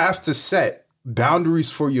you have to set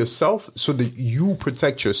boundaries for yourself so that you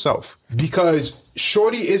protect yourself. Because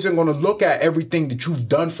Shorty isn't going to look at everything that you've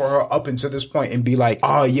done for her up until this point and be like,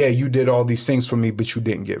 oh yeah, you did all these things for me, but you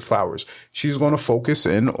didn't get flowers. She's going to focus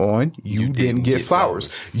in on you didn't get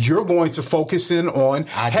flowers. You're going to focus in on,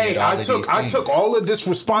 I took all of this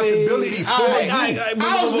responsibility for you.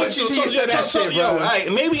 I was with you till you said that shit,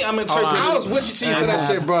 bro. Maybe I'm interpreting. I was with you till you said that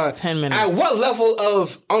shit, bro. 10 minutes. At what level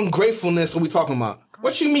of ungratefulness are we talking about?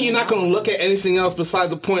 What you mean you're not going to look at anything else besides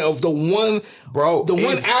the point of the one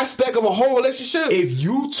aspect of a whole relationship? If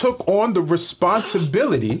you took on the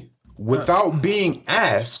responsibility without being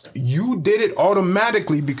asked, you did it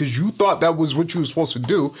automatically because you thought that was what you were supposed to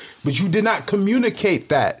do, but you did not communicate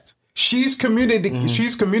that. She's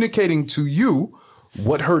communicating to you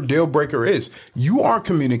what her deal breaker is. You aren't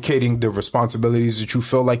communicating the responsibilities that you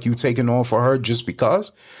feel like you taking on for her just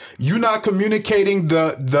because. You're not communicating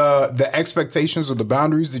the expectations or the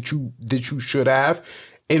boundaries that you should have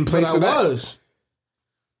in place of that.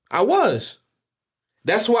 I was.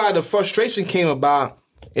 That's why the frustration came about.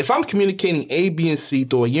 If I'm communicating A, B, and C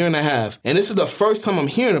through a year and a half, and this is the first time I'm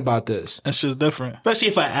hearing about this. That's just different. Especially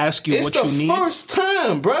if I ask you what you need. It's the first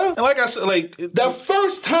time, bro. And like I said, the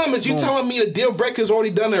first time is you telling me the deal breaker is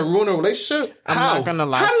already done and ruined a relationship? I'm not going to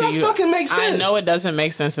lie to you. How does that fucking make sense? I know it doesn't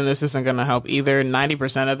make sense and this isn't going to help either.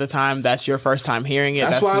 90% of the time, that's your first time hearing it.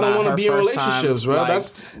 That's why I don't want to be in relationships, bro.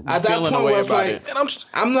 That's at that point where it's like,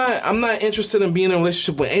 I'm not interested in being in a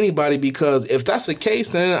relationship with anybody because if that's the case,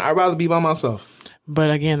 then I'd rather be by myself.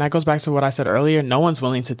 But again, that goes back to what I said earlier. No one's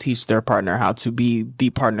willing to teach their partner how to be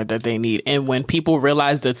the partner that they need. And when people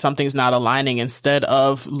realize that something's not aligning, instead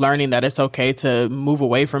of learning that it's okay to move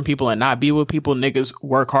away from people and not be with people, niggas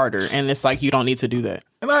work harder. And it's like, you don't need to do that.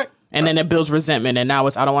 And then it builds resentment. And now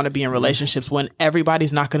it's, I don't want to be in relationships when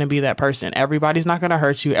everybody's not going to be that person. Everybody's not going to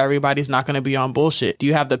hurt you. Everybody's not going to be on bullshit. Do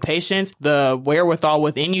you have the patience, the wherewithal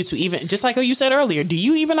within you to even, just like you said earlier, do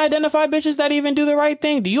you even identify bitches that even do the right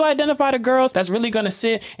thing? Do you identify the girls that's really going to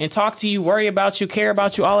sit and talk to you, worry about you, care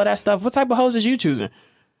about you, all of that stuff? What type of hoes is you choosing?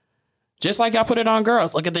 Just like y'all put it on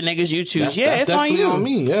girls. Look at the niggas you choose. That's it's on you. On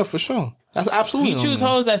me. Yeah, for sure. That's absolutely. You choose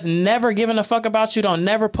hoes that's never giving a fuck about you. Don't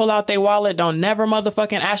never pull out their wallet. Don't never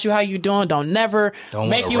motherfucking ask you how you doing. Don't never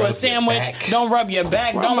make you a sandwich. Don't rub your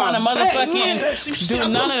back. Don't want to motherfucking do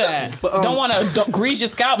none of that. Don't want to grease your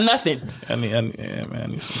scalp. Nothing. I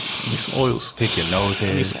need some oils. Pick your nose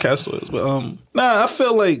hairs. I need some castor oils. But I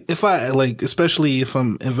feel like if I especially if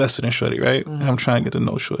I'm invested in Shorty, right? Mm-hmm. I'm trying to get to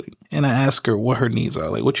know Shorty, and I ask her what her needs are,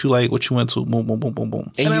 like what you into, boom, boom, boom, boom,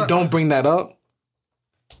 boom, and you don't bring that up.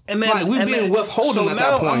 And then we're being withholding at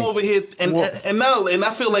that point. I'm over here, and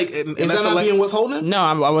I feel like is that not being withholding? No,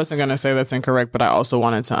 I wasn't gonna say that's incorrect, but I also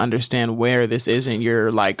wanted to understand where this is in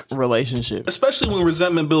your relationship, especially when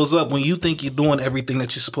resentment builds up. When you think you're doing everything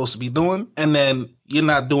that you're supposed to be doing, and then you're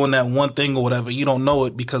not doing that one thing or whatever. You don't know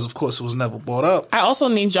it because, of course, it was never brought up. I also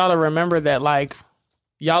need y'all to remember that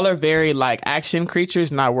y'all are very action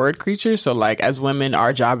creatures, not word creatures. So as women,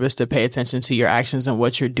 our job is to pay attention to your actions and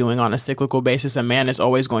what you're doing on a cyclical basis. A man is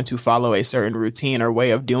always going to follow a certain routine or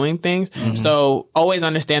way of doing things. Mm-hmm. So always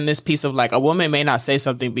understand this piece of a woman may not say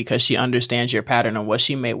something because she understands your pattern and what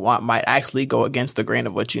she may want might actually go against the grain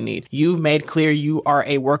of what you need. You've made clear you are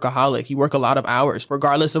a workaholic. You work a lot of hours.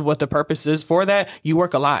 Regardless of what the purpose is for that, you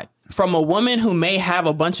work a lot. From a woman who may have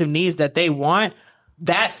a bunch of needs that they want,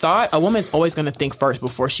 that thought, a woman's always going to think first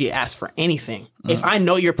before she asks for anything. Mm. If I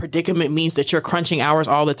know your predicament means that you're crunching hours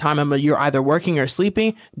all the time and you're either working or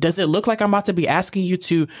sleeping, does it look like I'm about to be asking you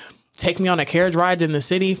to take me on a carriage ride in the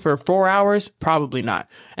city for 4 hours? Probably not.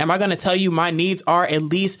 Am I going to tell you my needs are at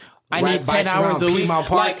least I need 10 hours a week.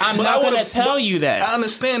 Like, I'm not going to tell you that. I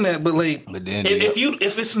understand that, but like, then,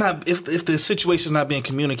 if the situation's not being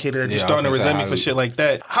communicated, you're starting to resent me for shit like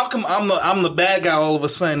that. How come I'm the bad guy all of a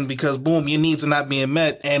sudden because boom, your needs are not being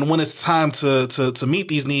met, and when it's time to meet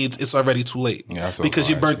these needs, it's already too late because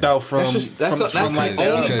you're burnt out from. That's the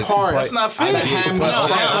only part. That's not fair. I'm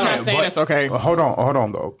not saying it's okay. Hold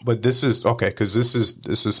on though. But this is okay because this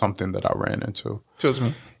is something that I ran into. Trust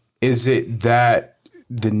me. Is it that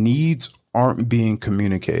the needs aren't being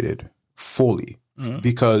communicated fully?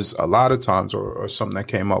 Because a lot of times, or something that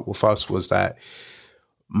came up with us was that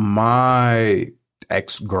my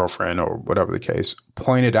ex-girlfriend or whatever the case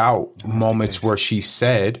pointed out moments where she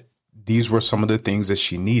said these were some of the things that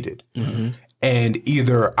she needed. And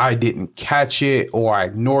either I didn't catch it or I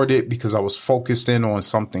ignored it because I was focused in on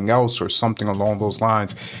something else or something along those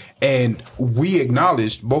lines. And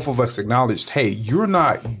both of us acknowledged, hey, you're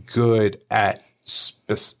not good at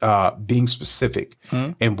being specific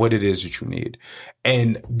in what it is that you need.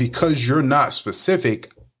 And because you're not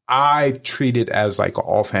specific, I treat it as like an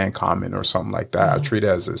offhand comment or something like that. I treat it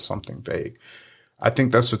as something vague. I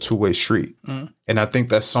think that's a two-way street. And I think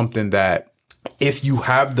that's something that if you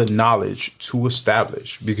have the knowledge to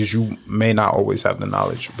establish, because you may not always have the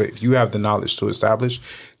knowledge, but if you have the knowledge to establish,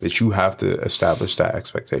 that you have to establish that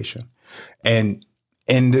expectation. And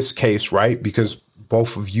in this case, right, because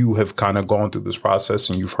both of you have kind of gone through this process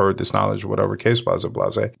and you've heard this knowledge, whatever case, blase,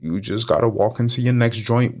 you just got to walk into your next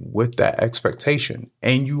joint with that expectation.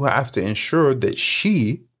 And you have to ensure that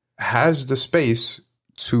she has the space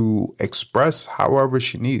to express however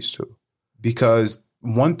she needs to. Because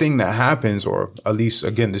one thing that happens, or at least,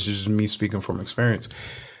 again, this is just me speaking from experience,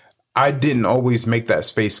 I didn't always make that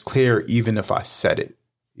space clear, even if I said it.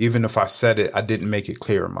 Even if I said it, I didn't make it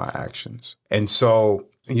clear in my actions. And so,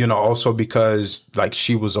 also because like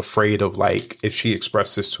she was afraid of like, if she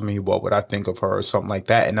expressed this to me, what would I think of her or something like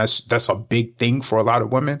that? And that's a big thing for a lot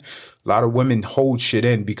of women. A lot of women hold shit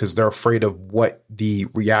in because they're afraid of what the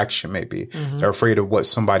reaction may be. They're afraid of what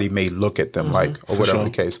somebody may look at them like, or whatever the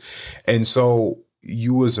case. And so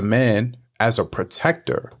you as a man, as a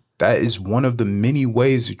protector, that is one of the many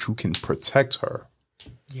ways that you can protect her.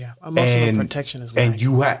 Yeah, emotional protection is and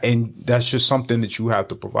and that's just something that you have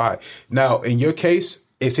to provide. Now, in your case,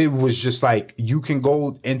 if it was just like you can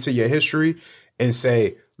go into your history and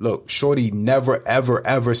say, look, shorty never, ever,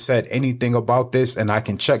 ever said anything about this, and I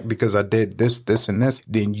can check because I did this, this, and this,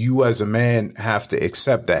 then you as a man have to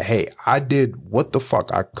accept that, hey, I did what the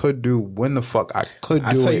fuck I could do, when the fuck I could do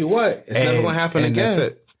it. I tell you what, it's never going to happen again. That's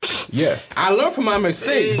it. Yeah, I learned from my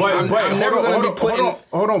mistakes. But I'm never going to be put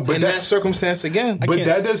in that circumstance again. But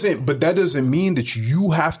that doesn't mean that you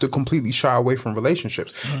have to completely shy away from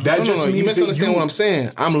relationships. That just means you misunderstand what I'm saying.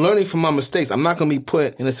 I'm learning from my mistakes. I'm not going to be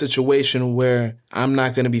put in a situation where I'm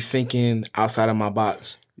not going to be thinking outside of my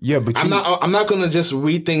box. Yeah, but I'm not going to just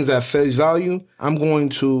read things at face value. I'm going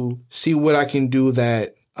to see what I can do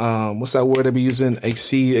that. What's that word I be using?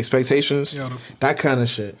 Exceed expectations. Yeah. That kind of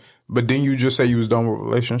shit. But then you just say you was done with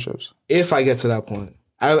relationships? If I get to that point.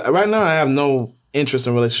 Right now, I have no interest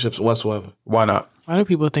in relationships whatsoever. Why not? Why do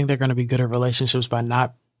people think they're going to be good at relationships by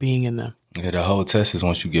not being in them? Yeah, the whole test is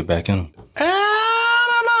once you get back in them.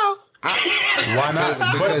 Why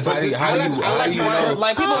not? Because how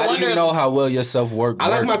do you know how well your self-work works? I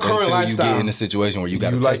like my current lifestyle. You get in a situation where you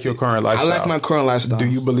got to like your current lifestyle. I like my current lifestyle. Do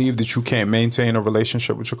you believe that you can't maintain a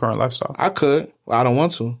relationship with your current lifestyle? I could. I don't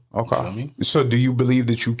want to. Okay. So do you believe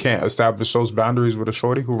that you can't establish those boundaries with a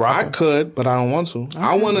shorty who rocking? I could, but I don't want to.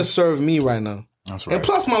 I want to serve me right now. That's right. And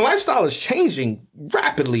plus, my lifestyle is changing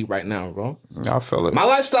rapidly right now, bro. I feel it. My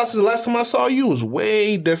lifestyle since the last time I saw you was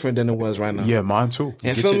way different than it was right now. Yeah, mine too.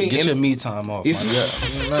 And get your me time off.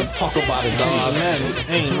 Let's talk about it, dog.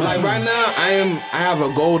 Man, like right now, I have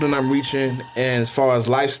a goal that I'm reaching, and as far as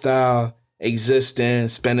lifestyle,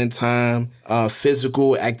 existence, spending time,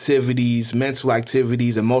 physical activities, mental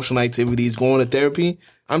activities, emotional activities, going to therapy,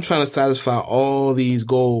 I'm trying to satisfy all these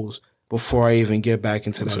goals before I even get back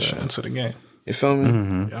into that shit. Into the game. You feel me?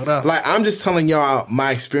 Mm-hmm. Like, I'm just telling y'all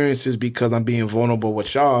my experiences because I'm being vulnerable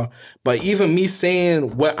with y'all. But even me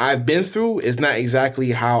saying what I've been through is not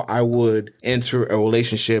exactly how I would enter a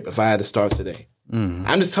relationship if I had to start today. Mm-hmm.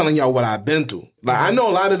 I'm just telling y'all what I've been through. Like, I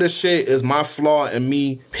know a lot of this shit is my flaw in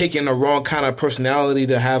me picking the wrong kind of personality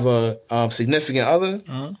to have a significant other.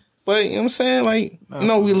 Mm-hmm. But, you know what I'm saying? Like,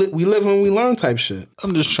 we live and we learn type shit.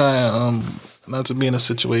 I'm just trying not to be in a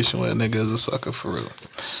situation where a nigga is a sucker for real.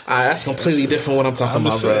 That's completely different what I'm talking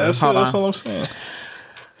about, bro. That's all I'm saying.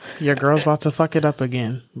 Your girl's about to fuck it up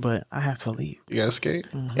again, but I have to leave. You gotta skate?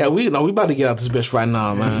 Mm-hmm. Yeah, we about to get out this bitch right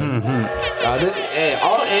now, man. All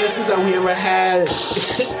the answers that we ever had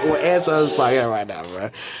will answer us right now,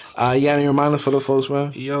 man. You got any reminders for the folks,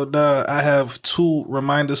 man? Yo, duh, I have 2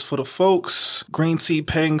 reminders for the folks. Green Tea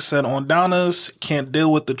Peng said on Downers, can't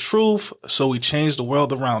deal with the truth, so we change the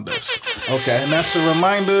world around us. Okay. And that's a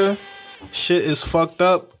reminder, shit is fucked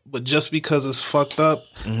up. But just because it's fucked up,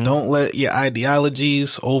 don't let your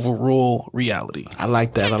ideologies overrule reality. I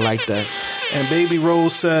like that. And Baby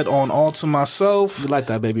Rose said on All to Myself. You like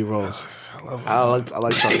that, Baby Rose? I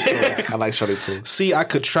like Shorty too. I like Shorty too. See, I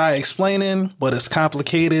could try explaining, but it's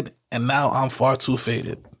complicated, and now I'm far too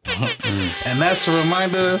faded. And that's a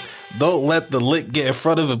reminder, don't let the lick get in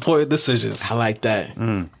front of important decisions. I like that.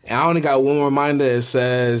 And I only got one reminder. It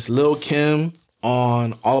says Lil' Kim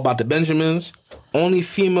on All About the Benjamins. Only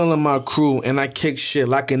female in my crew, and I kick shit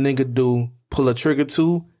like a nigga do. Pull a trigger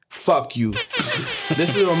too? Fuck you.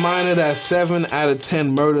 This is a reminder that 7 out of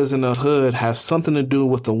 10 murders in the hood have something to do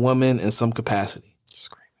with a woman in some capacity.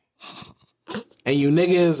 Screaming. And you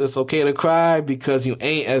niggas, it's okay to cry because you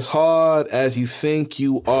ain't as hard as you think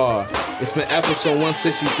you are. It's been episode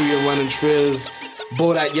 163 of Running Triz.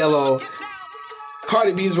 Bodak Yellow.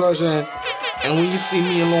 Cardi B's version. And when you see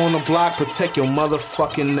me alone on the block, protect your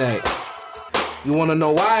motherfucking neck. You wanna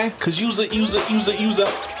know why? Cause use it.